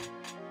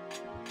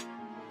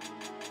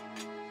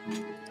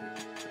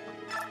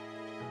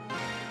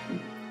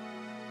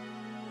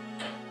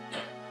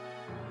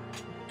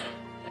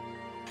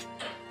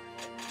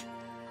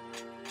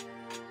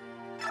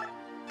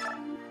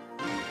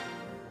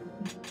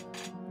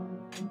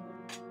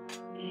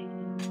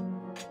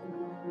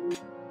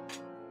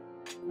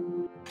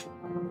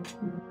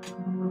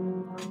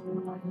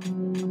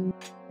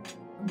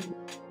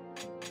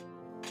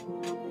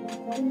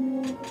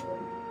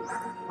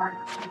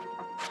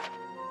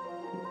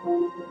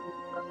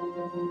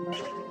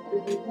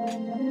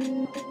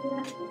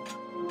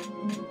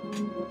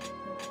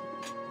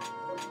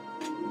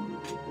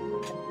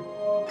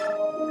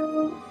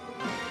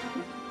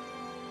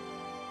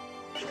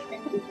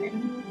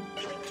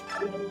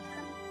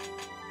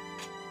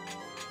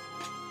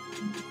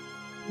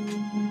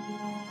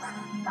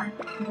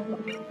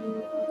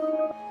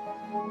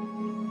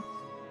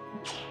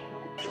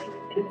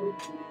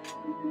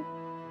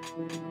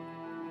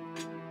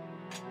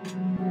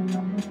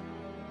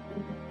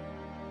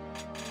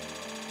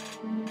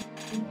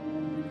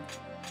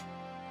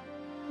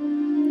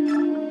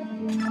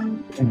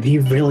 He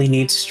really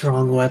needs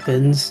strong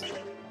weapons.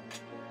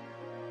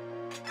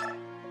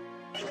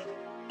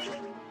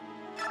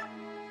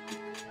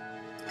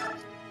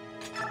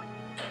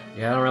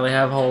 Yeah, I don't really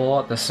have a whole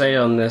lot to say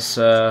on this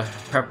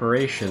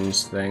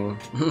preparations thing.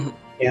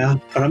 Yeah,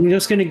 but I'm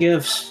just gonna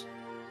give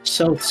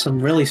Soth some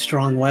really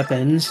strong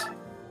weapons.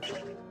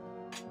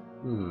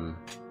 Hmm.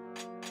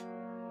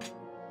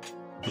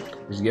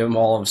 Just give him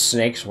all of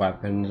Snake's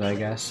weapons, I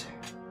guess.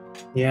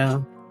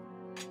 Yeah.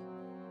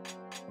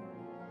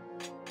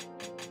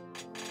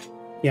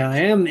 Yeah, I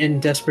am in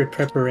desperate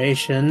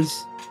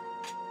preparations.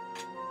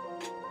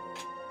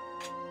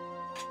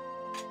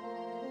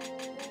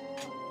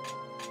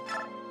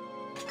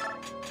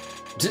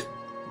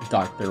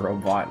 Dr.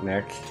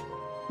 Robotnik.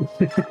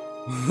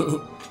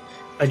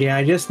 But yeah,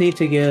 I just need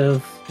to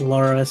give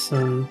Laura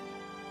some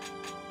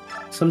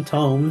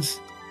tomes.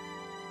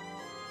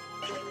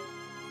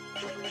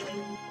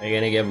 Are you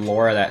gonna give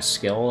Laura that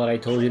skill that I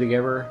told you to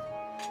give her?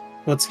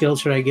 What skill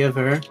should I give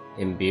her?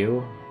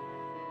 Imbue?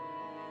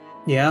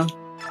 Yeah.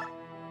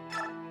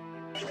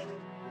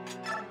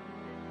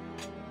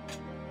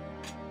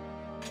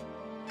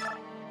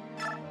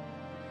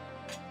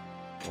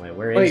 Wait,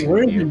 where is Wait,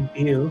 where is Imbue?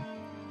 Imbue?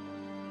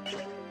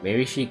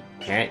 Maybe she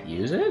can't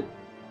use it?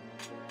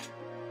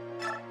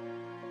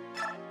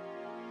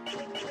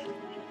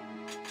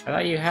 I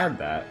thought you had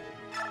that.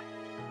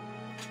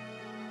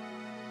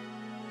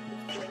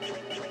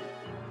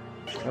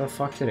 Where the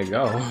fuck did it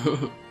go?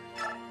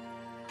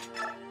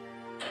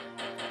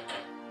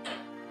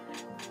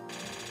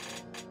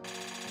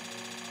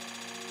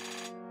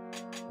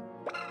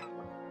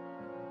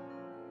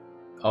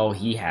 Oh,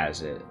 he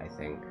has it, I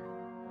think.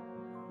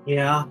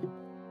 Yeah.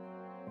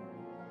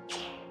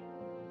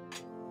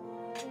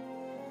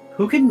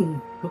 Who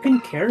can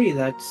carry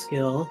that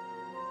skill?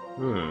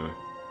 Hmm.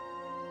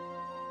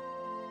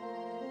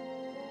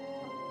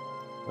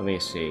 Let me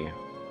see.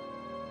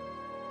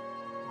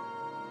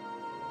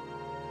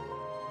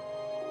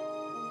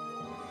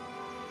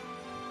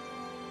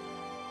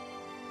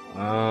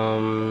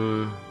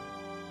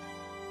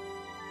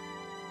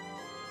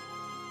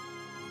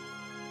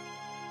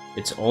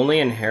 It's only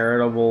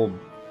inheritable.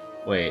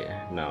 Wait,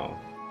 no.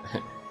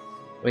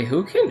 Wait,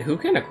 who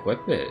can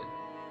equip it?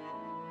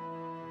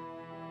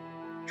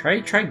 Try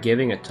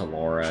giving it to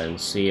Laura and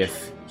see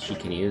if she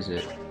can use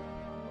it.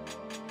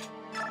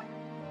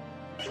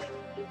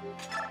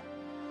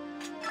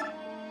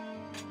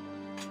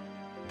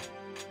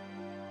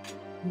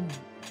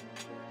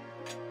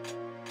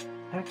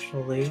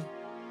 Actually,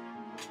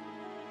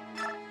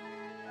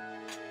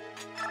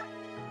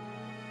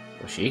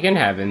 Well, she can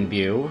have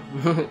imbue.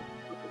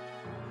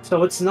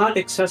 so it's not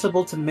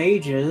accessible to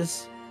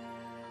mages.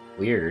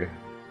 Weird.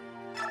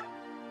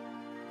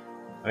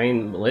 I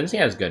mean, Lindsay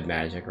has good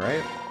magic,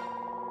 right?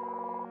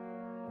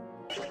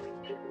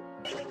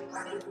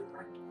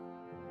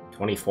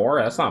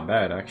 24? That's not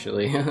bad,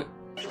 actually.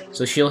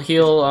 So she'll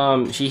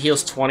heal, she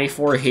heals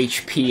 24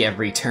 HP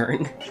every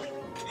turn.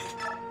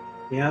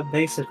 Yeah,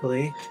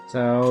 basically.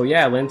 So,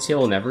 yeah, Lindsay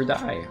will never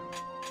die.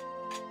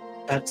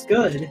 That's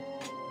good.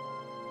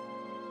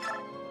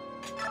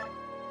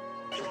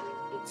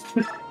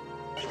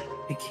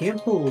 I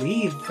can't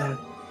believe that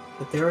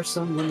there are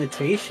some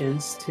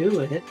limitations to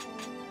it.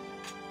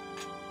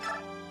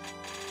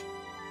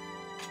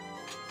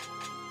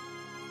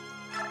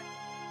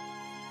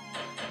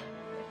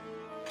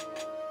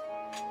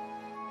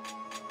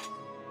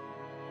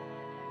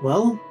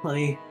 Well,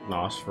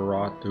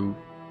 Nosferatu.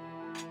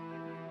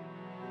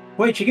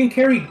 Wait, you can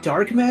carry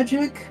dark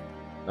magic?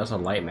 That's a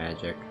light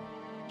magic.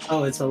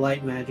 Oh, it's a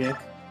light magic.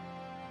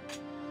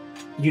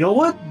 You know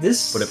what?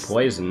 This... But it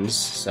poisons,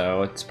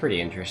 so it's pretty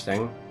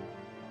interesting.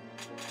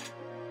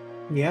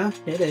 Yeah,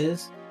 it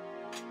is.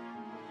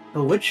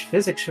 But which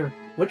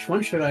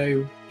one should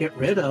I get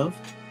rid of?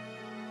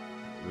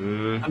 I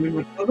mean,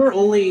 recover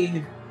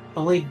only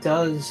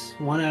does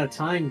one at a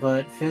time,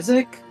 but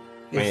physic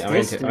is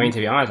I mean, to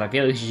be honest, I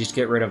feel like you should just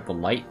get rid of the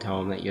light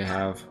tome that you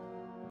have.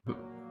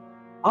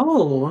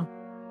 Oh,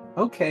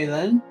 okay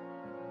then.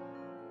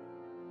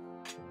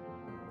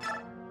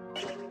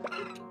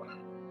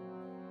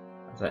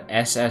 The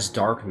SS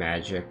Dark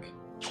Magic.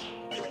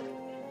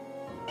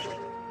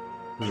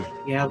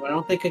 Yeah, but I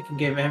don't think I can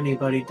give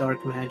anybody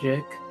dark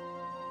magic.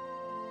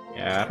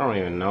 Yeah, I don't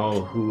even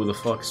know who the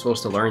fuck's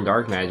supposed to learn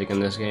Dark Magic in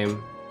this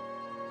game.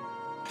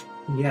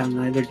 Yeah,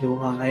 neither do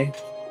I.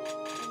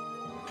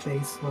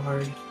 Base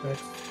large,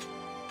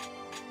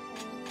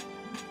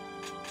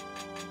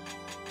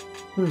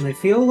 I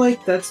feel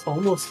like that's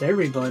almost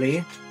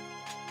everybody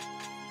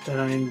that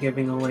I'm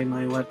giving away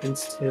my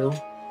weapons to.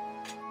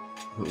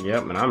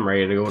 Yep, and I'm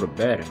ready to go to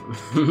bed.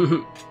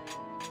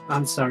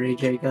 I'm sorry,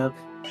 Jacob.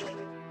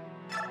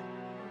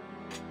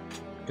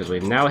 Because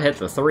we've now hit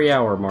the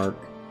 3-hour mark.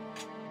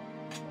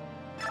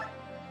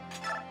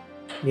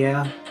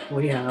 Yeah,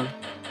 we have.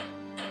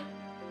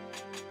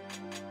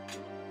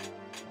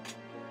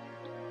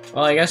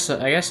 Well, I guess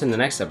in the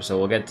next episode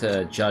we'll get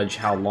to judge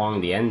how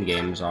long the end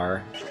games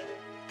are.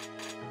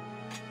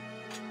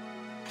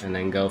 And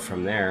then go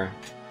from there.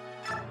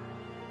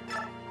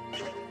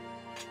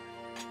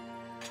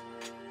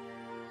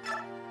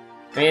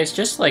 I mean, it's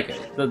just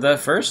like the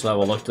first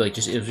level looked like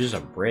it was just a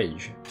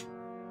bridge.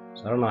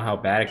 So I don't know how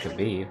bad it could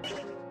be.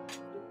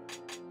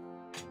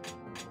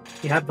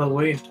 Yeah,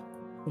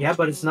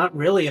 but it's not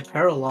really a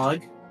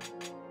paralogue.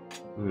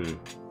 Hmm.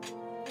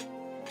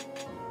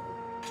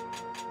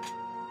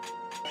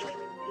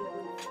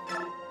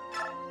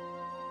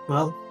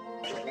 Well,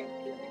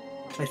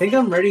 I think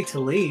I'm ready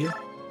to leave.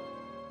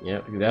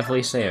 Yep, you can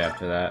definitely save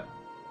after that.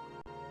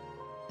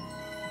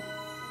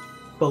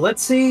 But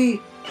let's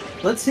see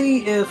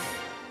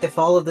if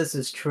all of this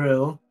is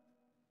true.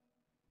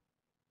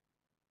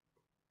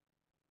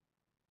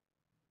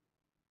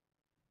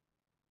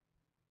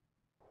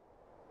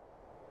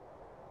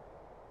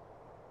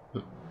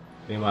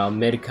 Meanwhile,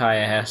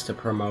 Midkaya has to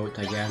promote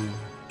again.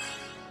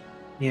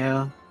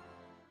 Yeah.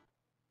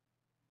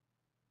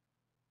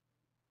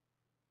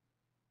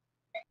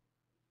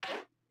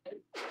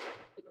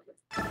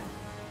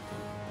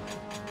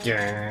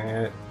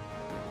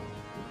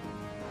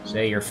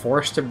 Say you're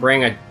forced to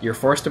bring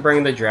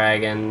the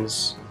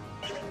dragons.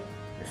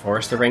 You're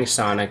forced to bring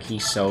Sonic,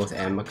 Soth,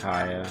 and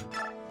Micaiah.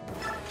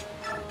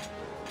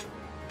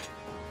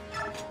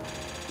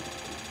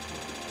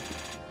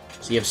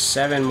 So you have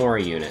 7 more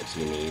units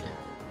you need.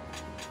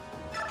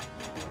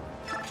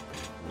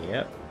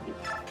 Yep.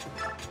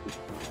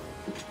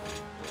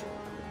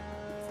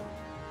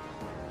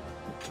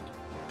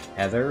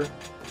 Heather.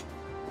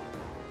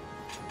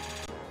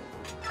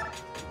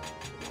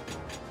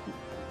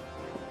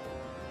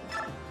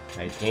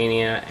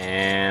 Titania,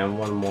 and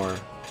one more.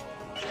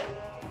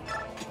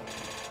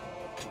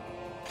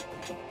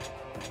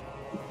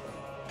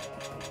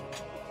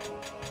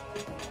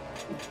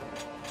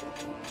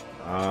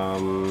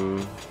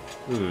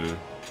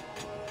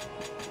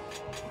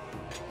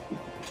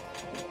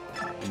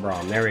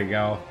 Braum, there we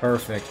go.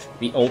 Perfect.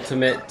 The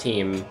ultimate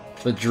team.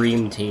 The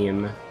dream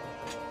team.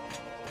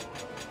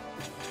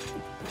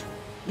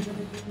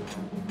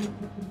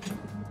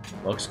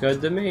 Looks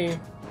good to me.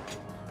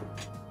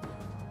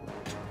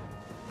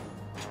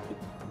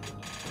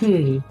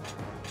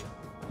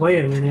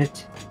 Wait a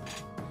minute.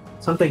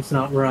 Something's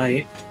not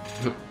right.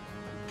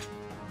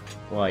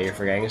 What, you're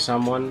forgetting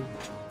someone?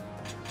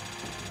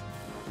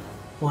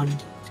 1,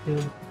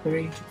 2,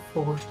 3,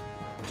 4.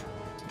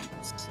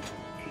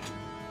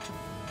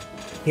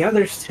 Yeah,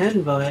 there's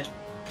 10, but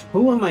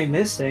who am I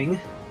missing?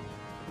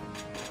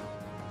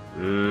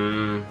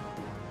 Mia?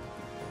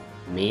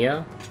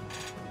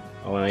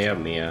 Oh, no, you have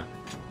Mia.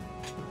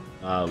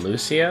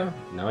 Lucia?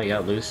 No, you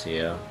got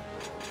Lucia.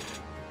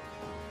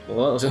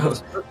 Well, let's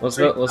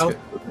go.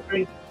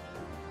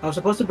 I was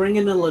supposed to bring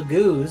in the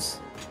Lagoos.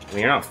 I mean,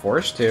 you're not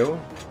forced to.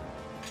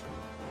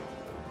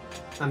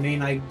 I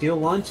mean, I do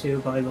want to,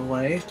 by the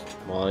way.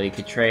 Well, you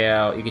could trade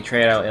out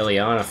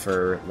Ileana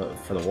for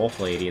the Wolf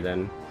Lady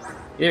then.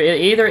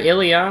 Either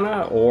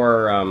Ileana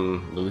or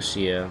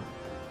Lucia,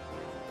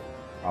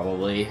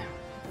 probably.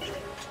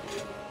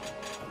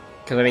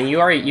 Because I mean, you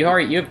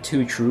have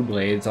 2 True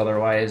Blades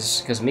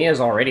otherwise. Because Mia's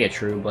already a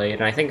True Blade,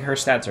 and I think her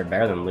stats are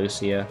better than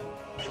Lucia.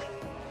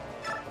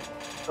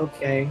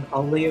 Okay,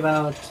 I'll leave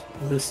out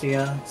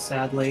Lucia,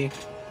 sadly.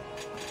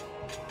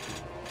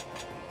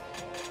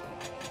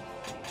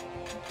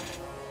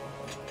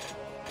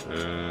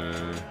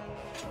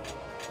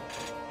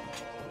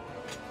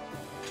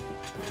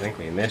 I think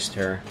we missed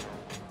her.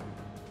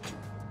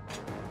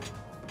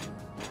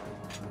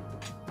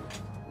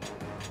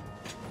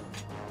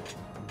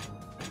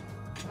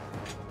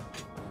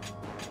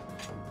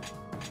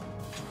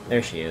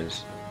 There she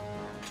is.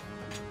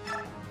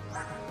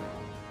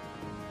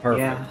 Perfect.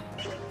 Yeah.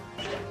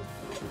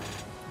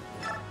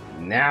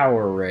 Now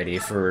we're ready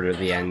for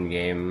the end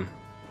game.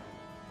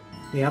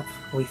 Yep,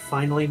 we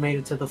finally made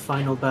it to the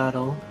final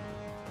battle.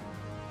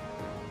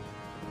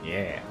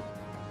 Yeah.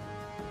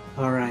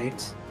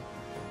 Alright.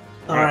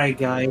 Alright,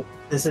 guys.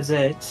 This is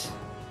it.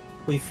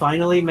 We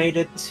finally made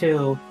it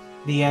to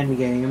the end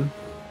game.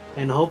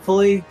 And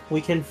hopefully we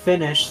can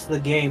finish the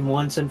game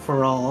once and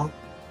for all.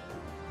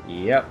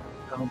 Yep.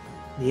 So,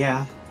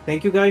 yeah.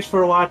 Thank you guys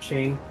for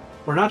watching.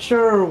 We're not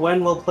sure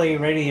when we'll play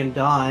Radiant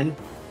Dawn,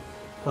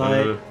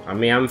 but... I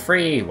mean, I'm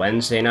free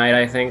Wednesday night,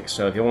 I think,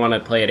 so if you want to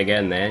play it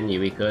again then,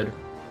 we could.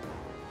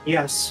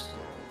 Yes.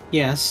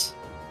 Yes.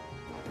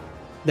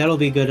 That'll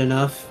be good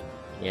enough.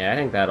 Yeah, I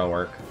think that'll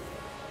work.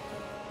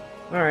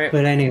 Alright.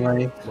 But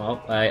anyway.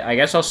 Well, I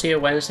guess I'll see you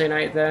Wednesday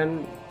night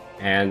then,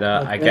 and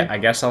Okay. I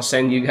guess I'll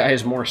send you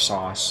guys more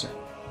sauce.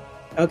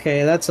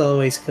 Okay, that's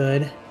always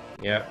good.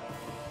 Yep.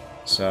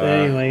 So, But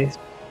anyways,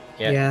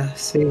 yeah. yeah,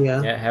 see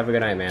ya. Yeah, have a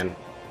good night, man.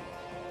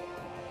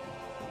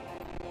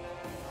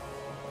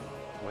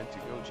 Went to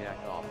go jack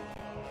off.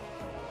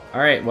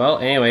 Alright, well,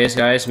 anyways,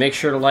 guys, make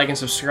sure to like and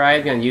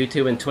subscribe on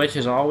YouTube and Twitch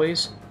as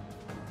always.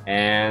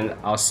 And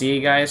I'll see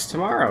you guys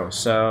tomorrow,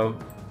 so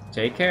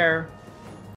take care.